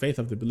reflects the faith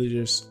of the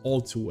villagers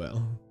all too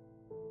well.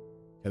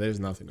 Okay, there's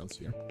nothing else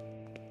here.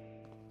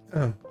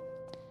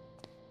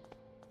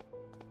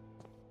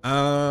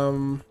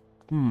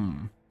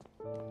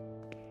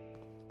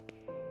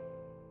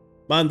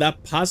 Man,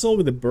 that puzzle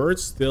with the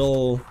birds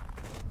still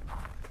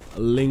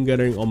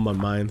lingering on my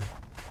mind.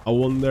 I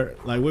wonder,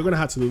 like, we're gonna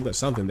have to do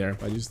something there,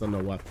 but I just don't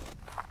know what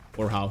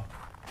or how.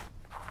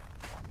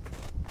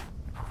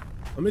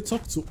 Let me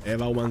talk to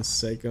Eva 1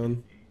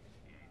 second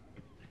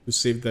to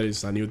see if there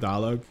is a new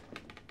dialogue.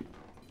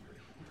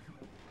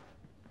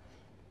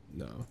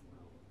 No.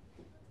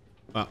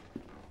 Ah.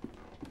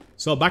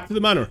 So back to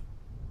the manor.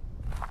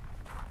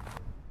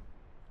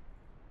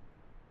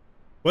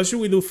 What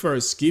should we do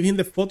first? Give him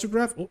the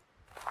photograph? Oh.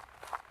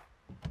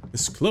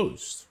 It's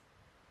closed.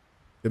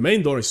 The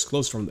main door is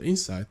closed from the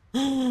inside.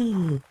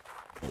 Oh.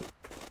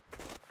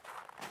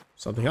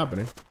 Something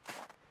happening.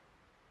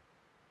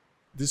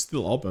 This is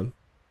still open.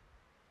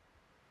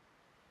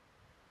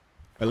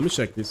 Hey, let me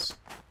check this.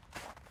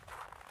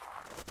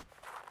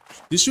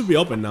 This should be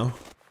open now.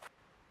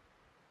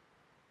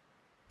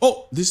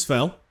 Oh, this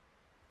fell.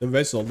 The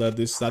vessel that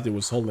this statue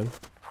was holding.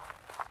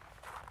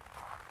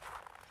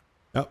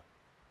 Yep.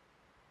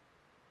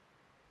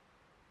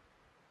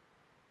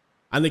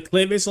 And the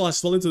clay vessel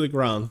has fallen to the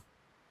ground.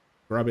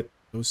 Grab it.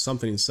 There was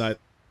something inside.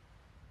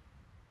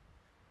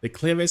 The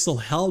clay vessel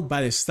held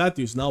by the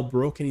statue is now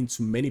broken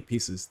into many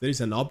pieces. There is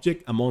an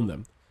object among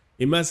them.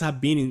 It must have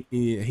been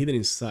hidden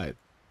inside.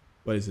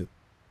 What is it?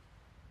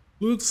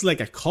 Looks like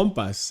a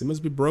compass. It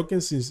must be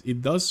broken since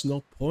it does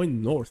not point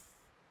north.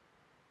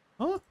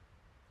 Huh?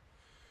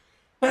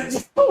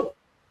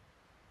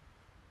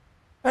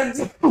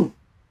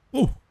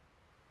 Ooh.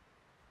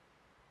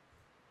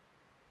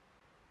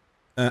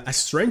 A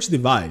strange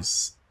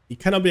device. It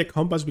cannot be a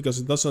compass because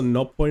it does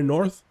not point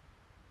north,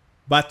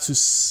 but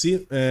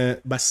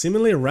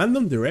seemingly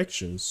random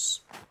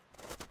directions.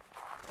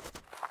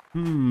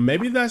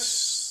 Maybe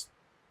that's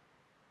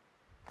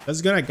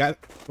gonna guide.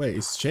 Wait,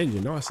 it's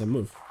changing now as I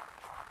move.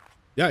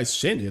 Yeah, it's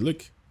changing.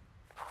 Look,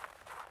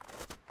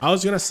 I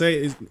was gonna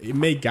say it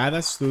may guide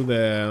us through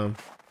the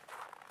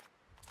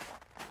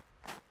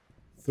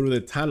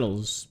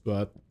tunnels,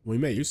 but we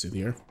may use it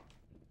here.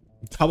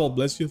 Double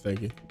bless you,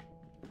 thank you.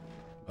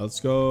 Let's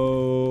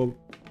go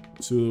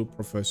to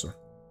Professor.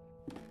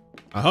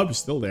 I hope he's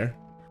still there.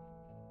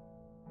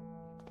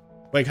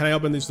 Wait, can I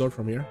open this door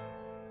from here?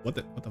 What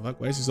the fuck?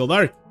 Why is it so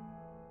dark?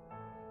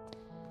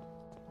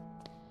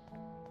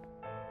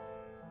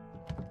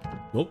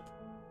 Nope.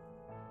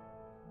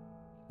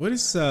 What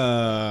is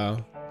oh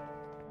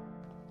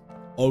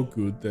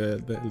good,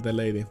 the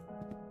lady.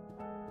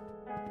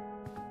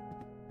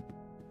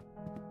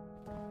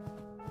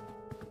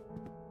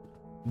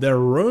 The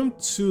room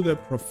to the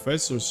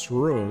professor's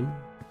room,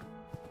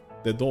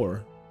 the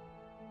door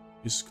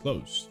is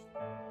closed.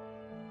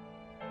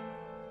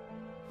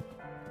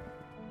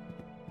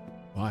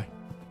 Why?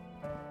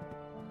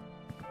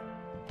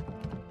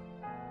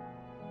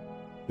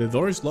 The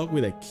door is locked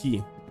with a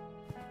key.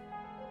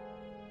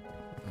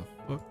 The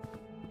fuck?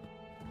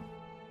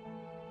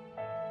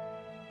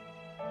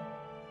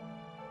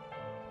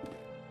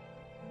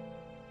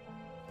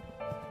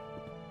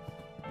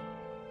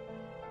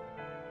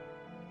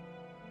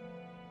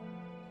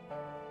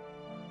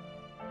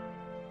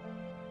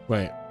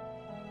 Wait.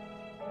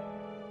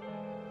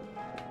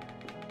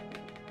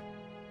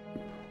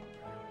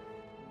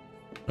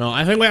 No,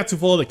 I think we have to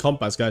follow the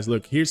compass, guys.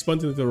 Look, here's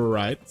pointing to the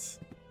right.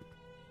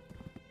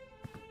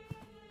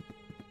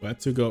 We have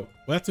to go.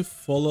 We have to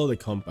follow the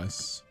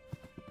compass.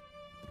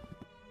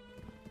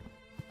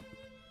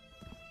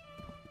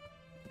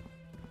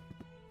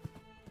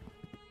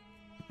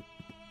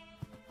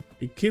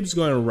 It keeps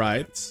going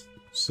right,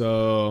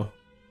 so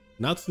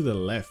now to the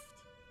left.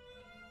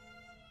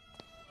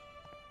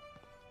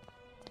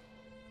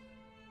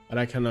 But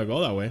I cannot go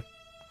that way.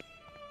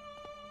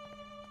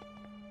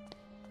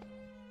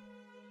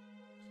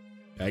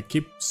 I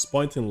keep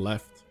pointing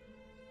left.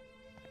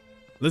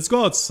 Let's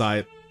go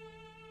outside.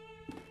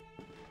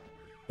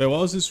 Wait, what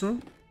was this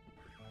room?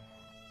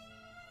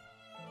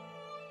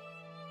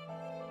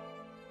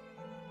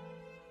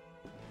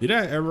 Did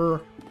I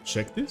ever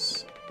check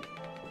this?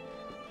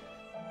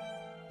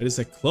 There is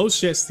a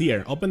closed chest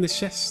here. Open the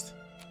chest.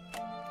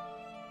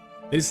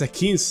 There is a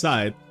key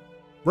inside.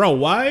 Bro,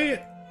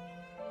 why?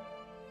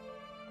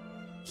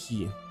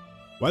 Key.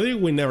 Why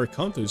did we never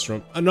come to this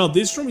room? No,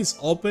 this room is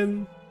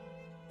open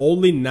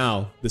only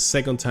now. The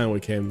second time we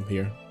came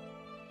here.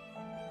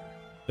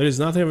 There is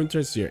nothing of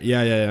interest here.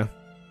 Yeah.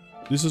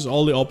 This is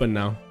only open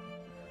now.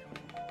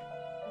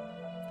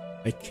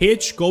 A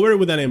cage covered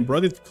with an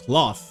embroidered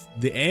cloth.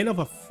 The end of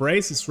a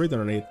phrase is written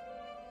on it.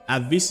 A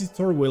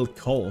visitor will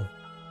call.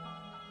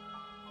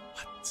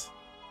 What?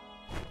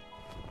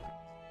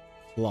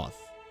 Cloth.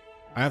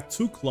 I have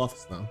 2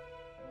 cloths now.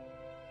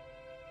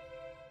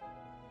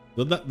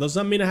 Does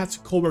that mean I have to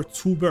cover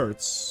 2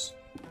 birds?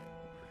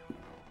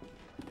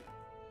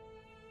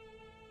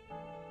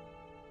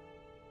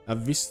 A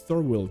visitor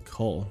will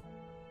call.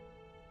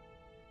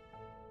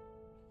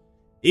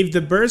 If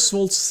the birds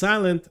fall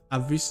silent, a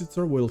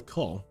visitor will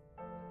call.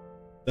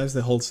 That's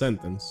the whole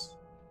sentence.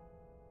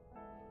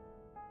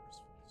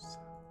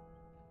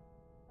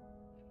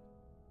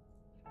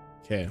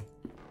 Okay,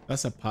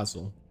 that's a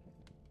puzzle.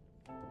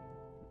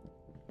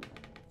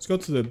 Let's go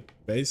to the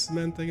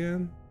basement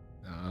again.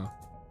 No.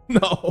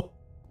 No.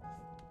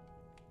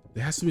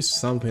 There has to be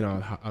something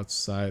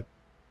outside.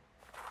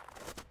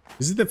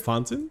 Is it the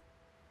fountain?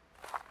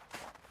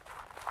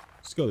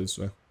 Let's go this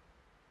way.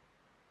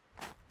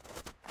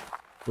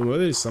 Well,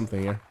 there is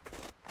something here.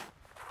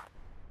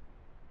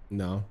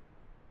 No.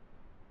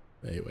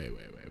 Wait.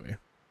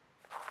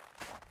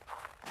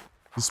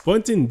 He's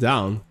pointing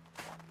down.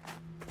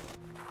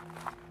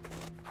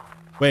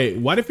 Wait,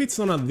 what if it's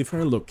on a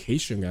different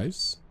location,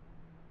 guys?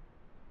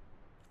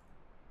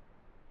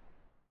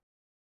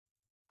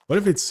 What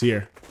if it's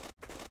here?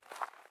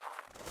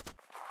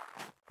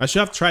 I should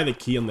have tried the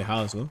key on the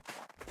house, no?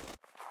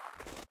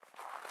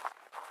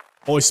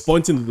 Oh, it's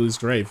pointing to this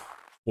grave.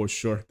 For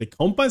sure. The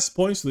compass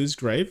points to this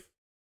grave.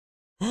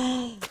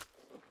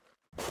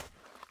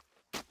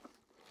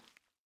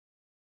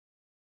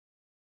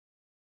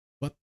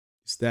 What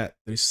is that?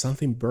 There is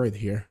something buried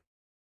here.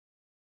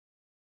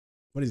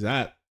 What is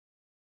that?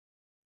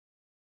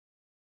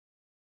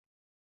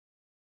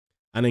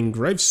 An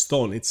engraved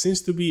stone. It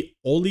seems to be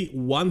only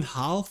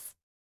 1/2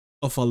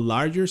 of a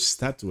larger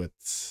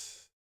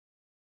statuette.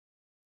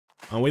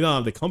 And we don't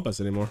have the compass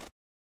anymore.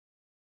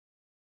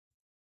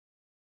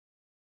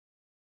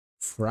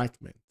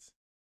 Fragment.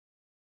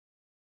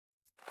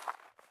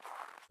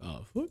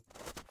 Oh, what?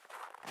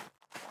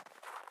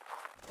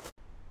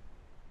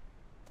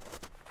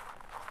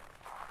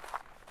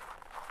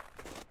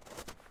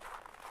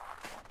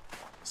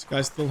 This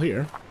guy's still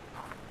here.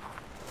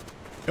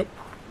 Yep.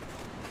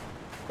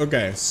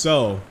 Okay,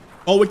 so...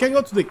 Oh, we can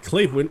go to the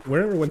cliff. We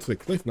never went to the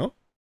cliff, no?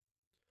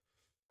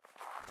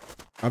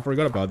 I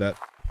forgot about that.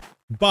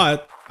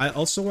 But I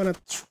also want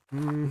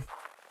to...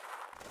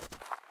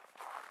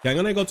 Okay, I'm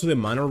gonna go to the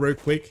manor real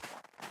quick.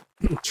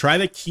 Try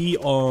the key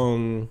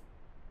on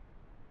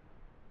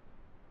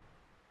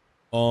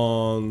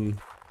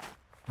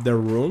the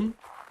room,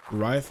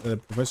 right? The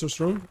professor's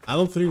room. I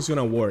don't think it's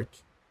gonna work.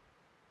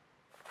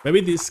 Maybe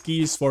this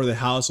key is for the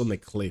house on the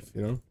cliff,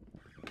 you know?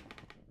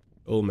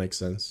 It will make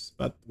sense.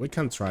 But we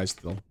can try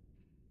still.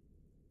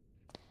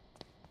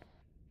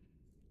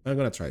 I'm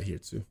gonna try it here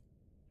too.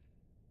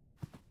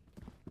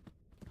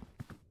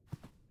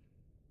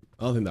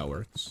 I don't think that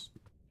works.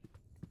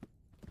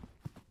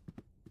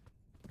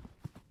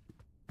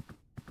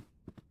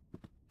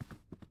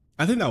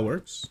 I think that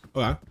works.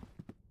 Okay.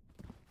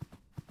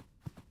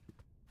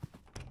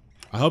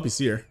 I hope he's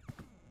here.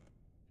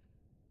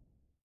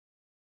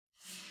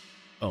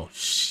 Oh,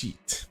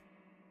 shit.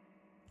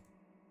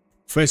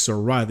 Professor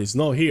Wright is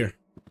not here.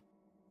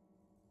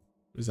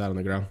 What is that on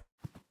the ground?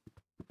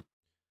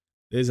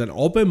 There's an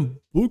open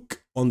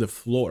book on the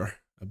floor.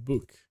 A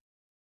book.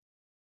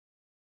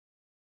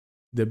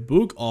 The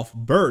Book of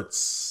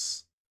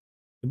Birds.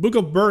 The Book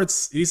of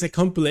Birds is a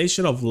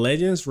compilation of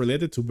legends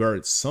related to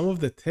birds. Some of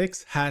the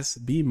text has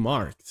been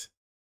marked.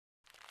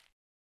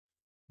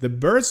 The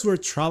birds were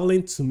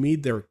traveling to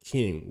meet their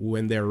king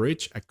when they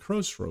reached a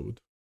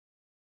crossroad.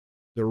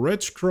 The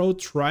red crow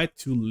tried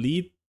to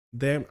lead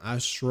them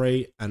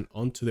astray and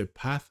onto the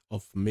path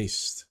of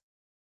mist.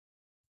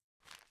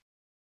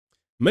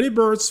 Many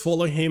birds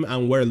followed him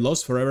and were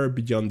lost forever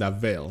beyond that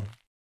veil.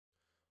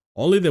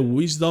 Only the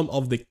wisdom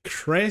of the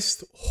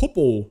crest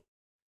hoopoe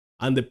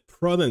and the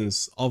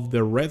prudence of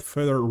the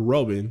red-feathered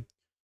robin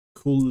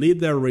could lead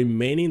the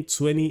remaining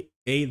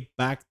 28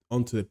 back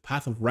onto the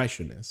path of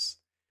righteousness.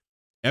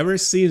 Ever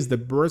since, the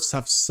birds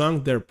have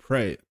sung their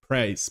praise,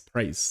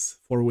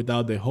 for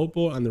without the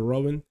hoopoe and the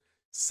robin,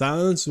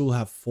 silence will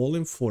have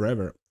fallen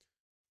forever.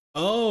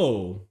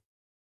 Oh,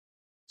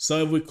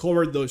 so if we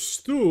cover those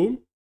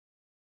two,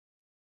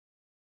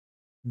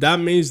 that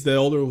means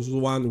the other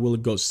one will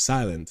go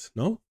silent,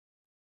 no?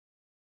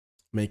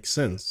 Makes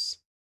sense.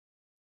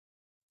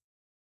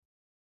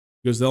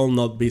 Because they'll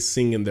not be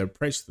singing their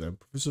praise to them.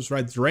 Professor's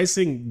right,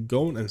 dressing,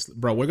 going, and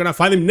bro, we're gonna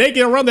find him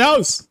naked around the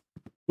house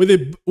with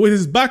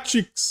his back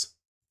cheeks.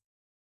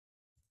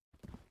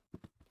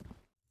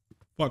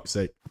 Fuck's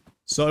sake.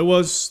 So it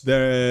was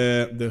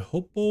the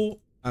hoopoe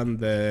and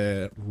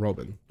the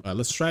robin. Alright,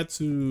 let's try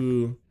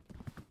to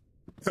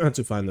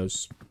find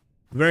those.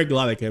 Very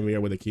glad I came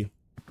here with a key.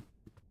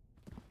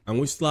 And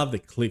we still have the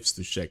cliffs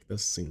to check.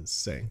 That's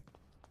insane.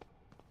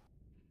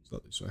 It's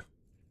not this way.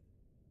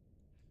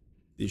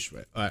 This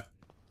way. Alright.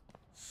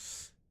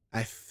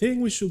 I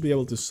think we should be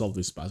able to solve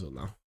this puzzle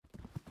now.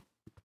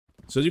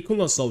 So you could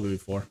not solve it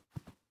before.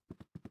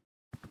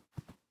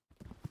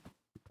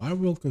 Why are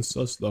we all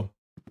so slow?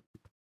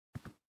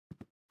 I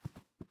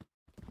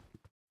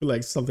feel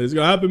like something's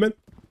gonna happen, man.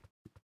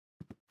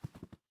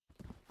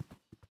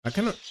 I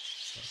cannot.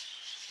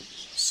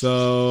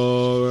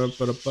 So, not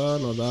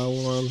that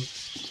one.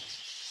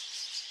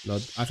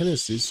 Not. I think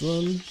it's this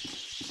one.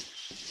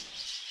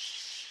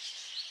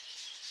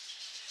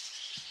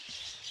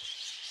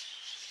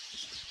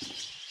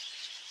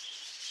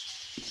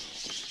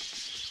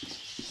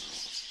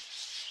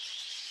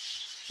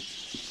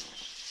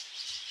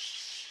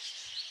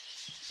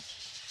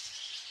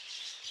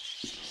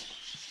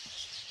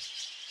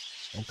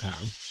 Okay.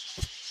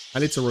 I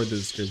need to read the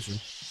description.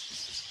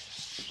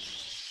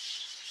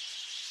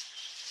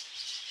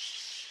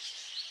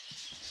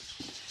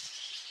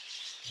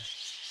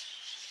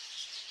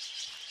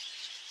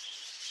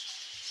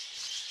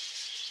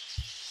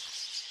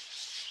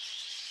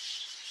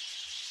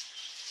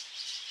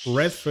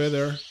 Red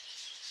feather.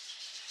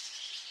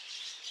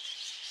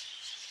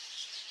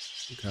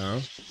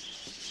 Okay.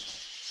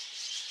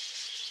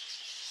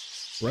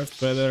 Red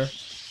feather.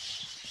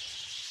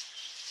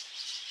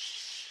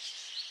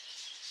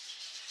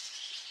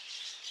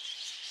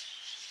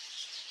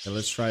 Okay,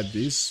 let's try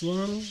this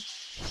one.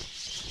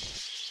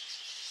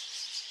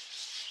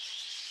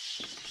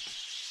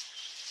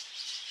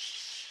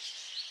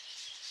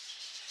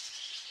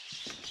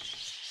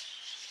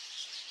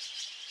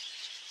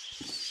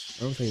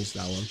 I don't think it's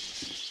that one.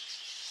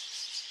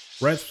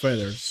 Red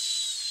feathers.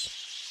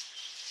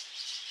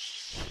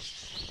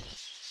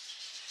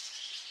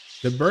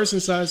 The birds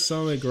inside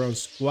suddenly grown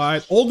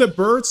quiet. All the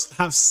birds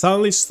have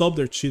suddenly stopped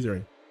their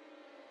chittering.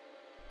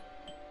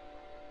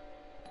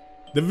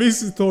 The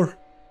visitor.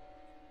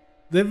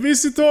 The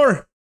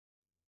visitor.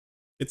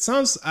 It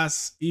sounds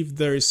as if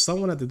there is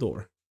someone at the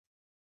door.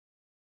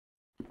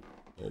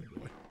 Oh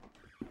boy.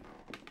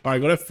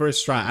 Alright, go to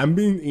first try. I'm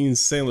being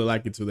insanely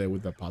lucky today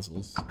with the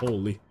puzzles.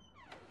 Holy.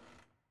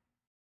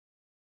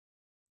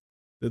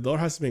 The door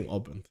has been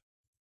opened.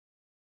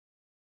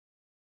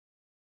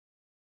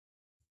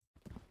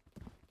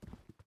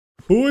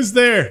 Who is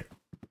there?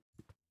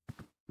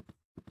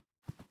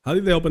 How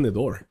did they open the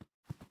door?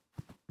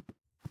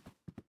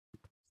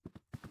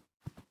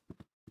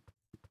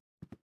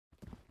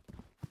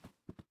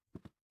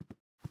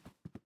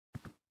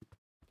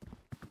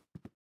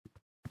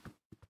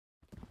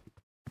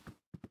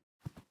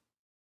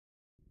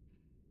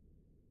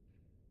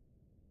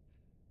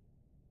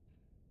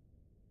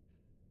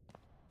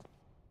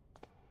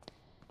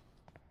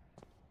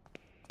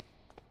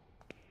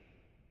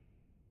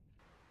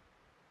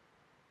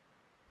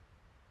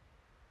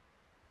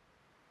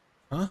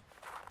 Huh?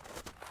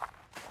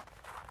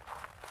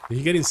 Did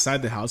he get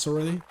inside the house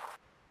already?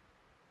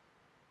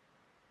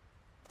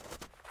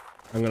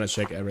 I'm gonna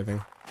check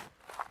everything.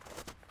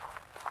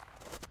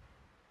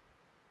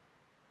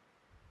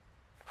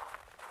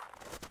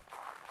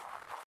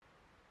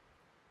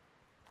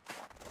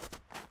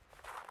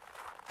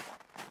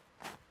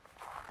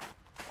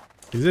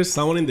 Is there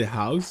someone in the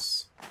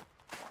house?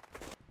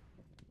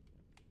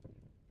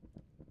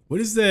 What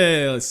is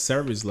the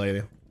service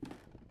lady?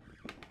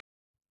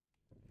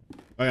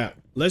 Oh yeah,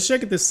 let's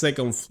check the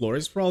second floor.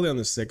 It's probably on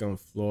the second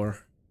floor.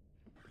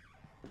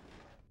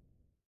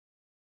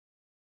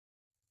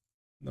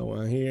 No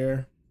one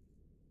here.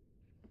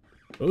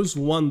 There's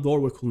one door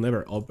we could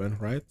never open,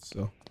 right?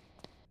 So.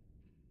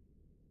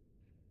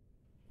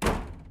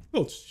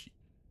 Oh shit.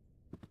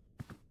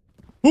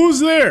 Who's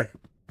there?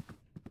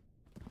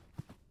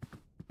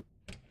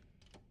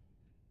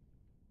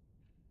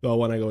 Do I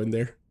want to go in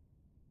there?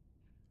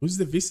 Who's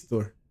the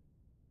visitor?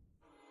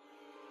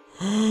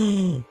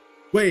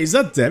 Wait, is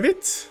that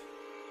David?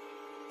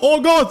 Oh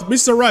god,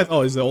 Mr. Wright.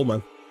 Oh, it's the old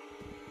man.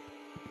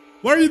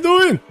 What are you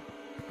doing?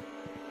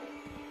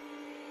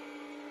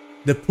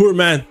 The poor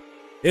man.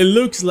 It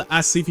looks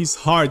as if his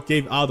heart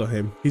gave out on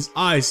him. His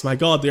eyes, my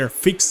god, they are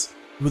fixed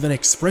with an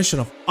expression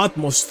of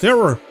utmost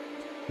terror.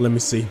 Let me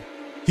see.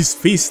 His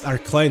fists are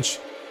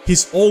clenched.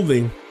 He's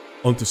holding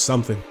onto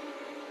something.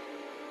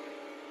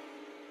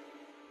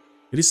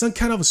 It is some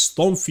kind of a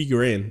stone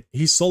figurine.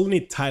 He's holding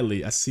it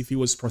tightly as if he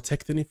was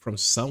protecting it from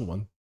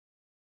someone.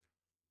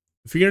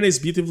 The figurine is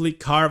beautifully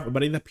carved,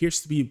 but it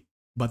appears to be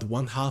but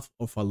one half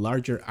of a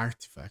larger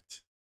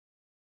artifact.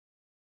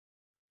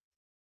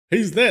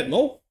 He's dead,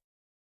 no?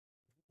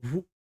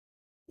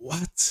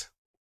 What?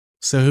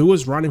 So he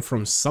was running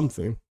from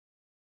something.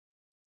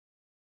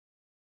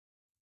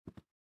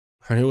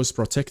 And he was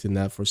protecting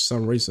that for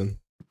some reason.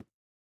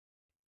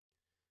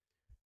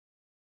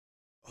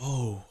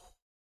 Oh.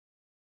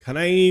 Can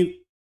I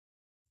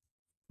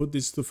put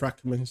these two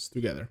fragments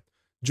together?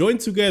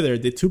 Joined together,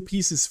 the two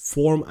pieces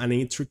form an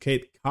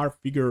intricate carved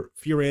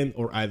figurine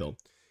or idol.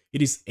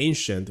 It is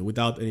ancient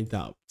without any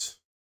doubt.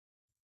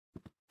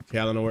 Okay,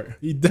 I don't know where.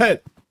 He's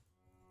dead!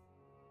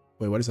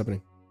 Wait, what is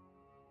happening?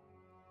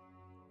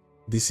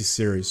 This is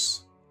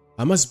serious.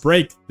 I must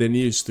break the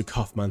news to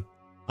Kaufman,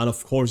 and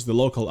of course the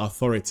local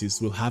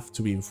authorities will have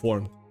to be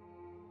informed.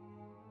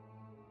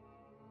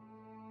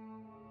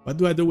 What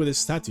do I do with the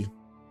statue?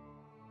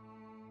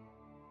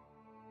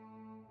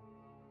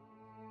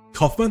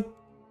 Kaufman?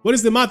 What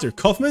is the matter,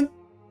 Kaufman?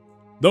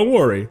 Don't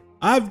worry,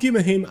 I've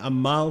given him a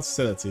mild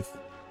sedative.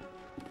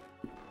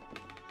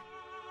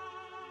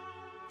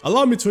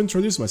 Allow me to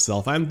introduce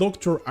myself. I am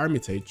Dr.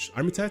 Armitage.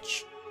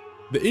 Armitage?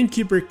 The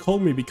innkeeper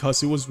called me because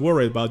he was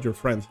worried about your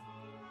friend.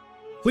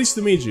 Pleased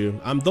to meet you.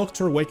 I'm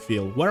Dr.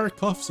 Wakefield. What are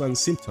Kaufman's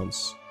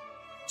symptoms?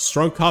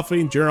 Strong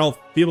coughing, general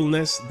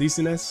feebleness,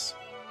 dizziness?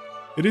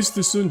 It is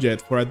too soon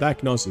yet for a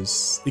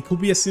diagnosis. It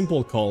could be a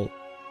simple cold,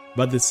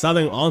 but the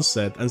sudden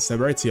onset and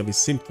severity of his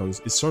symptoms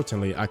is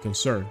certainly a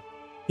concern.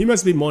 He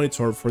must be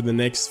monitored for the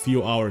next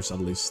few hours at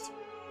least.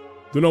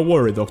 Do not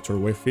worry, Dr.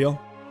 Wakefield.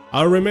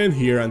 I'll remain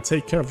here and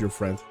take care of your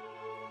friend.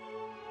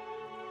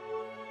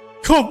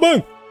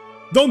 Kaufman!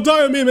 Don't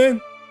die on me,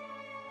 man!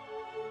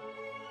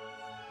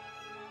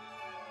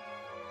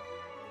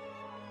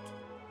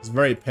 He's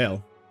very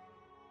pale.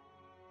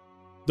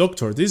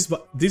 Doctor, this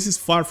is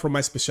far from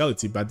my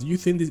specialty, but do you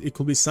think it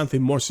could be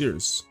something more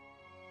serious?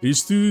 It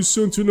is too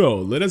soon to know.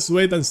 Let us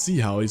wait and see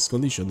how his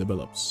condition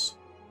develops.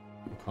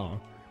 Okay.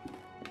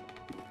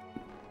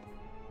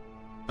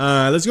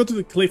 Let's go to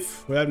the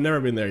cliff. We have never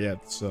been there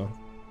yet, so...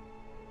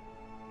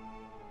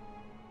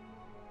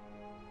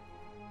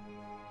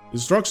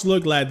 These rocks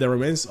look like the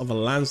remains of a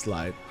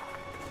landslide.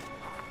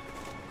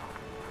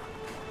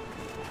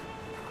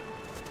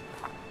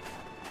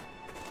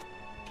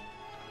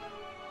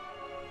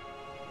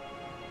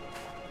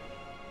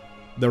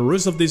 The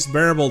roots of this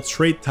variable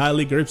tree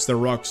tightly grips the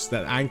rocks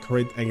that anchor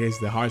it against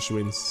the harsh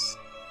winds.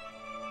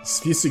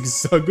 This music is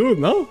so good,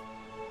 no?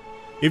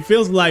 It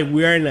feels like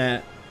we're in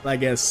a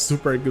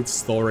super good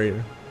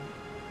story.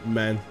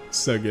 Man,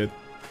 so good.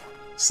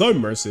 So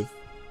immersive.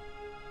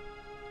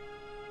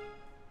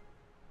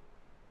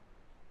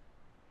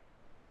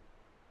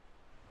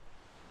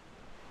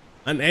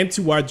 An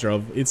empty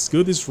wardrobe. Its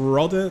good is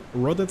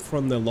rotted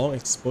from the long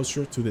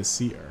exposure to the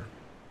sea air.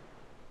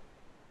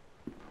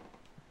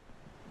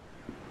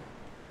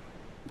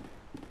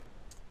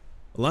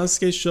 The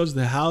landscape shows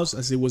the house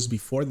as it was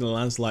before the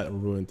landslide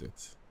ruined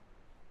it.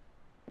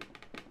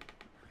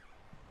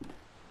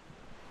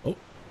 Oh.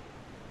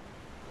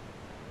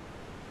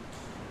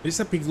 There's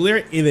a peculiar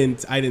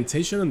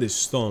indentation on the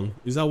stone.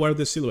 Is that where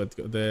the silhouette,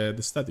 the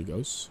statue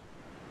goes?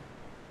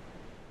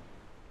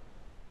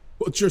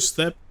 What's your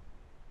step?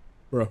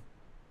 Bro, I'm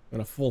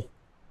gonna fall.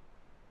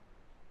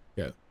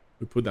 Yeah,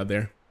 we put that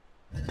there.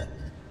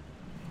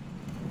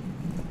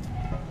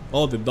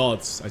 Oh, the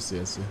dots. I see.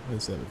 I said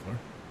that before.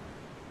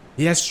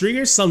 He has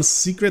triggered some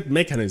secret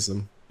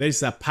mechanism. There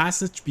is a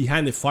passage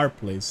behind the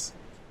fireplace.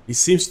 It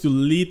seems to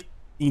lead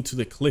into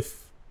the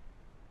cliff.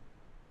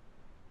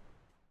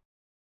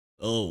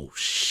 Oh,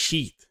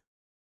 shit.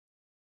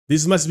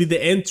 This must be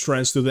the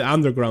entrance to the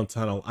underground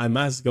tunnel. I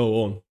must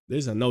go on.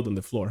 There's a note on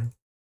the floor.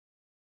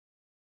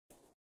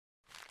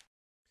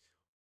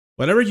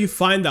 Whatever you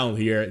find down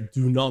here,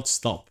 do not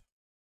stop.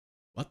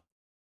 What?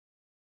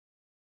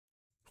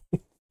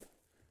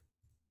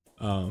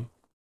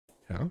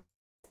 Yeah.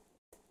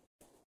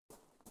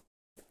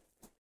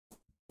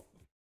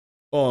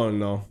 Oh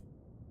no.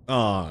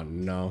 Oh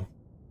no.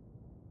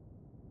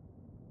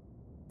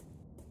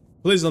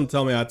 Please don't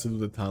tell me I have to do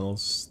the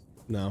tunnels.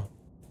 No.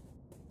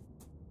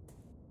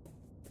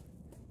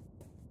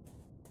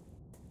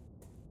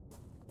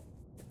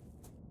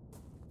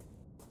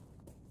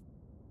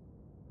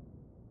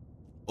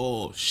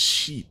 Oh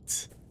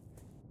shit.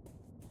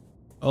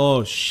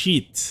 Oh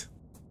shit.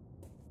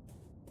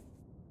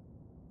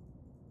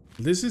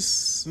 This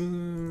is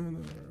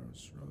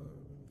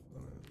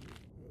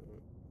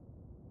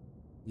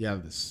yeah,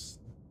 this.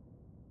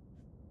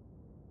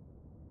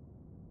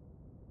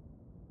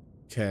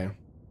 Okay.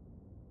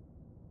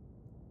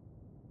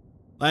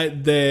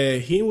 Like the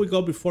hint we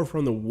got before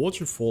from the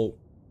waterfall,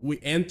 we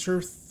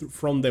enter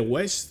from the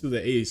west to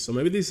the east. So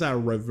maybe this is a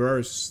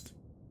reversed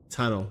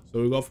tunnel.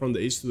 So we go from the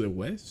east to the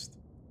west.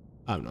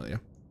 I have no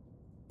idea.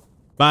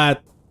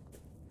 But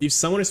if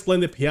someone is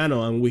playing the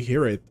piano and we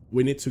hear it,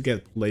 we need to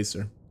get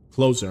closer,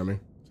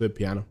 to the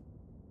piano.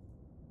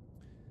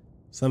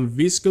 Some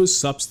viscous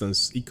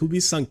substance. It could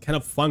be some kind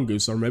of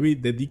fungus or maybe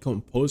the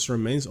decomposed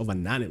remains of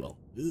an animal.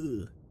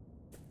 Ugh.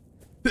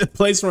 The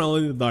place around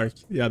in the dark.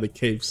 Yeah, the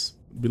caves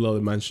below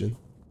the mansion.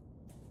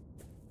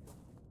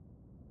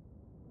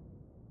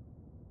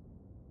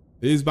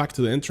 It is back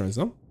to the entrance,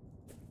 no?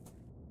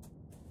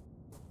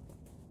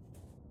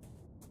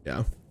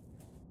 Yeah.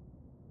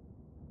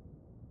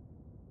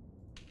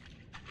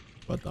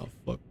 What the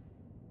fuck?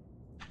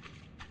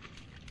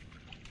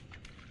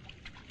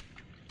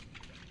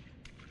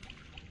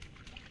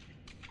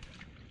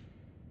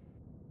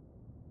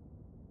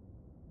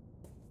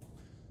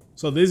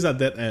 So this is a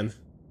dead end.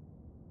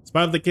 It's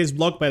part of the case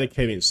blocked by the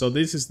cave-in. So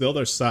this is the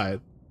other side.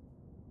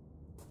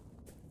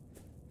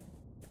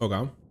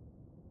 Okay.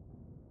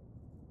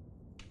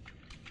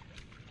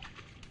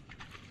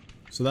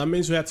 So that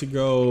means we have to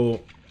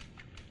go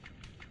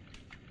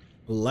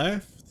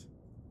left.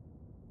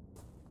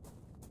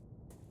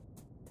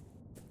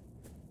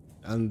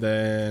 And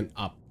then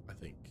up, I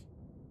think.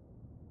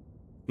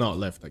 No,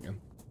 left again.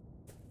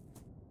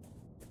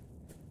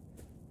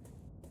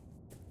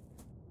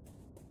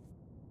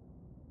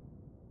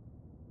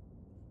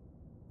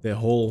 The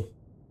hole.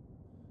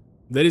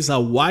 There is a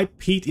wide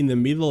pit in the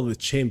middle of the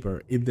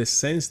chamber. It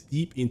descends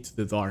deep into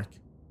the dark.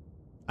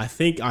 I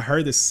think I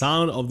heard the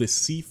sound of the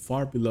sea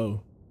far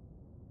below.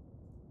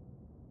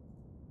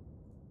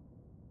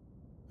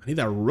 I need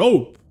a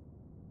rope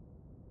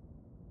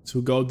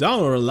to go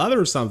down, or a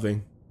ladder or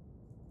something.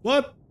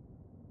 What?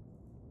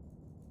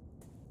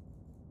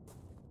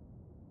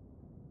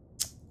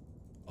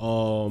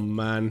 Oh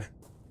man.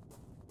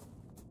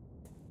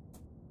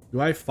 Do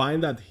I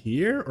find that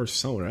here or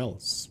somewhere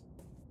else?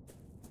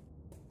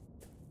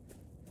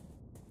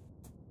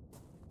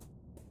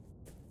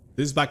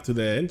 This is back to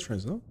the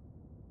entrance, no?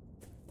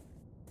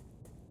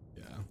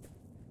 Yeah.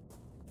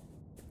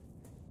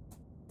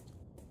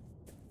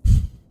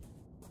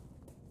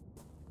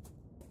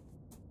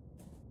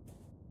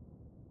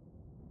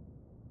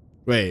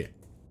 Wait.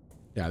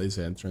 Yeah, this is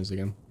the entrance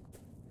again.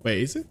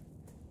 Wait, is it?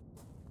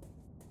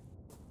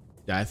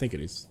 Yeah, I think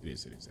it is. It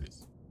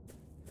is.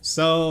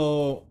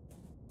 So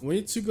we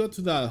need to go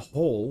to that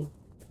hole.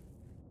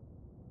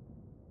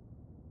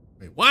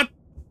 Wait, what?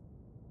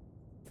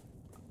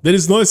 There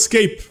is no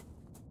escape.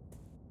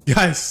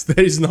 Guys,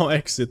 there is no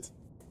exit.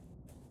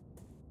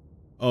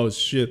 Oh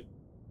shit.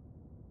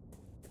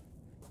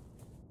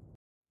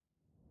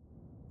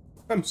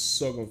 I'm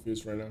so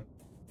confused right now.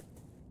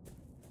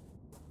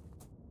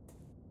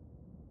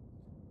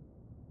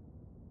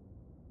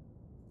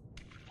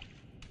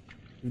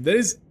 If there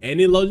is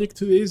any logic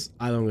to this,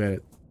 I don't get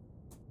it.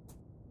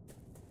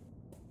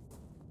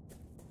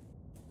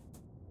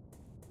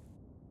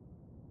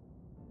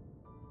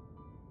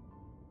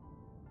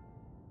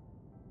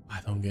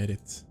 I don't get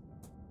it.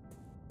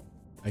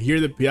 I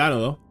hear the piano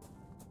though.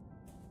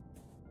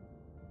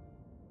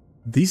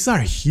 These are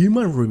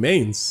human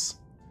remains.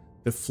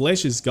 The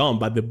flesh is gone,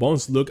 but the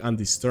bones look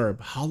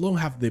undisturbed. How long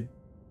have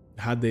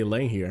they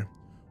lain here?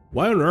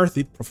 Why on earth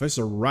did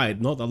Professor Wright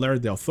not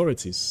alert the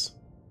authorities?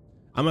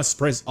 I must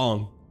press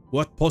on.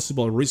 What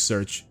possible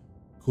research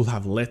could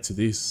have led to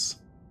this?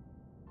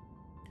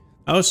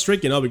 I was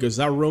tricky enough because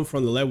that room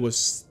from the left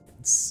was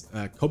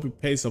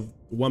copy-paste of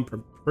one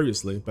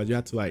previously, but you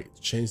had to like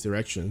change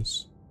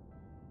directions.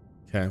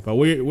 Okay, but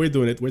we're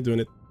doing it. We're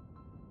doing it.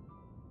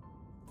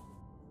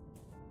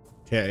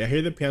 Okay, I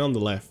hear the piano on the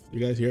left.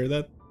 You guys hear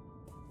that?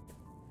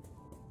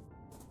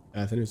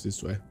 I think it's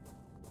this way.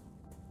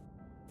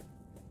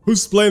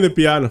 Who's playing the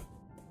piano?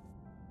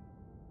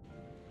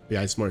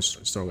 Yeah, it's more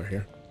stronger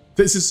here.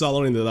 This is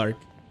Alone in the Dark.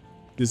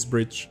 This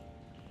bridge.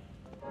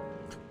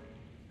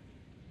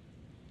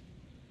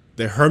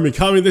 They heard me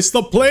coming. They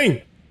stopped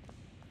playing.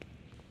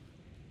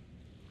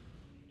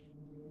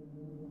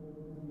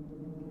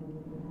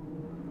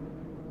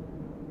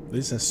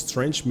 There's a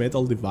strange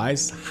metal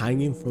device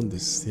hanging from the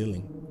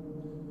ceiling.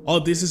 Oh,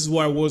 this is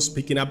where I was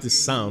picking up the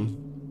sound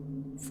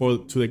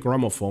to the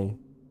gramophone.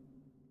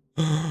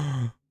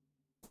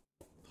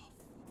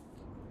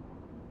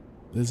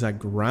 There's a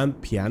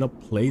grand piano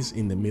placed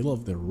in the middle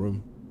of the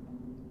room.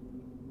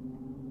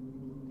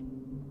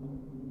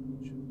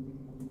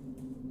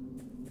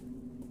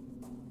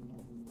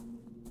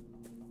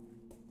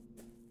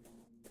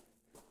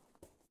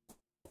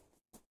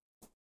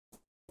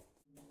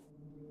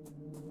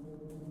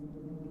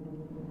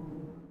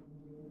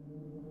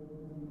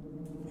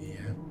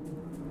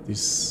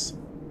 This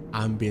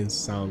ambient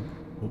sound.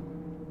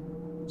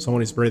 Oh,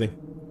 someone is breathing.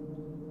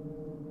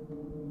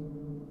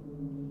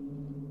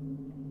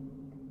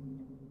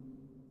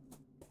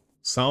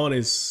 Someone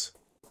is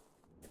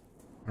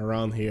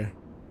around here.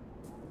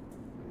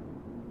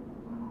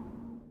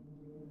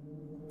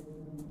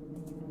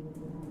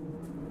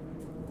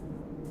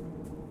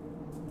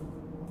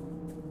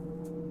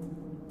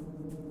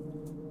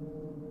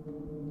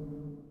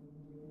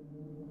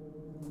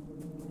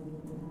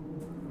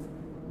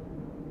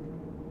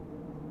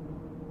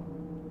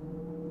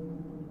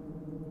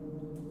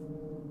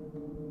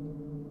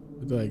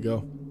 Where do I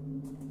go?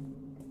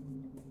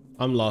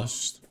 I'm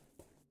lost.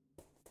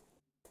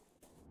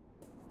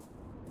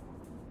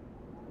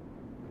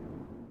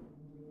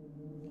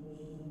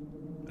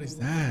 What is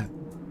that?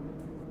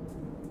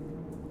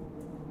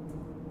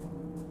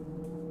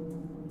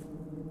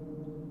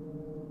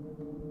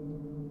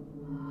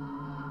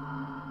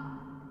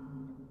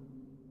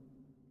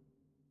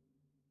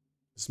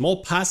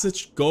 Small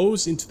passage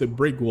goes into the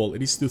brick wall.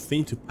 It is too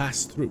thin to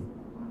pass through.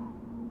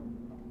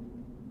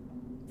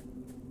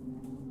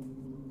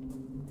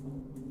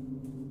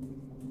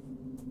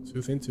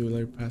 Too thin to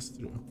like pass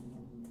through.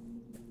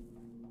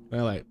 Can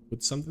I like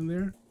put something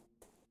there?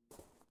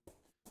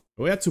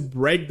 Do we have to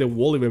break the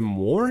wall even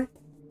more?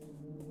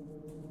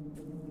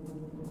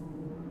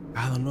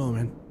 I don't know,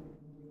 man.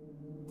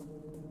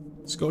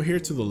 Let's go here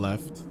to the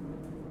left.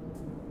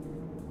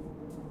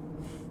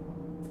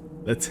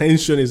 The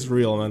tension is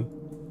real, man.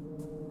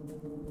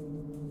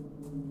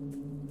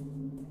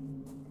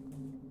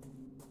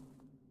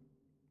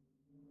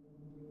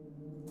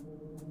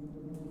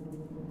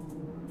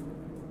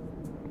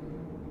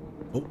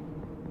 Oh.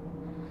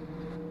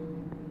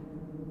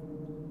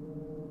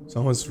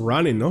 Someone's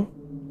running, no?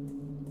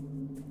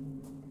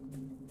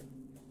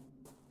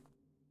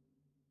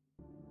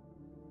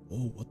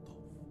 Oh, what the...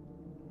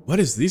 What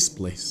is this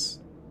place?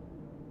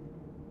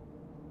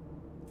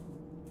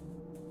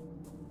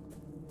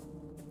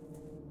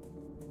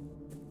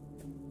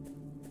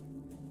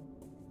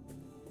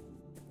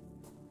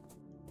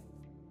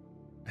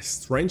 A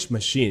strange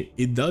machine.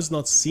 It does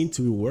not seem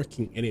to be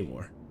working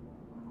anymore.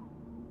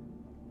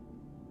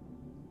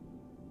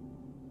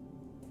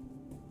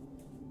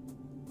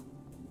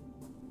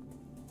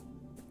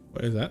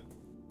 What is that?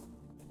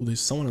 Oh,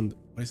 there's someone on the...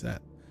 What is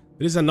that?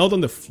 There is a note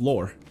on the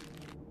floor.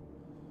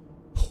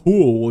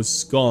 Who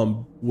was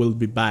gone will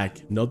be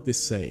back, not the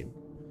same,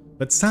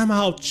 but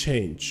somehow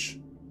change,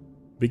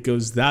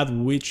 because that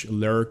which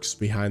lurks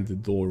behind the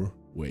door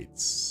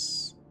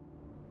waits.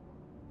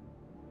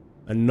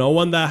 And no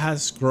one that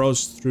has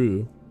crossed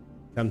through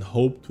can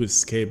hope to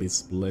escape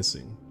its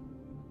blessing.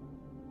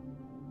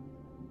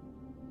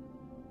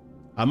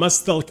 I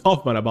must tell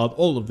Kaufman about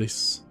all of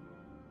this.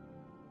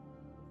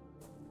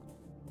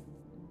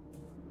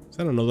 Is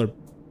that another...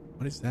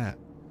 What is that?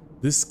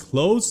 These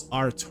clothes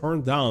are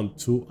torn down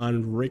to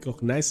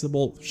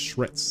unrecognizable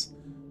shreds.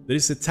 There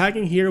is a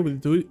tagging here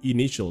with two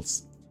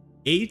initials.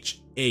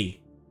 H.A.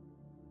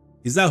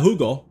 Is that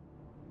Hugo?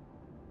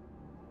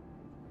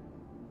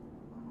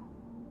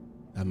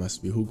 That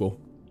must be Hugo.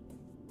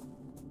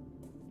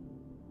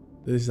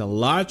 There is a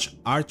large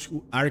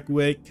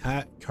archway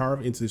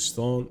carved into the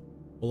stone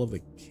wall of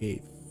the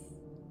cave.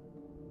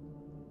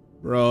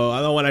 Bro,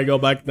 I don't want to go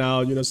back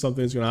now. You know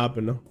something's gonna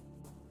happen, no?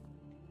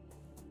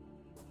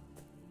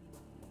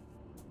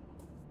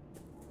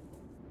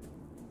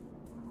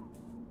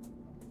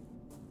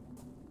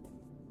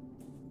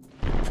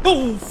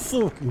 Oh,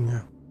 fucking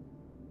hell.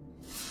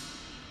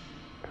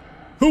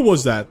 Who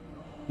was that?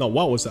 No,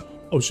 what was that?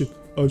 Oh shit,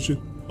 oh shit,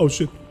 oh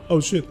shit, oh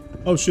shit,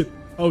 oh shit,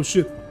 oh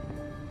shit.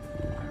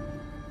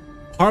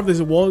 Part of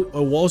this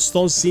wall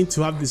stone seemed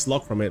to have this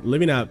lock from it,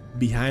 living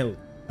behind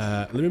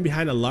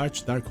a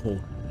large dark hole.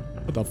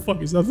 What the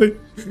fuck is that thing?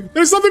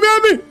 There's something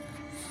behind me!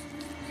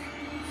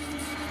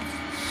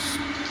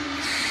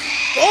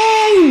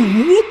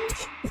 Oh,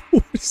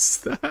 what is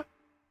that?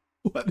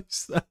 What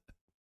is that?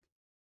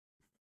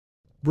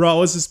 Bro, I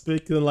was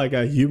expecting like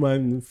a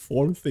human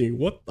form thing.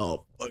 What the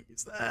fuck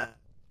is that?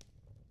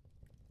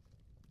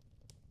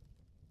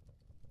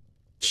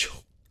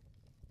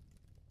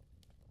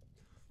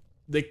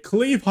 The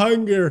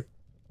cliffhanger.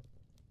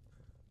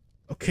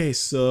 Okay,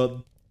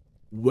 so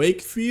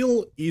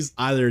Wakefield is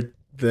either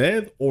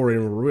dead or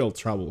in real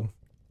trouble.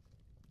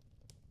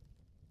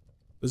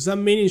 Does that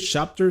mean in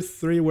chapter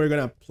 3 we're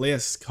gonna play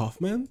as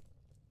Kaufman?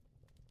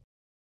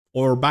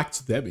 Or back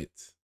to David?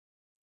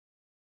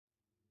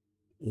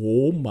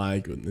 Oh my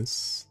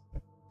goodness.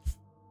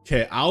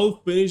 Okay, I'll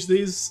finish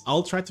this.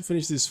 I'll try to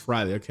finish this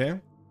Friday, okay?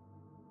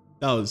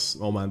 That was,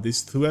 oh man,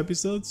 these 2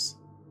 episodes.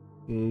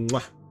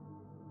 Mwah.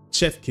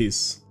 Chef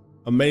kiss.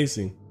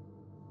 Amazing.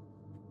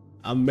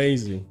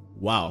 Amazing.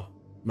 Wow.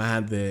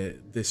 Man,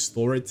 the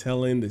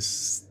storytelling,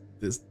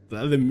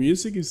 the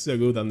music is so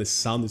good, and the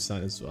sound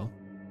design as well.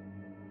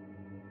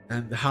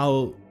 And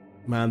how,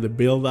 man, the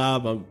build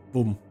up and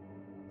boom.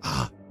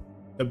 Ah,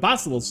 the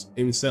battle's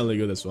insanely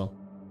good as well.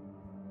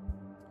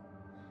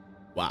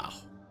 Wow.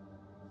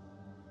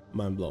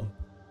 Mind blown.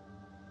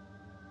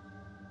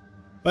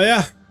 But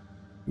yeah,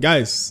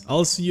 Guys,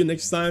 I'll see you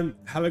next time.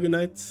 Have a good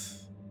night.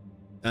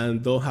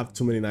 And don't have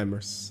too many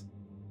nightmares.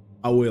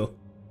 I will.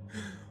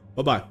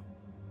 Bye-bye.